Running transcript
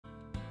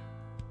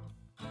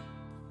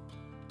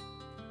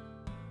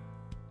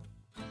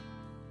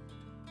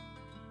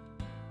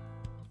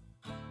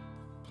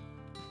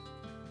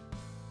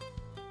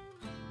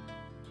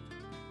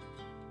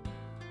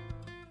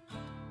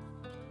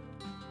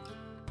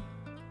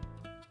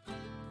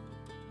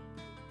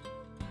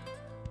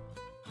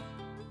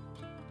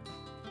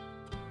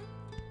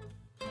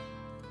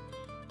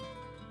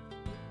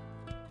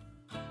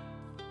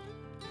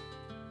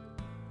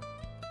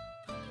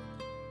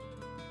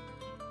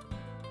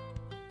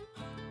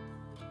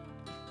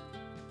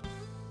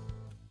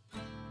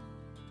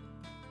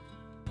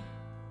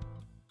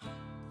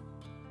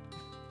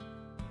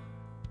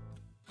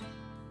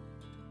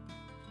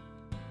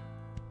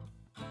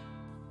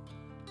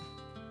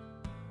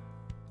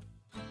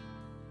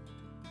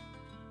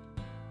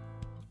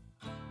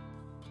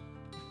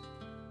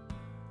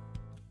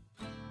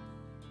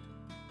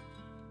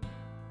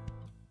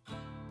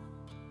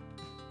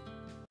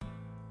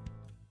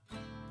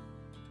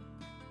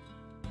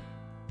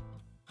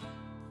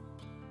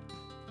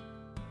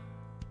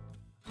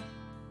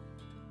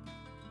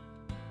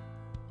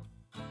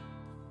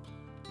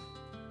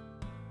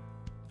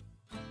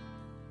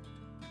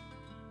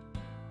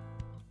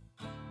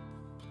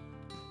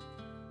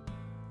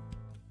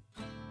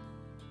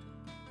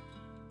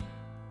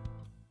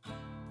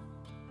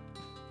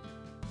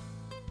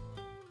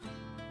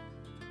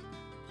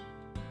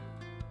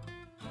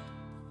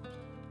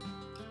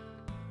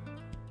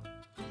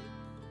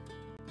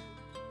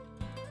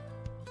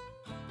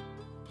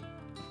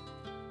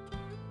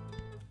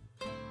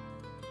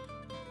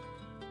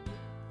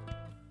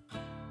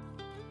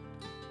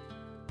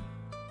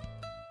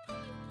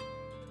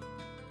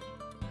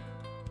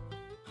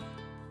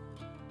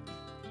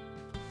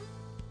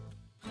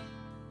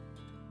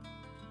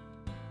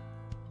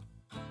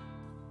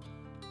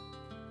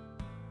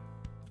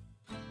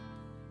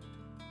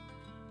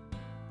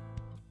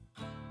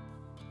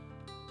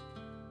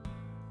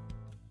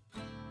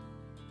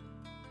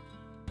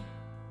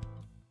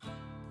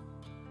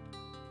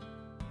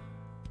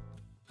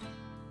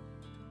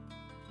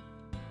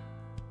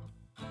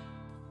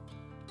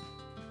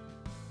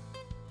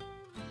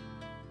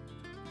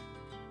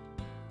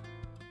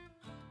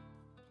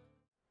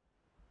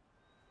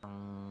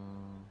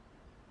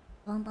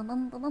Bum, bum,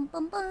 bum, bum, bum,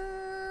 bum,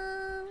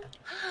 bum.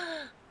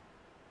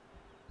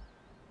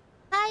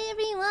 Hi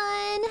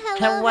everyone! Hello,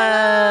 hello!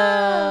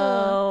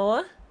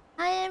 Hello.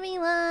 Hi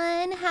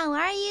everyone! How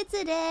are you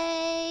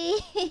today?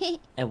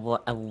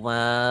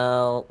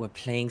 Well, we're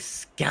playing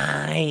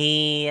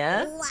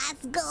Sky.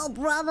 Let's go,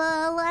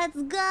 brother!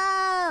 Let's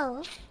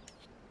go!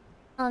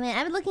 Oh man,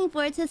 I've been looking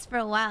forward to this for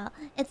a while.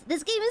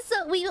 This game is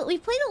so we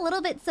played a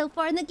little bit so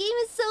far, and the game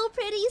is so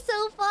pretty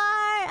so far.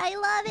 I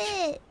love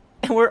it.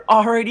 And we're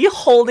already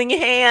holding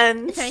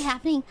hands. It's already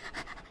happening.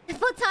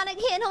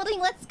 Platonic hand holding.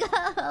 Let's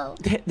go.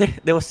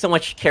 There was so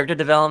much character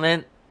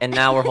development, and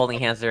now we're holding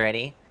hands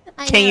already.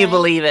 Can know, you right?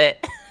 believe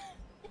it?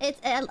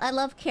 I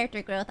love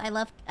character growth. I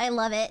love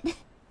it.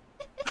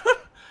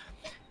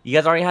 You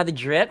guys already had the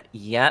drip?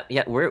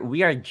 Yep.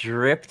 We are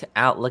dripped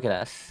out. Look at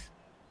us.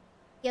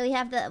 Yeah, we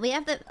have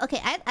the.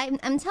 Okay,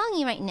 I'm telling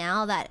you right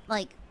now that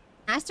like,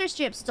 Aster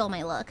straight up stole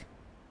my look.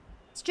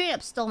 Straight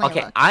up stole my look.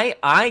 Okay,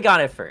 I got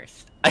it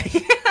first.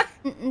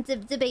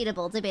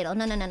 Debatable.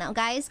 No.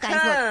 Guys,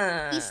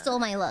 look. He stole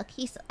my look.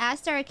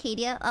 Aster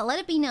Arcadia. Let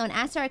it be known,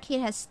 Aster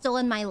Arcadia has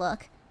stolen my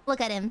look.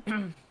 Look at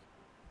him.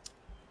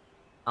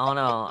 I don't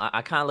know.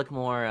 I kind of look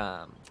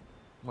more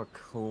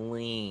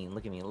clean.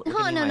 Look at me. Look at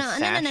me, No. my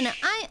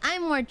sash.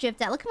 I'm more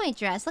dripped out. Look at my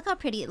dress. Look how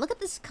pretty. Look at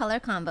this color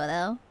combo,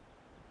 though.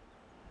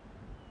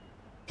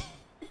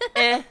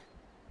 Kind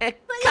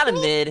of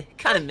mid.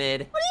 Kind of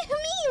mid. What do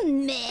you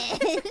mean,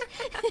 mid?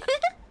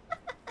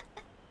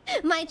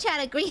 My chat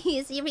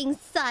agrees. You're being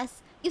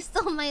sus. You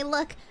stole my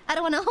look. I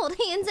don't want to hold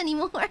hands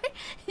anymore.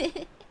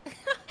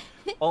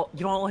 Oh,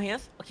 you don't want to hold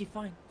hands? Okay,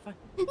 fine.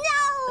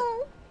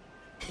 No!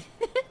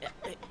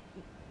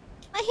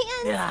 My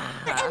hands! Yeah.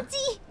 They're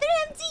empty!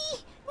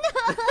 No!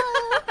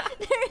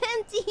 They're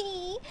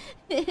empty!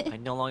 I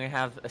no longer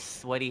have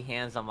sweaty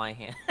hands on my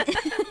hand.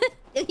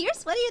 You're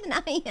sweatier than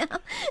I am.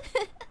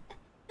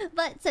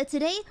 But, so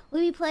today,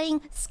 we'll be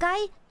playing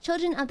Sky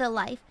Children of the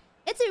Life.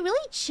 It's a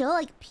really chill,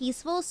 like,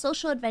 peaceful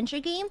social adventure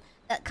game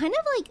that kind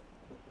of, like,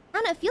 I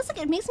don't know, it feels like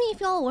it makes me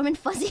feel all warm and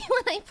fuzzy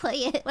when I play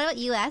it. What about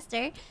you,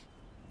 Aster?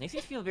 Makes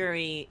me feel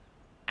very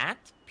at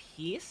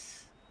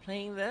peace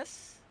playing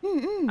this.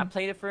 Mm-mm. I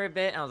played it for a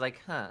bit and I was like,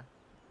 huh.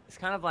 It's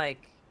kind of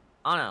like,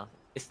 I don't know.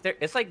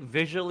 It's like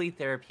visually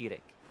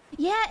therapeutic.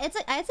 Yeah, I'd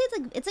say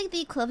it's like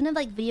the equivalent of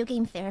like video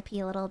game therapy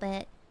a little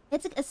bit.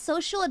 It's like a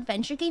social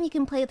adventure game you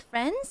can play with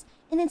friends,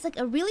 and it's like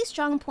a really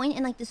strong point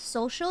in like the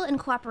social and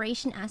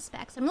cooperation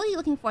aspects. I'm really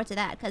looking forward to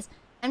that because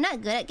I'm not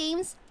good at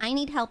games. I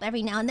need help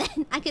every now and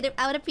then. I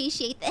would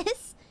appreciate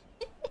this.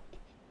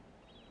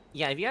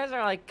 Yeah, if you guys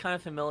are like kind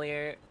of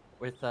familiar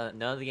with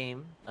another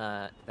game,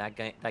 that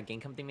game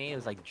company made, it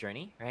was like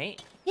Journey,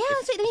 right? Yeah,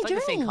 it's they made like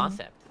Journey. the same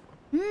concept.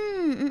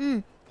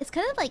 It's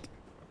kind of like,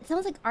 it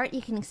sounds like art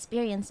you can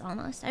experience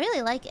almost. I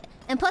really like it,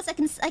 and plus I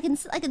can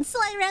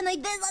slide around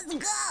like this. Let's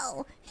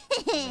go!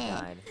 Oh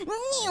my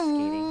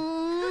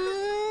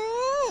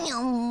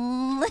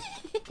God.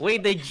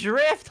 Wait, they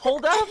drift.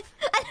 Hold up.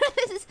 I don't know,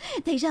 this is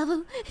deja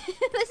vu.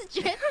 This is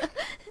drift.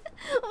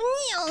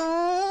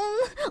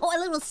 Oh, a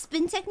little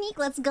spin technique.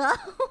 Let's go.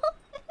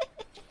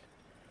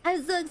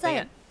 I'm so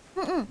excited.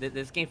 Yeah.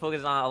 This game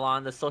focuses on a lot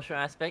on the social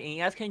aspect, and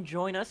you guys can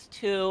join us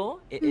too.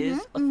 It is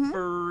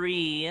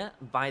free,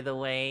 by the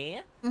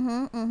way.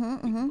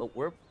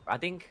 But I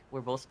think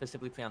we're both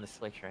specifically playing on the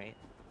Switch, right?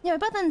 Yeah, we're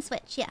both on the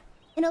Switch. Yeah,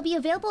 and it'll be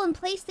available on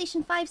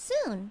PlayStation 5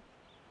 soon.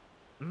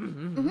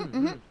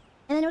 And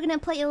then we're gonna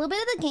play a little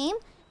bit of the game,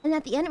 and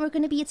at the end we're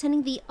gonna be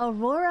attending the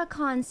Aurora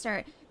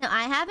concert. Now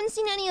I haven't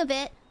seen any of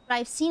it, but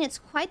I've seen it's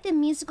quite the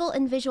musical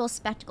and visual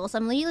spectacle, so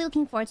I'm really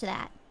looking forward to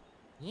that.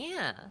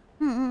 Yeah.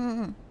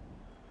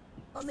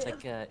 It's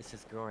like it's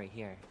this girl right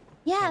here.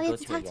 Yeah, we have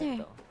to talk to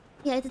her.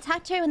 Yeah, we have to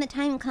talk to her when the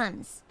time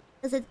comes.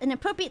 Is it an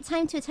appropriate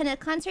time to attend a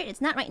concert? It's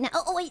not right now.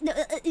 Oh wait, no,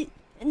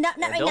 not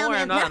right now. Don't worry,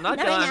 I'm not right going.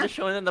 now. I'm just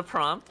showing them the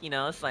prompt. You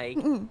know, it's like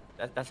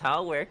that's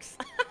how it works.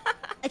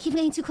 I keep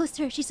getting too close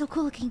to her. She's so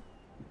cool looking.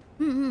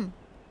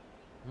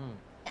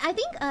 I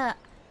think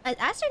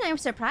Aster and I were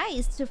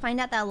surprised to find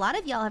out that a lot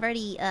of y'all have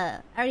already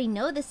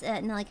know this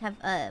and like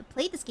have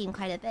played this game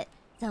quite a bit.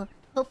 So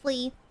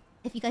hopefully,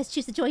 if you guys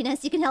choose to join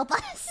us, you can help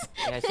us.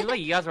 Yeah, it seems like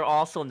you guys are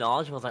all so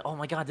knowledgeable. It's like, oh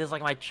my God, this is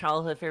like my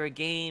childhood favorite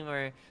game,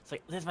 or it's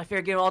like this is my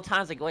favorite game of all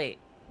time. It's like, wait,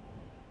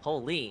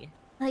 holy.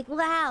 Like,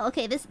 wow.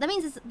 Okay, that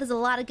means there's a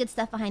lot of good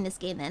stuff behind this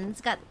game. Then it's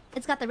got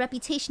the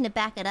reputation to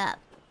back it up.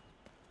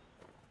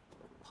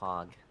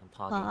 I'm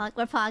pogging.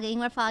 We're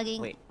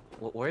pogging. Wait,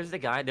 where's the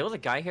guy? There was a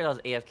guy here that was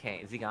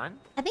AFK. Is he gone?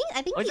 I think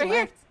oh, he right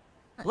left.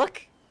 Here.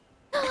 Look.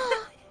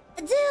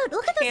 Dude,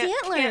 look at those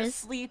antlers. Can't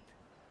sleep.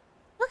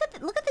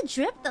 Look at the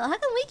drip though. How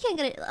come we can't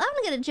get it? I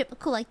don't get a drip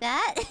cool like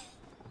that.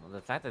 Well,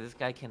 the fact that this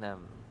guy can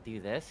do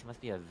this, he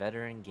must be a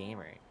veteran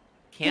gamer.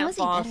 Can't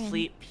fall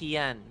asleep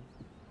PN.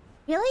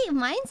 Really?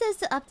 Mine says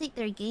to update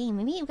their game.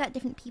 Maybe you've got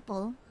different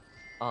people.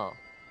 Oh.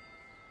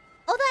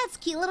 Oh, that's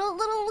cute. Little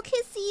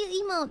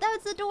kissy emote. That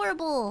was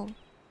adorable.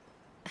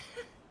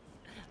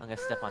 I'm gonna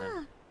step on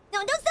him. No,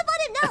 don't step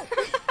on him. No.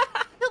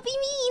 Don't be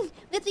mean.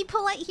 Let's be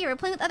polite here. We're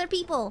playing with other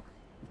people.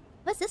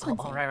 What's this one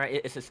say? Oh,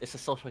 right. It's a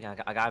social game.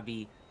 I gotta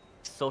be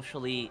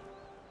socially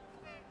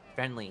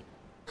friendly.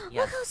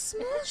 Yes. Look how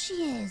small she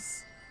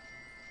is.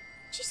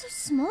 She's so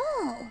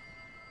small.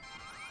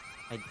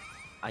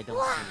 I don't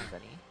see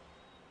anybody.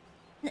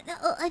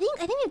 No, I think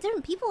we have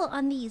different people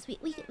on these. We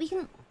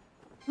can.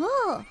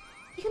 Oh,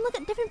 we can look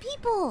at different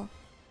people.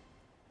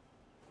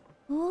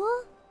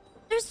 Oh,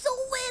 they're so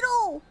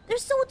little. They're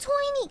so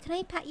tiny. Can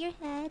I pat your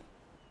head?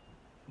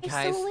 They're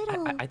Guys, so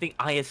little. I think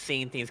Aya's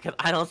saying things because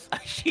I don't.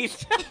 She's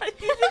just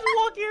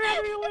walking around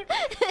everywhere.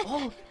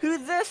 Oh,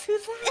 who's this?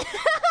 Who's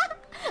that?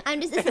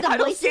 I'm just. This is the I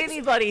don't voices. see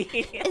anybody.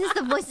 This is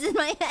the voices in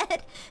my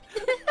head.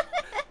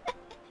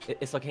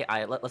 It's okay,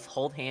 Aya. Let's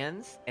hold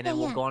hands, and then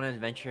we'll go on an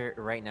adventure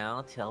right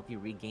now to help you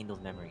regain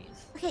those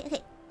memories.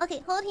 Okay.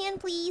 Hold hand,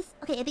 please.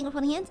 Okay, I think we're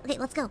holding hands. Okay,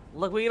 let's go.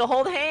 Look, we're gonna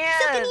hold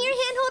hands. Souvenir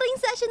hand holding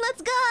session.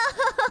 Let's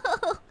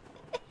go.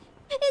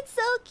 It's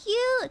so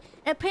cute.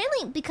 And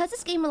apparently, because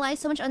this game relies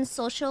so much on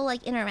social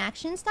like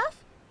interaction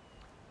stuff.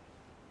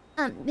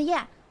 But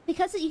yeah,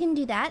 because you can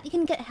do that, you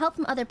can get help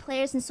from other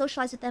players and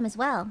socialize with them as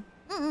well.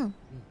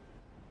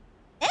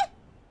 Eh?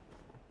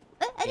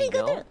 I didn't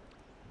go through.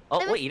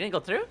 Oh, wait, you didn't go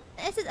through?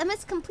 It says I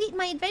must complete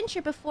my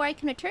adventure before I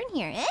can return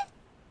here. Eh?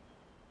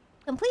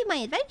 Complete my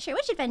adventure?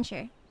 Which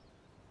adventure?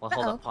 Well,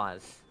 hold up,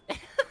 pause.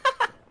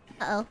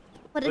 Uh-oh.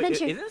 What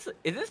adventure? Is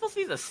this supposed to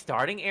be the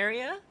starting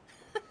area?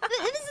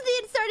 This is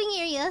the starting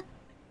area.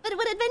 But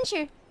what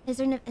adventure? Is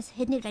there a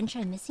hidden adventure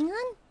I'm missing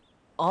on?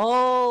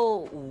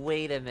 Oh,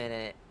 wait a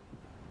minute.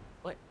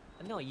 What?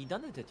 No, you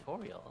done the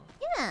tutorial.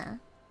 Yeah.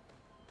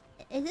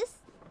 Is this...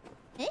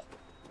 Eh? Is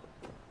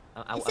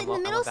it in I the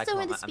middle went back stone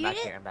home. with the I'm back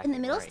spirit? here, I'm back In the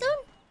here. middle Where are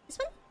stone? This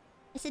one?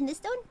 Is it in this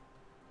stone?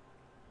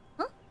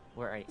 Huh?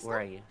 Where are you? Where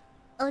are you?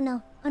 Oh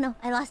no. Oh no.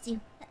 I lost you.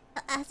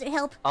 Ask for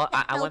help. Oh,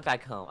 I Help. went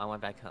back home. I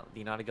went back home. Do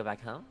you know how to go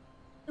back home?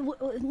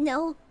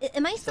 No.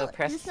 Am I So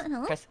still... is this not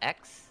home? press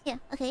X. Yeah,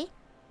 okay.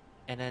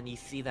 And then you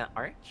see that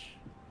arch?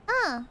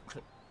 Ah.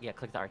 Click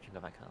the arch and go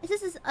back home.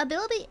 This is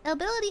ability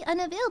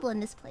unavailable in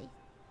this place.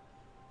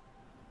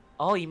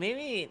 Oh, you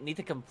maybe need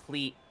to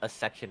complete a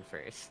section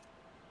first.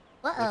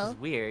 Which is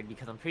weird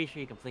because I'm pretty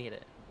sure you completed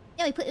it.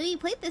 Yeah, we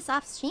played this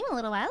off stream a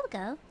little while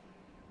ago.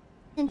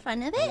 In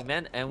front of it?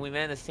 We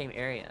met in the same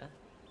area.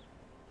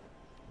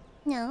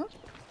 No.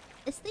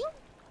 This thing?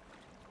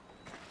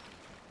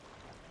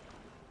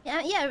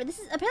 Yeah,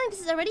 apparently this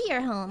is already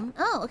your home.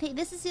 Oh, okay,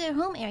 this is your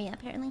home area,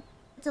 apparently.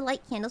 It's to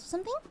light candles or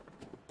something?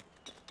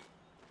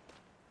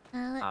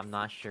 I'm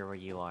not sure where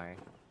you are.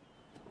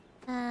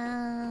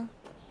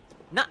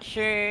 Not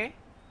sure.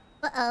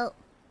 Uh-oh.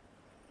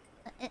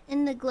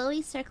 In the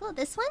glowy circle?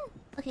 This one?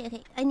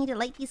 Okay. I need to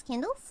light these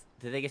candles.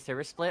 Did they get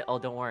server split? Oh,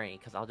 don't worry,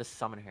 because I'll just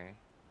summon her.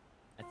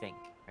 I think.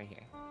 Right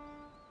here.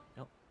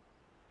 Nope.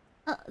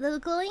 Oh, the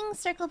glowing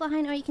circle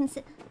behind, or you can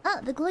sit... Oh,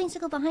 the glowing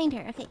circle behind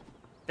her. Okay.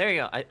 There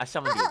you go. I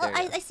summoned you. There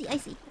you go. I see.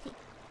 Okay.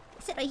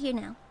 Sit right here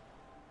now.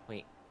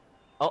 Wait.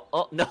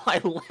 Oh, no, I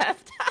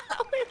left.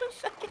 Wait a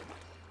second.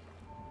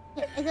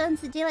 Yeah, I go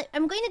into daylight.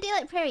 I'm going to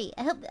Daylight Prairie.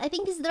 I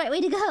think this is the right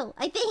way to go.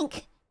 I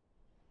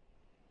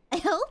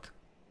hope.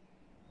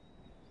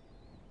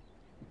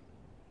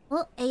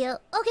 Well, ayo.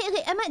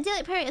 Okay. I'm at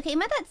Daylight Prairie. Okay,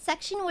 I'm at that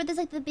section where there's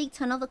like the big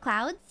tunnel of the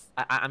clouds.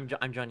 I'm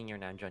joining you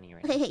now. I'm joining you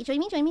right now. Okay, join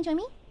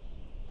me.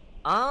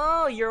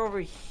 Oh, you're over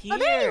here. Oh,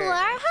 there you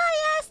are.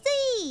 Hi,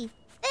 Asti.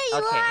 There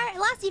you are.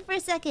 Lost you for a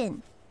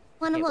second.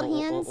 Wanna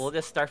hold hands? We'll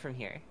just start from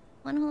here.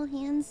 Wanna hold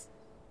hands?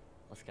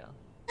 Let's go.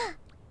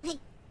 Hey,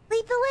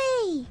 lead the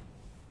way.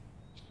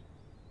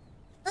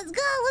 Let's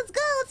go. Let's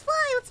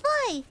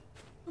fly.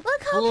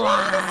 Look how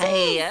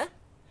pretty this is.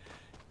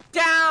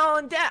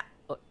 Down.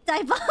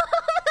 Die bomb.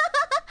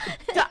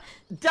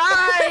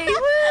 Die.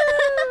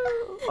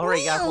 Alright,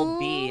 you gotta hold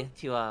B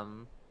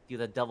to do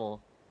the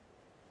double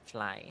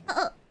fly.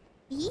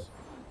 B?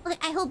 Okay,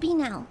 I hold B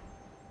now.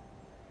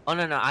 Oh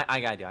no, I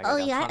gotta do it. Oh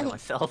yeah, okay.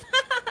 Myself.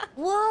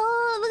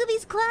 Whoa, look at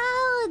these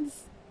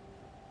clouds.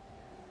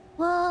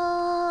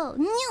 Whoa.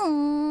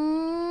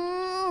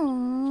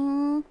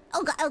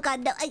 Oh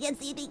god, no, I can't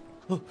see anything.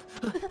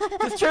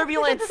 There's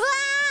turbulence.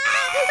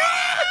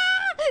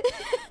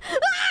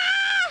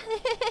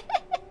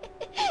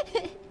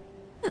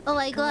 Oh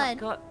my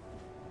god. Up,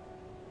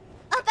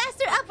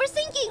 Aster, up, we're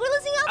sinking. We're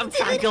losing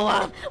altitude. I'm trying to go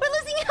up. We're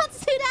losing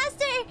altitude,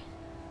 Aster.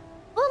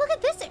 Oh, look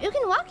at this. You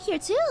can walk here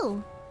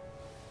too.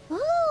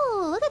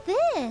 Oh, look at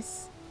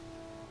this.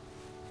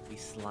 We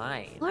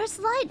slide. Or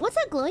slide. What's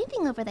that glowing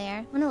thing over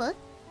there? Wanna look?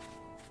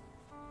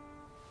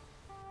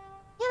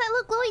 Yeah, that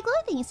little glowy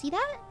thing. You see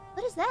that?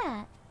 What is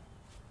that?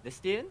 This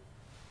dude?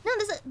 No,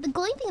 there's the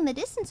glowing thing in the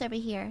distance over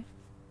here.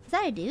 Is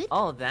that a dude?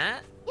 Oh,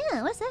 that?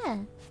 Yeah, what's that?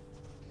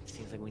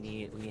 Seems like we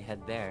need to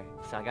head there.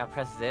 So I gotta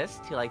press this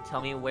to like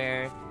tell me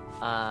where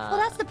Oh,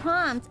 that's the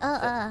prompt.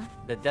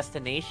 the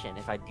destination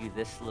if I do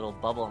this little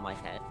bubble in my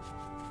head.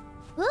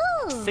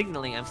 Ooh.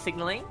 Signaling, I'm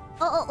signaling.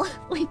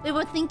 Wait,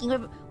 we're thinking.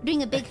 We're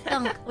doing a big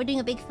funk. We're doing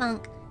a big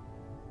funk.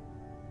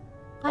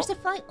 Watch the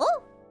fly.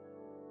 Oh,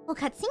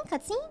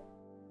 cutscene.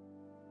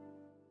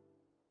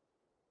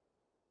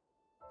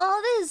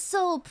 Oh, this is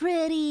so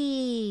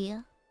pretty.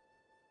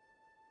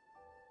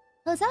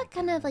 Oh, is that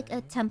kind of like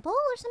a temple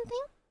or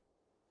something?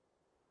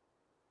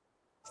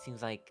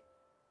 seems like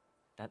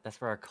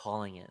that's where our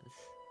calling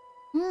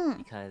is.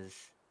 Because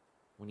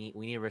we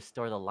need to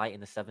restore the light in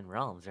the 7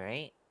 realms,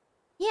 right?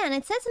 Yeah, and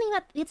it says something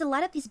about we have to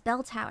light up these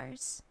bell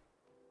towers.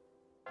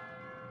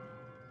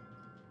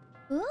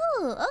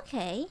 Ooh,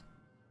 okay.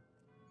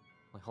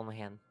 Wait, hold my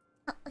hand.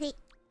 Oh, okay.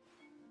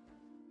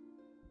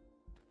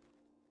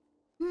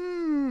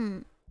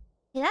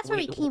 Okay, that's where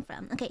we came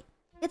from. Okay,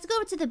 let's go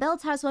over to the bell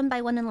towers one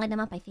by one and light them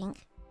up, I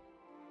think.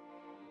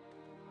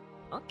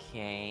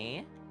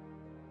 Okay.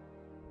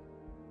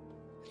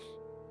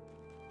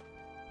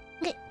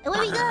 Okay, away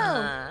we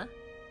go!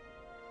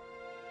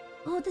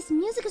 Oh, this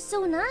music is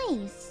so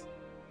nice!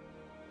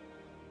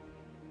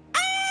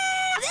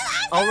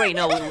 Oh wait,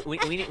 no, we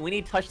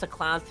need to touch the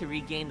clouds to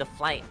regain the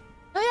flight.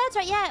 Oh yeah, that's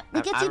right, yeah.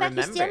 It gets you back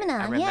your stamina,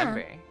 I remember.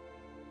 yeah.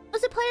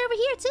 There's a player over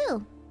here,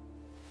 too.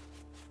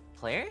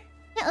 Player?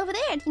 Yeah, over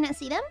there. Do you not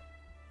see them?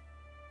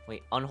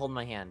 Wait, unhold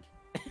my hand.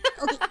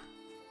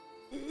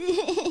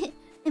 Okay.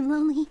 I'm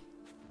lonely.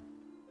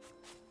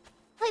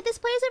 Wait, this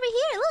player's over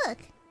here, look!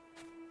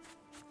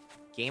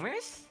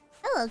 Gamers?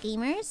 Hello,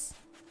 gamers.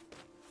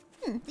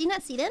 Do you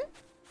not see them?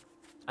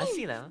 I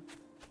see them.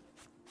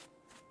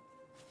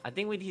 I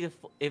think we need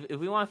to... If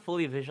we want to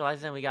fully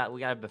visualize them, we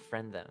gotta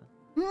befriend them.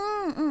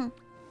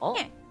 Oh.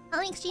 Here,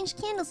 I'll exchange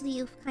candles with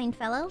you, kind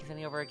fellow. He's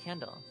sending over a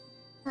candle.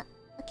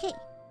 Okay.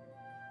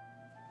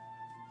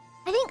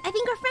 I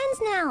think we're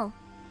friends now.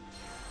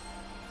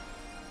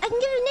 I can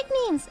give you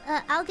nicknames.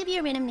 I'll give you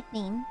a random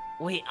nickname.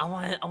 Wait, I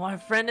want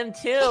to friend him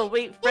too.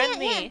 Wait, friend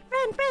me. Yeah.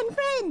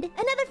 Friend.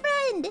 Another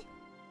friend.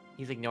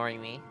 He's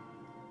ignoring me.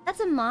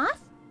 That's a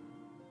moth?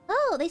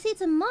 Oh, they say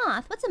it's a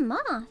moth. What's a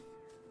moth?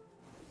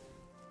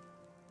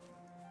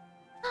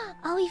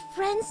 Are we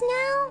friends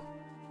now?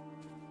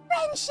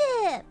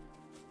 Friendship!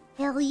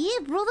 Hell yeah,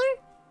 brother!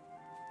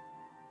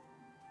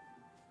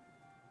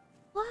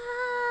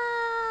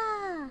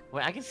 Wow!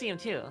 Wait, I can see him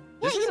too. Yeah,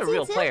 This is a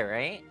real player,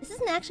 right? This is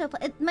an actual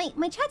player.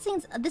 My chat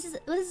saying this is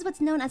what's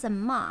known as a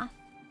moth.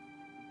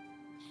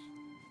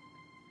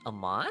 A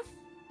moth?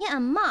 Yeah, a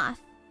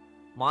moth.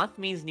 Moth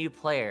means new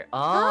player.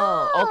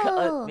 Oh, okay.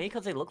 Oh. Maybe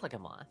because they look like a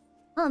moth.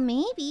 Oh,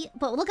 maybe.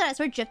 But look at us.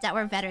 We're dripped out.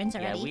 We're veterans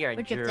already. Yeah, we are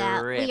We're dripped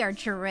out. We dripped. are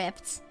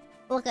dripped.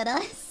 Look at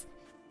us.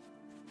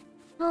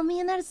 Oh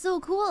man, that is so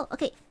cool.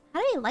 Okay,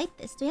 how do I light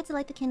this? Do we have to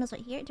light the candles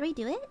right here? Do we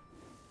do it?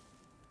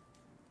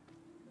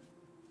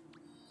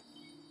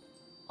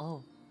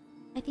 Oh.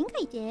 I think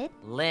I did.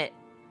 Lit.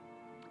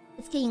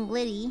 It's getting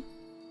litty.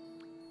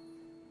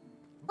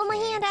 Hold my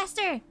hand,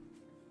 Aster!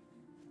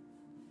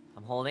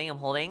 I'm holding.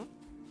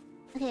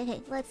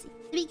 Okay, let's see.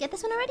 Did we get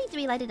this one already? Did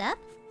we light it up?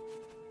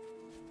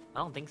 I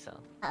don't think so.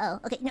 Uh-oh.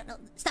 Okay, no.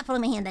 Stop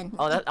holding my hand then.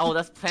 Oh,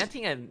 that's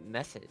planting a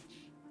message.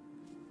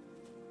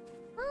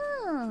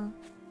 Oh.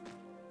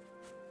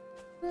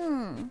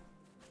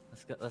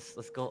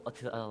 Let's go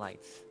to the other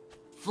lights.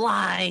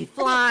 Fly!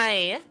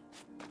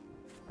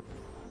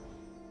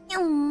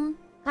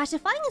 Gosh, the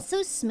flying is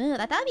so smooth.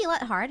 I thought it'd be a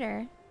lot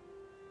harder.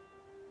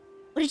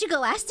 Where did you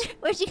go, Aster?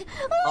 Where'd you go?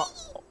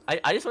 Oh,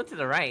 I just went to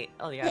the right.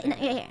 Oh yeah. Okay, no,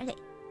 here. Okay.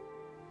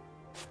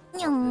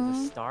 Oh,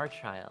 there's a star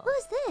child.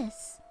 Who's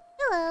this?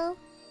 Hello.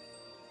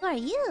 Who are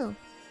you?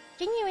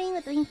 String your ring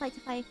with wing flight to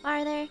fly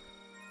farther.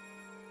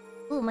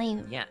 Ooh,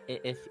 my... Yeah,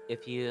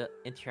 if you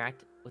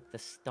interact with the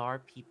star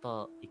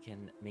people, you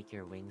can make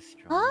your wings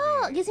stronger.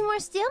 Oh, it gives you more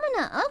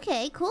stamina.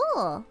 Okay,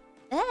 cool.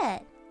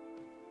 Bet.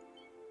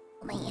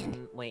 Oh,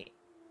 man. Wait,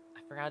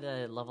 I forgot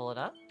to level it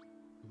up.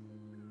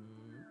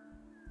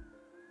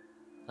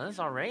 Oh, it's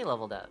already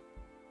leveled up.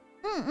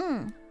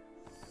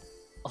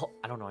 Oh,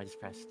 I don't know. I just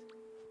pressed.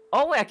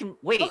 Oh wait, I can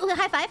wait. Oh,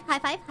 high five.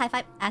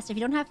 Aster, if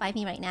you don't high five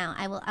me right now,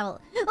 I will.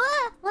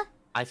 What?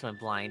 I just went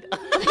blind.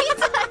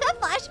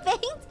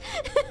 Flashbangs?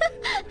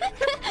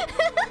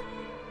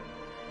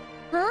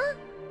 Huh?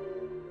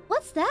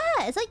 What's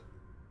that? It's like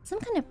some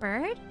kind of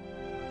bird.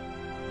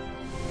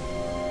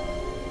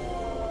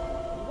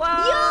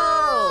 Whoa!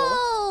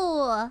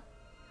 Yo!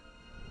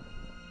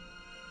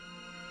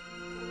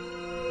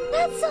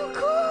 That's so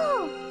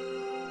cool!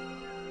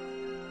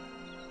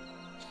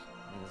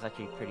 It's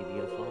actually pretty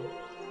beautiful.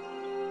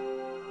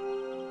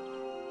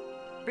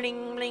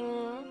 Bling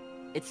bling!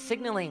 It's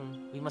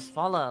signaling. We must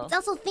follow. It's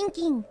also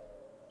thinking.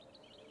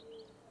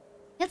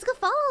 Let's go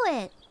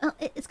follow it. Oh,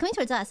 it's coming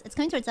towards us.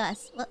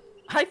 Well,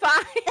 High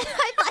five!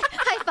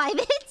 high five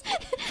it.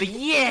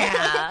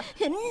 Yeah!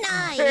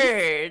 Nice.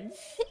 Birds!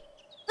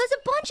 There's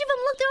a bunch of them.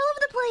 Look, they're all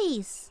over the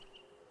place.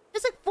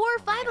 There's like 4 or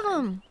 5 of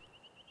them.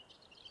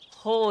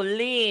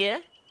 Holy!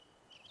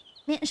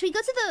 Man, should we go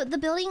to the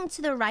building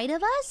to the right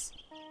of us?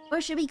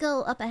 Or should we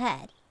go up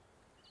ahead?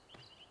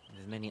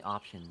 There's many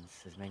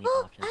options.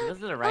 Go to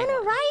the right. I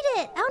wanna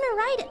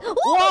ride it. Whoa!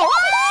 Oh,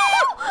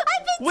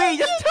 I've been Wait, you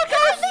just took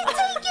us!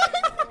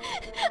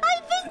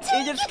 I've been taken!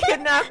 You just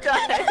kidnapped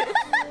us!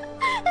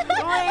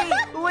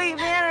 Wait,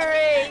 Manta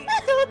Ray!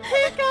 Don't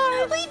take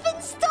us! We've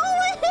been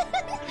stolen!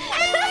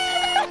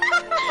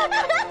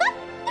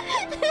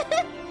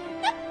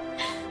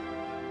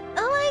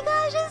 Oh my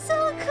gosh, it's so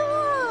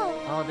cool!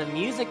 Oh, the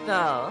music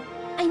though.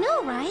 I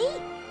know,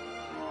 right?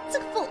 It's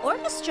like a full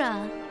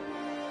orchestra.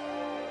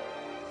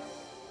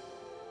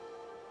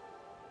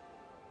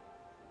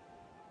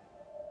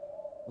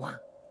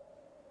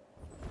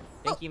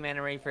 Fuck you,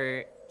 Manta Ray,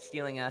 for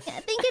stealing us. Yeah,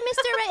 thank you,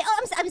 Mr. Ray. Oh,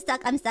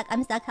 I'm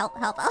stuck. Help.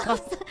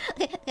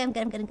 Okay, I'm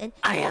good.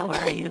 Aya,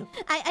 where are you?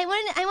 I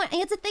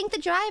had to thank the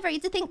driver.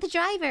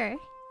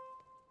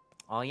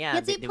 Oh yeah, You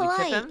have to be did we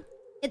polite. tip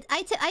him?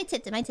 I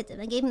tipped him.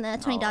 I gave him the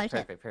 $20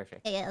 tip.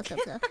 Perfect. Yeah, let's go.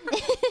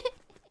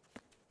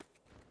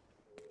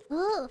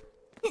 Oh.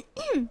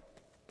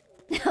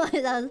 That was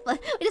fun.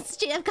 We just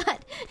straight up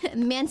got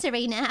Manta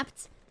Ray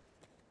napped.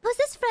 Who's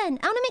this friend?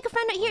 I want to make a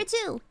friend right here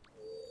too.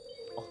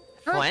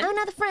 Oh, I want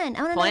another friend.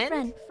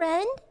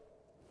 Friend?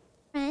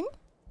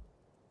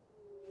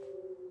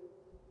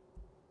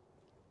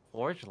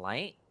 Forge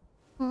light?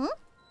 Hmm?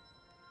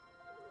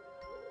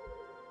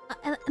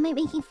 Am I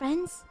making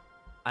friends?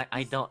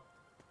 I don't...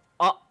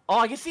 Oh,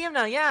 I can see him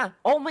now, yeah!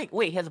 Oh my...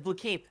 Wait, he has a blue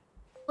cape.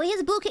 Well, he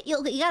has a blue cape.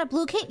 You got a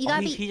blue cape? You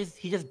gotta be...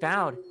 He just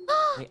bowed.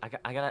 Wait,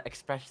 I got an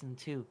expression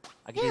too.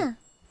 I can do...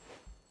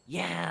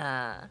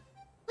 Yeah!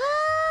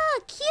 Ah,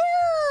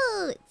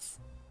 cute!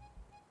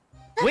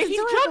 That's Wait, he's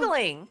adorable.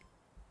 juggling!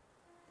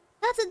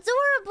 That's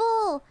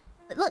adorable!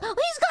 Look, oh,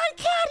 he's got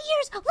cat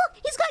ears! Look,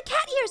 he's got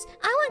cat ears!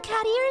 I want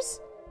cat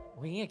ears!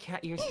 We need cat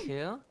ears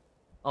too?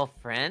 Oh,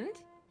 friend?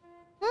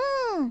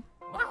 Hmm.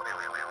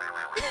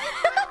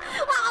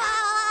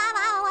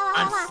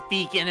 I'm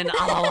speaking in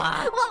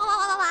Awawa.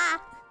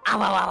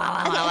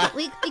 Okay,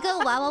 we go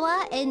wah wah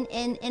wah in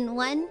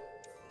 1,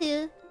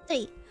 2,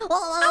 3.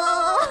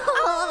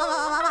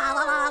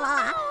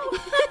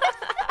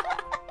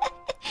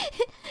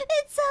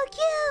 It's so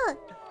cute.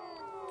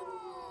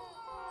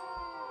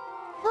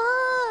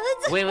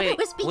 Oh, Wait.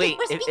 We're speaking.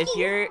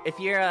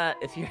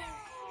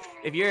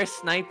 If you're a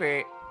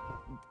sniper,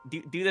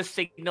 do the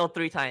signal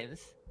 3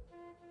 times.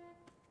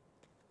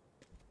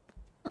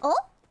 Oh.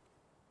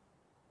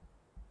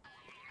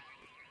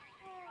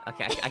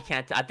 Okay, I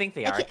can't. I think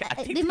they are.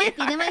 Okay, they might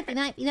be.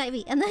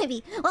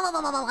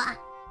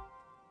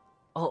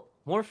 Oh,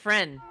 more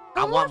friend.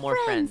 Oh, I want more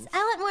friends. I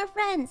want more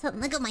friends. Oh,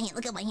 look at my hand.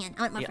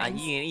 I want more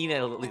friends. You need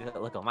to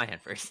look at my hand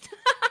first.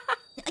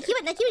 I keep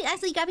it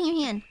actually grabbing your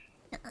hand.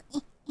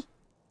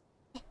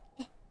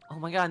 Oh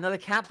my god, another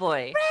cat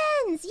boy.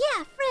 Friends!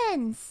 Yeah,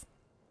 friends.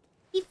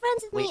 Be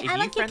friends with me. If I you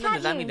like your friend cat them,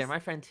 does that mean ears. they're my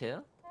friend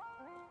too?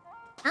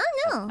 I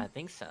don't know. I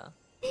think so.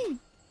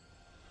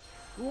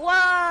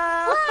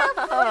 Wow,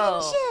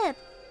 Wow! friendship!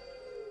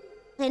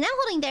 Okay, now I'm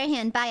holding their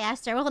hand. Bye,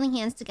 Aster. We're holding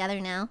hands together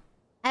now.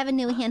 I have a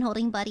new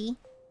hand-holding buddy.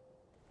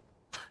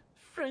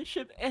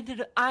 Friendship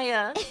ended,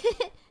 Aya.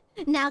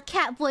 Now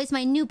Catboy's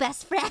my new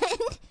best friend.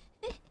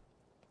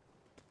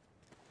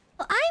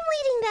 Oh, I'm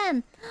leading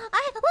them.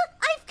 Look,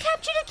 I've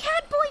captured a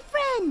Catboy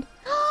friend.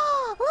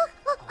 Oh, look,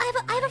 I have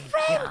a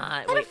friend. God.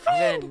 I have Wait, a friend.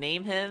 I'm gonna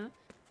name him.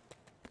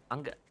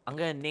 I'm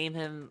gonna name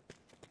him.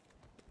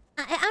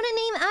 I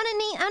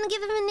wanna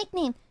give him a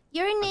nickname.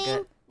 Your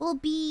name will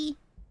be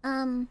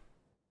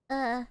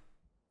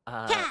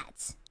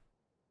Cat.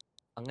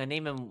 I'm gonna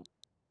name him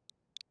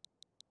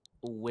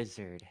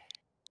Wizard.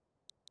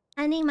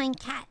 I name mine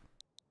Cat.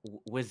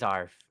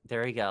 Wizarf.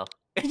 There we go.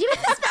 Did you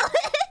misspell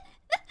it?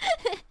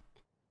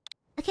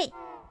 Okay.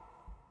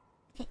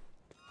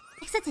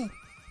 Accepted.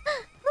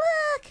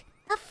 Look,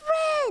 a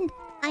friend.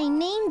 I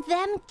named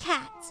them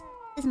Cat.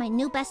 This is my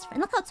new best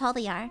friend. Look how tall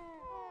they are.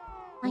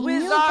 My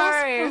new best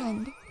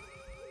friend.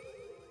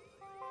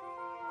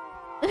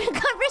 We're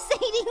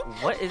conversating.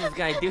 What is this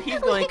guy do?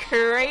 He's going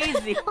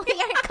crazy. We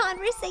are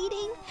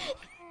conversating.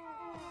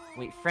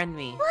 Wait, friend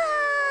me.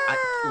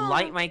 Wow.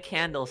 Light my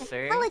candle,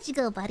 sir. I'll let you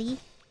go, buddy.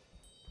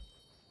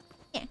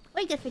 Here,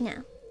 we're good for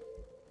now.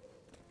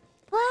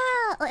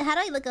 Wow. Wait, how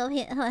do I let go?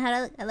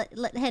 How do I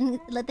let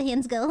the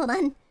hands go? Hold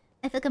on.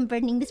 I feel like I'm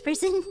burdening this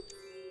person.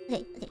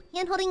 Okay.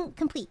 Hand holding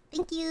complete.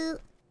 Thank you.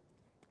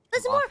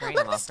 There's more. Look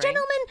at this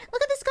gentleman.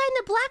 Look at this guy in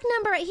the black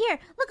number right here.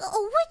 Look, a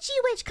witchy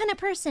witch kind of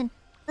person.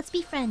 Let's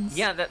be friends.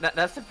 Yeah,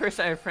 that's the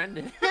person I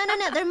befriended.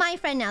 No. They're my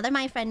friend now.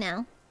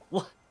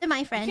 What? They're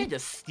my friend. You can't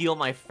just steal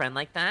my friend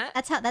like that.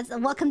 That's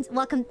welcome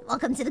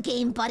to the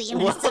game, buddy. I'm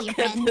gonna steal your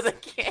friends. Welcome to the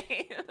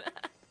game.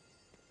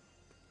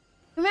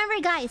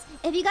 Remember, guys,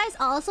 if you guys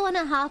also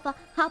wanna hop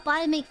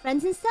on and make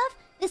friends and stuff,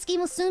 this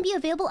game will soon be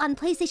available on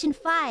PlayStation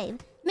 5.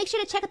 Make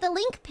sure to check out the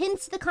link pinned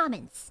to the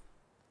comments.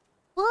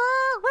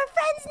 Whoa, we're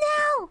friends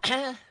now!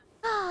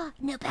 Oh,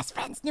 new best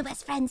friends.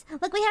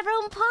 Look, we have our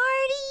own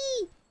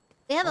party.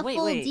 We have a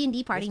full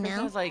D&D party this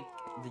now. Has like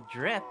the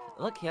drip.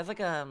 Look, he has like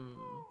a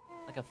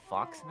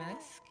fox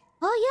mask.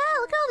 Oh yeah,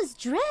 look at all this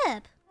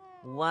drip.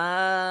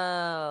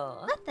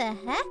 Wow. What the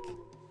heck?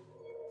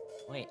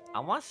 Wait, I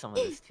want some of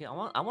this too. I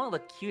want to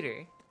look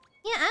cuter.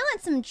 Yeah, I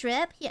want some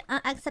drip. Here,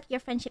 I accept your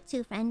friendship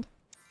too, friend.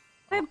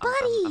 We're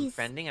buddies.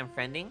 I'm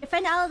friending.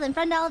 Friend all of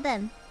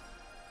them.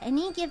 I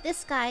need to give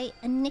this guy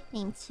a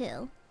nickname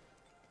too.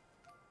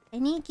 I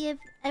need to give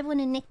everyone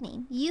a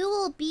nickname. You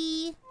will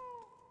be.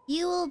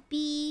 We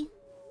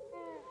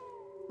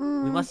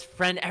must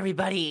friend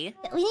everybody.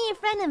 We need to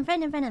friend him.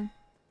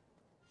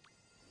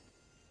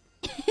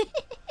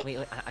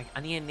 Wait,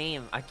 I need a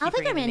name. I'll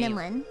pick a random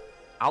one.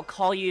 I'll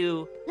call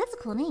you. That's a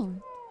cool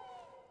name.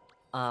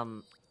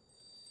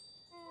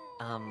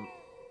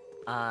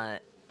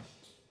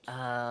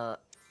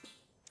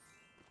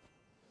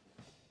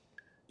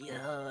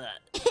 Yeah.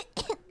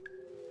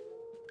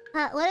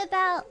 What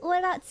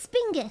about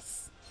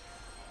Spingus?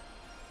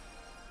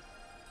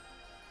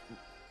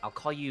 I'll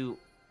call you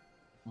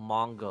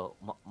Mongo.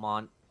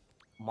 Monto.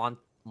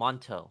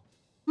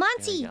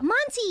 Monty!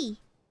 Monty!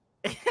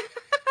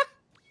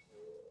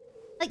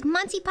 Like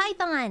Monty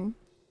Python.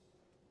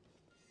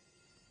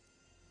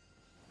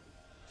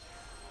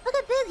 Look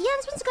at this. Yeah,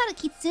 this one's got a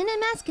kitsune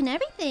mask and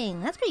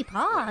everything. That's pretty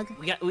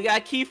pog. We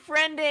got keep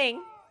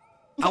friending.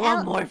 Okay, I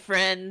want more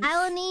friends.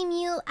 I will name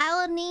you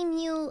I'll name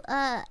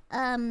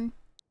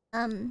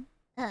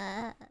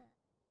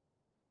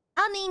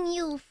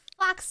you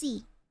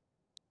Foxy.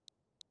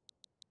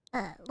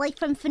 Like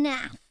from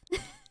FNAF.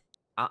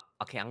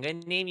 Okay, I'm gonna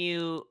name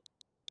you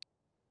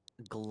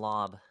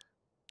Glob.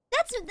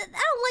 I don't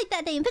like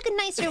that name. Pick a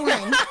nicer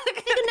one.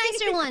 Pick a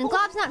nicer one.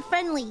 Glob's not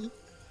friendly.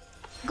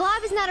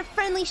 Glob is not a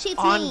friendly shaped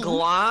name. On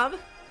Glob?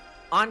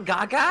 On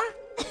Gaga?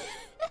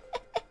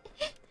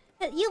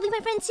 You'll be my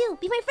friend too.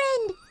 Be my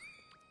friend.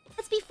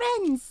 Let's be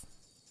friends.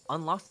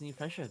 Unlocks the new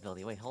friendship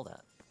ability. Wait, hold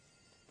up.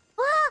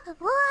 Wow, look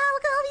at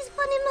all these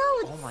fun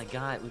emotes. Oh my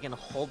god, we're gonna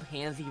hold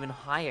hands even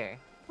higher.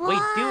 Wow.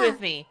 Wait, do with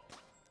me.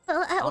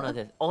 Oh, no,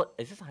 this. Oh,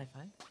 is this a high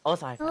five? Oh,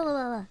 it's a high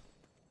five.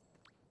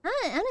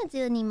 I don't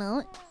do an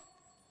emote.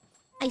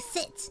 I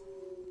sit.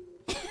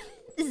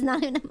 This is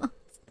not an emote.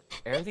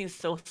 Everything's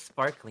so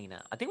sparkly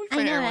now. I think we I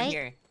find know, everyone right?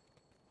 here.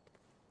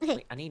 Okay.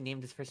 Wait, I need to name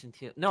this person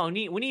too. No,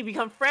 we need to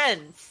become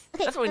friends.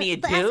 Okay, That's what we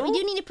need to but do. we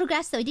do need to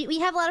progress though. We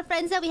have a lot of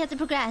friends now. We have to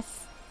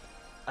progress.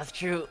 That's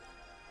true.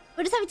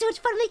 We're just having too much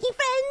fun making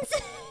friends.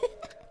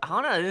 I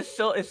don't know.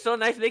 It's so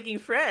nice making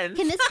friends.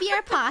 Can this be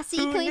our posse?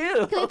 Who Can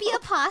knew? we be a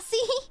posse?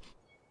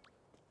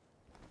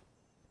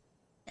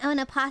 I want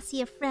a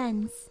posse of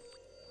friends.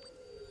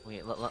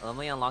 Wait, let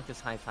me unlock this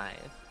high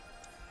five.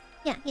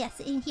 Yeah, yes.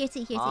 Here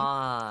too.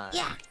 Ah.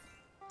 Yeah.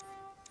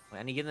 Wait,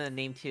 I need to give them a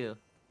name too.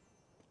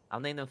 I'll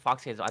name them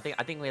Foxy as well.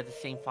 I think we have the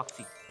same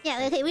Foxy.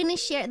 Yeah, okay, we're gonna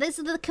share. This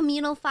is the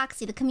communal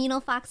Foxy. The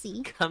communal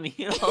Foxy.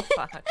 Communal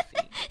Foxy.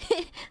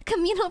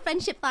 Communal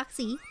friendship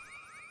Foxy.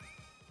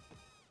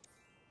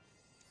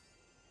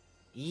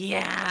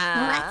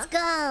 Yeah. Let's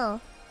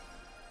go.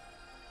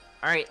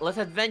 Alright, let's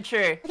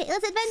adventure. Okay,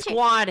 let's adventure.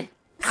 Squad.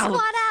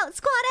 Squad out.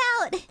 Squad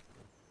out.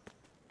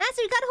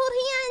 Master, we gotta hold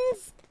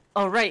hands.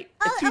 Oh, right.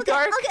 It's too okay,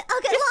 dark. I'll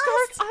get it's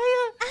lost. dark,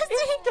 Aya. Aster,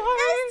 It's dark.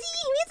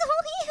 Asti, we have to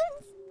hold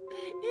hands.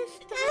 It's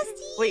dark.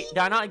 Asti. Wait, did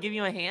I not give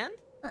you a hand?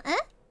 Right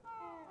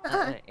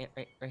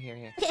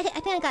Here. Okay, I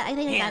think I got it. I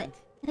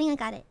think I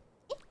got it.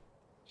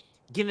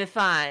 Give me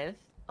 5.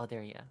 Oh,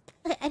 there you go.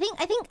 Okay, I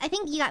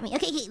think you got me.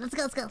 Okay, let's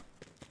go.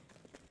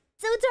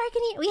 So dark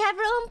in here. We have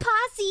our own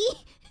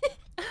posse.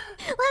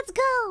 Let's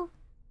go.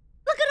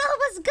 Look at all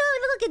of us go.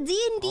 Look at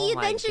D&D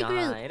adventure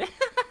group.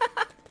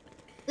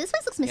 This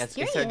place looks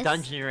mysterious. It's our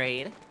dungeon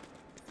raid.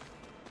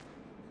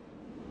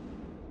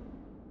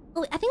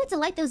 Oh, I think we have to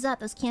light those up.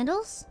 Those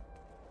candles.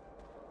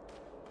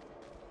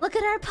 Look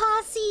at our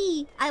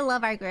posse. I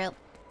love our group.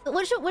 But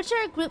what should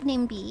our group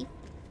name be?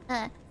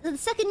 The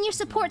second year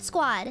support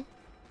squad.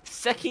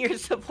 Second year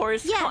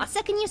support squad? Yeah,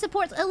 second year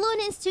support.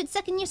 ILUNA Institute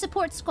second year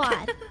support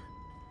squad.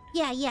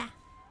 Yeah.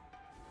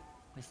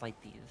 Let's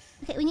light these.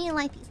 Okay, we need to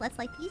light these. Let's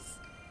light these.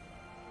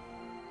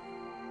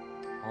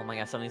 Oh my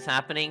god, something's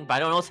happening, but I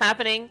don't know what's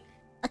happening.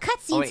 A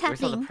cutscene's happening. We're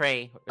supposed to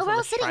pray. We're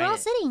all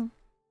sitting.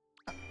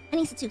 Oh, I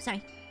need to too,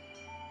 sorry.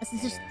 That's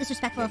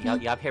disrespectful of me. You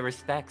gotta pay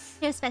respects.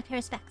 Pay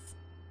respects.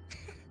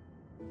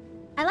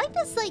 I like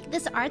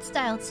this art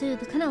style too,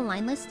 the kind of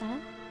lineless style.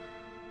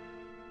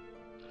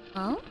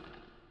 Oh?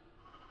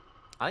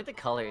 I like the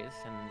colors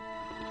and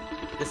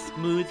the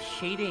smooth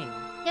shading.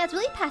 Yeah, it's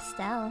really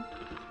pastel.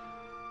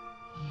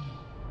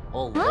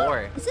 Oh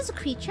lord. Is this a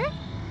creature?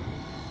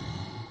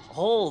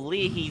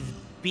 Holy, he's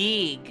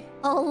big.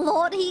 Oh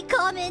lord, he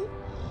coming.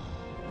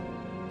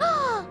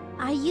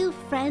 Are you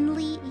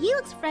friendly? He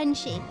looks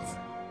friend-shaped.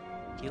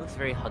 He looks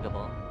very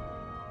huggable.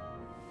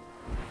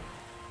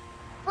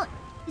 Well,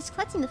 he's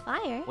collecting the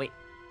fire. Wait,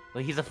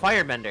 he's a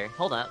firebender.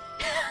 Hold up.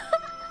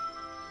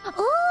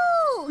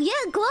 Oh,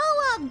 yeah, glow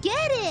up,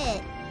 get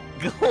it.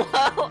 Glow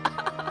up.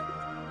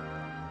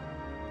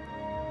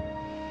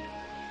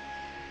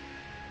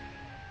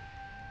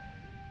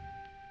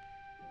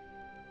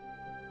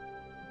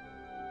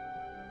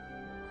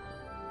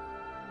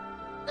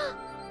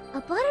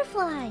 A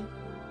butterfly.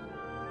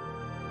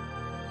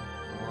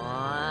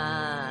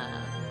 Wow.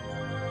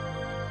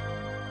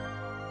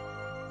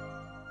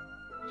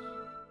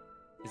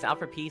 Is it out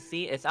for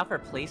PC? It's out for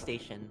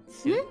PlayStation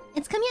soon.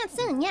 It's coming out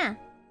soon, yeah.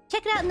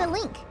 Check it out in the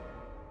link.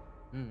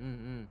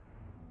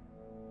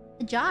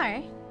 The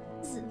jar.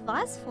 This is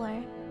vase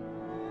for.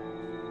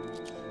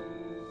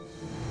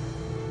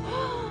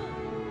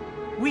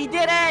 We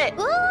did it!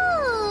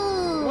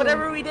 Ooh!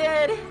 Whatever we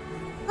did!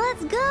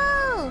 Let's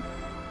go!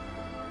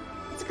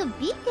 It's like a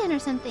beacon or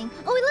something.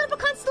 Oh, we lit up a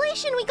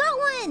constellation! We got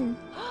one!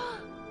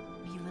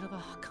 We lit up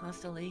a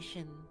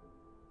constellation.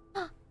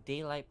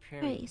 Daylight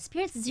Pyramid. Right,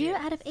 spirits 0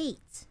 out of 8.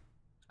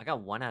 I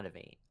got 1 out of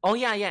 8. Oh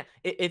yeah.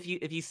 If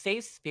you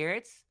save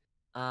spirits,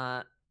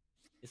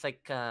 it's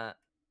like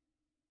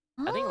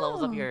I think it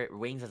levels up Oh. your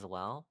wings as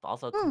well, but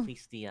also Hmm.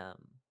 completes the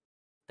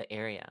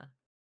area.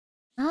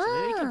 So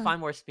maybe we can Ah. find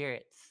more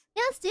spirits.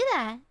 Yeah, let's do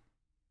that.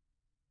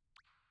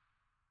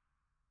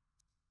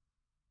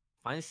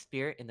 Find a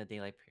spirit in the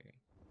daylight period.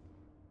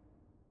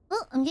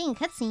 Oh, I'm getting a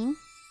cutscene.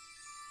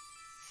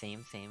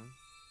 Same.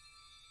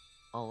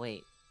 Oh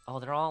wait. Oh,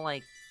 they're all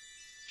like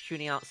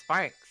shooting out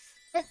sparks.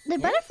 They're Yeah?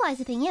 butterflies,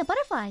 I think. Yeah,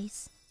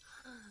 butterflies.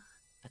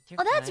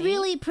 Oh, that's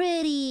really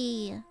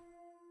pretty.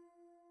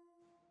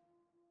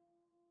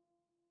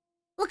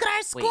 Look at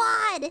our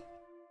squad.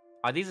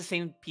 Are these the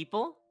same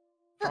people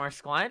from our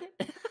squad?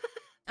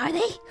 Are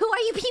they? Who are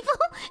you people?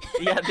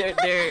 Yeah,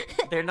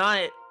 they're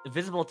not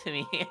visible to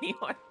me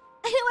anymore.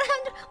 I know what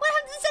happened. What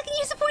happened to the second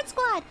year support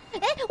squad?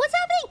 What's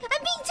happening?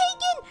 I'm being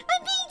taken.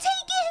 I'm being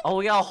taken. Oh,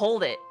 we gotta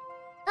hold it.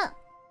 Oh,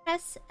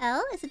 press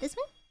L. Is it this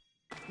one?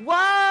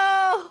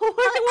 Whoa! Where am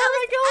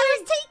I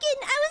going?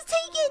 I was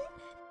taken.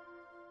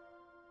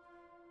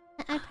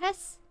 I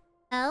press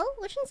L.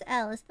 Which one's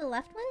L? Is it the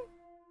left one?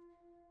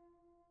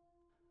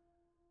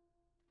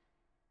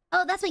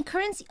 Oh, that's my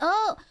currency.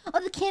 Oh,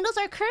 the candles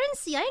are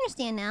currency. I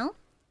understand now.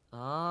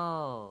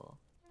 Oh.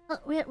 Oh,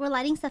 we're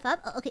lighting stuff up.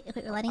 Oh, okay,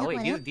 we're lighting Oh up. wait,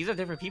 Lighting up. these are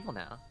different people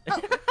now.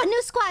 Oh, a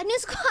new squad.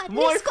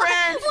 More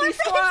friends, more new friends.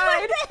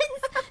 squad.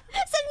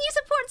 7-year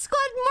support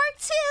squad Mark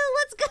 2.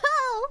 Let's go.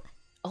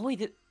 Oh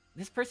wait,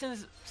 this person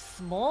is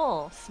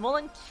small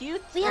and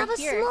cute. We have a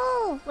here.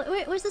 small.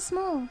 Where's the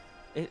small?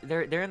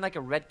 They're in like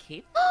a red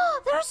cape.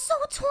 Oh, they're so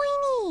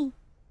tiny.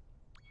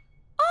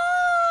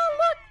 Oh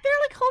look, they're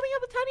like holding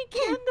up a tiny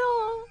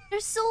candle. They're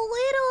so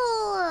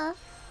little.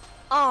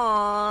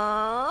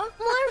 Aww.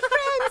 More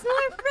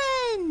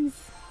friends.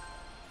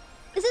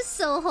 This is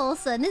so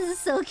wholesome. This is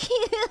so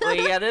cute.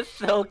 Wait, yeah, that's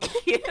so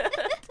cute.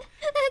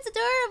 That's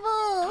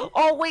adorable.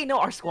 Oh wait, no,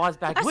 our squad's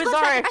back. Our Where's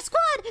squad's our? back. Our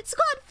squad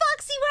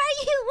Foxy, where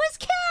are you? Where's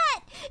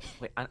Cat?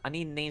 Wait, I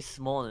need a name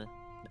Small.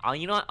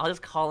 You know what? I'll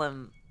just call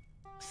him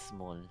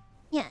Small.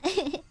 Yeah,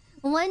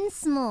 one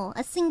small,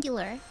 a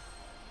singular.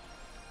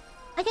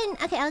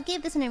 Okay, I'll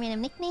give this one a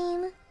random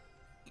nickname.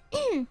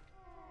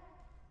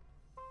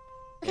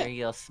 There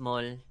you go,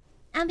 Small.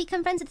 I'll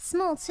become friends with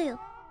Small too.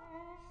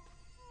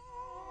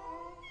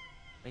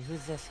 Wait,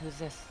 who's this?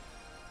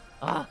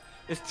 Ah,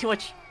 there's too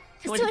much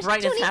Too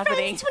brightness many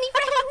happening. Friends, too many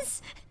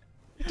friends.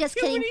 Just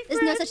Too kidding. many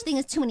There's no friends. such thing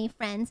as too many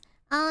friends.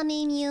 I'll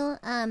name you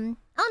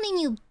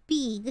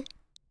Big.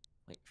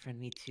 Wait, friend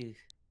me too.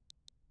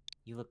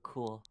 You look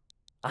cool.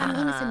 I'll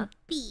name you some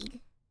Big.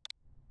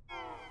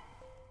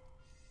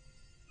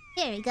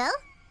 There we go.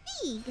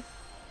 Big.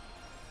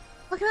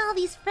 Look at all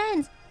these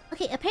friends.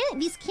 Okay, apparently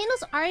these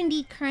candles are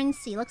indeed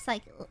currency.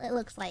 It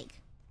looks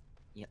like.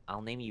 Yeah,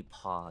 I'll name you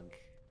Pog.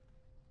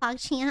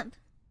 PogChamp.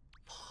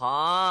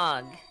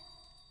 Pog.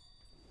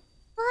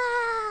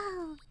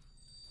 Wow.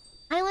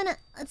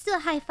 Let's do a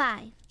high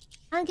five.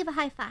 I wanna give a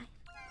high five.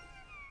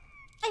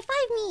 High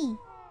five me.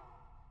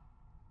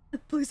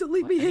 Please don't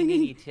leave What? me I need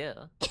hanging. you too.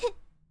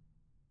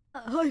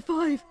 High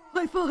five.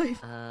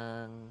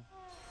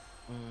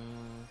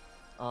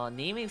 Oh,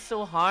 naming's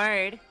so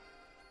hard.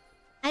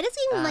 I just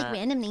gave him like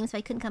random names so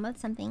I couldn't come up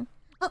with something.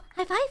 Oh,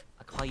 high five?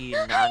 I'll call you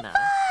Nana.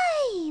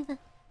 High five!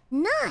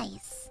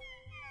 Nice.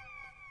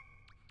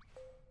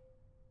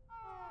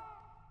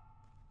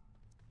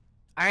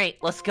 Alright,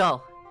 let's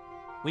go.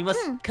 We must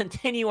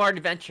continue our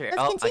adventure.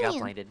 Let's I continue. got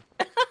blinded.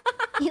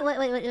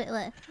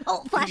 Wait.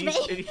 Oh,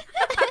 flashbang.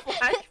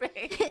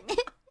 Flashbang.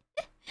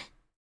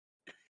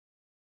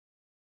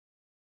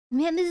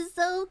 Man, this is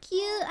so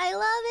cute. I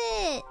love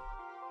it.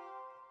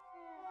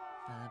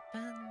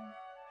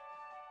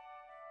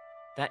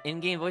 That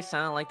in-game voice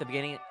sounded like the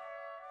beginning.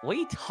 What are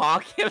you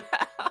talking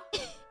about?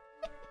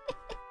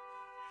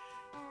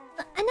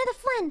 Another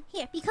fun.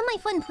 Here, become my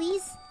fun,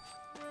 please.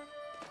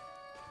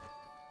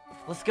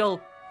 Let's go,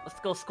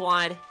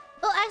 squad.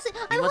 Oh, actually,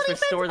 I'm must holding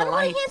restore friends. the I'm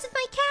holding light. hands with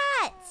my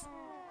cats.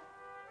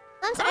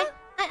 I'm sorry.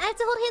 I have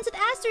to hold hands with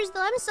Asters,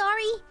 though. I'm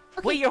sorry.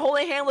 Okay. Wait, you're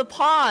holding hand with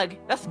Pog.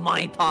 That's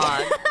my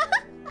Pog.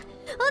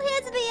 Hold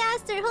hands with the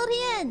Aster. Hold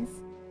hands.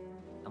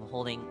 I'm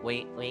holding.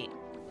 Wait. Wait.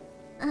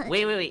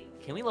 Okay.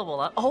 Can we level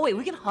up? Oh wait,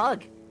 we can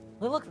hug.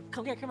 Look,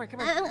 come here. We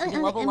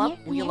can level up.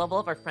 We can level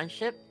up our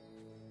friendship.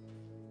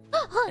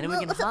 And then we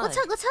can let's hug.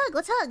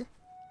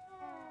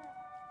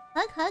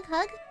 hug.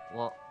 Hug.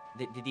 Well,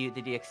 did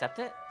you accept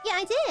it? Yeah,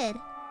 I did.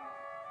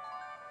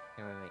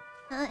 Here, wait.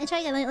 I try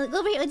again.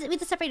 Over here. We have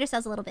to separate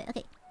ourselves a little bit.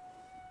 Okay.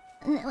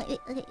 Wait.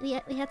 Okay.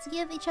 We have to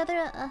give each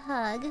other a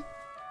hug.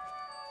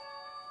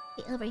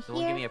 Okay, over It won't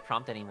here. give me a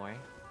prompt anymore.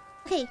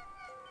 Okay.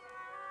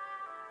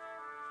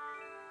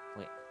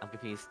 Wait, I'm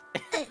confused.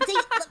 Let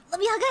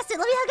me hug Aster.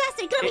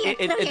 Come here.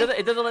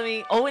 It doesn't let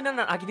me. Oh wait,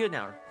 no, I can do it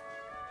now.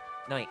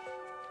 No wait.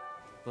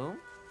 Boom.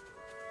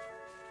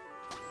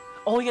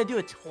 Oh, you gotta do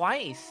it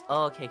twice.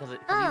 Oh, okay, because it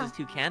uses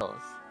 2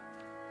 candles.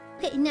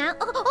 Okay, now.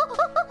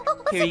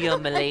 Oh, Here you go,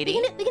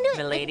 milady. We can do it.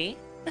 Milady.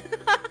 Give me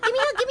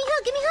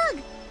hug.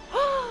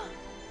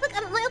 Look, my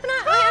arms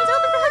are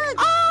open for hugs.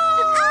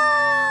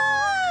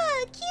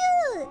 Ah,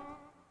 cute.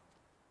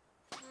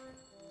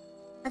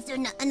 Let's do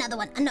another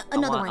one.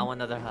 Another one. I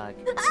want another hug.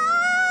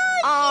 Ah,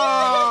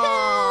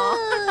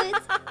 Oh.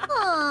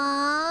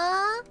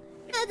 Aww.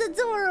 That's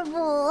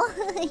adorable.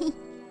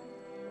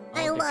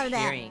 I love that.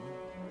 Cheering.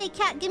 Hey,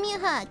 Cat, give me a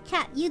hug.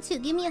 Cat, you too,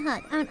 give me a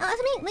hug. Let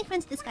me make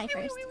friends with this guy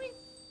first.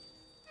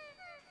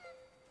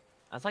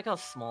 That's like how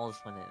small this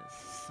one is.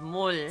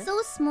 Small.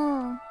 So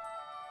small.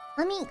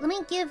 Let me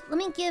give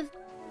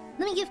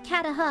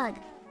Cat a hug.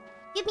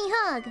 Give me a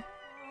hug.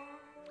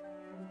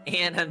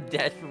 And I'm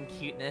dead from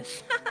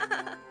cuteness.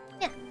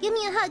 Yeah, give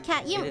me a hug,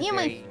 Cat. You're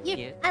my.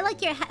 Cute. I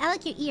like your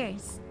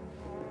ears.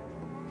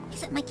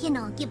 Except my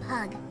Kindle. Give a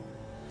hug.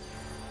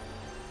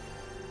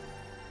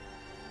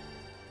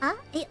 Huh?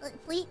 Hey,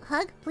 please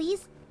hug,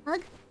 please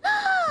hug.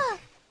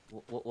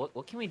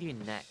 What can we do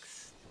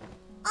next?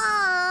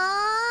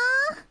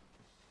 Aww.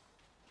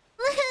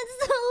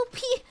 That's so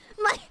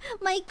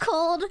my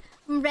cold,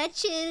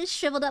 wretched,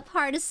 shriveled up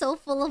heart is so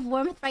full of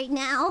warmth right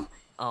now.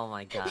 Oh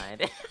my god.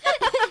 Wait,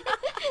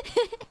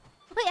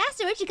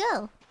 Aster, where'd you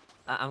go?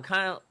 I'm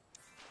kind of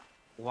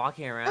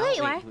walking around. Oh, there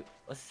you are.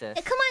 What's this?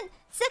 Hey, come on,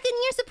 second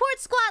year support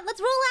squad.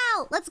 Let's roll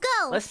out. Let's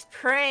go. Let's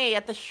pray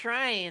at the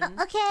shrine.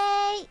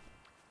 Okay.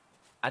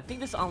 I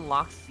think this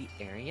unlocks the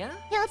area.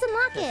 Yeah, let's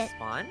unlock to it.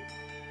 Spawn.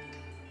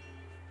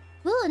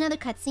 Ooh, another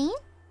cutscene.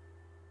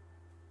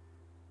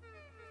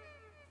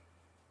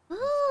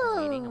 Ooh.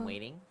 I'm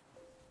waiting.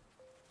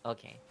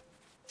 Okay.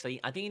 So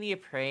I think you need to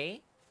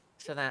pray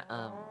so that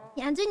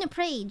Yeah, I'm doing a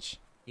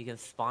prage. you can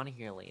spawn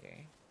here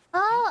later.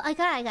 Oh, I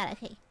got it.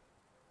 Okay.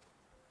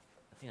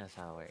 I think that's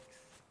how it works.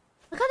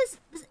 Look how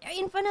this area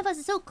in front of us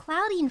is so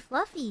cloudy and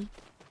fluffy.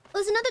 Oh,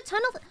 there's another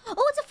tunnel.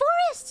 Oh, it's a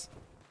forest.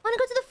 Wanna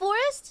go to the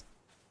forest?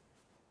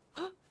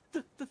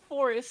 The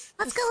forest.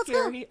 Let's the go.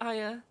 scary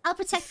Aya. I'll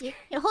protect you.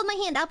 Here, hold my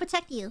hand. I'll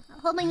protect you.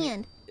 Hold my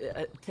hand.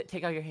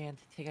 Take out your hand.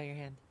 Take out your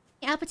hand.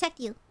 Here, I'll protect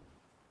you.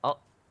 Oh,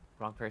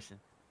 wrong person.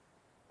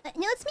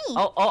 No, it's me.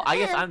 Oh, I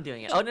guess I'm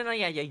doing it. Oh no,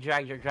 yeah,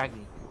 drag me.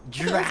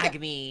 Drag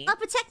me. I'll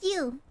protect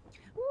you.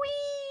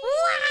 Whee!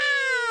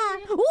 Wow!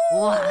 Ooh!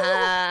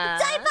 Wow.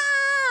 Dive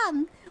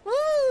bomb!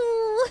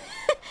 Woo!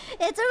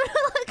 It's a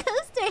roller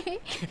coaster.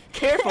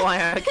 Careful,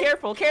 Aya.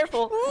 Careful.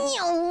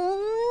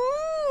 Oh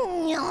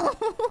Oh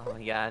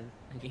my god,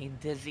 I'm getting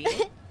dizzy.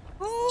 It's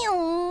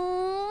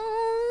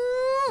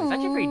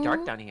actually pretty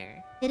dark down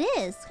here. It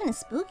is. It's kind of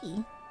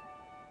spooky.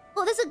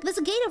 Oh, there's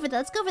a gate over there.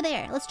 Let's go over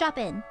there. Let's drop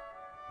in.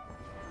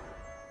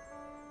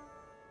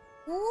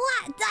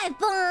 What? Dive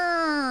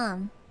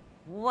bomb!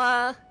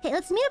 What? Okay,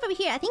 let's meet up over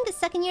here. I think the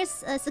second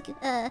year's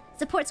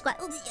support squad.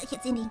 Oh, I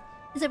hit Cindy.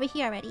 Is over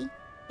here already.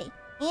 Okay,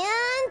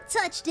 and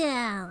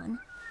touchdown.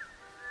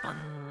 Bum.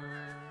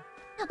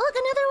 Oh, look,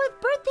 another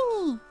bird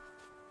thingy.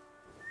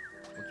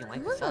 We can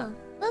light this up. Ooh,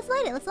 let's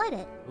light it. Let's light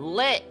it.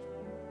 Lit.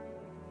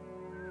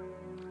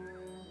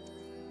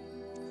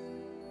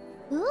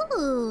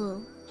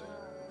 Ooh.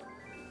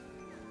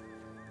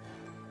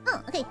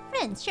 Oh, okay,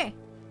 friends, sure.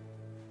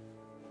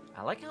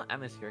 I like how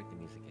atmospheric the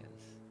music is.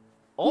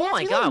 Oh Yeah,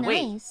 my it's god,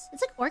 really wait. nice.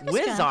 It's like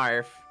orchestra.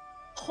 Wizarf.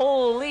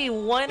 Holy,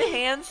 one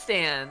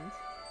handstand.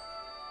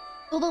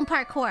 Boom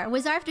parkour.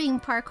 Wizarf doing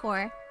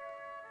parkour.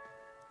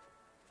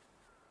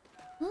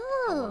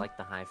 Ooh. I would like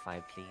the high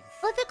five, please.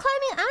 Well, if they're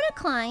climbing, I wanna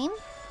climb.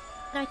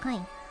 How do I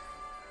climb?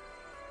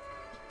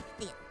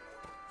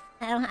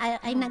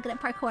 I'm not good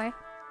at parkour.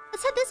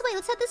 Let's head this way.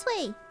 Let's head this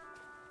way.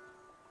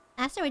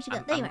 Aster, where'd you go?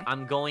 There you are.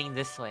 I'm going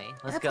this way.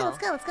 Let's go. Let's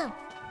go.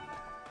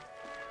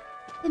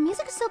 The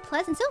music is so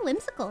pleasant, so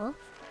whimsical.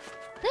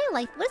 I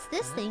like. What's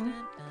this thing?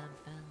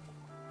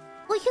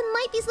 Well, you can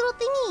light these little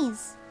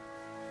thingies.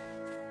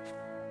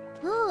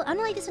 Ooh, I'm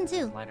gonna light this one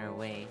too. Light our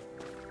way.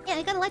 Yeah,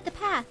 I gotta light the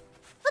path.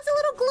 What's a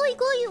little glowy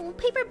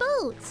paper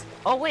boat?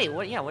 Oh wait,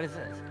 what? Yeah, what is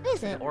this? What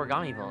is it? An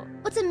origami boat.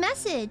 What's a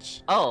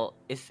message? Oh,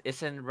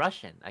 it's in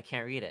Russian. I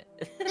can't read it.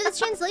 There's a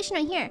translation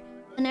right here.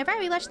 Whenever I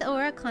rewatch the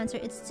Aurora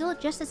concert, it's still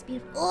just as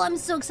beautiful. Oh, I'm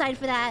so excited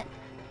for that.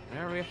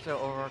 Whenever we watch the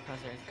Aurora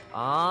concert.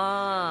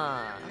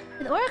 Ah.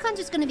 The Aurora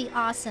concert's gonna be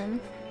awesome.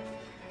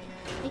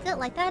 Make it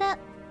light that up.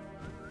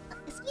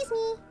 Excuse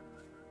me.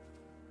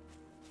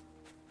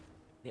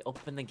 They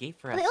opened the gate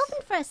for Oh, us. they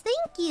opened for us.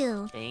 Thank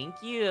you.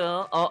 Thank you.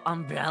 Oh,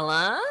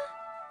 umbrella.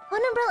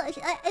 One umbrella.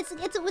 It's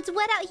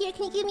wet out here.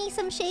 Can you give me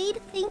some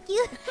shade? Thank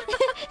you.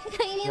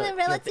 Can you give me an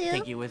umbrella too?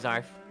 Thank you,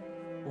 Wizarf.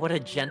 What a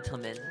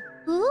gentleman.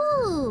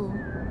 Ooh.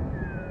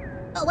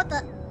 Oh, what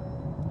the?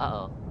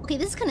 Uh-oh. Okay,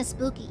 this is kind of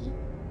spooky.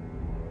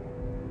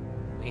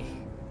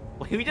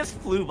 Wait, we just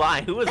flew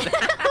by. Who was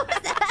that? What was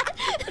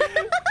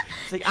that?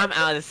 It's like, I'm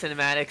out of the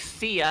cinematics.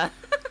 See ya.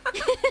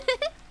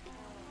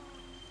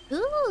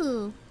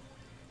 Ooh.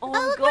 Oh,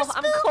 look, we're I'm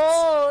spooked.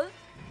 cold.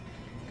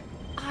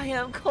 I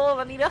am cold.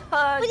 I need a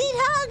hug. We need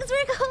hugs.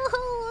 We're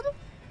cold.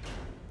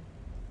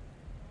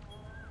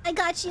 I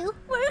got you.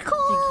 We're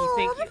cold.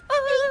 Thank you. Thank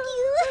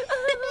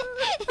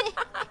you.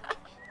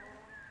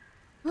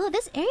 Oh,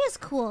 this area's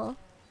cool.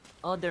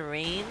 Oh, the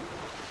rain.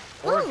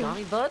 Ooh.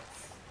 Origami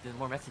books. There's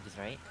more messages,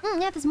 right?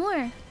 Yeah, there's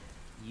more.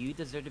 You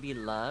deserve to be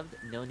loved.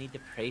 No need to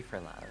pray for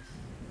love.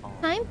 Oh.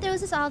 Time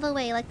throws us all the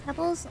way like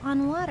pebbles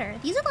on water.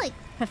 These are like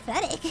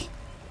prophetic.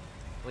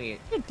 Wait.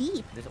 They're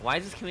deep. Why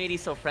is this community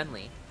so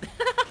friendly?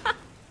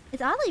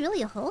 It's oddly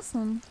really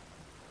wholesome.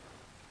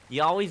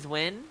 You always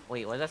win?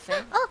 Wait, what does that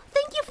say? Oh,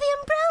 thank you for the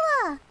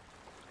umbrella!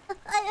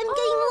 I'm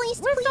getting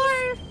moist,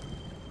 please.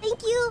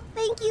 Thank you,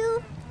 thank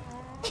you.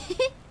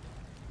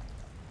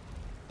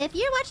 If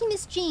you're watching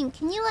this stream,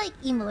 can you like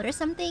emote or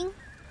something?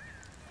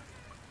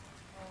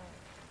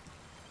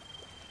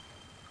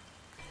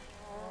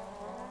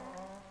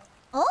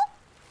 Oh?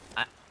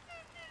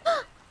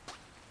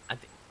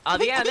 Oh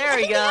yeah, there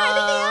we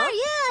go.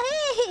 Yeah,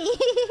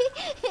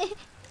 hey.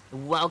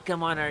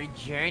 Welcome on our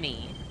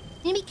journey.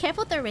 You need to be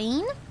careful with the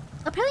rain.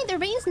 Apparently, the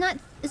rain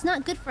is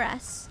not good for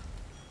us.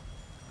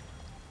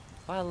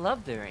 Oh, I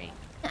love the rain.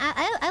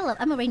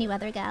 I'm a rainy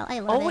weather gal. I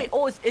love it.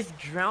 Oh wait, it's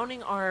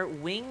drowning our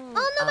wing.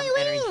 Oh no, my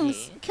energy.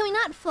 wings! Can we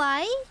not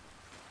fly?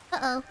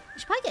 Uh-oh. We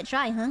should probably get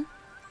dry, huh?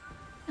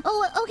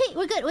 Oh, okay,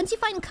 we're good. Once you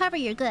find cover,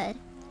 you're good.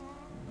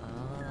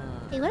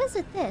 Hey, what is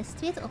it this?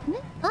 Do we have to open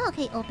it? Oh,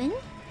 okay, open.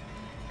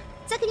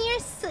 Second year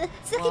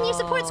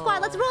support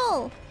squad, let's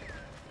roll!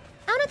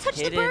 I wanna touch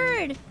the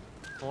bird!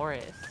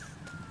 Forest.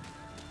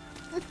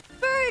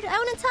 Bird, I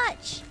wanna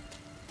touch!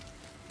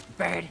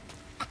 Bird.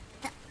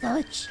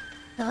 Touch.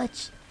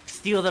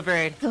 Steal the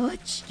bird.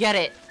 Touch. Get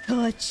it.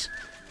 Touch.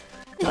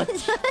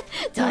 Touch.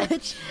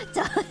 Touch.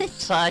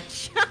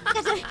 Touch.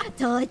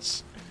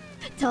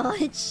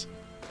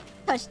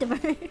 Touch the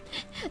bird.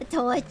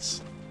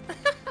 Touch.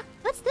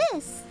 What's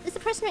this? There's a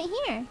person right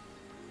here.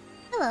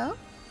 Hello.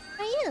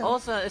 How are you? Oh,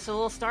 it's a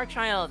little star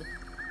child.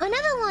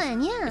 Another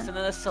one, yeah. It's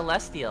another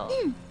celestial.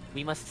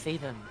 We must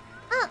save him.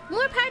 Oh,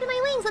 more power to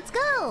my wings. Let's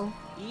go.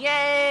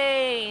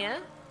 Yay!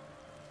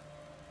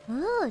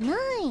 Oh,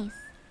 nice.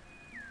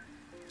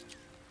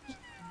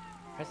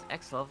 Press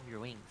X level your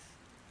wings.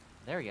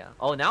 There we go.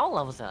 Oh, now it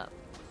levels up.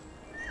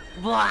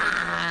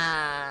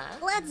 Blah!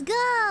 Let's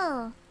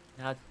go.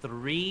 Now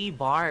 3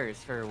 bars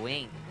for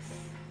wings.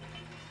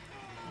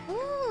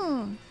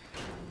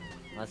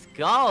 Let's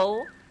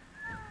go.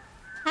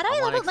 How do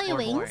I level up my explore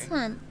wings? more.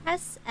 Hold on.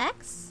 Press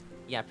X?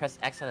 Yeah, press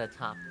X at the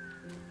top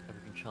of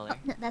your controller. Oh,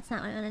 no, that's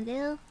not what I want to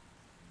do.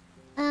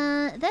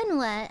 Then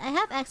what? I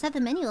have X, I have the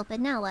menu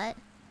open. Now what?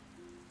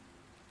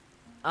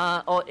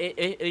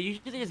 It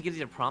usually just gives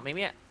you a prompt.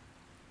 Maybe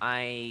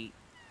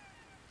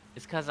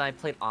it's because I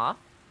played off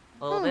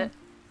a little bit,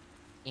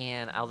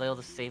 and I was able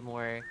to save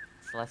more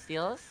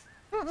Celestials.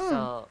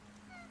 So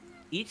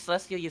each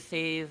Celestial you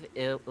save,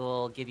 it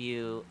will give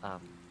you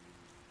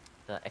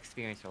the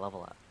experience or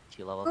level up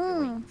to level up your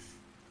wings.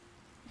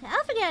 Okay,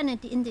 I'll figure it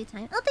out in due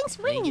time. Oh, thanks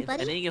for waiting me,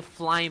 buddy. And then you can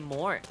fly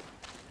more.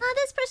 Oh,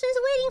 this person's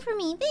waiting for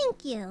me.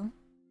 Thank you.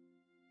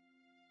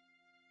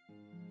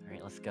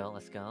 Alright, let's go,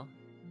 let's go.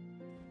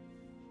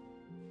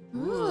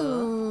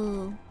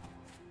 Ooh.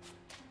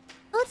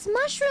 Oh, it's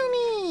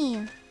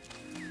mushroomy.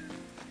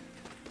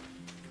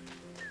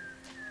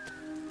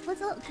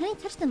 Can I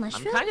touch the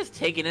mushroom? I'm kind of just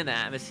taking in the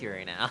atmosphere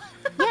right now.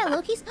 Yeah,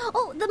 Loki's.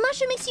 Oh, the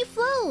mushroom makes you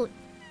float.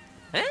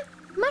 Huh?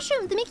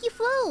 Mushroom to make you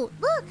float.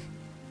 Look.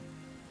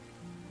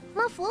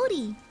 I'm all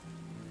floaty.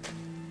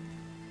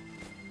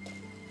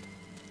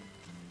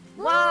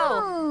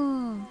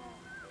 Wow.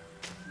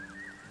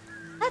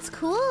 That's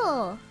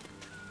cool.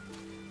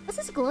 What's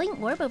this glowing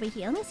orb over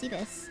here? Let me see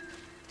this.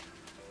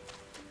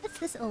 What's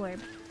this orb?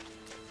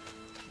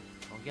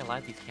 Oh, we can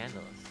light these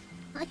candles.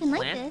 I can light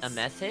Plant this. a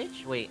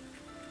message? Wait,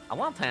 I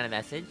want to plant a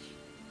message.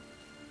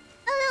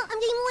 Oh no, I'm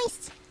getting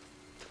moist.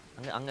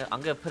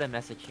 I'm gonna put a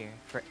message here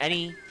for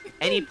any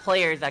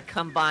players that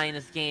come by in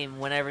this game,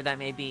 whenever that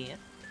may be,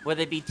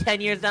 whether it be 10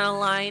 years down the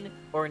line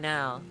or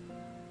now.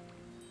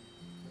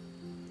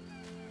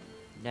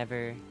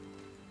 Never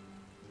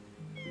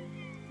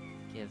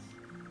give.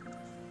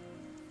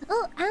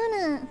 Oh,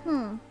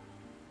 Anna.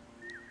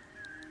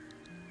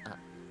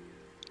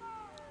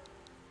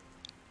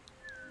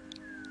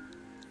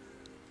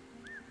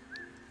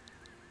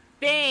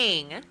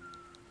 Bing!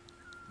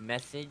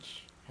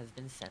 Message has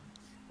been sent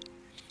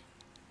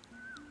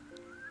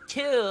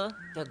to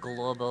the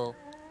global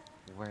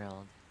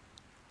world.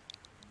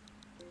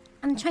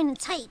 I'm trying to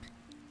type.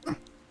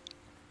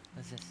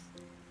 What's this?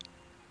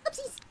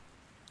 Oopsies.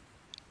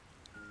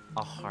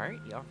 A heart?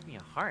 You offered me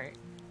a heart?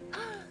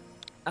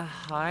 A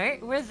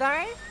heart? Where's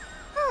ours?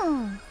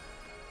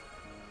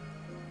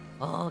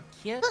 Oh,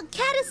 cute. Look,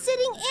 cat is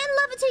sitting and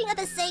levitating at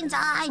the same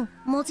time.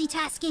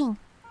 Multitasking.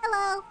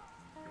 Hello.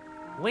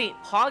 Wait,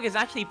 Pog is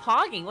actually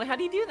pogging. Wait, how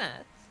do you do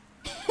that?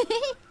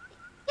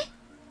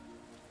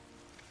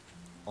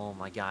 Oh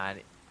my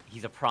god,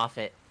 he's a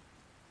prophet.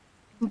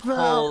 Bro,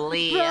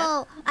 Holy.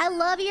 bro, I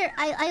love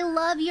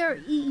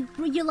your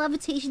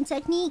levitation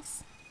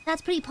techniques.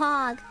 That's pretty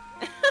pog.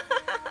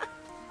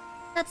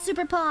 That's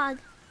super pog.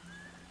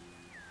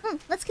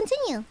 Let's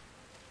continue.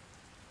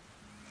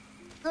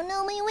 Oh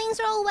no, my wings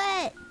are all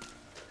wet.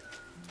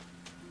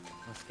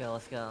 Let's go,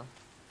 let's go.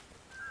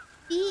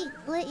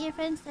 Let your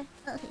friends say.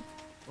 Okay.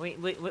 Wait,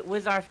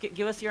 Wizarf,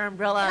 give us your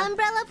umbrella.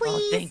 Umbrella, please.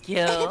 Oh, thank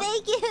you.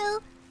 Thank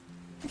you.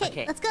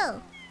 Okay, let's go.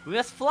 We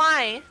must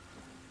fly.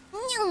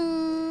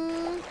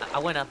 I I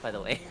went up, by the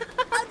way.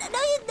 Oh,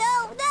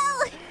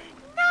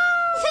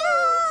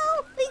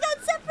 no. We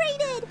got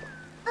separated.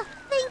 Oh,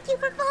 thank you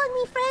for following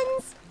me,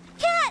 friends.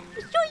 Cat,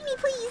 join me,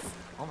 please.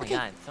 Oh my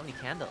god, so many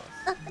candles.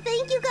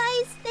 Thank you,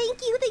 guys.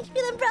 Thank you for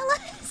the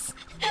umbrellas.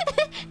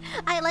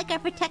 I like our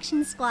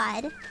protection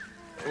squad.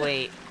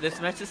 Wait,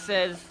 this message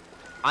says,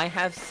 I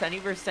have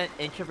 70%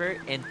 introvert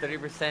and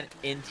 30%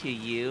 into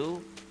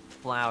you.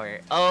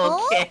 Flower.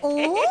 Okay.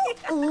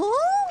 Oh.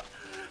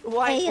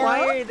 Why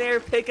are there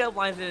pickup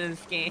lines in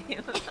this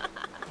game?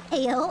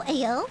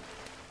 Ayo.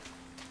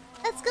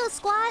 Let's go,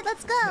 squad.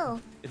 Let's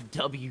go.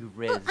 W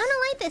Riz. Ooh, I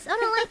don't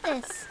like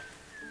this.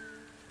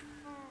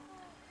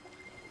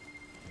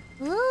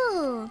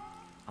 Ooh.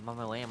 I'm on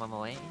my way.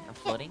 I'm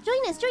floating.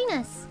 Yeah, join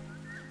us.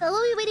 So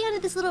we'll be waiting under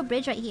this little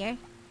bridge right here.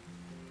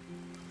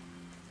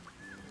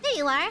 There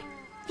you are.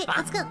 Okay,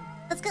 let's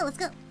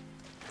go.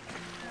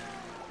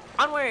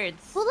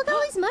 Onwards! Well, look at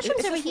all these mushrooms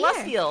it's over a here.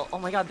 celestial. Oh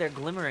my god, they're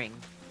glimmering.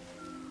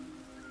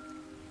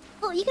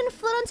 Oh, you can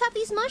float on top of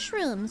these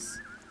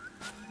mushrooms.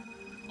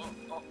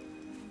 Oh.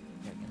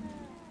 There we go.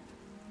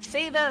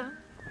 Save them!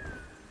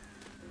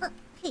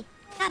 Okay,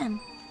 got him.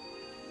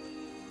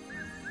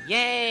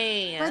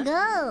 Yay! Let's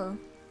go.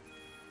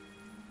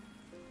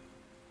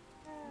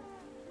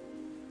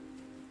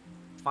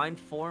 Find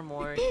 4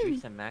 more to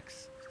reach the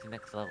max to the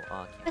next level.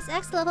 Oh, okay. Press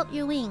X to level up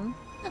your wing.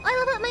 Oh, I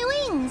leveled up my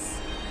wings.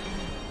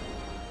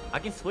 I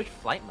can switch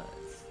flight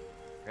modes.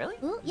 Really?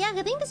 Ooh, yeah,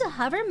 I think there's a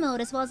hover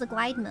mode as well as a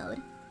glide mode.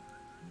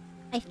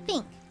 I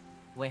think.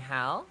 Wait,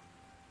 how?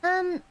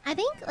 I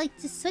think like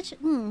to switch.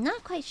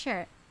 Not quite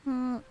sure.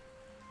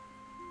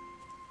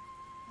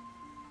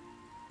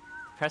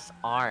 Press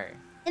R.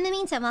 In the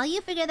meantime, while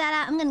you figure that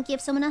out, I'm gonna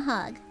give someone a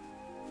hug.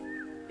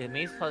 It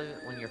means probably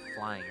when you're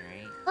flying,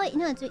 right? Oh wait,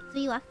 no. Do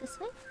you walk this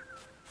way?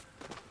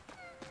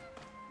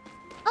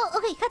 Oh,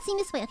 okay. Cutscene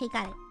this way. Okay,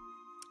 got it.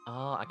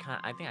 Oh, I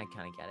think I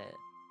kind of get it.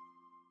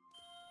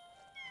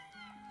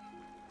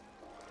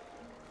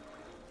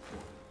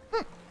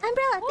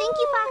 Umbrella, thank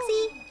you,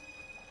 Foxy.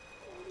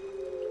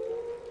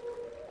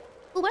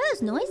 Oh, what are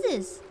those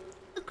noises?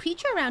 A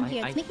creature around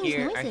here. It's making these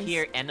noises. I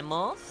hear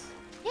animals.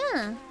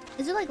 Yeah.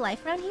 Is there like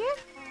life around here?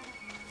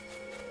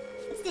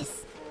 What's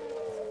this?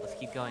 Let's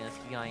keep going.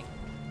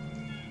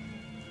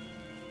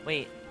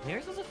 Wait, maybe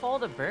we're supposed to follow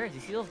the birds.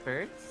 You see those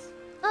birds?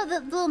 Oh, the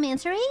little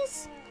manta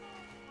rays?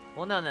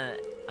 Well, no.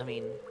 I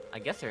mean, I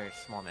guess they're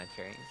small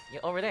manta rays.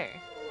 Yeah, over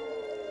there.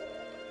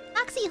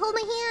 Foxy, hold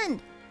my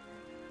hand.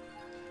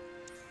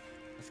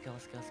 Let's go.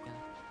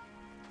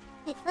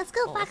 Hey, let's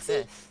go, Oh, Foxy.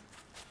 what's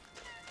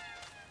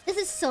This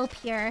is so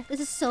pure.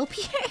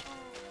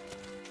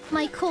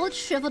 My cold,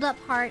 shriveled up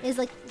heart is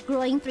like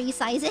growing 3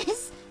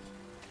 sizes.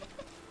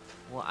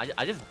 Well,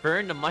 I just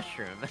burned a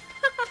mushroom.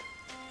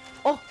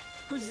 Oh,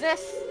 who's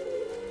this?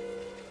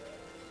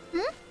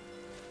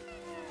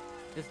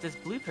 This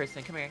blue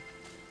person. Come here.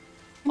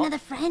 Another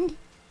friend?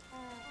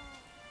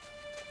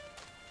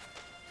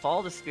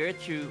 Follow the spirit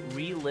to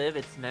relive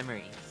its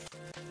memories.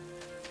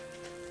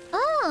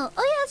 Oh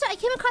yeah, that's right. I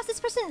came across this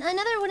person,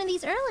 another one of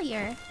these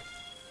earlier.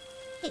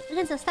 Hey,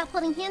 we're gonna stop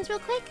holding hands real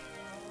quick.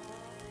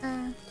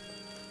 How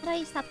do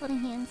I stop holding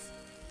hands?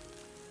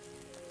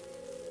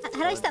 How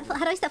do I stop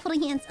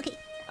holding hands? Okay.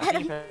 I think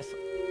you press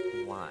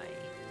Y.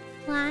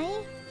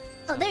 Why?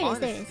 Oh, there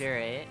it is.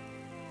 Spirit.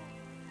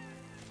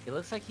 It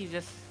looks like he's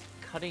just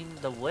cutting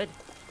the wood.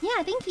 Yeah,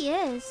 I think he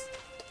is.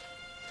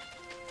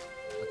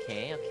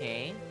 Okay.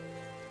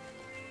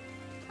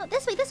 Oh,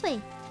 this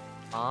way.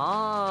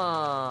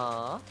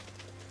 Oh.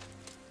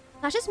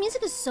 Gosh, this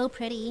music is so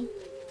pretty.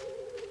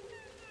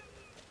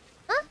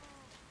 Huh?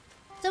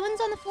 Someone's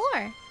on the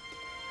floor.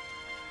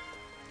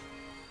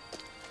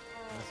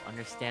 Let's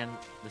understand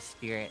the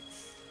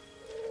spirits.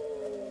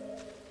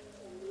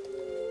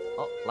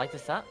 Oh, light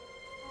this up.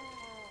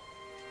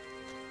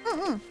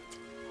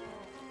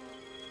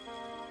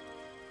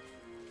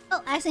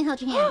 Oh, I accidentally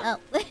held your hand.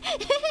 Oh.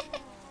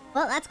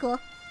 Well, that's cool.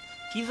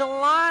 He's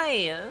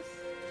alive!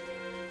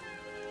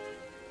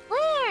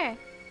 Where? I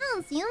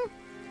don't see him.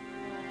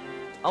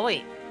 Oh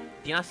wait,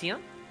 do you not see him?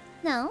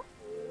 No.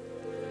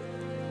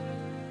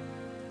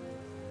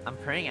 I'm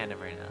praying at him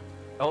right now.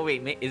 Oh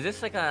wait, is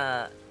this like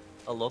a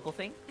local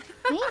thing?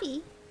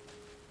 Maybe.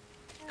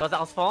 Cause I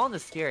was following the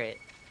spirit.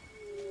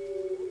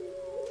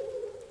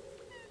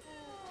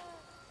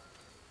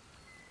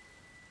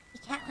 You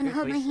can't wanna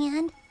hold my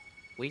hand?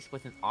 Waste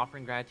with an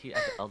offering gratitude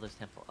at the Elder's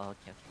Temple. Oh,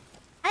 okay.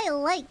 I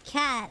like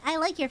Cat. I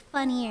like your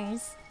fun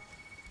ears.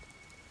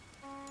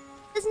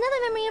 There's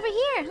another memory over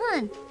here. Hold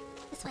on.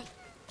 This way.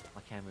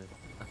 Why can't I move?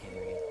 Okay,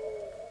 there we go.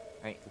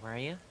 Alright, where are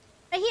you?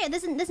 Right here.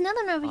 There's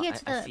another one over here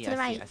to the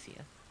right. I see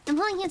you. I'm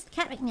holding hands with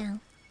Cat right now.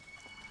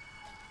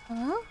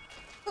 Oh?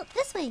 Oh,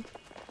 this way.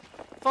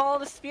 Follow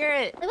the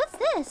spirit! Wait, what's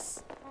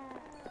this?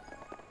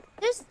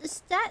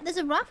 There's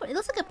a rock. It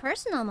looks like a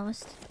person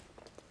almost.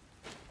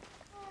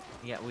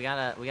 Yeah, we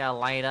gotta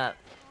light up.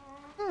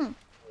 Look,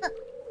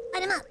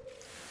 light him up.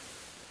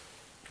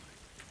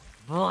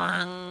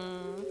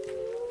 Blang!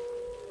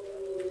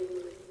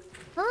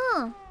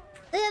 Oh.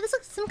 Yeah, this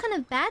looks some kind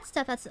of bad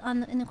stuff that's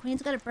in the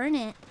coins. Gotta burn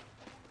it.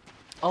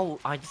 Oh,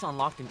 I just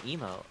unlocked an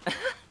emote.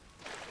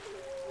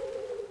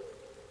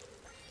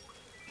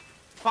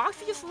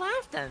 Foxy just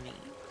laughed at me.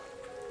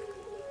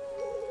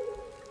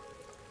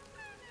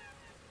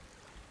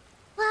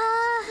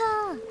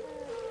 Wow!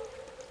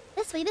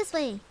 This way, this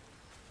way.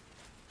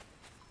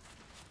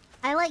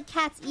 I like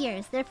cat's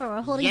ears, therefore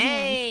we're holding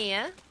hands.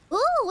 Yay!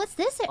 Ooh, what's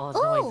this? Oh,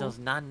 no, those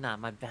Nana,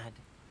 my bad.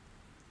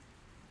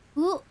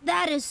 Ooh,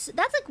 that's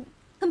like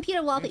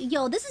computer wallpaper.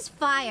 Yo, this is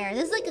fire.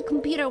 This is like a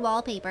computer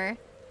wallpaper.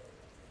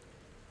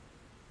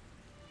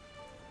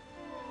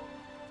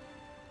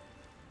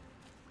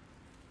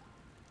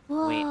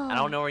 Whoa. Wait, I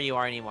don't know where you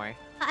are anymore.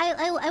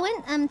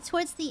 I went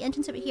towards the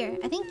entrance over here.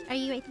 I think, are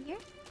you right here?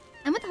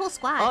 I'm with the whole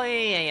squad. Oh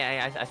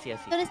yeah, I see.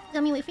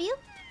 Let me wait for you?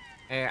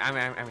 Here, I'm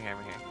here.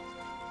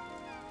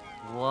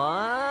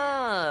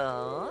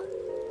 Whoa!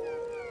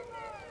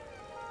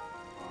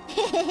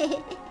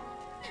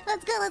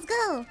 Let's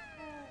go.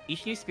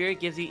 Each new spirit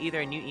gives you either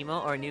a new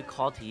emote or a new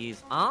call to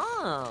use.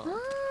 Oh!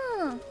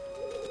 Oh,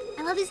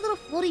 I love these little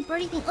floaty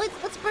birdie things. Oh,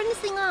 let's burn this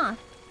thing off.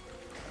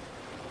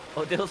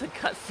 Oh, there was a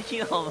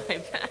cutscene on my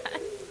bad.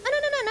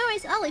 Oh, no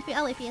worries. I'll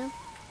wait for you.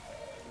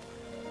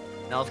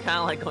 No, it's kind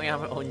of like going on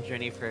my own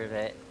journey for a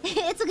bit.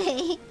 It's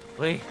okay.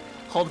 Wait,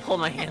 hold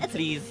my hand,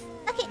 please.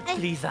 Okay,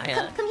 please,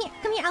 Aya. Come here.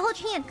 I'll hold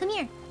your hand. Come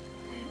here.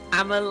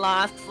 I'm a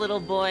lost little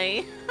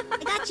boy. I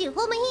got you.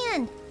 Hold my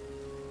hand.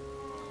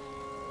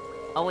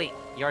 Oh wait,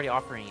 you're already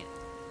offering it.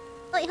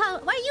 Wait, why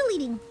are you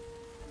leading?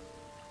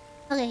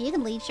 Okay, you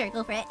can lead. Sure,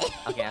 go for it.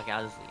 Okay,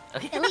 I'll just lead.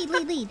 Okay. Yeah,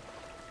 lead.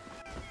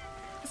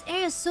 This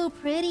area is so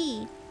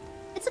pretty.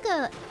 It's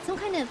like some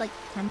kind of like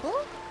temple.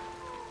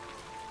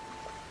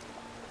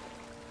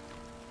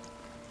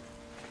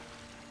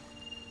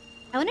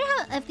 I wonder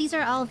if these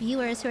are all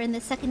viewers who are in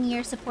the second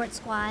year support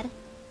squad.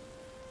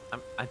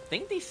 I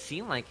think they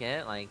seem like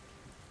it. Like,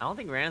 I don't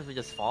think randoms would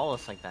just follow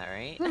us like that,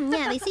 right?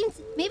 Yeah, they seem.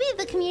 Maybe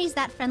the community's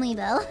that friendly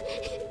though.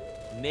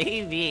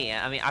 Maybe.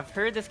 I mean, I've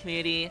heard this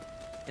community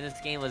in this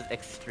game was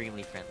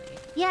extremely friendly.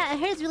 Yeah, I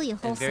heard it's really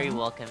wholesome. And very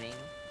welcoming.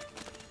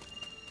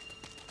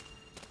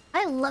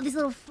 I love these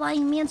little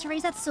flying manta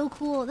rays. That's so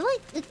cool. They're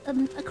like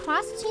a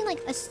cross between like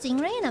a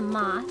stingray and a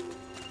moth.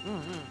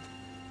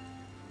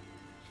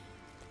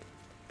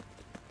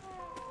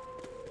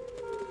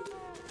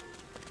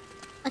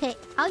 Okay,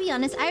 I'll be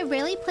honest. I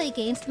rarely play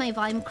games with my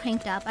volume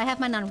cranked up. I have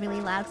mine on really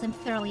loud because I'm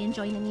thoroughly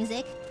enjoying the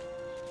music.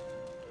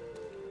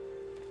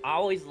 I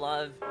always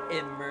love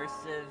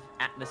immersive,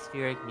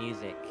 atmospheric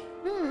music.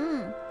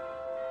 Well,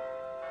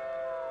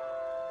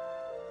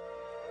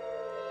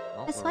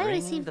 that's why I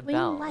received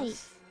green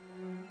light.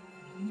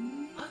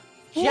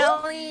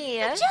 Jelly!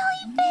 A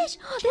jellyfish!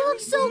 They look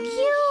so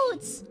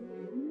cute!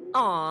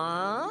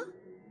 Aww.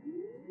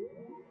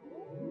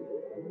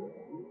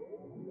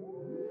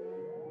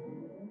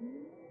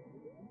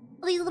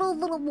 These little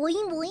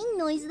boing boing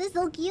noises, they're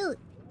so cute.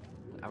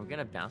 Are we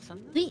gonna bounce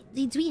on them?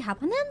 Do we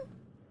hop on them?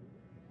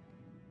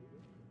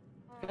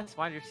 That's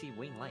why you see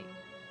wing light.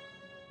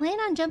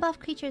 Land on jump off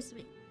creatures.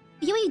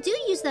 Yeah, we do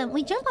use them.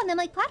 We jump on them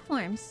like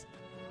platforms.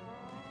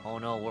 Oh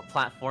no, we're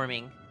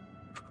platforming.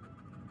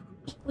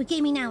 We're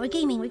gaming now. We're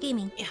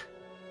gaming. Yeah.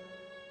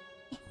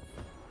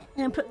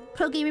 I'm gonna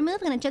pro gamer move.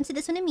 I'm gonna jump to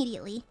this one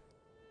immediately.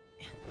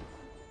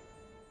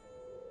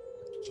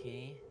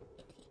 Okay.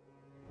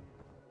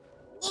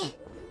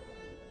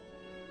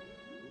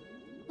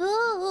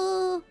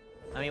 Ooh.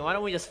 I mean, why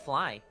don't we just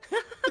fly?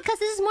 Because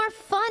this is more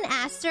fun,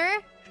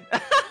 Aster.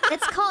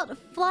 It's called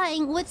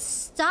flying with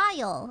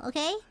style,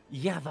 okay?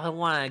 Yeah, but I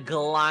want to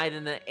glide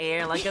in the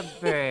air like a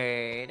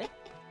bird.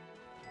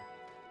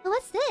 Oh,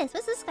 what's this?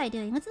 What's this guy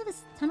doing? What's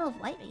this tunnel of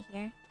light right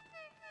here?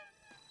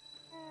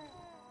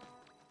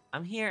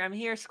 I'm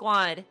here,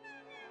 squad.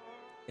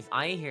 Is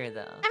Aia here,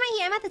 though? I'm right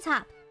here. I'm at the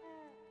top.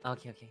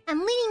 Okay. I'm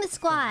leading the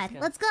squad.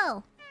 Let's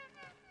go.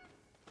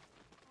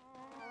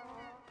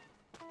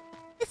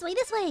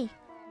 This way.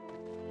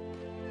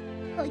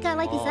 Oh, we gotta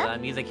light these up.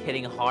 That music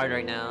hitting hard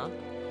right now.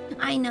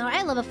 I know.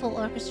 I love a full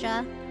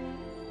orchestra.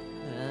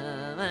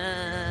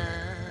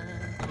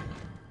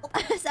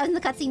 I was in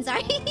the cutscene.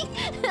 Sorry.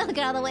 I'll get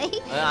out of the way.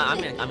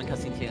 I'm in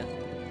cutscene too.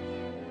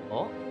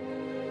 Oh.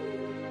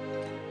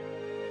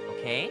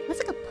 Okay.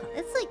 It's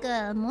like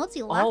a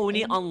multi-lock. Oh, we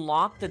need to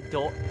unlock the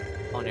door.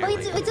 Oh, no. We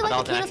do like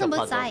the candles on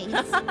both sides.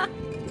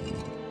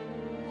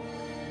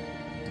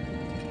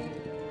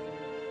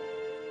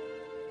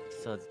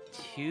 So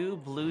 2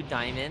 blue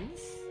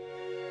diamonds.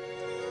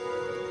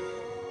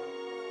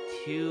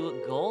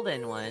 2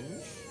 golden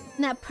ones.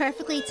 And that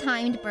perfectly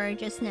timed bird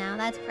just now.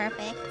 That's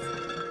perfect.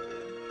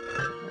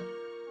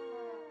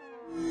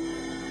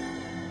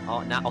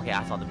 Oh, now okay,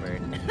 I saw the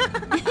bird.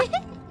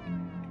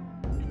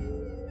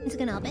 Is it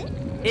gonna open?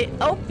 It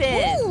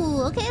opened!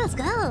 Ooh, okay, let's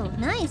go.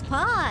 Nice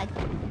pod.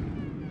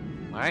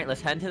 Alright,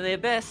 let's head into the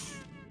abyss.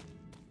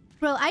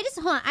 Bro, I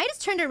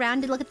just turned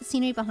around to look at the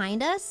scenery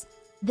behind us.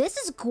 This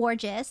is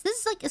gorgeous. This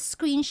is like a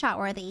screenshot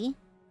worthy.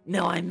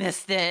 No, I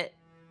missed it.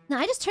 No,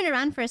 I just turned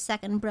around for a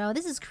second, bro.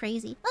 This is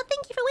crazy. Oh,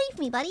 thank you for waiting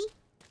for me, buddy.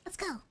 Let's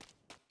go.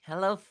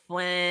 Hello,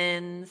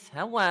 friends.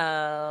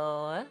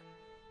 Hello.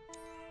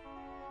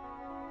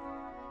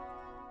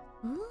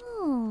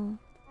 Ooh.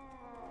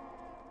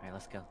 Alright,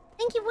 let's go.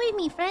 Thank you for waving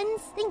me, friends.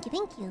 Thank you,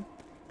 thank you.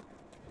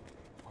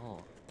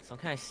 Oh, some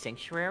kind of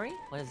sanctuary?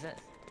 What is this?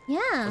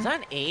 Yeah. Was that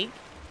an egg?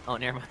 Oh,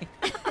 never mind.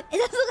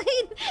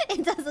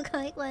 It does look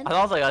like one. I thought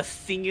it was like a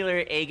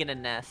singular egg in a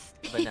nest,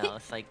 but no,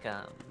 it's like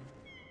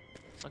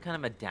some kind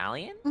of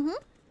medallion.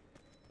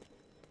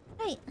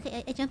 Right.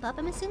 Okay, I jump up.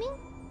 I'm assuming.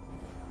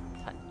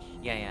 Touch.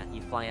 Yeah,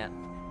 you fly up.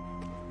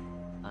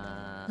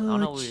 I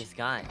don't know who this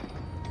guy.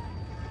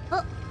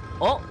 Oh.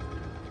 Oh.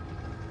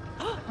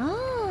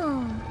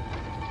 Oh.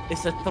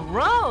 It's a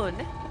throne.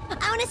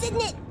 I wanna sit in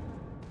it.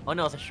 Oh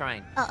no, it's a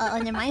shrine. Oh,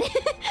 never mind.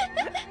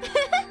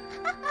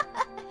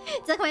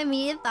 It's like my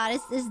immediate thought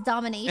is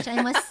domination.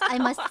 I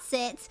must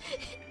sit.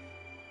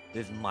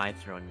 This is my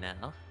throne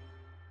now.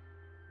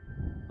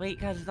 Wait,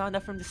 guys, there's not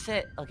enough room to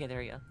sit. Okay, there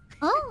we go.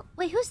 Oh,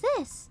 wait, who's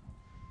this?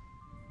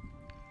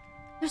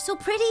 They're so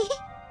pretty.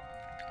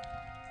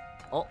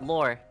 Oh,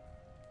 lore.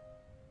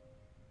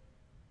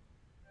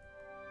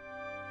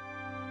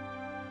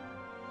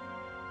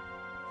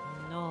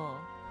 Oh no.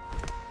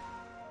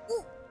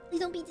 Ooh, please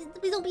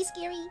don't be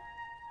scary.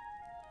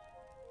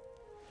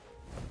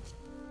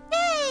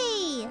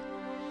 Hey!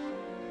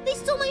 They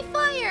stole my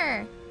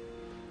fire!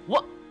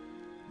 What?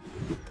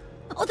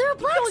 Oh, they're a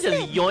You don't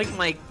blacksmith! just yoink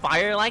my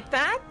fire like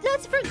that?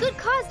 That's for good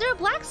cause. They're a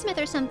blacksmith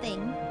or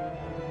something.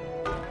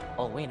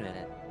 Oh, wait a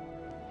minute.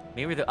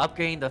 Maybe they're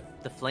upgrading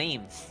the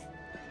flames.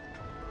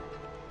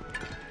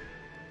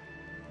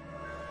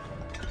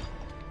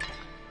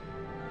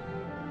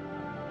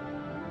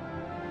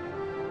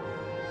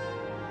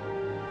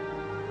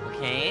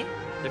 Okay,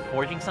 they're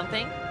forging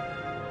something?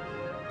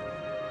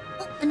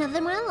 Oh,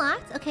 another one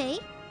unlocked. Okay.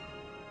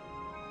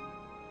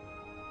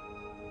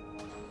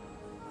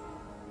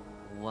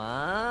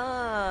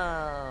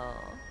 Wow.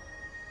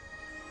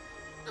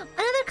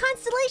 Another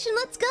constellation.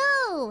 Let's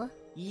go.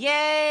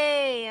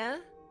 Yay!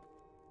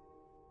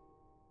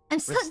 I'm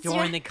still at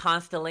Restoring the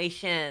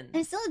constellation.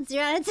 I'm still at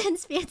 0 out of 10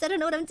 spirits. I don't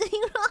know what I'm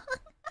doing wrong.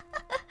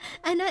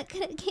 I'm not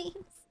good at games.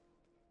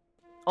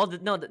 Oh,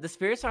 the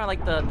spirits are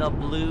like the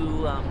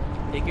blue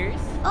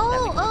figures.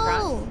 that we come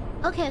across.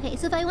 Okay.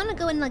 So if I want to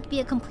go and like be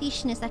a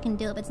completionist, I can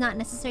do it, but it's not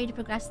necessary to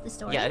progress the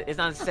story. Yeah, it's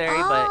not necessary,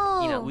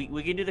 but you know,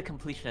 we can do the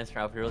completionist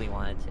route if we really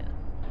wanted to.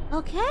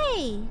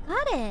 Okay,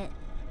 got it.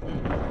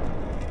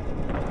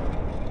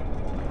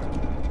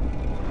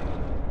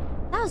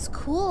 That was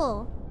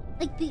cool.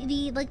 Like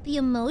the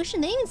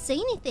emotion. They didn't even say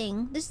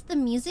anything. Just the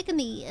music and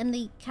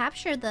the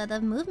capture, the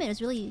movement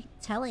is really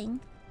telling.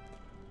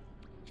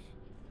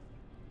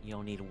 You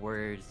don't need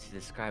words to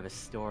describe a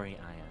story,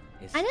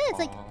 Aya. I know, it's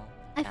like,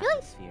 I feel like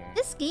atmosphere.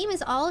 this game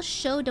is all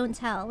show, don't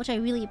tell, which I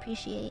really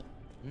appreciate.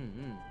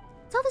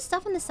 It's all the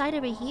stuff on the side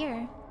over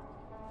here.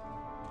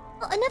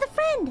 Oh, another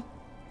friend!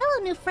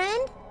 Hello, new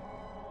friend!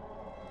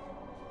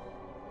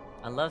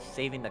 I love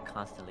saving the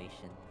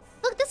constellations.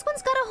 Look, this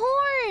one's got a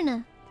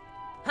horn!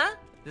 Huh?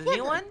 There's a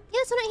new one? Yeah,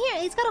 this one right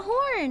here. It's got a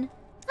horn.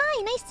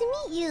 Hi, nice to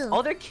meet you.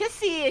 Oh, they're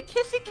kissy!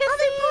 Kissy! Oh,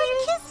 they're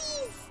blowing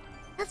kissies!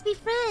 Let's be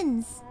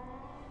friends.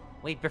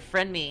 Wait,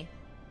 befriend me.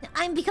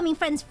 I'm becoming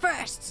friends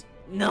first.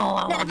 No,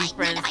 I want to be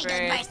friends Not if I do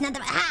it first.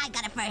 I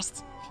got it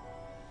first.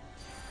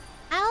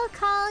 I'll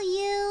call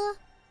you...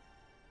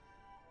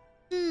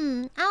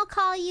 I'll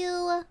call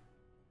you...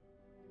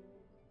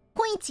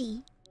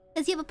 Pointy.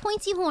 Because you have a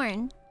pointy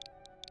horn.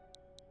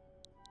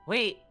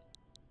 Wait.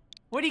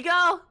 Where'd he go?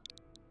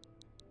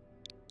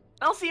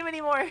 I don't see him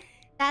anymore.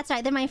 That's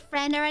right, they're my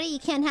friend already. You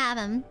can't have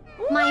him.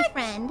 What? My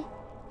friend.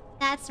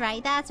 That's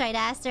right,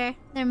 Aster.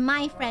 They're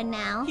my friend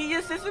now. He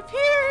just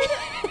disappeared.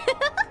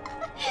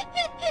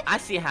 I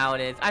see how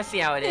it is.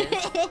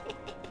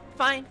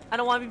 Fine. I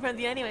don't want to be friends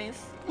with you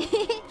anyways.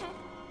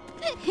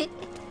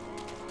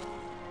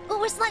 Oh,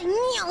 we're sliding.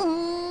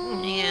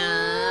 Yeah.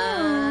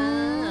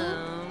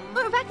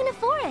 Oh, we're back in the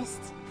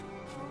forest.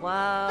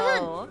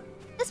 Wow.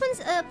 This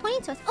one's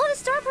pointing to us. Oh, the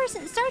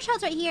star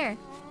child's right here.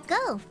 Let's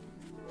go.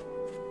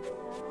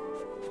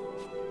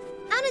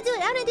 I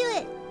wanna do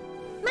it.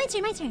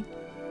 My turn.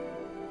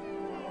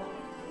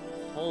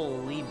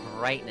 Holy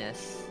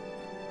brightness.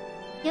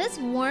 Yeah, this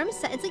warm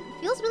set. It's like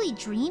feels really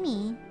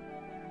dreamy.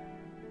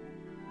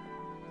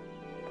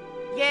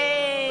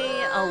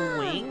 Yay! A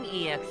wing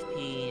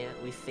EXP.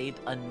 We saved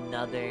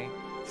another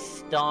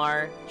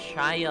star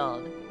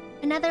child.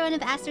 Another one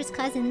of Aster's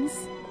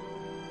cousins.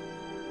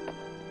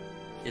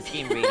 This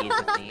game radiates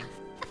with me.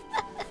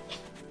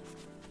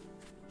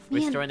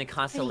 Man, Restoring the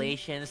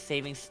constellations,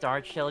 saving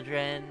star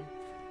children.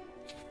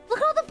 Look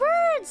at all the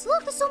birds!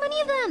 Look, there's so many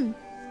of them!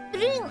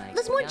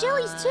 There's more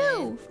jellies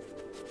too!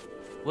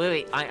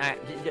 Wait,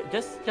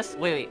 just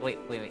wait.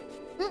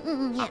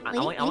 Yeah,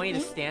 I want you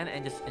to stand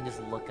and just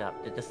look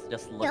up.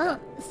 Just look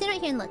up. Stand right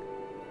here and look.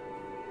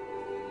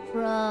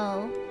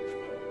 Bro.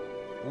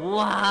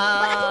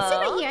 Wow! But I can sit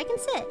right here, I can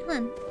sit. Hold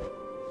on.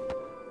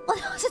 Oh,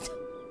 that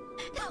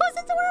was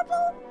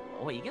adorable!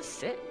 Oh, wait, you can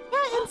sit? Yeah,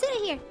 I can sit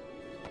right here.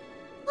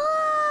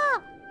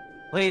 Oh!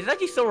 Wait, it's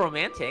actually so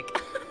romantic.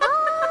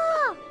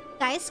 Oh!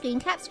 Guys, screen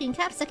cap,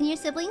 second year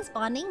siblings,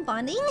 bonding.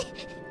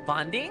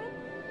 Bonding?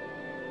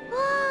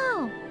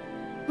 Wow!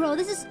 Bro,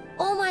 this is...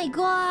 Oh my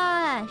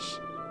gosh!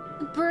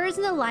 Birds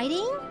in the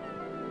lighting?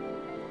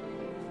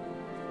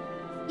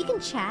 You can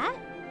chat?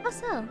 How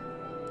so?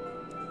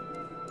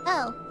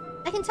 Oh,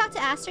 I can talk to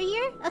Aster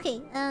here?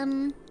 Okay,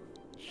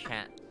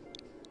 Chat.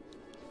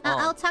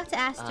 I'll talk to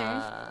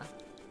Aster.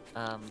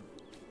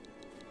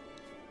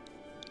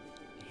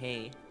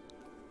 Hey.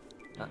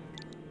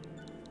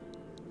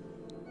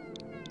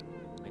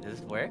 Wait, does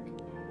this work?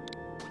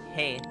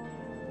 Hey.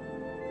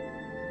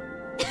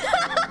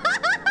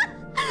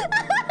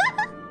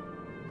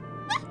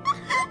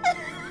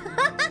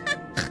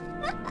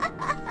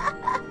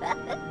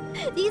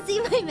 Do you see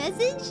my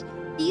message?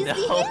 Do you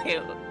see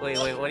it? Wait,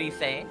 what do you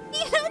say? Do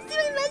you not see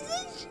my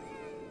message?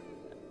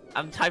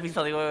 I'm typing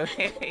something, wait.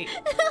 You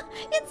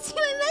have to see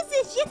my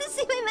message! You have to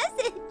see my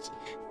message!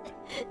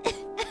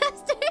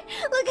 Aster,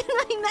 look at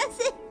my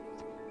message!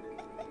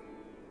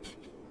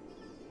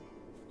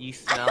 You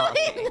smell,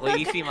 okay. Will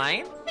you see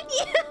mine?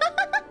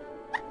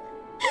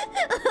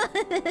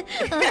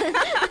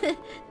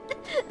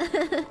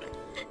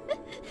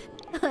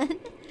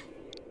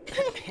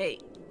 Hey,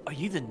 are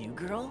you the new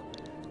girl?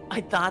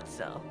 I thought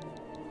so.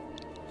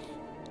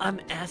 I'm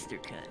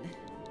Aster-kun.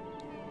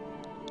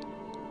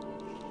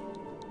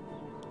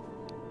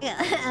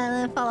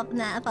 Yeah, follow up on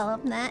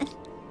that.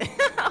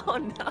 Oh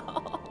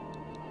no.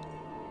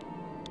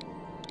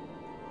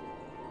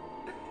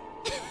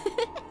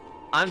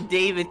 I'm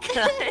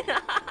David-kun.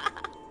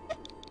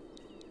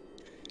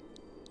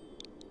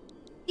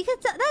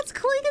 That's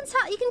cool, you can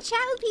talk, you can chat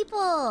with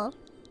people!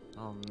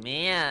 Oh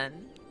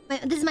man.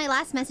 Wait, this is my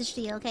last message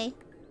to you, okay?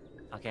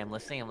 Okay, I'm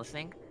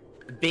listening.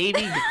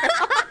 Baby girl.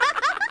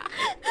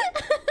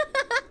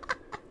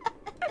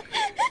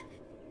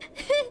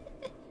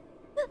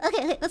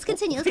 Okay, let's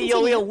continue.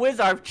 Yo,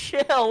 Wizard,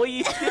 chill. What are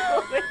you doing?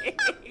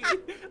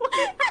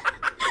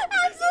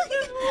 Absolutely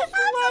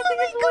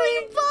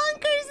going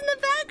bonkers in the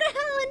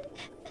background.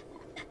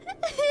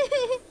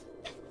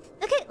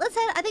 Okay, let's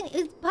head. I think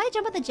it's probably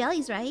jump on the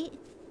jellies, right?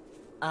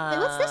 Wait,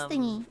 what's this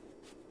thingy?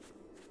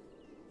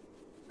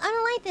 I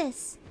don't like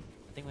this.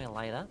 I think we're gonna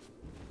light it up.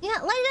 Yeah,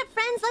 light it up,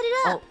 friends. Light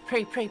it up. Oh,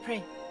 pray.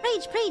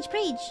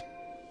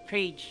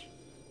 Preach.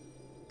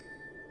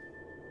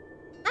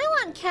 I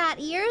want cat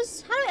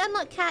ears. How do I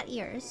unlock cat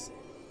ears?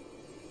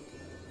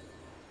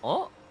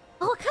 Oh.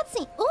 Oh, a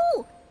cutscene.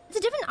 Oh, it's a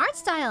different art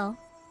style.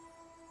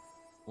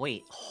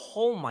 Wait.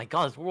 Oh my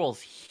god, this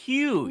world's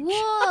huge.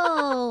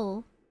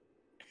 Whoa.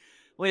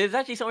 Wait, there's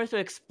actually somewhere to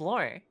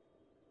explore.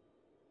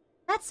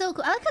 That's so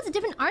cool. I like how it's a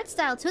different art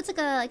style too. It's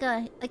like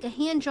a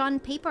hand-drawn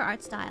paper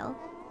art style.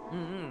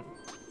 Mm-hmm.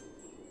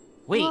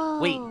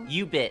 Wait,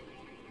 you bit.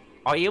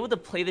 Are you able to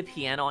play the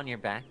piano on your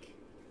back?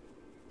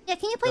 Yeah,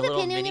 can you play the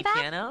piano on your back?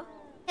 Piano?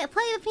 Yeah,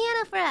 play the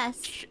piano for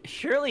us.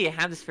 Surely you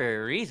have this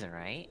for a reason,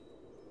 right?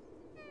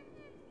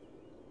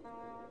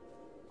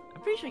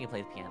 I'm pretty sure you can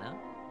play the piano.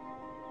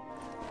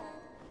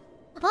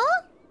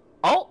 Huh?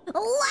 Oh!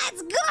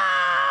 Let's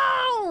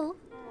go!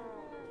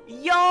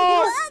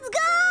 Yo! Let's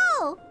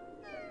go!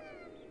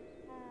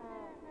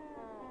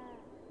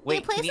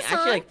 Wait, can you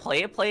actually like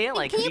play it?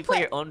 Like, can you play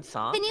your own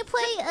song? Can you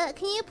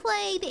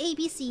play the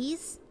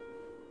ABCs?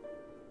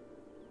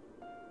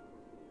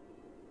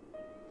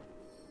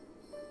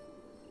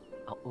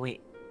 Oh,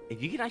 wait.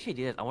 If you can actually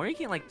do this, I wonder if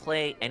you can like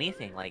play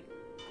anything. Like,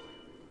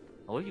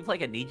 what if you play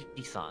like a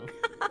Niji song?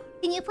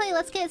 Can you play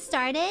Let's Get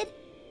Started?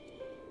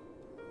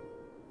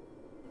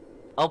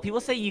 Oh, people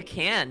say you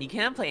can. You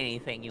can play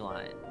anything you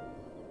want.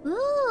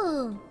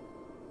 Ooh.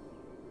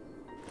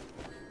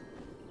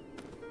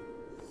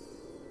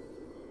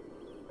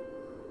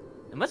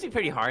 It must be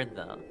pretty hard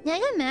though. Yeah, I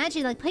can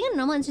imagine like playing a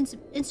normal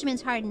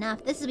instrument's hard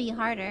enough. This would be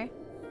harder.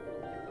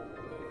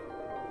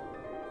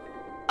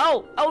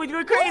 Oh, we're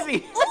doing crazy!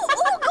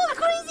 Going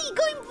crazy!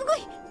 Going.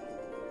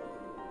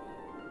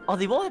 Oh,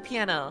 they both have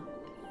piano.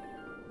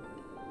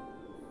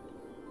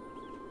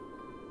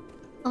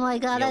 Oh my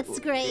god, that's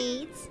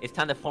great. It's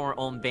time to form our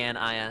own band,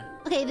 Aya.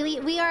 Okay,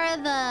 we are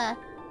the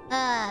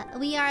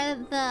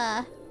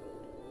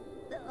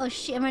oh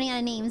shit, I'm running out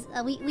of names.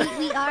 We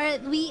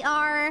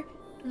are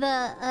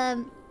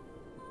the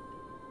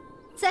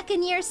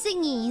second year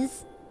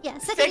singies. Yeah,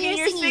 second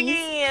year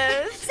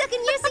singies.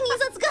 Second year singies,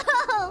 let's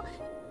go!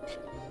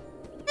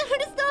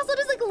 They're also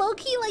just like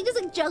low-key, like just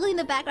like juggling in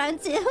the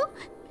background too.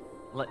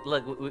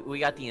 Look, we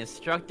got the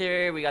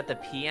instructor, we got the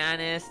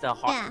pianist, the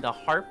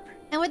harp.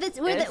 And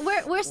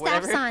we're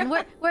staff son.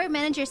 We're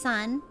manager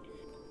son.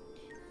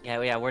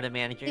 Yeah, we're the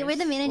managers. Yeah, we're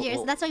the managers.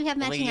 So that's why we have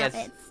matching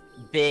outfits.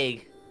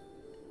 Big.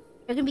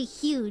 We're gonna be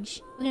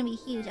huge. I'm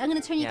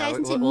gonna turn you guys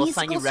into we'll musical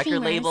sign you record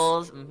streamers.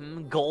 labels,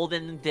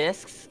 golden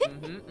discs.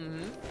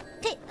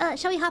 Okay,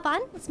 shall we hop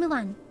on? Let's move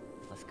on.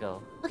 Let's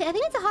go. Okay, I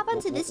think I have to hop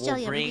onto this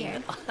jelly over here.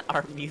 We'll bring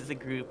our music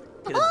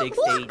group to the big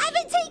stage. I've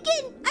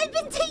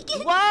been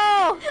taken!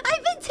 Wow!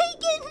 I've been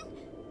taken!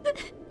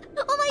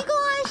 Oh my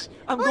gosh!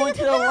 I'm going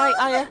to the light,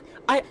 Aya.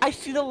 I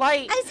see the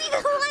light. I see the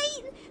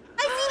light!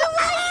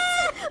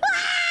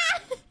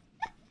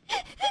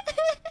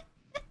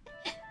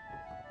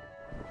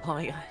 Oh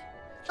my god.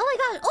 Oh my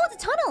god! Oh, it's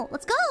a tunnel!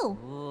 Let's go!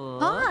 Ooh.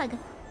 Fog!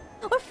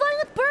 We're flying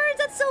with birds.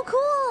 That's so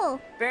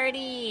cool.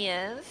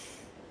 Birdies.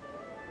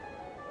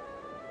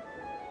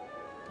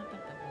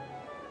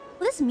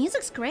 Well, this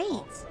music's great.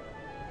 Oh.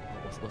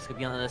 What's gonna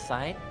be on the other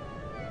side?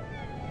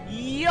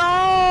 Yo!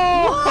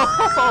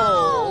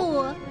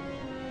 Whoa!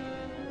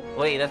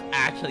 Wait, that's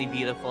actually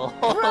beautiful.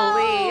 Bro,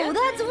 Holy!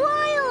 that's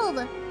wild.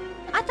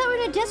 I thought we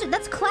were in a desert.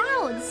 That's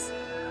clouds.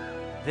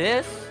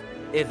 This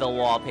is a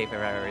wallpaper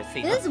I've ever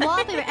seen. This is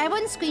wallpaper.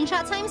 Everyone,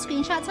 screenshot time.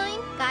 Screenshot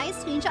time, guys.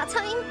 Screenshot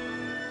time.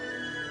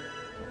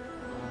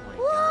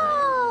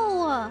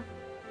 Whoa!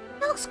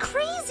 That looks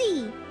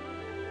crazy.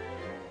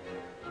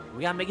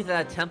 We gotta make it to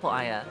that temple,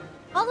 Aya.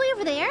 All the way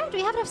over there? Do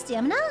we have enough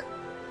stamina?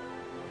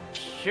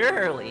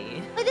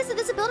 Surely. Wait,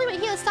 there's a building right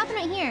here. Let's stop it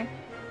right here.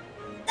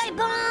 Dive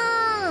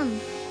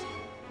bomb!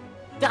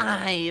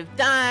 Dive!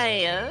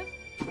 Dive!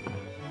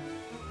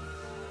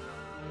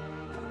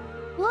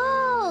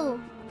 Whoa!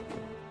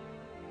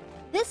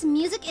 This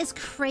music is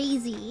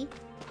crazy.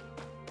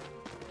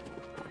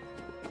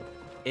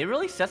 It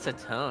really sets a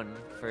tone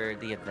for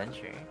the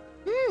adventure.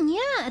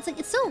 Yeah.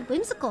 It's so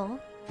whimsical.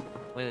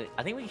 Wait,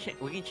 I think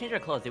we can change our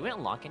clothes. Did we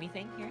unlock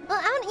anything here? Well,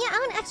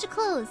 I want extra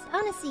clothes.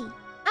 I want to see.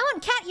 I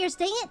want cat ears,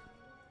 dang it!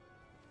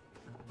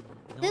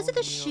 No Those are the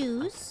new-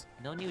 shoes.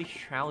 No new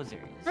trousers.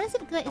 I want to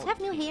see. Do I have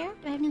new hair?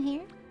 Do I have new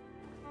hair?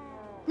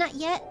 Not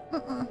yet.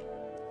 Dang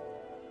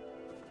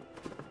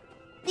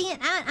it!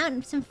 I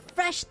want some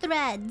fresh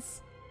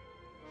threads.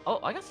 Oh,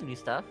 I got some new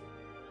stuff.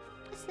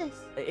 What's this?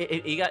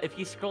 If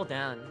you scroll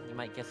down, you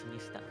might get some new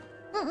stuff.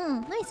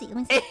 Let me see. Let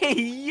me see. Hey,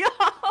 yo!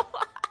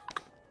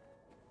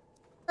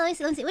 Let me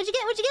see. What'd you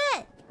get? What'd you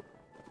get?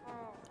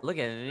 Look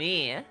at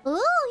me.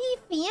 Ooh,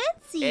 he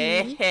fancy.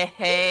 Hey, hey,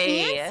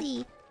 hey.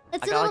 Fancy.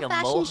 Let's I do a got little like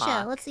a fashion show.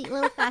 mohawk. Let's see, a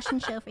little fashion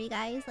show for you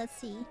guys. Let's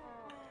see.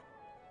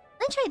 Let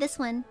me try this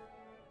one.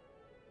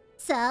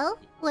 So,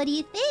 what do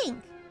you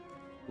think?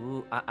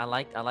 Ooh, I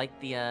like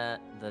the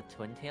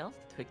twin tails,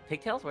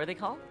 pigtails. What are they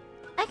called?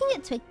 I can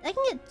get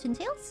twin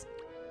tails.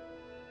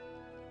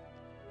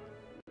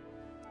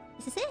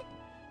 Is this it?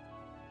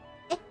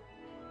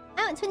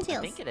 I want twin I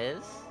tails. think it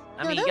is.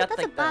 I No, mean, you got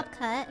that's like a bob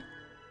cut.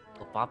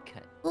 the bob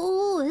cut.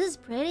 Ooh, this is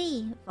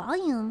pretty.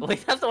 Volume.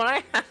 Wait, that's the one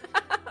I have.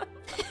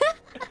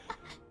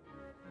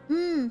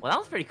 Hmm. Well, that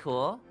was pretty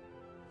cool.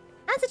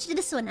 I'm switch to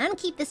this one. I'm gonna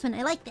keep this one.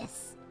 I like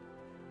this.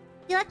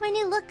 Do you like my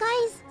new look,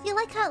 guys? Do you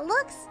like how it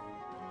looks?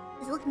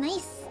 Does it look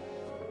nice?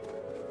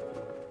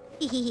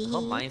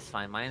 Oh, mine's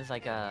fine. Mine's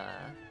like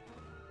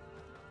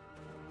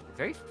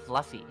very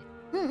fluffy.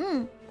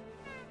 Yeah,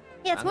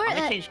 it's more. I'm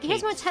gonna change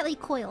Here's more capes. tightly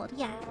coiled.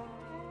 Yeah.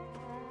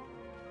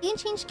 You can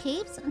change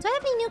capes. Do I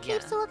have any new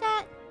capes Yeah. to look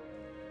at?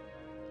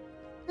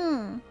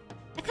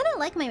 I kind of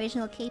like my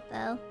original cape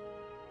though.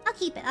 I'll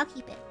keep it.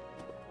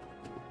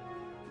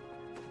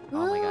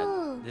 Oh my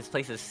Ooh. god, this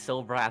place is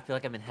so bright. I feel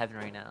like I'm in heaven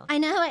right now. I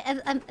know.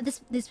 This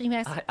brings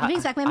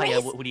back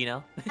memories. What do you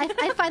know?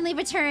 I finally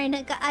returned.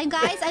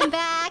 Guys, I'm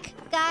back.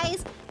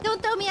 Guys,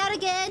 don't throw me out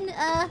again.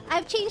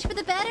 I've changed for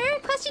the better?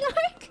 Question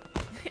mark.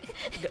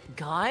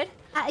 God?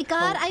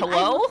 God,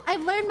 Hello?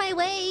 I've learned my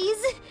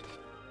ways.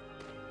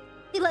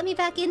 They let me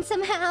back in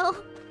somehow.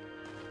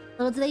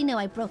 Little do they know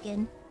I broke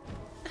in.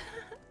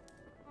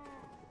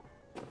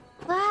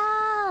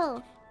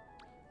 Wow.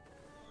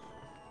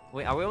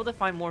 Wait, are we able to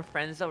find more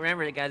friends though?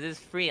 Remember, guys, this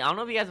is free. I don't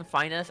know if you guys can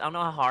find us. I don't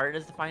know how hard it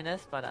is to find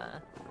us, but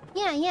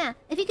Yeah.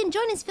 If you can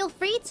join us, feel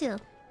free to.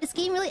 This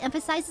game really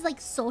emphasizes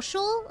like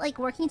social, like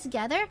working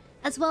together,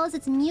 as well as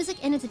its music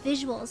and its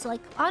visuals. So,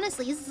 like,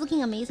 honestly, this is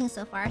looking amazing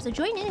so far. So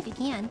join in if you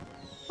can.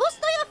 Who's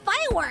throwing up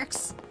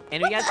fireworks?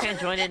 and if you guys can't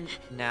join in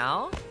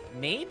now,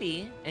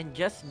 maybe, and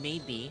just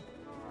maybe,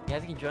 you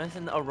guys can join us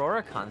in the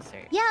Aurora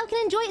concert. Yeah, we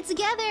can enjoy it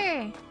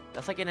together.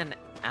 That's like in an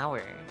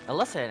hour.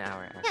 Less than an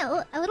hour.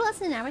 Yeah, a little less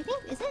than an hour, I think.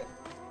 Is it?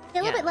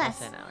 Yeah, a little bit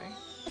less. Less than an hour.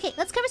 Okay,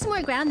 let's cover some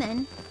more ground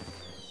then.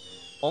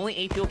 Only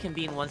 8 people can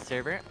be in one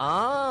server?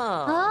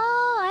 Oh!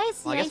 Oh, I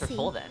see, Well, I guess see. we're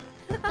full then.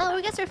 Oh,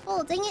 I guess we're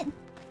full. Dang it.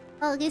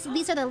 Oh, these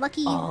are the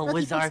lucky folks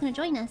Wizard. gonna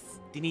join us.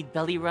 Do you need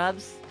belly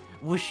rubs?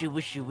 Whooshy,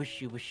 whooshy,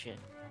 whooshy, whooshy.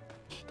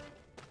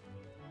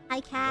 Hi,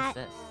 cat.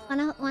 What's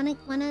this?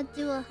 Wanna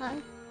do a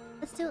hug?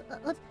 Let's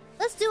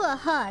do a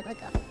hug,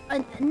 like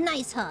a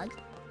nice hug.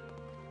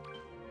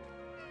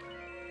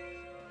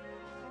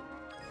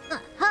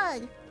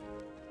 Hug.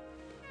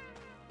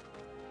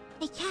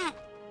 Hey, cat.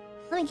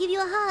 Let me give you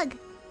a hug.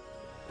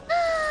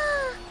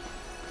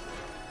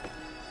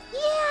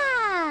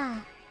 Yeah.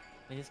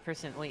 Wait, this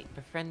person,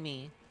 befriend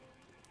me.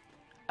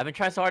 I've been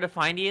trying so hard to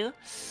find you.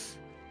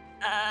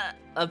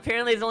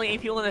 Apparently there's only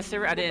 8 people in the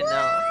server. I didn't know.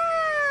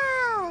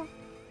 Wow.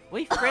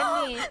 Wait,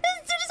 friend me. This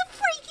dude is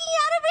freaking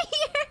out over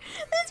here.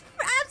 This is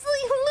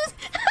absolutely loose.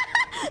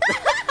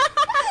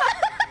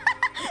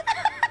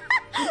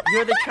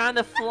 You're the trying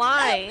to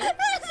fly.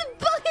 This is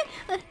bugging.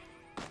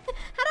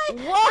 How do I?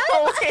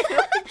 Whoa! This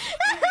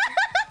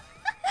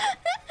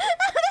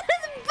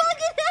is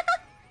bugging out.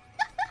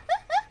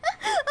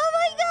 Oh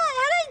my god!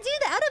 How do I do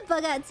that? How do I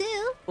bug out too?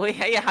 Wait,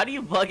 yeah, how do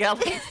you bug out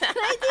like Can that?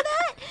 I do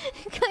that?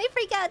 Can I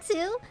freak out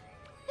too?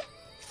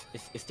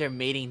 It's their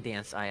mating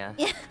dance, Aya.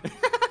 Yeah. How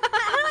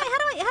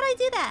do I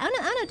do that. I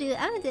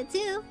wanna do it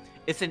too.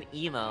 It's an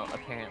emo,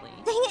 apparently.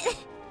 Dang it!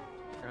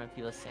 From what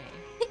people say.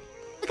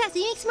 Look, guys,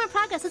 you make some more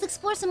progress. Let's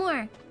explore some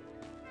more.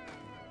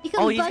 You can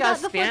Oh, you bug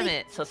gotta out before spam they...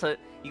 it. So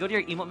you go to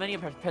your emote menu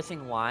and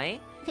pressing Y.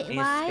 Okay, and you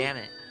Y. spam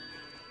it.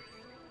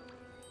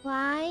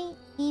 Y,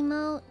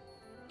 emote.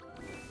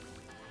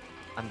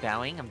 I'm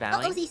bowing. Oh,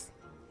 oopsies.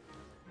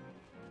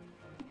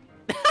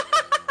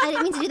 I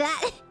didn't mean to do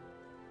that.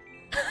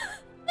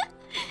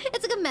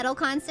 It's like a metal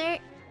concert.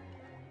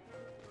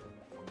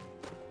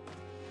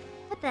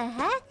 What the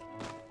heck?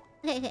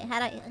 Okay, how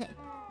do I... Okay.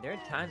 There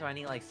are times where I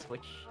need to like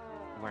switch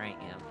where I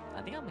am.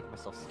 I think I'll make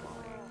myself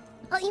smaller.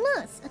 Oh,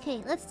 emotes!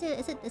 Okay, let's do...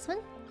 Is it this one?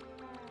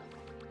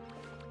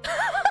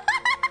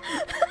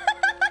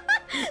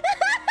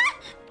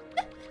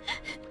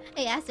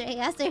 Hey, Aster,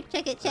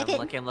 check it.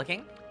 I'm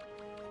looking.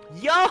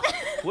 Yo!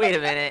 Wait a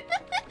minute.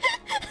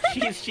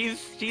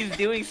 She's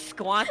doing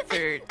squats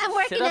or I'm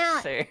working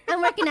sit-ups out. or...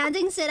 I'm working out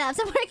doing sit-ups.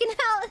 I'm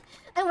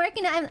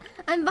working out.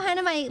 I'm behind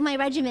on my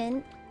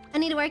regimen. I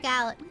need to work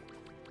out.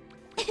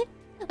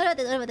 What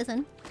about this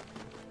one?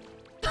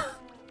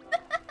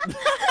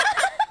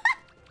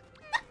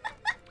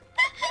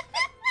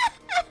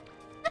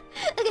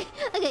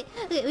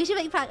 Okay. We should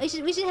make progress.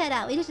 We should head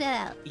out.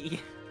 Yeah.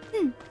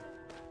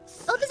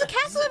 Oh, there's a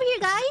castle over here,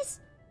 guys.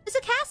 There's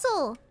a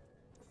castle.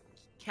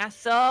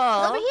 Castle.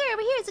 Over here.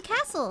 It's a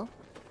castle.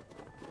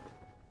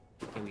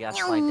 Okay, we gotta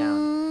slide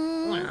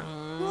down.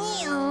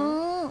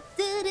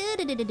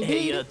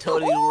 Hey, yo,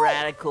 totally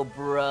radical,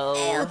 bro.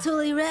 Hey,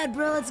 totally rad,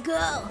 bro. Let's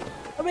go.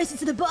 I'm racing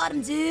to the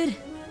bottom, dude.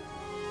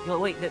 Yo,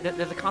 wait,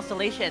 there's a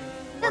constellation.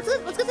 Let's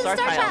go to the Star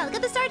Child.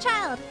 Get the Star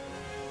Child.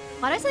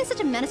 Why do I sound like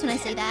such a menace when I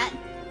say that?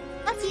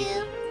 That's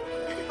you.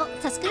 Oh,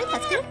 that's good.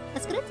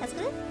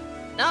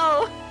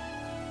 No!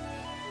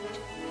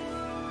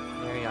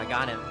 There you go, I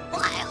got him.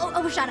 Oh, I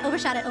overshot it.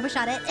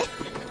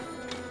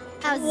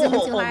 I was Whoa, zooming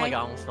too hard. oh my god,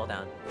 I almost fell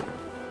down.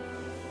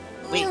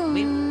 Wait,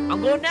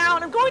 I'm going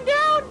down!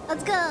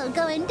 Let's go,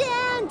 going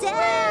down.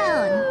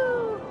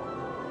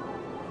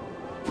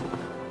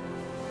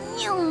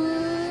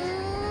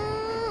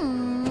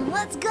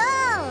 Let's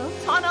go!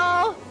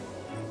 Tunnel!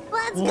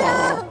 Let's Whoa.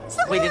 go!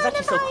 Wait, this is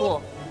actually so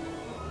cool.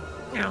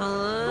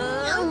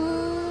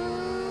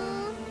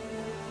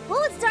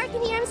 Oh, it's dark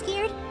in here, I'm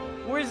scared.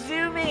 We're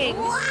zooming!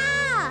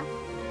 Wow!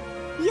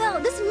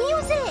 Yo, this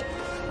music!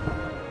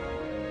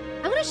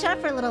 I'm gonna shut up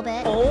for a little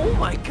bit. Oh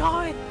my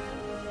god!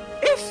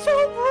 It's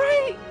so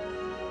bright!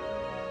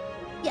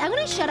 Yeah, I'm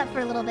gonna shut up for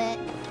a little bit.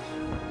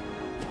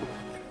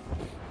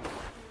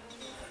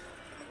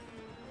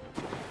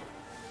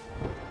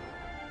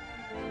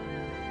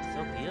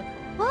 So beautiful.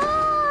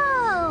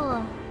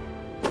 Whoa!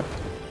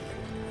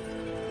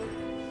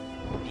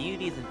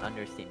 Beauty is an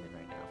understatement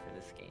right now for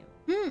this game.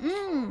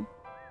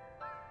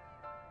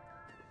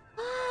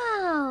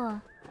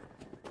 Wow!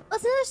 Oh,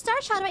 it's another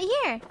star shot right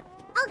here.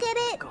 I'll get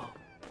it. Go.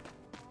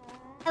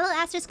 Hello,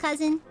 Aster's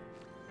cousin.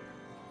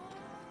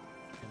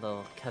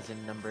 Hello,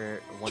 cousin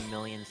number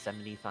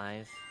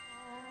 1,000,075.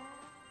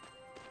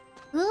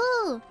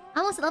 Ooh,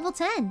 almost at level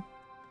 10.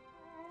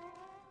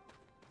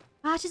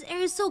 Gosh, this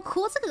area is so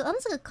cool. It's like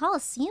almost like a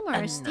coliseum or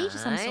a stage of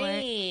some sort.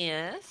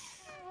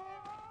 Nice.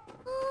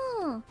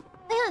 Oh,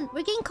 hang on,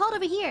 we're getting called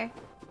over here.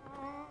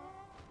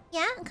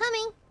 Yeah, I'm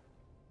coming.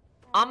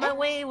 On my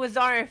way,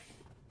 Wazarf.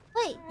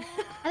 Wait,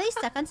 are they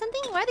stuck on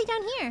something? Why are they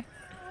down here?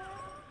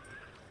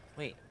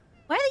 Wait.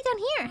 Why are they down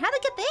here? How'd they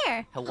get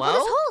there? Hello?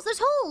 Oh,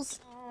 there's holes.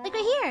 Like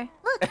right here.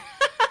 Look.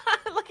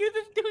 Look, you're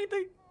just doing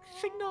the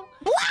signal.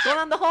 Go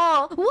down the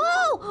hall.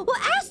 Whoa! Well,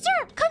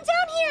 Aster, come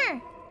down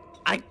here.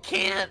 I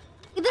can't.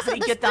 How do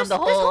you get down the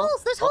hole?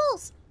 There's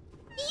holes.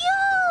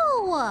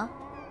 Yo!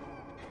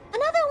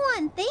 Another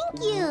one.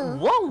 Thank you.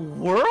 What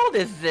world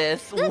is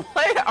this? Where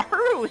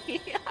are we?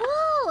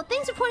 Whoa!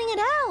 Thanks for pointing it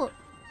out.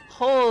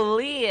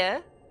 Holy.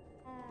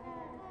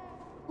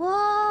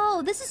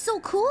 Whoa! This is so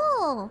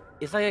cool.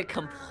 It's like a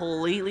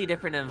completely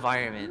different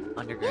environment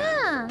underground.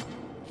 Yeah.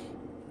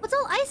 It's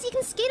all icy. You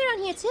can skate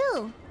around here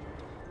too.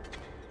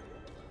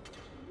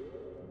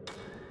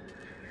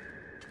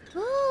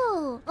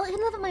 Ooh. Oh, I can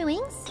lift up my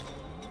wings.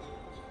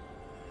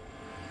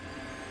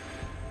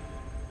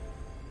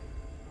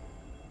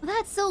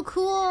 That's so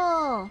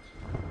cool.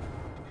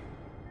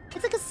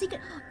 It's like a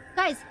secret.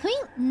 Guys, can we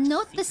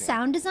note the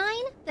sound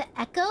design? The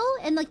echo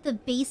and like the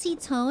bassy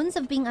tones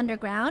of being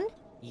underground?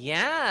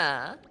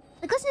 Yeah.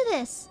 Like, listen to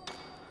this.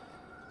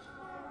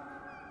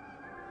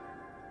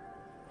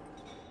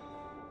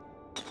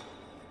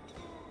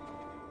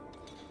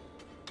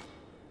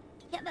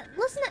 Yeah,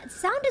 listen to that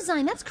sound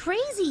design. That's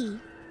crazy.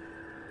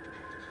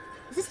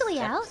 Is this the way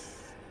out?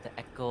 The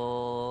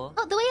echo.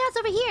 Oh, the way out's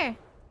over here.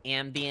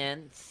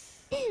 Ambience.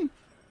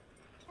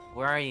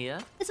 Where are you?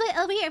 This way,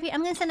 over here,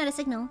 I'm gonna send out a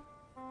signal.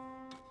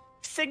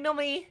 Signal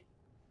me.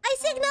 I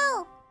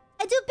signal.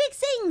 I do big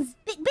things.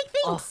 Big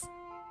things. Oh.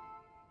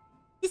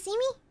 You see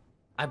me?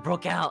 I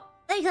broke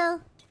out. There you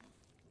go.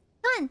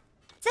 Come on.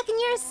 Second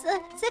year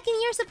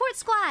support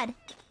squad.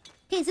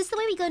 Okay, is this the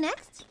way we go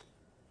next?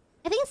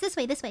 I think it's this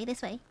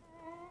way.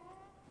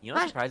 You know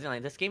what's surprising?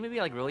 Like, this game may be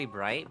like really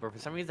bright, but for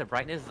some reason the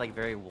brightness is like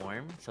very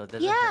warm, so it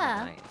doesn't feel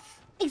nice.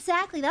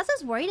 Exactly, that's what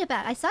I was worried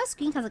about. I saw a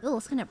screen, I was like, oh,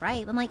 it's kind of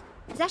bright. I'm like,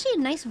 it's actually a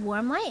nice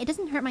warm light. It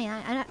doesn't hurt my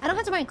eye. I don't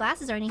have to wear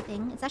glasses or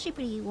anything. It's actually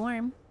pretty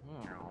warm.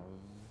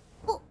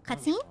 Oh,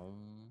 cutscene?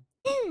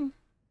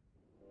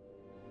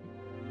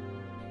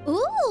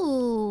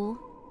 Ooh!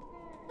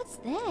 What's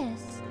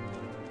this?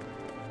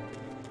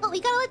 Oh, we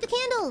gotta light the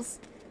candles!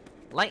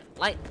 Light!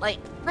 Light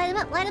them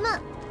up, light them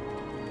up!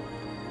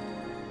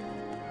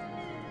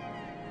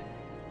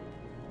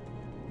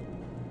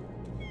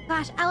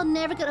 Gosh, I'll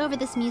never get over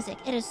this music.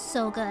 It is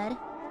so good.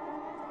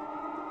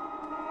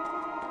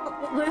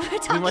 Oh, we're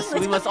talking,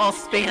 we must all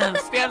spam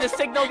the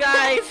signal,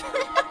 guys.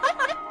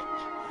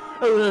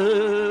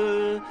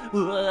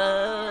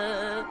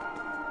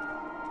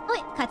 Oh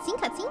wait,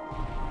 cutscene.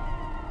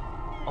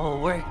 Oh,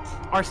 it worked.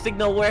 Our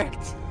signal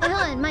worked. Wait, hold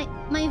on,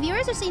 my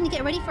viewers are saying to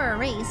get ready for a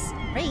race.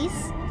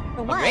 Race?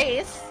 For what? A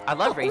race? I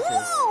love races.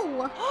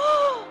 Whoa!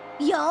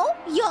 Yo,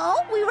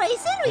 we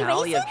racing? We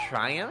Valley racing? of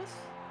Triumph?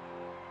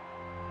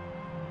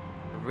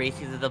 Race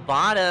you to the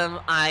bottom,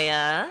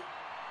 Aya.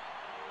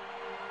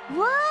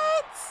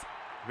 What?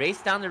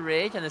 Race down the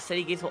ridge and the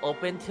city gates will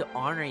open to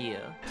honor you.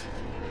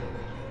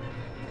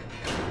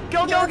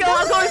 Go! I'm going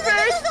first! Go!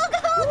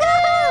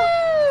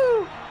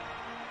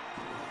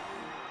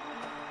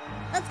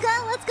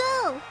 Let's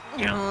go!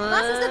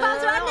 Bosses the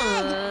bombs are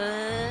on.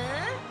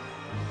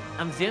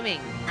 I'm zooming.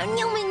 Wow,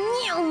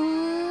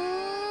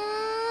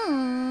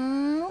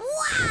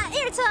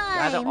 airtime!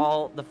 Gather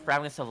all the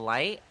fragments of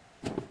light.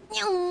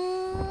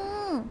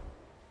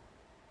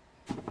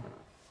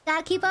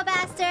 Gotta keep up,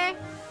 Aster.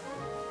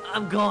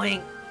 I'm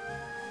going.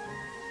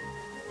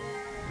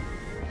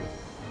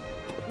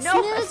 No,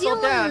 Snooze, I you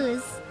slowed down.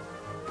 lose.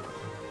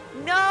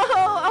 No,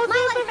 I was My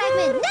light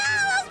fragment. No,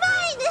 that was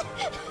mine.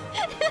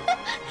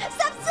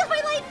 Stop stealing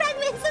my light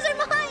fragments. Those are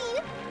mine.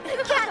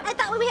 Cat, I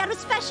thought what we had was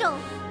special.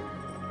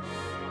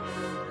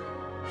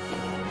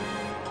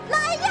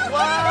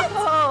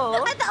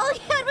 Whoa! I thought all we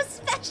had was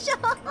special.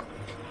 I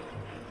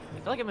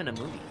feel like I'm in a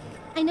movie.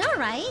 I know,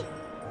 right?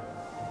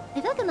 I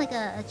feel like I'm like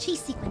a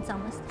chase sequence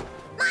almost.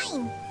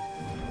 Mine!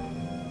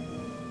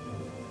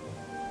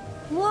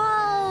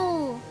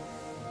 Whoa!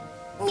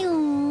 Give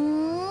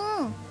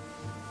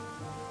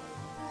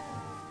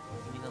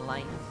me the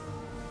light.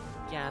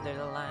 Gather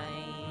the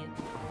light.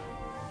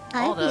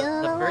 Oh, the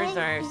birds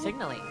are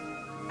signaling.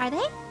 Are they?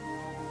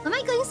 Why am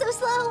I going so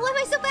slow? Why am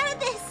I so bad at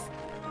this?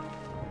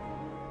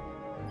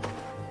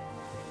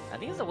 I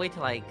think it's a way to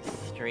like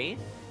strafe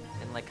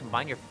and like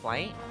combine your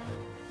flight.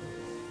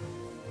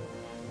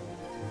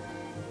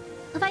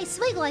 If I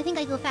swiggle, I think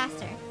I go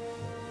faster.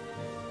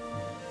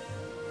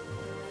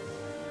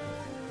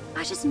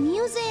 Gosh, this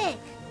music!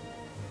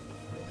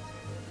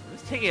 I'm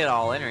just taking it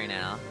all in right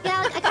now.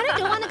 Yeah, like, I kind of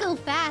don't want to go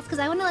fast because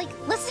I want to like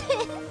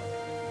listen.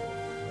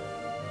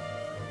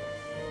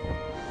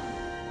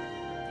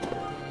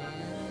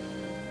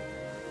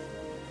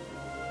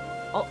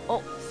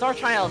 Oh, Star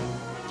Child,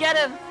 get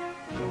him!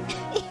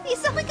 You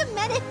sound like a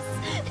menace.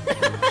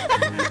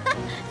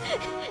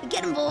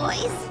 Get him,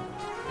 boys.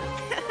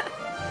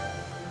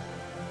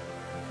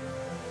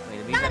 Wait,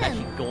 the music's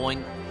actually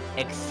going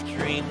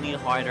extremely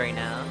hard right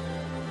now.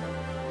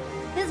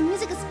 This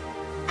music is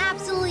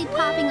absolutely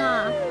popping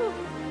off.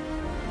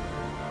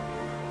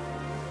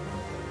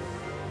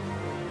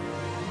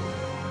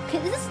 Okay,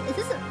 is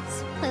this a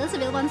playlist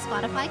available on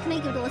Spotify? Can I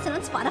give it a listen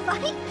on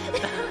Spotify?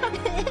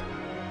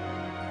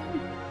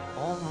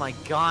 Oh my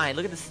god,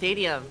 look at the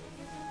stadium.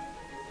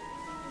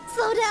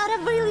 Slow down,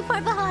 I'm really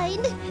far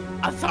behind.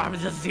 I'm sorry, I'm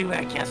just zooming,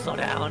 I can't slow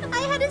down. I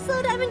had to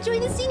slow down, I'm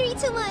enjoying the scenery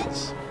too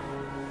much.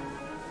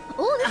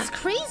 Oh, this is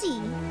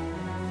crazy.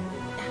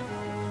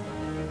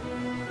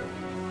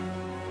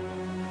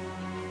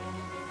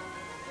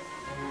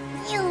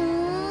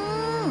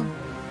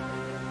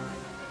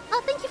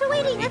 Oh, thank you for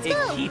waiting, let's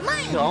go. It keeps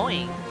Mine.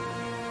 going.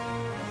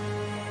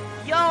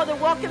 Yo, they're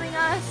welcoming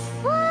us.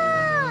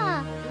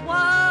 Wow.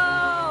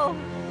 Whoa.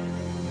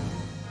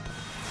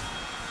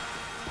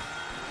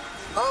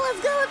 Oh,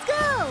 let's go, let's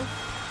go!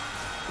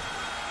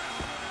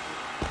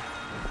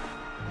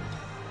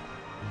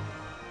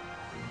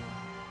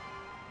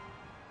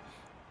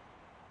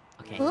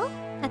 Okay. Oh,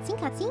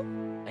 cutscene.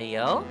 Hey,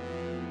 yo.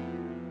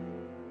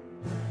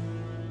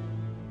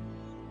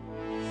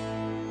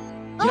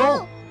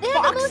 Oh, Yo,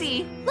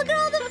 Foxy! Look at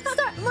all the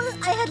stars.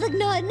 I had like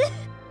none.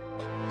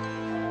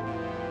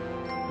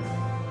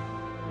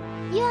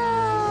 Yo!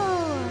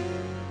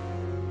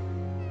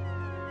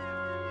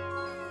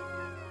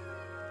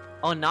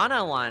 Oh,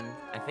 Nana won,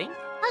 I think.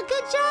 Oh,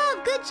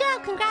 good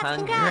job!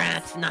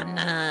 Congrats!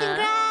 Nana!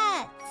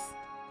 Congrats!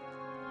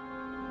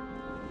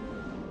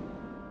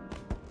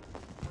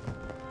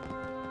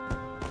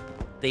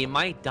 They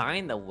might die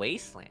in the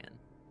wasteland.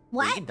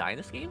 What? You can die in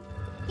this game?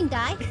 You can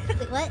die?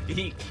 Wait, what?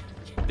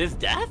 This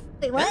death?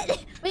 Wait,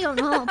 what? Wait, hold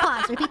on,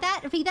 pause. Repeat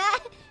that?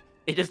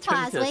 It just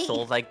turns Pause, into a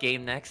Souls-like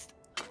game next.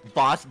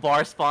 Boss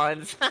bar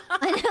spawns.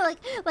 I know,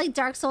 like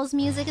Dark Souls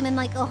music and then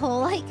like a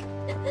whole, like,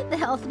 the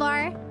health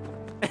bar.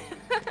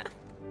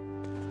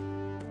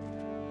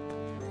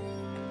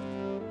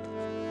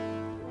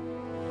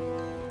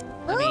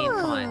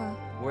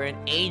 an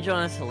angel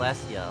and a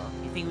celestial.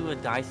 You think we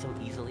would die so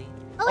easily?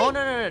 Oh, wait.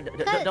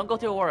 No. Don't go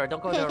to Aurora.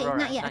 Don't go to Aurora.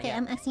 Not yet. Okay,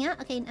 I'm Xing out.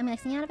 Okay, I'm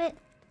Xing out of it.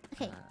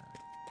 Okay.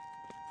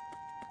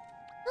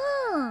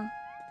 Oh.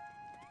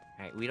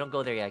 Alright, we don't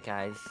go there yet,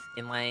 guys.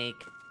 In like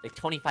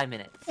 25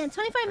 minutes. Yeah,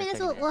 25 minutes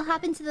we'll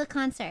hop into the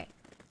concert.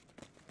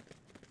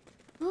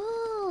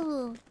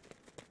 Ooh.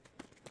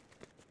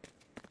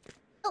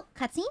 Oh,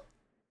 cutscene?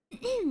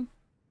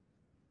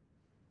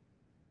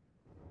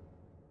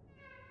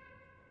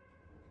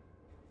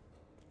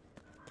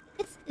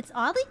 It's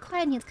oddly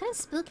quiet and it's kind of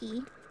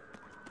spooky.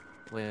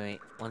 Wait.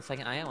 1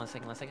 second, Aya. 1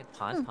 second.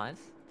 Pause.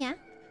 Yeah.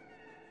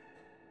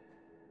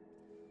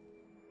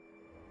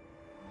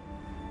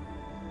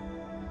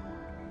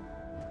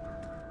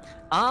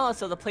 Oh,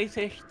 so the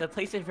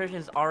PlayStation version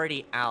is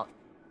already out.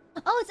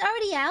 Oh, it's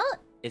already out?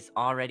 It's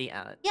already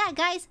out. Yeah,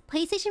 guys,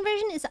 PlayStation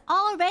version is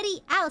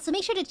already out, so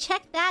make sure to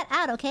check that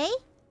out, okay?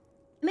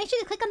 Make sure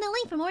to click on the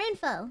link for more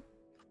info.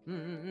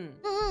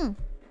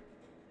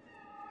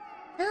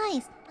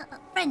 Nice.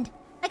 Friend.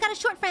 I got a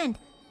short friend.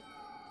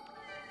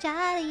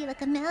 Jolly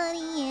like a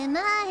melody in my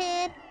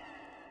head.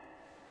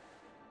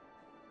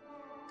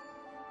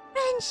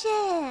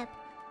 Friendship.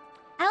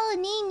 I'll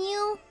name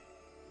you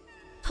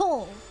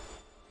Toll.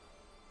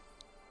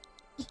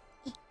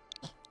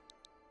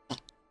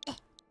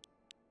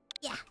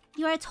 Yeah,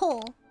 you are a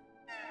Toll.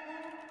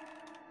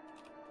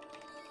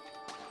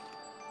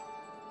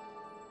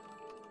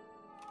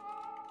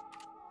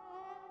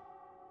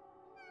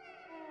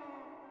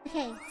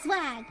 Okay,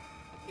 swag.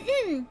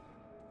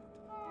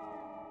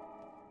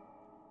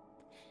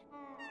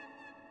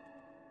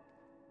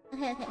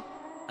 Okay.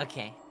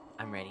 Okay,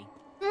 I'm ready.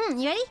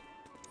 You ready?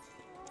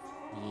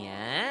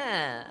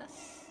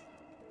 Yes.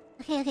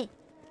 Okay.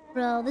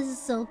 Bro, this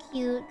is so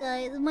cute,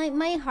 guys.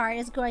 My heart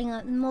is growing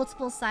up in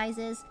multiple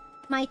sizes.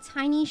 My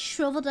tiny,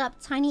 shriveled up,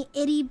 tiny,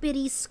 itty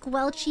bitty,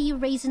 squelchy,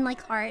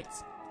 raisin-like heart.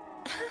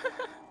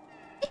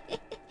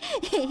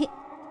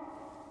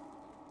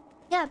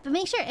 Yeah, but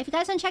make sure, if you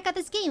guys want to check out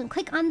this game,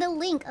 click on the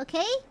link,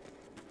 okay?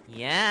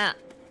 Yeah.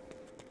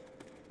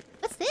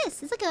 What's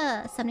this? It's like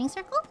a summoning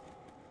circle?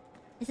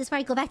 Is this where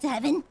I go back to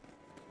heaven?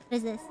 What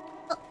is this?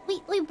 Oh, we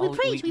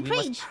prage. We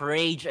must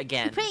prage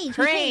again. We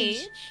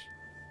prage.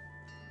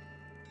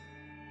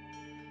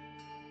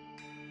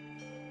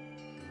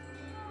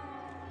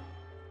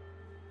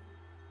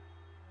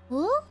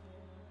 Ooh?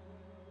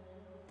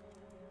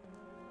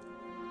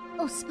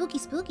 Oh,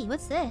 spooky.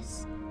 What's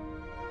this?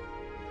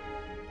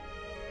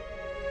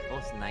 Oh,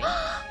 it's nice.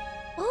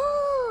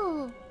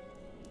 Ooh!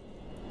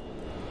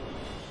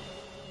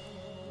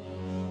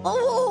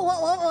 Oh,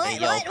 what? Hey,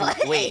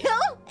 yo, wait.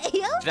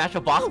 Ayo? Is that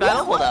your boss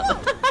battle? Hold up.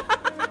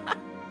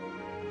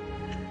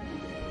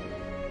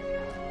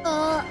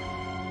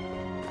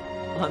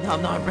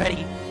 I'm not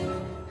ready.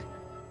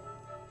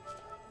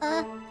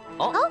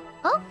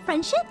 Oh,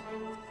 friendship?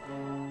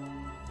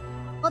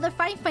 Oh, they're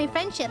fighting for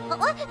friendship.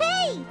 Oh,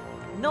 hey!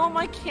 No,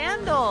 my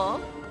candle.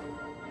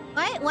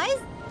 Why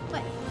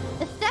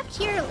the theft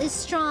here is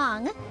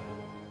strong.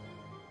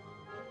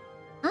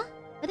 Huh?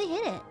 Where'd they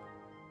hit it?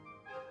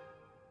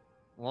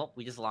 Well,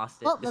 we just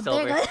lost it. Oh, it's there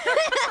over. it goes.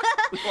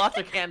 We lost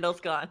our candles,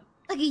 gone.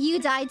 Like a you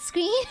died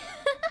screen.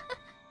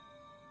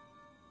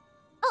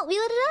 Oh, we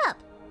lit it up.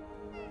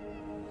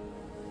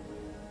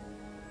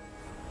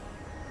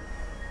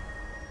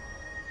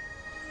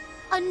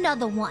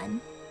 Another one.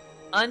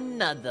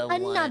 Another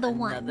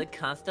one. Another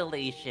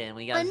constellation.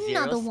 We got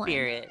Another 0 one.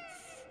 spirits.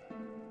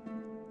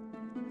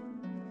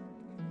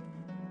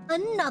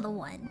 Another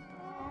one.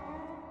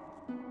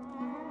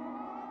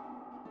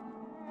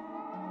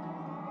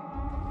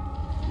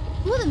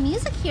 Ooh, the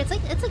music here, it's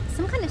like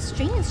some kind of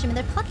string instrument.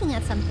 They're plucking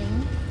at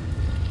something.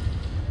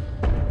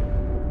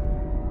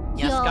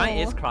 Yeah, Yo. Sky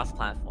is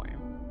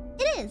cross-platform.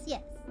 It is,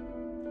 yes.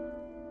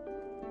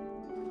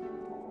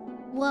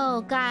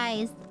 Whoa,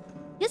 guys.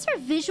 Just for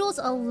visuals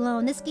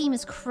alone, this game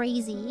is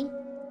crazy.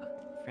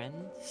 Friend?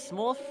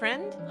 Small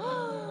friend?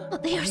 Oh,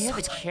 they are they so have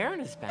a tiny. chair in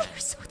his back. They're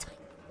so tiny.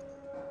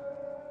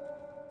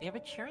 They have a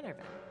chair in their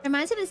back.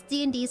 Reminds me of this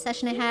D&D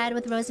session I had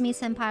with Rosemi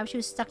Senpai where she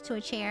was stuck to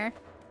a chair.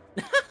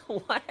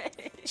 What?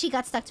 She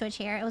got stuck to a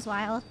chair. It was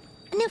wild.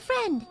 A new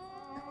friend!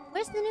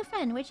 Where's the new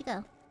friend? Where'd you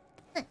go?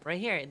 Right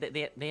here.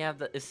 They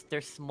have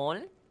they're small. No,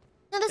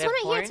 there's They one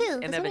have right here horns, too.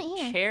 And There's they one have right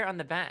a here. chair on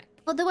the back.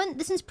 Oh,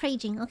 this one's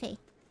praging. Okay.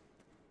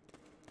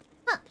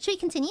 Huh, should we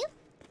continue?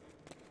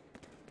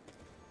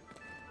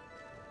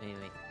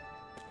 Wait.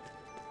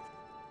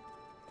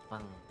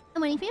 Bang.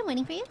 I'm waiting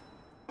for you.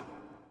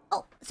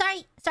 Oh,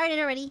 sorry. Started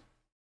already.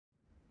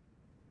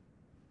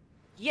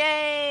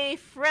 Yay!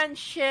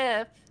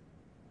 Friendship!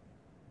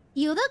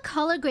 Yo, the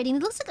color grading.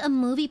 It looks like a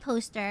movie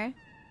poster.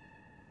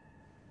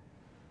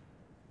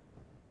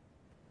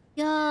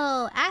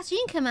 Yo, Ash, you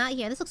can come out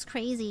here. This looks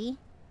crazy.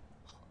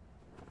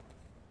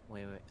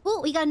 Wait.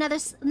 Oh, we got another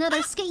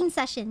skating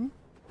session.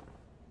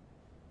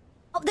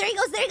 Oh, there he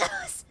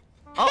goes.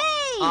 Oh,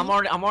 hey!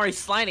 I'm already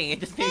sliding. It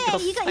just made me go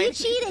you sliding.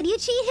 you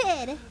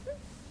cheated.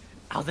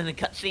 I was in a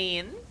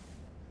cutscene.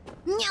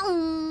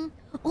 Oh,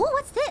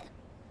 what's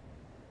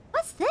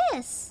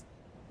this?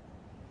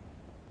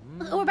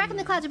 Oh, we're back in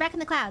the clouds. We're back in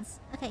the clouds.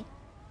 Okay.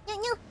 No,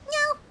 no,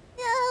 no,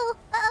 no.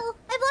 Uh-oh.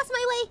 I've lost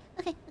my way.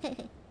 Okay, okay,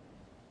 okay.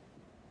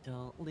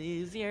 Don't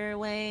lose your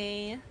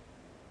way.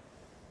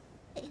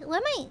 Hey, what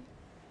am I?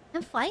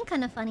 I'm flying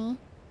kind of funny.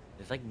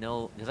 There's like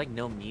no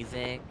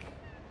music.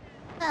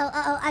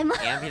 Oh, I'm...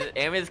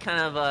 Amber's kind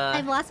of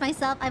I've lost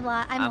myself. I'm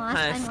lost. I'm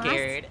kind of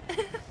scared.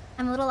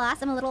 I'm a little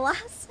lost. I'm a little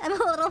lost. I'm a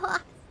little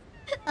lost.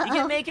 Uh-oh. You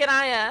can make it,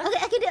 Aya. Okay,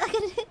 I can do it. I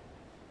can do it.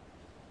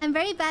 I'm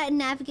very bad at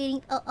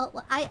navigating.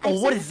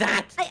 What is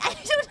that? I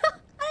don't know.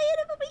 How do I end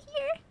up over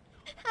here?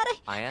 How do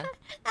Aya,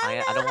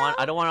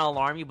 I don't want to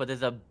alarm you, but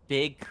there's a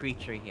big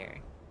creature here.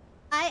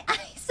 I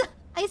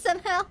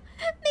somehow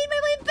made my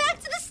way back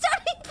to the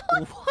starting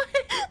point. What?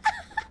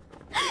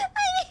 I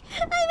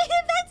made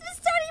it back to the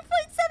starting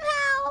point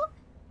somehow.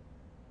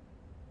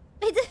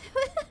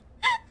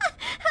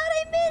 How did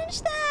I manage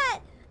that?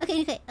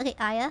 Okay,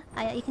 Aya,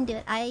 you can do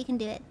it. Aya, you can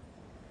do it.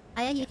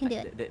 Aya, you can do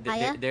it.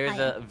 Aya, there's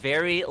a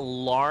very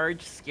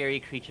large, scary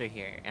creature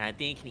here, and I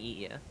think it can eat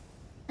you.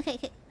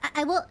 Okay.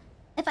 I will.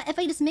 If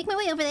I just make my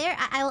way over there,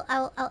 I'll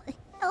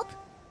help.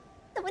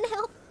 Someone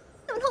help.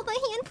 Someone hold my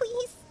hand,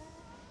 please.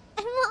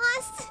 I'm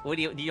lost. What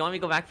do you want me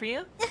to go back for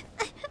you?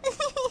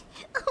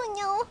 Oh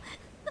no.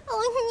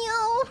 Oh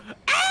no.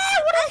 Ah!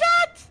 What is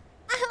that?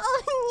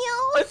 Oh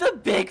no. It's a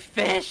big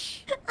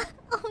fish.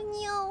 Oh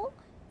no.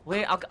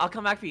 Wait, I'll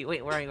come back for you.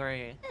 Wait, where are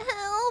you?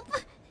 Help.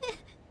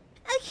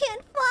 I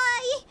can't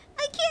fly.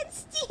 I can't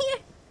steer.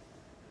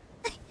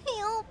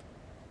 Help.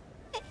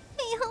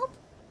 Help.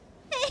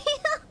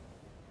 Help.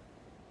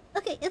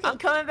 Okay. I'm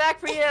coming back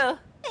for you.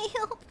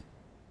 Help.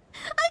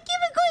 I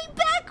keep going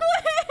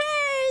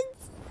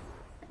backwards.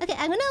 Okay,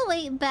 I'm gonna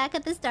wait back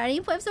at the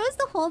starting point. If someone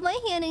wants to hold my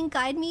hand and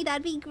guide me,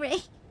 that'd be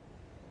great.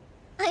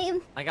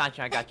 I got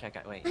you.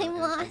 Wait. I'm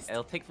lost.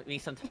 It'll take me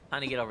some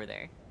time to get over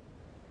there.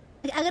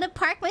 Okay, I'm gonna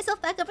park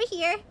myself back over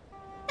here.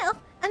 Help!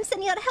 I'm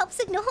sending out help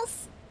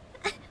signals.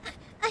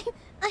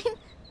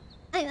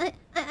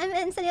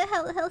 I'm sending out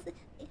help.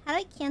 How do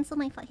I cancel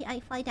my flight? I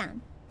fly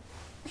down.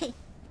 Okay.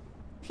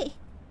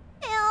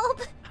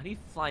 Help! How do you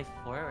fly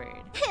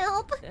forward?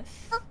 Help!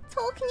 This? Oh,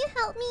 Toll, can you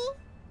help me?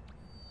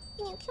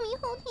 Can we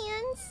hold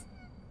hands?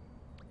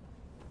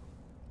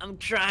 I'm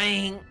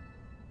trying.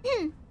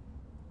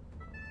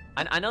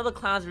 I know the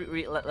clouds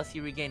lets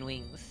you regain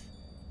wings.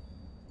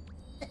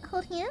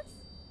 Hold hands?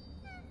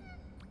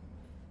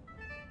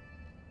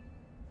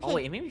 Oh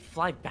wait, it made me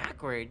fly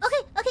backwards.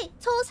 Okay.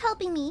 Toll's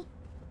helping me.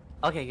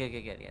 Okay, good.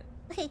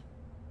 Okay.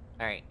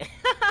 All right.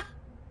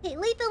 Okay,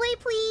 lead the way,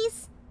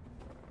 please.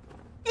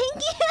 Thank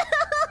you.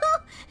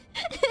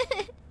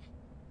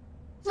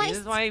 See, this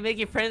is why you make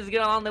your friends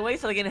get along the way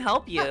so they can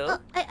help you.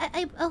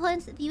 I'll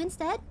hold you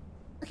instead.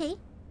 Okay.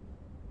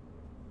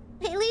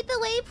 Okay, lead the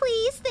way,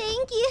 please.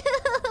 Thank you.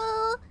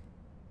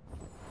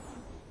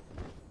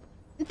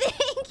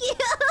 Thank you.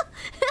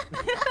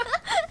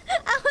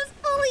 I was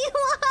fully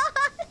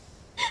lost.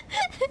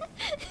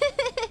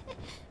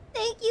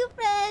 Thank you,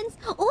 friends.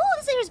 Oh,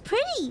 this air is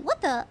pretty. What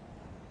the?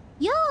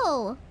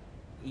 Yo.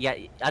 Yeah,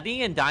 I think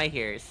you can die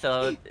here.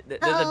 So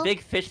there's a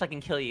big fish that can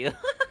kill you.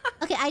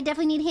 Okay, I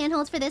definitely need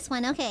handholds for this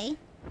one. Okay.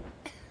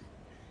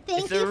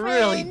 Thank it's you, a friend.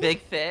 really big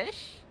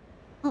fish.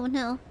 Oh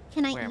no.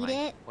 Can I eat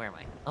it? Where am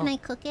I? Can I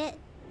cook it?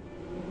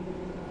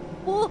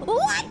 Ooh,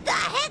 what the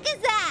heck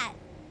is that?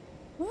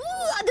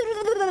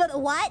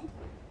 What?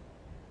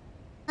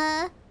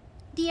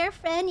 Dear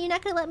friend, you're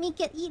not gonna let me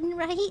get eaten,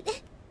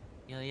 right?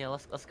 Yeah,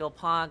 let's go,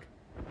 Pog.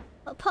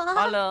 Pog?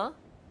 Hello.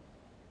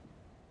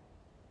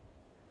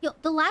 Yo,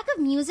 the lack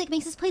of music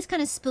makes this place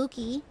kind of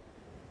spooky.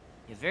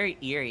 It's very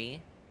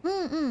eerie.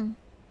 Man,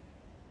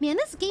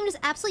 this game just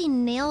absolutely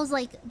nails,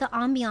 like, the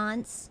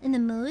ambiance and the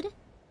mood.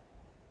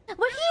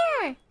 We're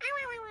here!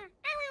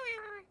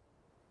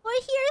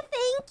 We're here,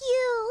 thank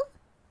you!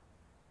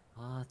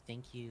 Oh,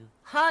 thank you.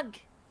 Hug!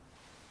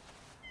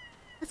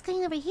 What's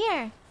going over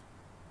here?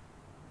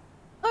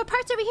 Oh, our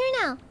part's over here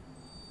now.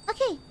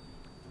 Okay.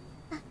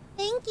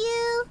 Thank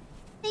you.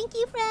 Thank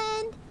you,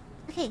 friend.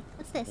 Okay,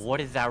 what's this?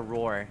 What is that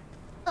roar?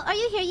 Oh, are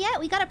you here yet?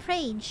 We got a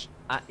prage.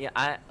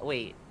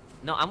 Wait.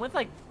 No, I'm with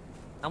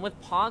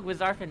Pog,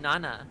 Wizarf, and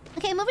Nana.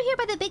 Okay, I'm over here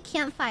by the big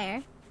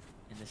campfire.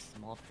 And this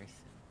small person.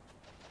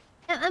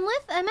 I'm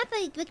at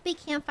the big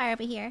campfire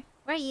over here.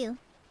 Where are you?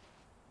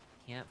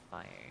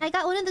 Campfire. I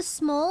got one of the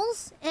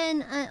smoles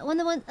and one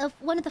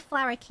of the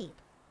flower cape.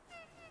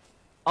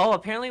 Oh,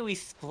 apparently we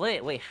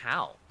split. Wait,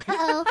 how?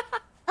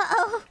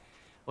 Uh-oh.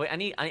 Wait, how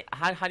do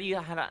you,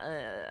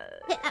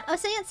 Okay, I'm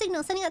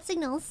sending out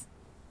signals.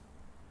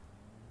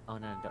 Oh,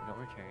 no, don't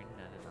return.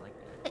 No, like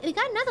that. Wait, we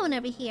got another one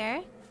over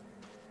here.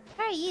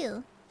 Where are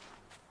you?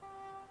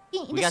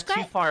 We got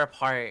too far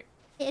apart.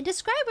 Yeah,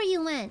 describe where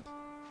you went.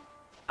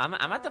 I'm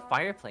at the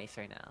fireplace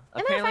right now.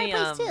 I'm at a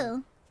fireplace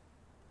too.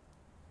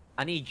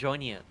 I need to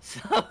join you.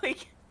 So we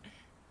can...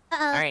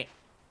 Alright.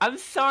 I'm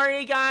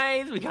sorry,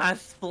 guys. We gotta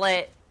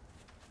split.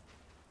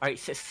 Alright,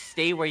 so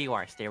stay where you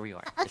are. Stay where you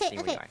are. Okay.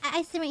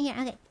 I sit right here.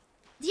 Okay.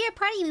 Dear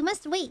party, we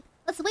must wait.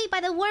 Let's wait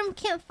by the warm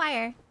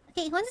campfire.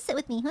 Okay, who wants to sit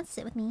with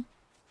me?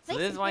 So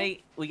this is why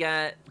we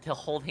got to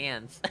hold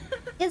hands.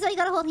 This is why you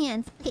gotta hold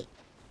hands. Okay,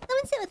 come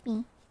and sit with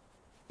me.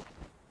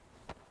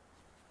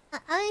 I'm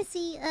gonna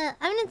see. I'm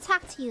gonna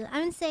talk to you.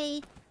 I'm gonna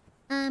say,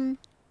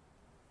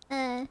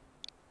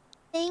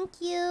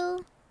 thank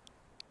you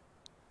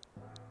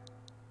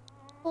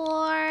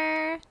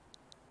for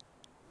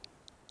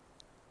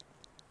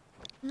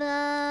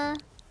the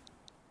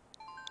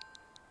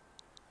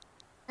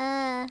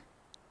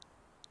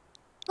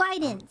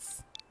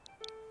guidance.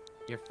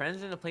 Your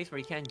friend's in a place where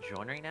you can't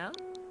join right now?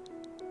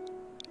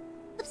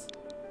 Oops.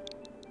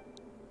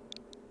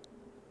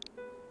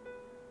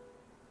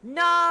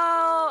 No!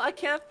 I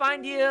can't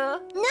find you!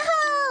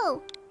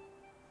 No!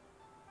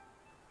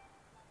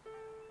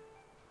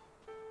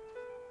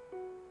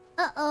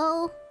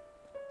 Uh-oh.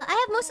 I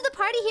have most of the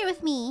party here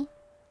with me.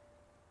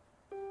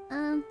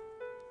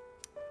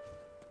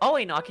 Oh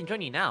wait, no, I can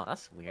join you now.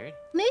 That's weird.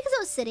 Maybe because I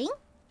was sitting?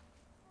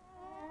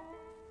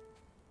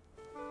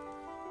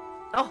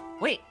 Oh,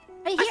 wait!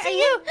 Are you I here? see Are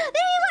you! There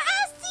you are,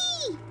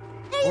 Asti!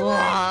 There you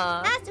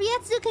are! Asti, we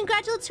have to do a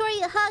congratulatory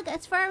hug.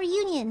 It's for our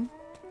reunion.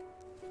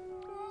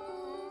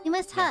 You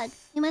must hug.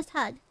 Yes. You must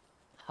hug.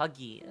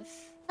 Huggies.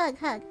 Hug,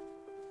 hug.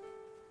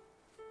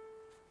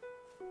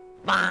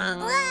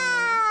 Bang!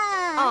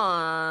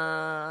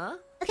 Ah! Aww.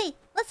 Okay,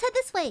 let's head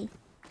this way.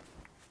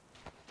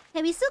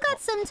 Okay, we still got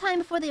some time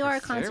before the Aura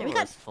concert. We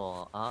got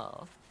full.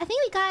 Oh. I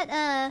think we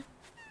got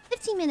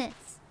 15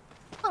 minutes.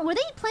 Oh, were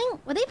they playing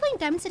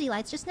Diamond City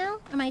Lights just now?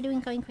 Or am I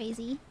going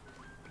crazy?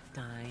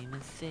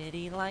 Diamond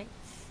City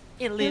Lights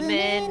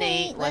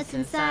illuminate what's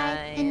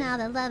inside. And now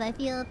the love I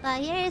feel by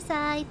your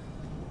side.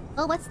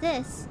 Oh, what's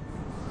this?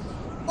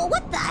 Oh,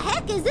 what the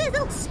heck is this? It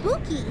looks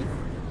spooky.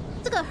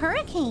 It's like a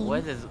hurricane. What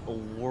is this? A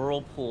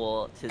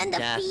whirlpool to And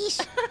death? the fish.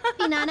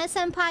 Hinata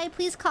senpai,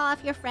 please call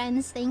off your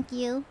friends. Thank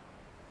you.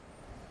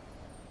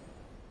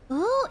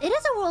 Oh, it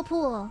is a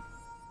whirlpool.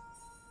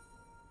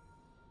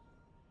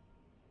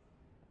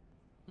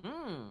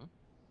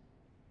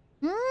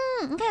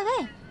 Okay,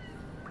 okay.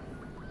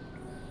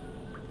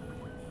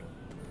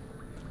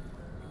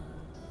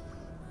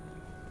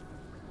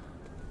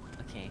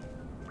 Okay.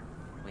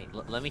 Wait,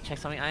 let me check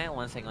something. Aya,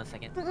 one second.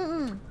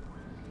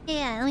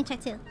 Yeah, let me check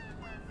too.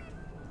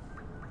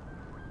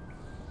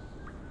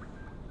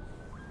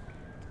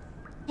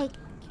 Hey,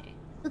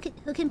 Okay.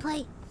 who can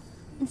play?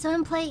 Can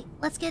someone play?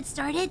 Let's get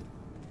started.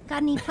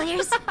 Got any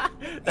players? I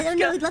don't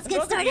know. Let's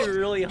get started.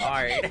 Really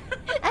hard.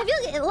 I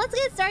feel like Let's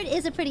Get Started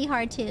is a pretty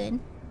hard tune.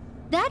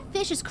 That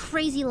fish is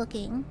crazy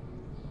looking.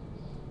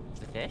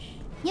 The fish?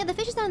 Yeah, the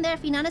fish is down there.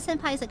 Hinata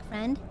senpai's like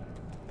friend.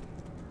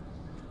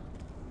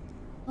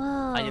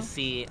 Whoa. I just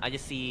see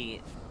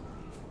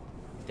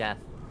death.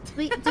 Do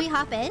we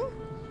hop in?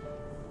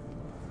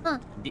 Huh.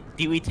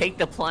 Do we take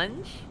the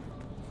plunge?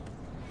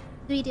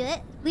 Do we do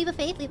it? Leap of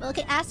faith?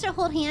 Okay, Aster,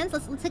 hold hands.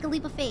 Let's take a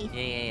leap of faith.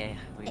 Yeah.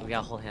 We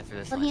gotta hold hands for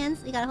this Hold one.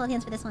 hands? We gotta hold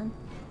hands for this one.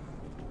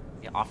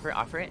 Yeah, offer it.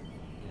 Yeah,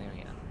 there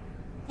we go.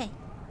 Okay.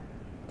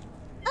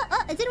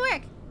 Oh, it didn't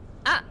work.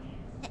 Ah!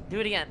 Do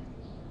it again.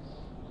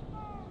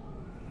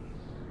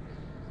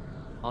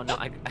 Oh no,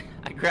 I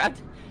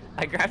grabbed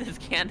his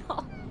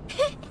candle.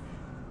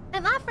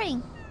 I'm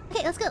offering.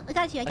 Okay, let's go. I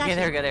got you. Okay,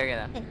 there we go.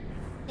 Okay,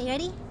 you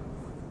ready?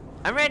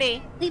 I'm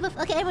ready.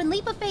 Okay, everyone,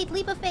 leap of faith.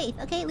 Okay,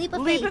 leap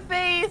of faith. Leap of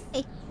faith.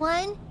 Okay,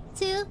 1,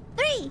 2,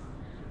 3.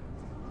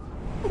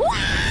 No,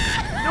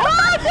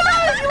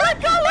 you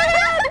let go of it!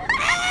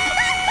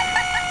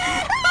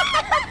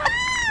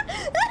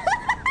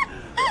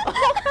 Oh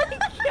my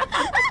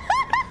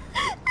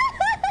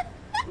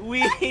god! We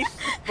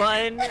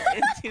spun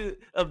into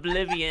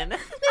oblivion. We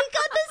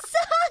got the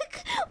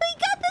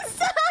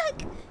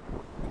suck!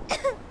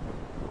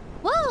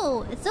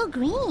 Whoa, it's so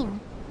green.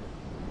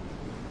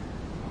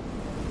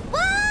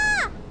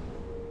 Wah!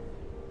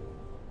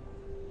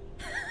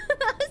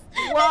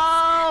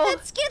 Whoa! That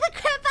scared the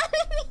crap out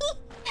of me.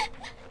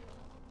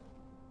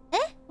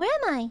 Where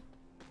am I?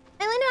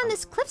 I landed on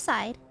this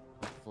cliffside.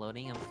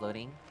 I'm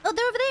floating. Oh,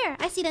 they're over there.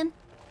 I see them.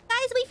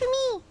 Guys, wait for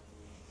me.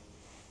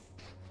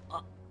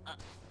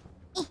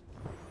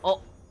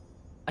 Oh,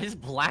 I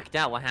just blacked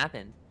out. What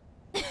happened?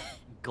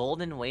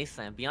 Golden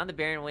Wasteland. Beyond the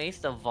barren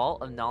waste, a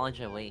vault of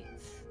knowledge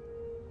awaits.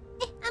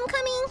 I'm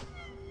coming.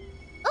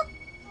 Oh,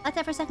 I thought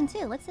that for a second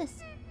too. What's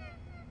this?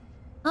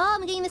 Oh,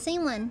 I'm getting the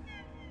same one.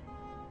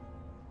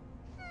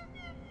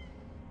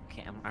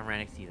 Okay, I'm right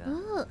next to you though.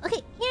 Oh,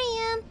 okay. Here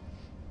I am.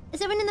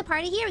 Is everyone in the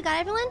party here? We got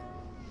everyone?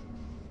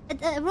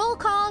 Roll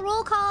call.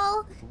 Roll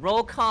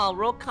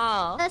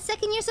call.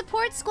 Second year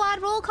support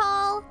squad, roll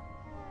call.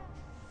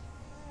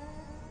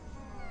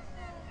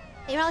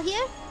 Okay, you're all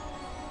here?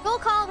 Roll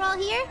call, we're all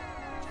here?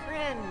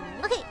 Friend.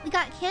 Okay, we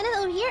got Canada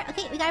over here.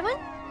 Okay, we got everyone?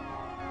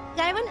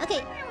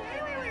 Okay.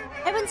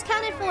 Everyone's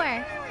counted for.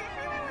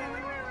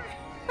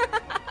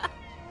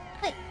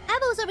 Wait,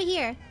 Abo's over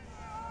here.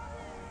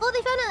 Oh,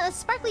 they found a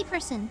sparkly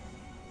person.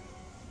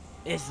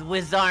 It's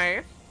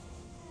Wizarf.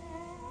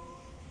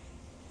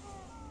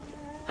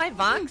 Hi,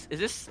 Vox. Is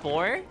this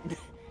Spore?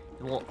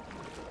 Well,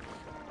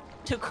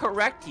 to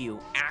correct you,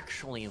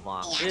 actually,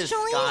 Vox. This is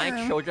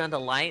Sky, Children of the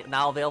Light,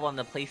 now available on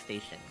the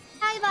PlayStation.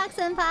 Hi, Box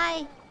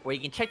Senpai. Where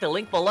you can check the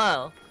link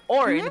below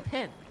or in the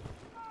pin.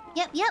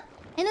 Yep.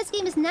 And this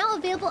game is now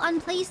available on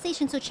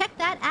PlayStation, so check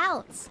that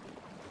out.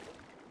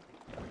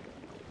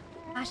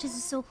 Gosh, this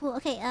is so cool.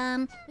 Okay,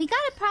 we got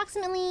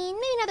approximately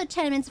maybe another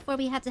 10 minutes before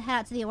we have to head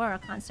out to the Aurora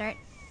concert.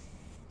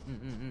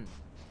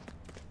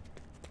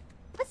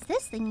 What's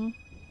this thingy?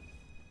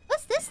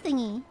 What's this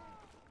thingy?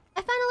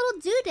 I found a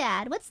little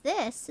doodad. What's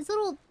this? It's a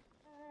little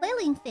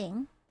flailing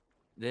thing.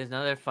 There's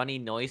another funny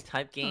noise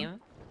type game.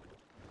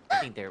 I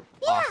think they're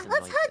Yeah, awesome.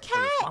 let's noise. hug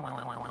Cat.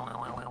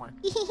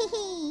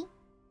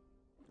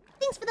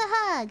 Thanks for the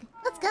hug.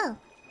 Let's go.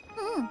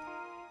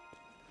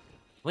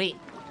 Wait,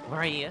 where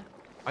are you?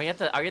 Are you at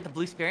the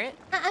blue spirit?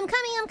 I'm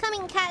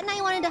coming. Cat and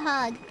I wanted to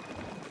hug.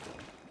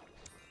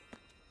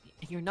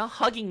 You're not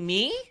hugging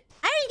me?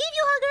 I already gave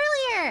you a hug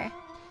earlier.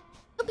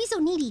 Don't be so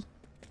needy.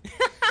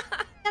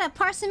 Gotta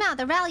parse them out.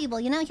 They're valuable,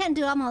 you know? You can't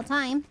do them all the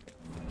time.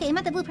 Okay, I'm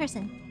at the blue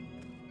person.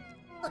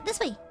 Oh, this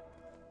way.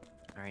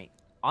 Alright,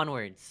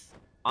 onwards.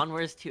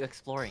 Onwards to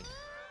exploring.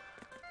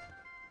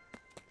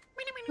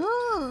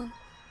 Ooh.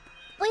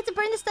 We have to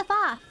burn this stuff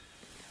off.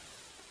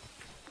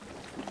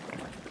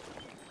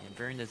 And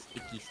burn this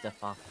icky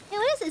stuff off. Hey,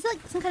 what is this? Is it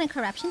like some kind of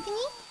corruption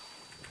thingy?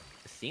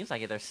 It seems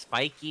like it. They're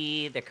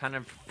spiky, they're kind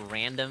of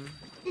random.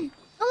 Oh,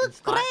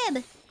 look,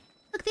 crab!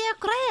 Look, they are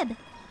crab!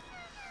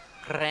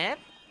 Crab?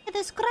 Yeah,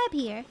 there's crab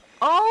here.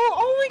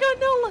 Oh my god,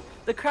 no! Look!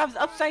 The crab's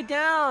upside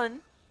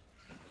down!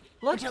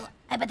 Look!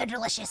 I bet they're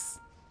delicious.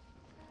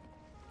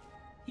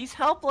 He's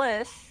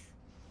helpless!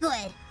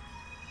 Good.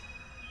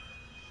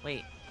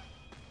 Wait.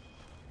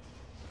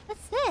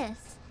 What's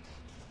this?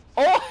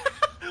 Oh!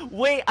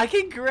 Wait, I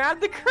can grab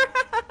the crab!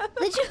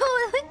 Did you...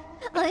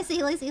 Let me see.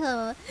 Hold on.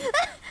 Oh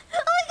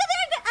my god,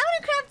 I want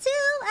a crab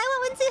too! I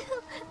want one too!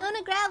 I want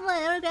to grab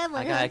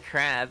one. I got a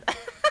crab. I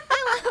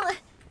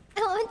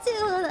want one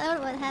too!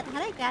 How do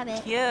I grab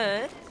it?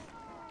 Cute!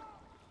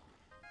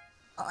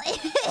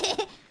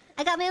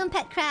 I got my own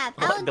pet crab.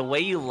 The way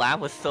you laugh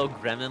was so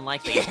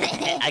gremlin-like.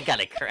 I got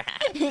a crab.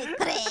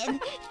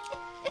 Crab.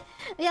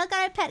 We all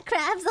got our pet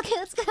crabs. Okay,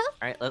 let's go.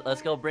 Alright,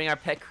 let's go bring our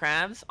pet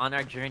crabs on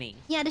our journey.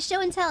 Yeah, to show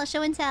and tell.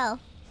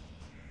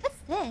 What's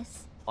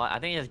this? Oh, I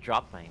think I just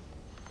dropped mine.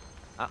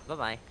 Oh,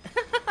 bye-bye.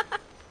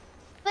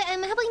 Wait,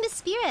 I'm helping the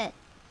spirit.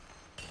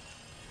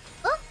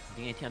 Oh!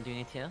 I'm doing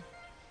it too.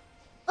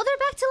 Oh, they're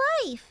back to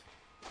life!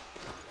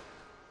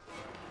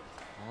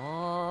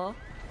 Oh.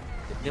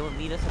 They will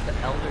meet us at the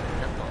Elder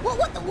Temple.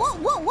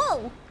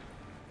 Whoa!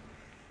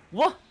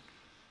 Whoa!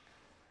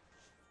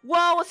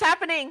 Whoa, what's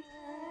happening?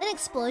 An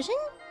explosion?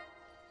 Oh,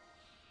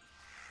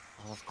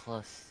 that was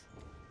close.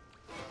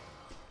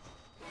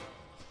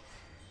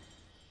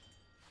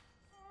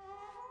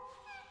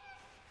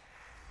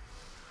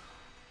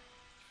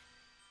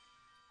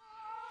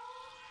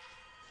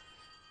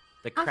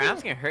 The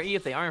crabs can hurt you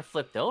if they aren't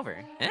flipped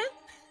over. Eh?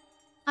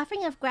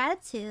 Offering of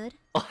gratitude.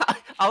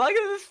 I like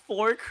that there's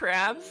 4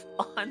 crabs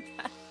on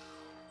that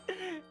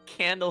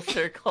candle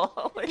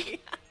circle.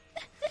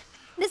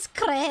 This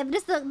crab,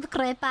 the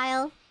crab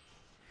pile.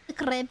 The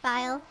crab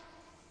pile.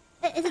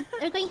 Are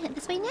we going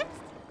this way next?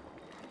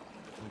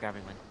 I'm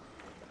grabbing one.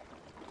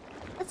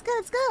 Let's go.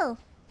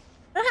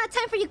 I don't have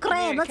time for you,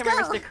 crab. Let's Come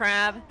here, go. Mr.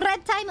 Crab.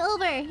 Crab time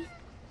over.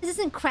 This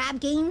isn't crab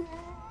game.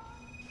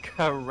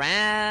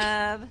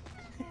 Crab.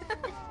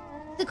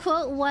 To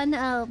quote one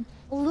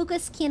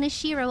Lucas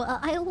Kaneshiro,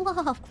 I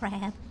love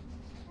crab.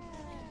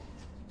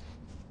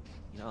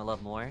 You know what I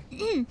love more?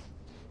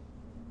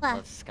 What? I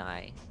love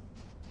sky.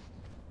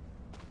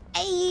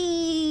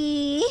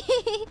 Ayy.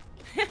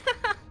 To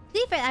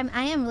be fair,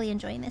 I am really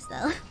enjoying this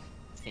though.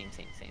 Same.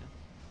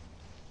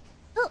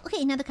 Oh,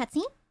 okay, another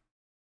cutscene.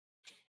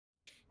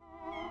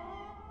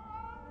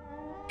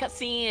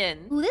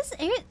 Cutscene! Ooh, this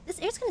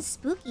air's kind of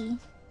spooky.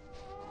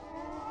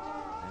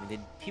 I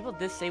mean, people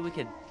did say we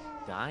could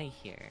die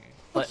here.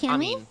 But, can I we?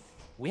 mean,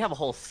 we have a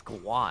whole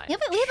squad. We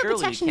have a Surely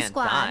protection we can't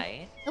squad.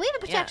 Die. We have a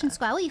protection Yeah.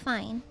 squad. We'll be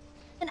fine.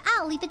 And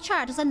I'll lead the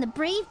charge as I'm the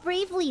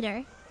brave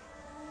leader.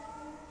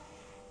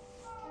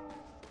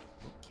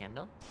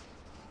 Candle?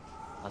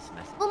 That's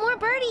messy. Oh, more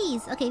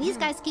birdies! Okay, these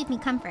guys give me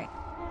comfort.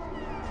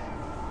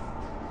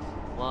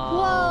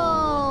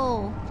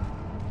 Whoa.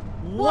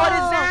 Whoa! What is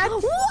that?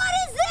 What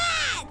is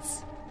that?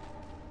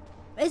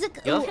 Is it?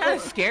 It was kind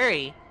of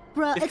scary.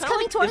 Bro, it's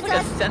coming towards like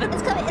us. a centipede.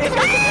 It's coming. What do you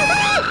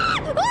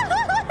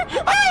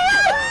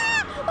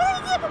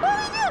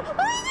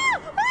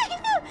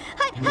do?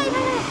 Hi.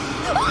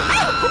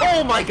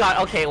 Oh my god,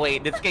 okay,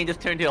 wait. This game just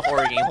turned into a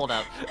horror game. Hold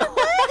up.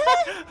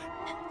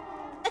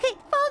 Okay,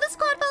 follow the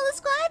squad.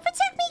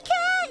 Protect me,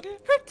 cat.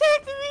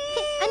 Protect me!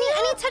 Okay, I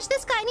need to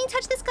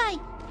touch this guy.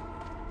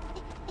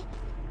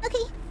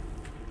 Okay.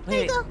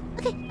 There you go.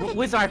 Okay.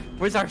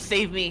 Wizard,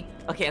 save me.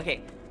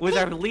 Okay.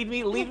 Wizard, lead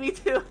me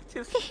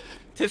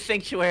to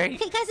sanctuary.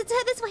 Okay, guys, let's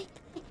head this way.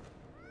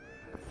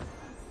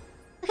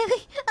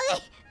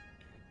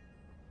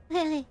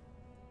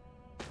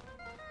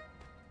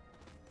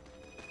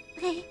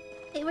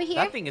 Okay, we're here.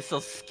 That thing is so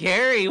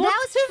scary. That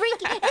was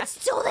freaky. It's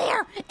still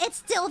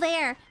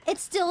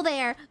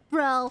there.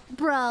 Bro.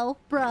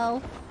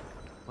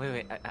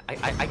 Wait. I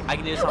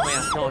can do this on my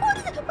own.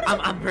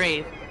 I'm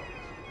brave.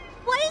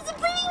 Why is it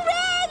bringing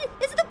red?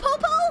 Is it the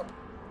popo?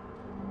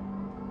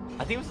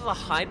 I think this is a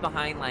hide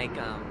behind like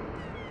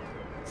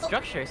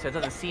structure so it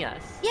doesn't see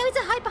us. Yeah, it's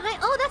a hide behind.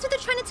 Oh, that's what they're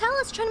trying to tell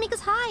us. Trying to make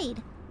us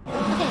hide.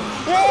 Okay.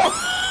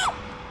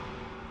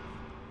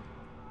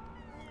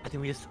 I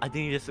think we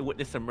just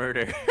witnessed a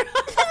murder. Did it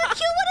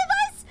kill one of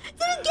us?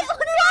 Did it get one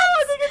of us?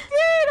 I think it did.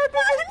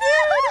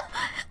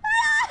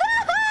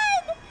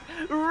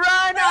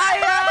 Run,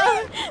 Aya!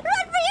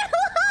 Run for your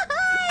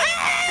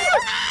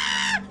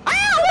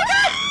life!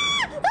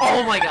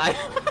 Oh my god!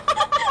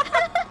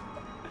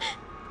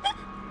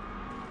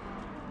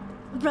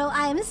 Bro,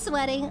 I am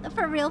sweating.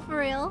 For real.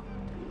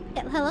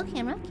 Yeah, hello,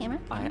 camera.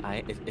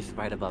 It's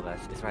right above us.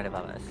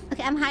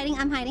 Okay, I'm hiding.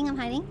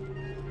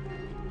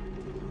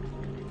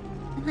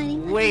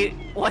 Wait,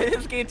 why did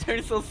this game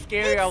turn so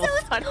scary all of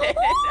a sudden?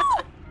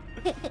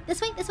 Okay,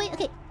 this way.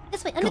 Okay,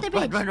 this way, under the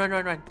bridge. Run.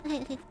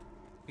 Okay.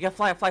 We gotta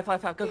fly.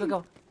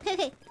 Go.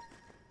 Okay.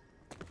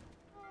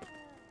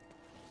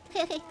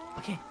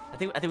 Okay,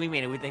 I think we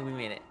made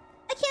it.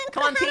 I can't.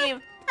 Come on,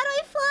 team. How do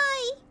I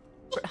fly?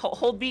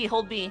 Hold B.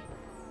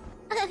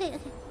 Okay.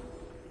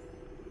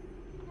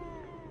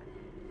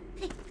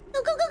 Okay,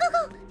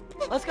 go.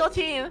 Let's go,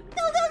 team. Go,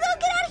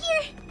 get out of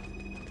here.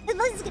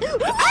 Let's go.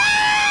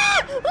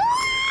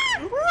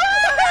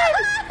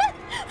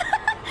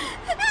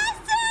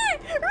 Master,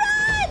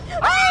 run!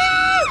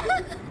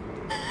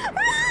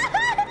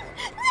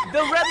 The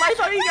red lights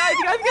on you guys.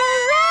 You guys gotta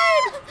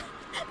run.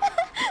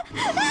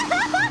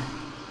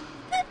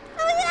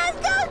 Oh yes,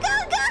 go!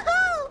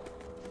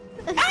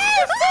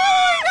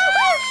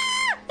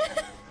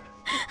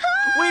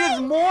 Wait,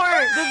 there's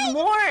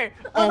more!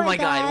 Oh my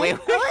god, wait. I'm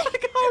running!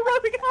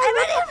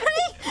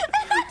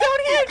 Down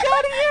here!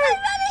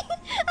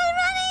 I'm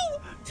running!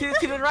 To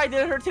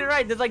the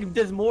right,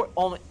 there's more.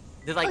 Oh my,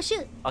 there's like. Oh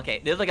shoot! Okay,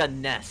 there's like a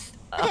nest.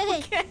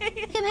 Okay.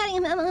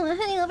 I'm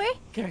heading over.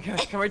 Come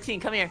here, team,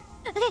 come here.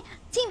 Okay,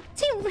 team,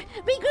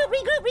 regroup.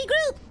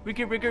 Regroup.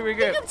 Team,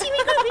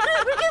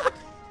 regroup.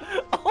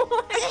 Oh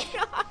my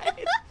god!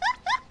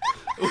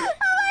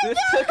 This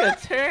took a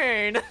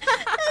turn.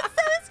 That's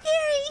so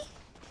scary.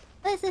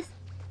 What is this?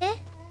 Eh?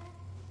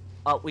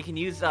 Oh, we can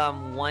use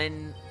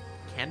one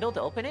candle to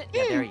open it.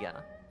 Yeah, there we go.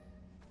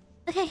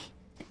 Okay.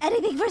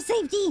 Anything for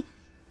safety.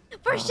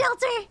 For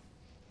shelter.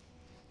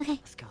 Okay.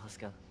 Let's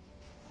go.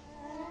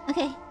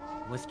 Okay.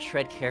 Let's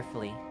tread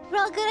carefully. We're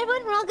all good,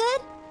 everyone? We're all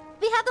good?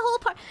 We have the whole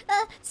part.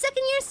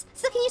 Second year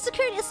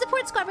security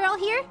support squad. We're all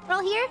here.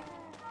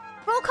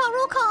 Roll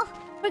call.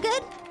 We're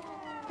good?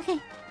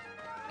 Okay.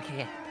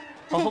 Okay.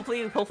 Well,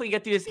 hopefully we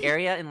get through this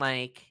area in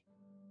like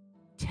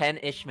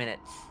 10-ish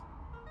minutes.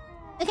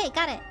 Okay,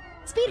 got it.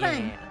 Speed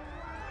run.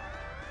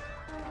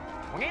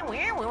 Okay,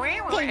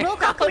 roll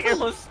call complete.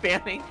 Everyone's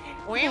spamming.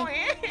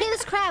 Okay,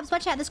 there's crabs.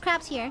 Watch out, there's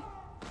crabs here.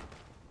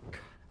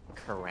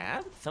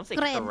 Crab? Something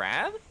Crab.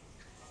 crab?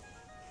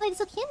 Wait,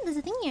 look here. There's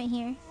a thing right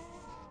here.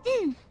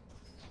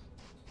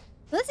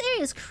 Well, this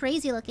area is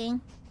crazy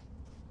looking.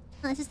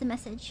 Oh, this is the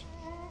message.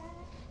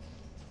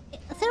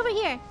 Okay, let's head over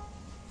here.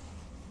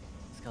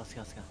 Let's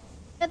go.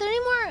 Are there any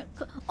more?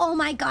 Oh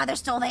my god, they're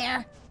still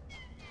there.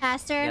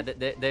 Faster.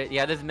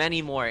 Yeah, there's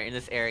many more in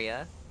this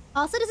area.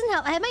 Also, doesn't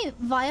help. I had my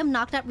volume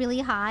knocked up really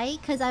high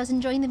because I was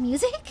enjoying the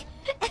music.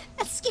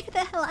 That scared the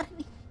hell out of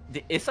me.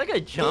 It's like a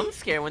jump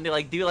scare when they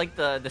like do like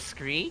the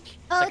screech.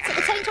 Oh, it's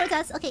it's heading towards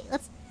us. Okay,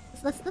 let's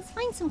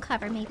find some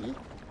cover maybe.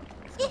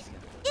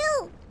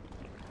 Ew!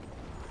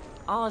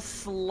 Oh,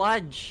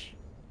 sludge.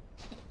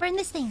 Burn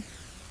this thing.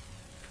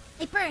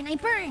 I burn.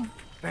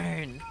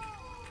 Burn.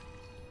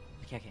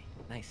 Okay,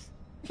 nice.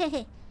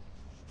 Okay.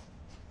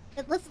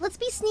 Let's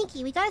be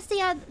sneaky. We gotta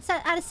stay out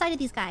of sight of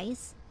these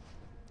guys.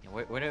 Yeah,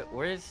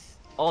 where's?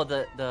 Oh,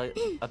 the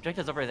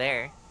objective's over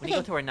there. We need to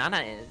go to where Nana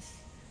is.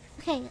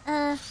 Okay.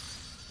 Ah,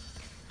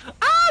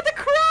 the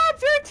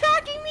crabs are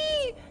attacking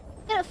me!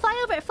 Gotta fly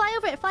over it.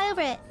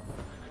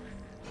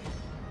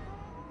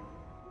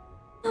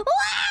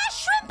 Ah,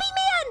 shrimpy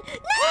man! No!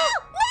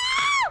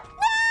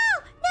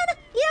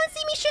 You don't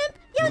see me, shrimp.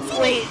 You don't see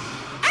me. Wait.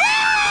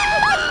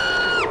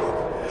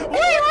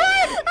 Wait,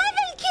 what? I've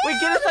been killed.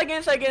 Wait,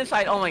 get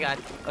inside. Oh my god.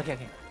 Okay.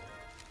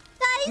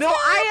 Guys, No, help.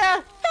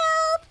 Aya!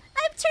 Help!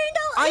 I've turned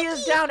all Aya's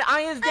icky. down.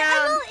 I'm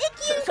all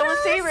icky and Someone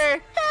gross. save her.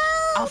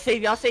 Help! I'll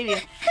save you. Help!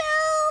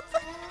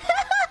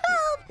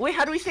 Wait,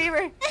 how do we save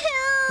her? Help!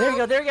 There we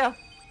go.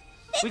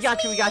 We It's got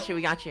me.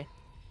 you.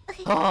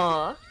 Okay.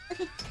 Oh.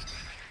 Okay.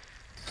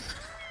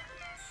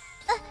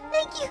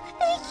 Thank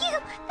you.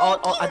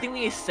 Oh, I think we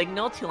need a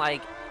signal to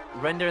like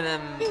render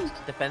them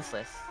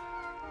defenseless.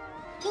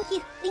 Thank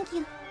you.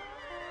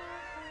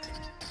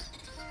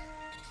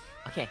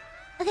 Okay.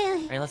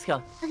 Okay. Alright, let's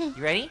go. Okay.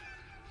 You ready?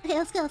 Okay,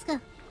 let's go.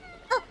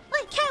 Oh,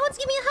 wait, Cat wants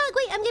to give me a hug.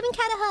 Wait, I'm giving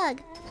Cat a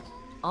hug.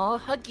 Oh,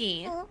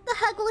 huggy. Oh, the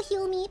hug will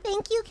heal me.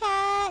 Thank you,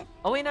 Cat.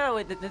 Oh wait, no,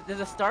 wait. There's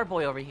a star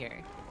boy over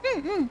here.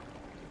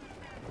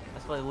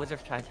 That's what the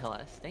wizard's trying to tell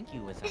us. Thank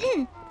you, wizard.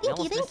 Thank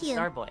Missed the you.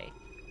 star boy.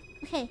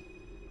 Okay.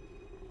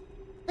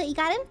 Wait, you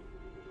got him?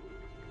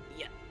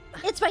 Yeah.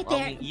 It's right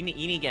there. You need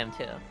to get him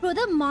too. Bro,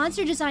 the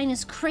monster design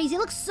is crazy. It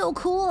looks so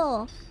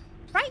cool.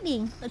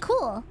 Frightening, but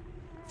cool.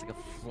 It's like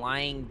a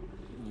flying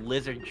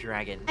lizard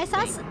dragon. I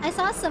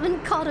saw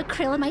someone called a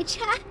krill in my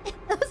chat.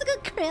 That was a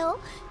good krill.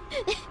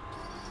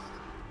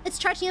 It's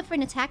charging up for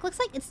an attack. Looks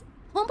like it's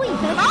homeboy.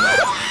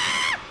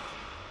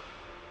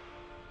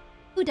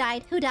 Who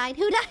died? Who died?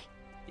 Who died?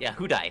 Yeah,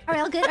 who died? Are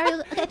we all good? Are we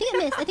all... Okay, I think it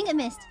missed. I think it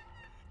missed.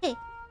 Hey,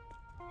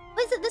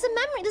 what is it? There's a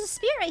memory. There's a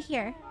spirit right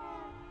here.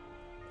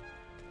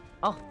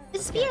 Oh,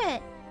 there's a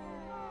spirit.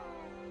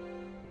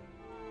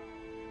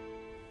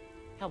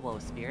 Hello,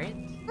 spirit.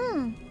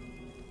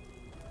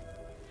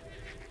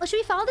 Well, should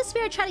we follow the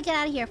spirit or try to get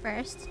out of here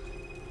first?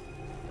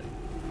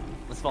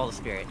 Let's follow the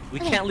spirit. We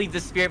can't leave the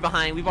spirit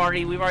behind. We've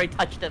already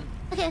touched him.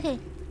 Okay.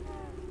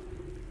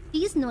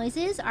 These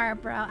noises are,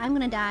 bro. I'm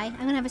gonna die. I'm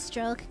gonna have a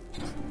stroke.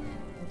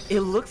 It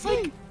looks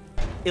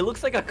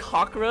like a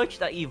cockroach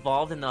that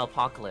evolved in the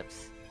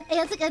apocalypse.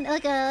 Yeah, it's like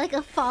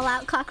a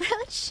Fallout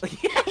cockroach.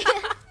 Yeah.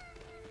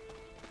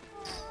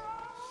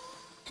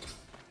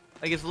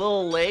 Like his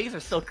little legs are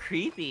so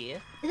creepy.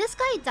 Did this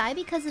guy die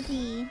because of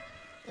the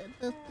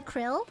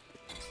krill?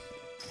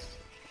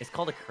 It's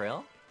called a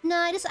krill? No,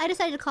 I decided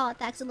to call it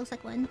that because it looks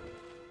like one.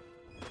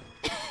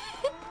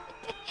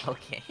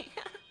 Okay.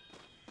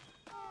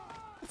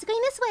 It's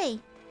going this way.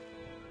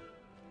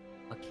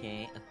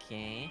 Okay.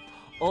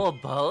 Oh, a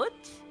boat?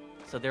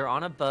 So they're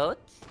on a boat?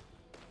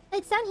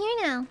 It's down here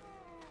now.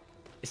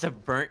 It's a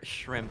burnt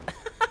shrimp.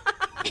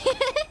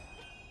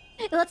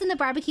 Well, it's in the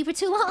barbecue for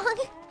too long.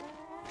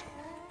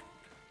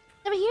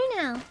 Over here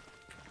now.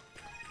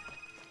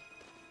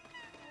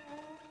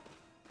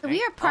 So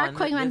we are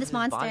parkouring around this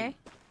monster.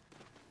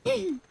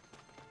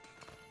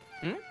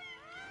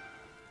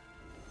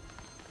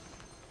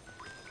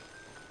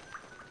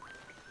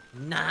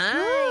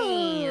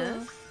 Nice!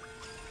 Ooh.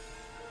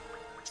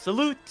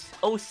 Salute!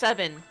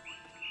 07.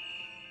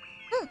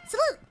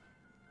 Salute!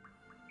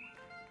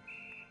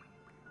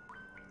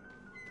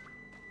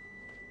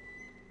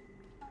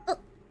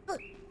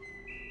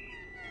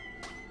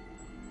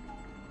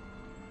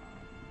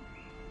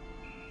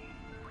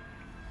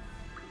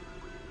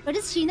 What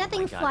is she?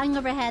 Nothing flying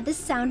overhead. This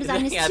sound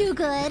design is too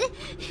good.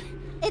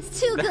 It's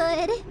too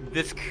good.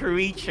 This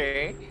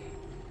creature.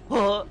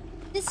 Oh.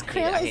 This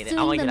krill is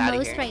doing the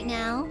most right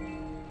now.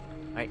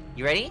 Alright,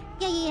 you ready?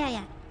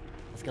 Yeah.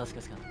 Let's go.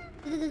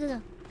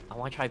 Go. I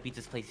want to try to beat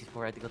this place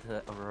before I have to go to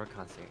the Aurora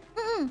concert.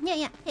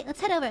 Yeah. Hey, let's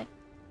head over.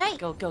 Alright.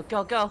 Go.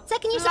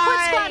 Second year support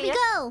squad, we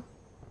go!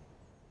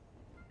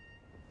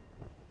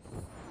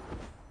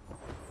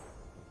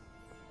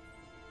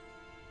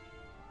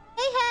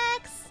 Hey,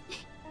 Hex!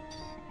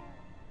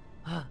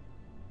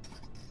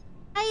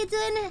 How you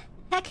doing,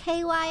 Heck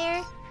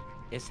Haywire?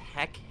 It's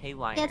Heck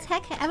Haywire. Yeah, it's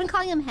Heck. I've been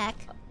calling him Heck.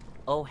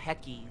 Oh,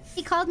 Heckies.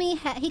 He called me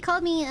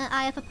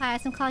Aia Papaya,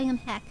 so I'm calling him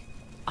Heck.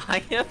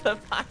 Aia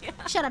Papaya?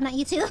 Shut up, not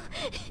you two.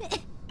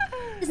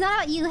 It's not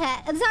about you,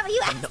 Heck. It's not about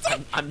you,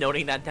 I'm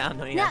noting that down,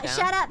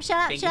 Shut up. You're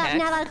not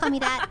allowed to call me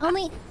that.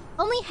 Only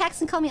Hex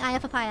can call me Aia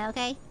Papaya,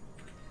 okay?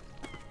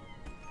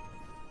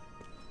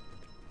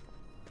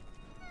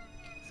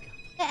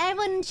 Yeah,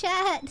 everyone in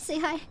chat, say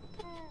hi.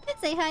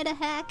 Say hi to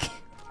Heck.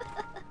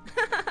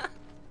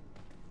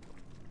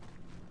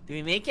 Do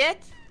we make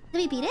it? Did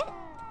we beat it?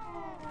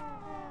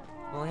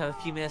 We only have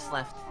a few minutes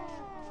left.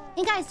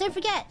 And guys, don't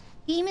forget,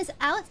 game is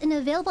out and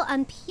available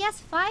on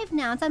PS5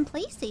 now. It's on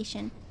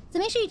PlayStation. So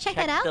make sure you check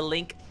that out. The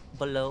link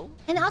below.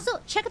 And also,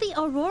 check out the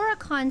Aurora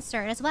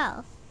concert as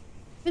well.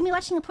 We're going to be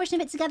watching a portion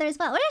of it together as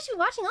well. We're actually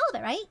watching all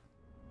of it, right?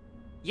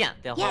 Yeah,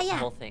 they'll have the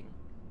whole thing.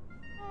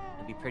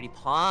 It'll be pretty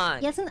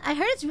fun. Yes, I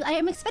heard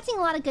I'm expecting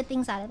a lot of good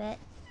things out of it.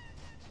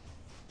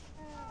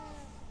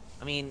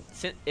 I mean,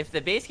 if the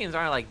base games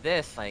aren't like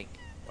this, like,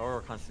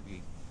 Aurora concert would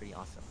be pretty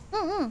awesome.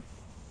 And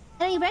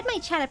I read my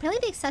chat. Apparently,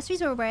 the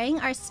accessories we're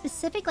wearing are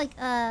specific, for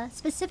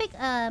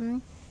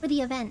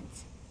the event.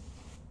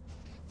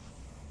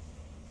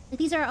 Like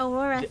these are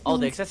Aurora. Oh,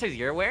 the accessories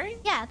you're wearing?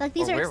 Yeah, like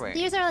these are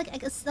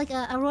like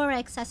Aurora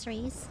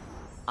accessories.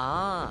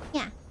 Ah.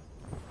 Yeah.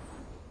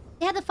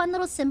 They have the fun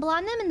little symbol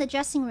on them in the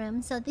dressing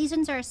room, so these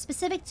ones are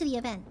specific to the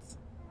event.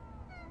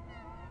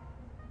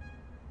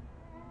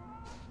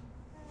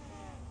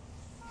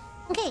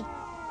 Okay.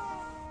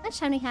 How much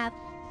time do we have?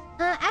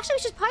 Actually, we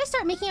should probably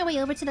start making our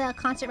way over to the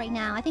concert right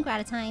now. I think we're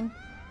out of time.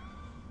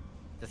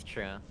 That's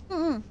true.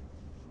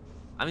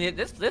 I mean,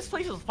 this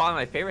place is probably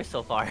my favorite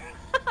so far.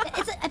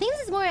 I think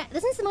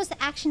this is the most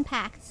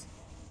action-packed.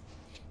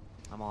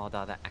 I'm all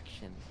about the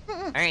action.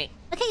 Alright.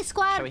 Okay,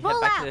 squad, shall we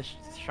roll head back out.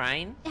 to the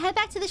shrine? Head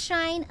back to the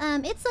shrine.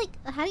 It's like,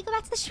 how do you go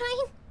back to the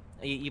shrine?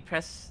 You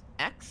press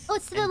X. Oh,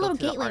 it's to the little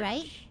gateway,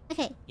 right?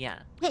 Okay. Yeah.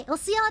 Okay, we'll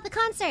see y'all at the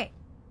concert.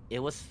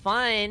 It was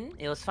fun.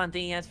 It was fun.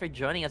 Thank you guys for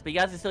joining us. But you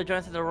guys can still join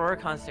us at the Aurora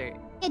concert.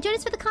 Yeah, join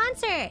us for the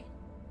concert.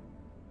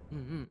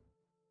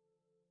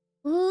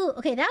 Ooh,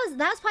 okay, that was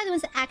probably the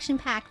most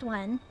action-packed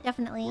one.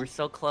 Definitely. We're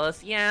so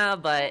close. Yeah,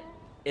 but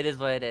it is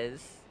what it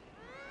is.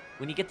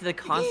 When you get to the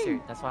concert,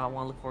 that's what I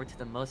want to look forward to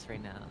the most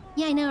right now.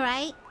 Yeah, I know,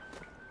 right?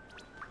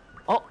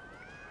 Oh,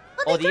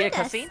 the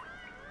cutscene?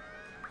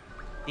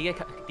 Do you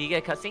get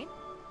a cutscene?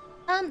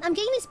 I'm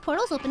getting these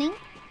portals opening.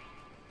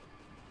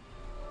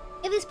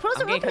 If these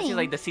portals I'm are getting opening. cutscenes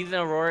like the season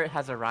of Aurora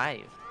has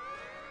arrived.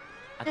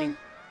 I think.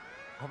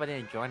 I hope I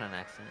didn't join on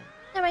accident.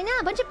 No, right now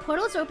a bunch of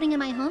portals are opening in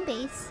my home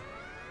base.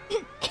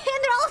 And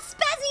they're all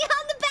spazzing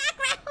out in the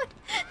background.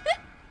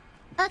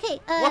 Okay,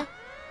 What?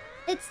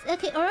 it's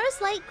okay.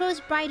 Aurora's light grows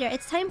brighter.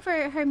 It's time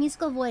for her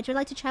musical voyage. We'd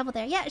like to travel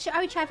there. Yeah,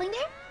 are we traveling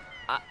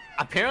there?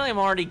 Apparently, I'm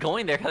already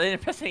going there because I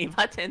didn't press any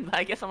button, but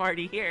I guess I'm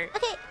already here.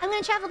 Okay, I'm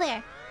gonna travel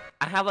there.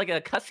 I have like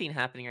a cutscene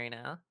happening right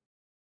now.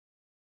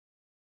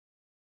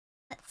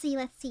 Let's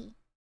see.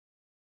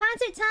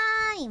 Concert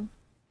time!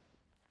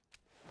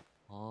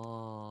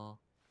 Oh.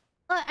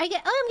 Oh, I'm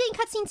getting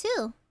cutscene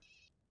too.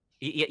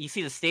 You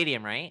see the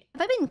stadium, right?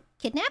 Have I been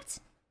kidnapped?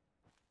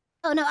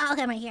 Oh no,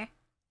 okay, I'm right here.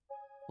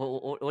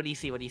 What do you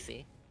see? What do you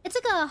see? It's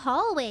like a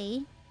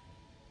hallway.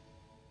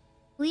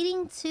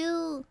 Leading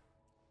to...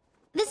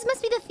 This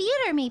must be the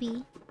theater,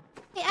 maybe.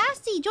 Hey,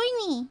 Asti, join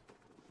me.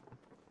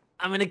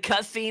 I'm in a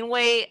cutscene.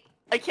 Wait,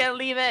 I can't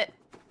leave it.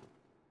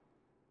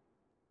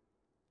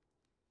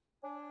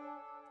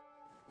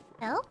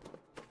 Help?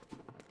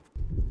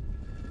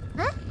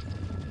 Huh?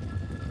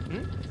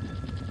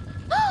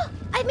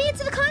 I made it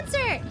to the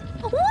concert!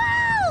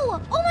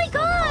 Wow! Oh my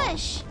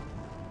gosh!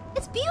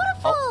 It's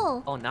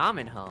beautiful! Oh, now I'm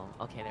in home.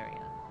 Okay, there we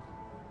go.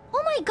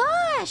 Oh my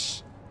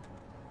gosh!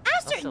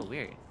 Aster! That's so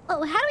weird.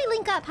 Oh, how do we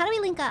link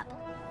up?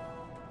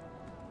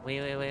 Wait.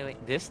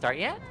 Did this start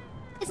yet?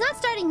 It's not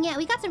starting yet.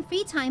 We got some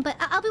free time, but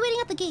I'll be waiting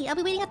at the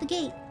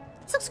gate.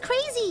 This looks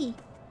crazy.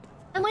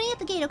 I'm waiting at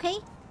the gate, okay?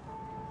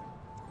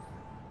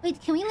 Wait,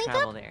 can we link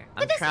up? There.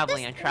 But I'm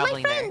traveling my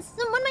friends.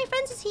 there. One of my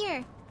friends is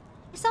here.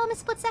 I saw him a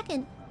split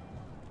second.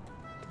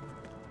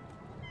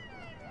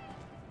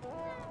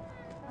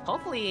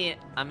 Hopefully,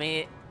 I made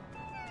it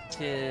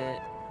to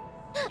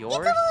your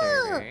Italu!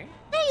 server.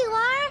 There you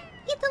are!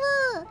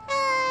 Italu!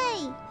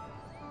 Hey!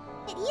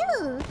 It's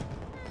you!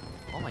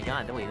 Oh my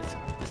god, wait,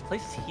 this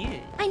place is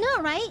huge. I know,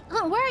 right?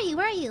 Oh, where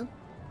are you?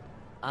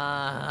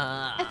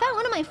 I found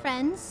one of my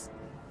friends.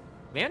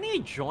 Maybe I need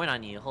to join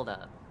on you. Hold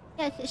up.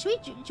 Yeah, should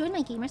we join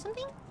my game or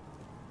something?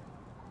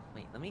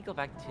 Wait, let me go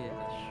back to the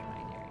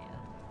shrine area.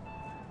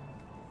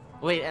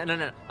 Wait,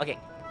 no. Okay,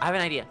 I have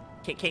an idea.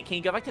 Can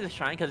you go back to the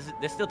shrine? Because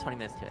there's still 20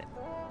 minutes to it.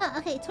 Oh,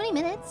 okay, 20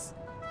 minutes.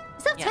 We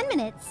still have 10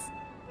 minutes.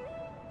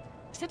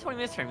 It's still 20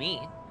 minutes for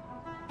me.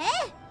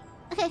 Eh?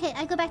 Okay,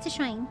 I go back to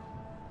shrine.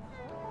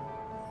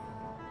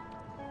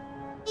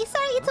 Hey,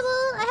 sorry,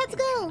 Italu, I had to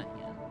go.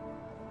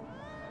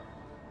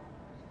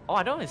 Oh,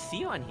 I don't even see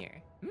you on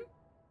here.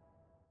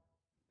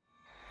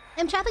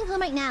 I'm traveling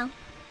home right now.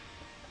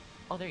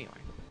 Oh, there you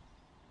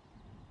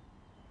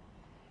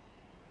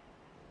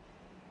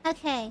are.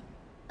 Okay.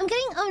 I'm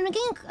getting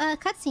a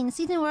cutscene.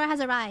 Season Aurora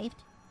has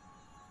arrived.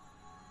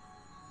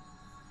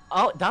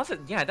 Oh, that's a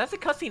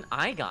cutscene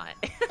I got.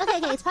 Okay,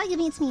 it's probably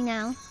giving it to me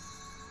now.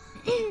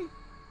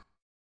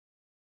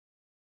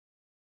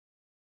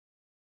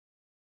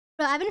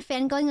 Bro, I've been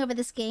fangoing over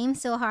this game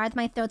so hard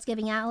my throat's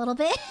giving out a little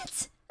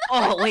bit.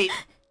 Oh, wait.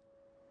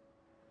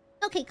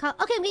 Okay,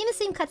 I'm getting the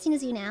same cutscene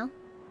as you now.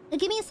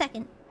 Give me a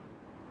second.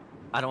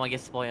 I don't want to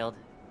get spoiled.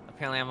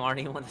 Apparently I'm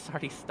already one that's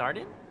already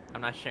started?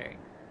 I'm not sure.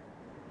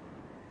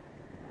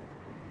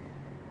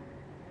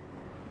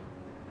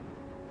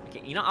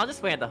 Okay, you know, I'll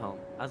just wait at the home.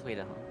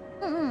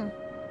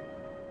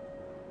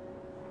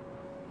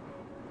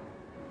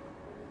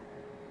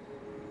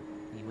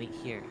 You wait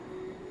here.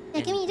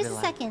 Yeah, give me just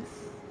a second.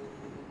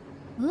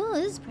 Ooh,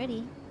 this is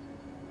pretty.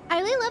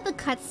 I really love the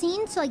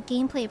cutscene to like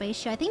gameplay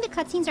ratio. I think the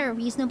cutscenes are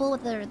reasonable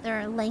with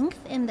their length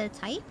and the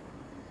type.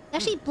 It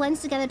actually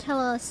blends together to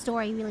tell a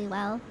story really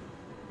well.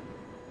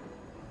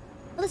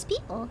 Well, there's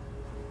people.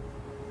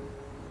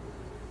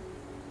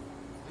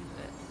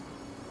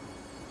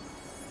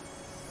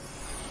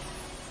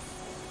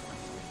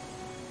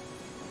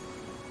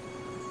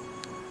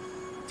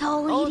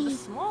 Oh, the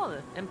small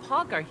and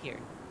Pog are here.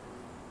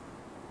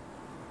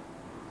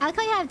 I like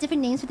how you have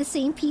different names for the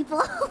same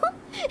people.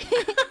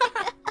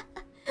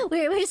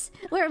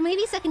 we're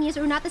maybe second years,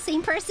 but we're not the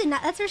same person.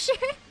 That's for sure.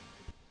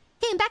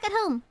 Okay, I'm back at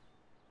home.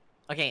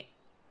 Okay,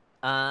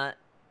 now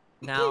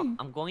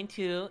I'm going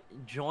to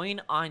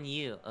join on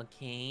you.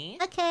 Okay.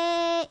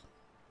 Okay.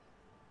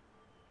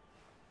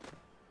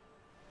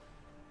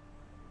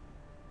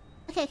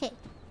 Okay.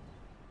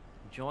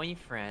 Join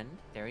friend.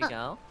 There we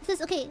go. It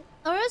says okay.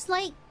 Aurora's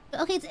like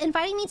okay. It's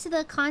inviting me to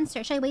the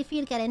concert. Should I wait for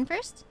you to get in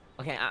first?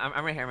 Okay,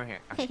 I'm right here.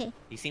 Okay.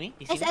 You see me?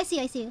 I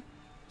see you.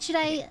 Should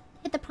I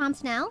hit the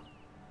prompt now?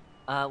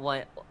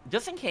 What?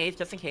 Just in case.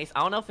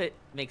 I don't know if it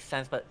makes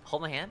sense, but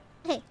hold my hand.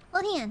 Okay,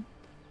 hold hand.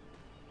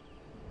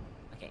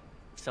 Okay.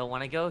 So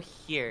when I go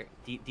here,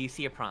 do you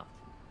see a prompt?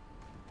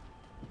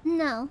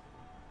 No.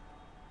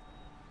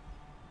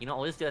 You know,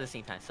 we'll just do it at the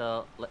same time.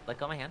 So let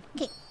go of my hand.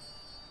 Okay.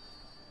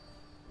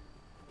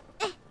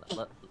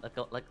 Let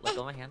go of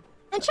my hand.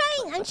 I'm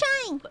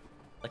trying.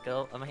 Let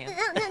go of my hand.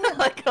 No.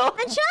 Let go.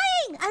 I'm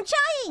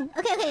trying.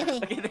 Okay.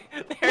 Okay,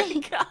 there we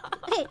go.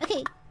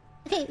 Okay.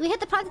 We hit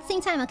the prompt at the same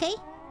time. Okay.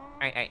 All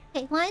right.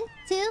 Okay, 1,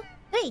 2,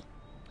 3.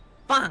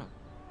 Bang.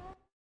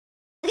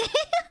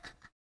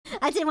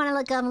 I didn't want to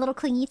look a little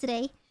clingy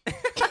today.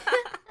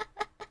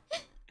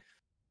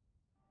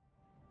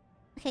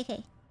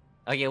 Okay.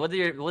 Okay, what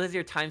does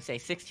your time say?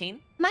 16?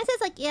 Mine says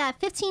like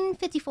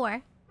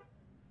 15:54.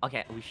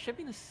 Okay, we should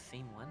be in the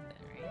same one then,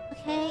 right?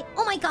 Okay.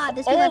 Oh my god,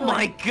 there's people Oh everywhere.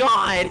 my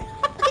god!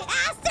 Okay,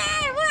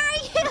 Aster, where are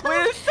you?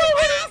 There's so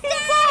many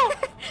people!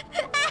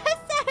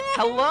 Aster!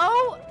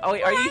 Hello? Oh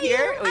wait, are you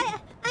here? Wait,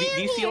 do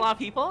you see a here. lot of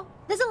people?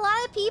 There's a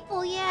lot of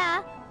people,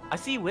 yeah. I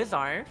see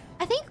Wizarf.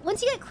 I think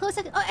once you get close,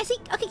 oh, I see.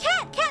 Okay,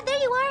 Cat, there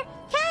you are.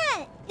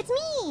 Cat, it's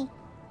me.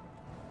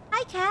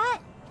 Hi,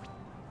 Cat.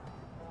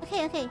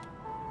 Okay.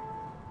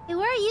 Hey,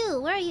 where are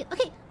you?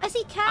 Okay, I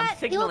see Cat. I'm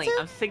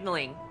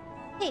signaling.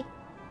 Okay,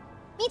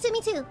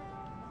 me too.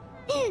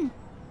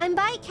 I'm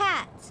by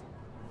Cat.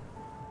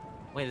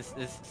 Wait, is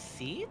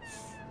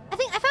seats? I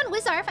think I found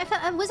Wizarf.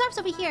 Wizarf's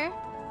over here.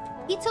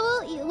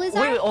 Wizarf.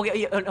 Wait, okay,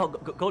 yeah, no,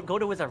 go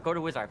to Wizarf.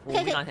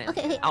 We'll wait on him.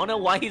 Okay. I don't know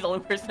why he's the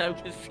only person I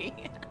can see.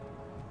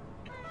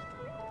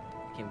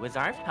 Okay,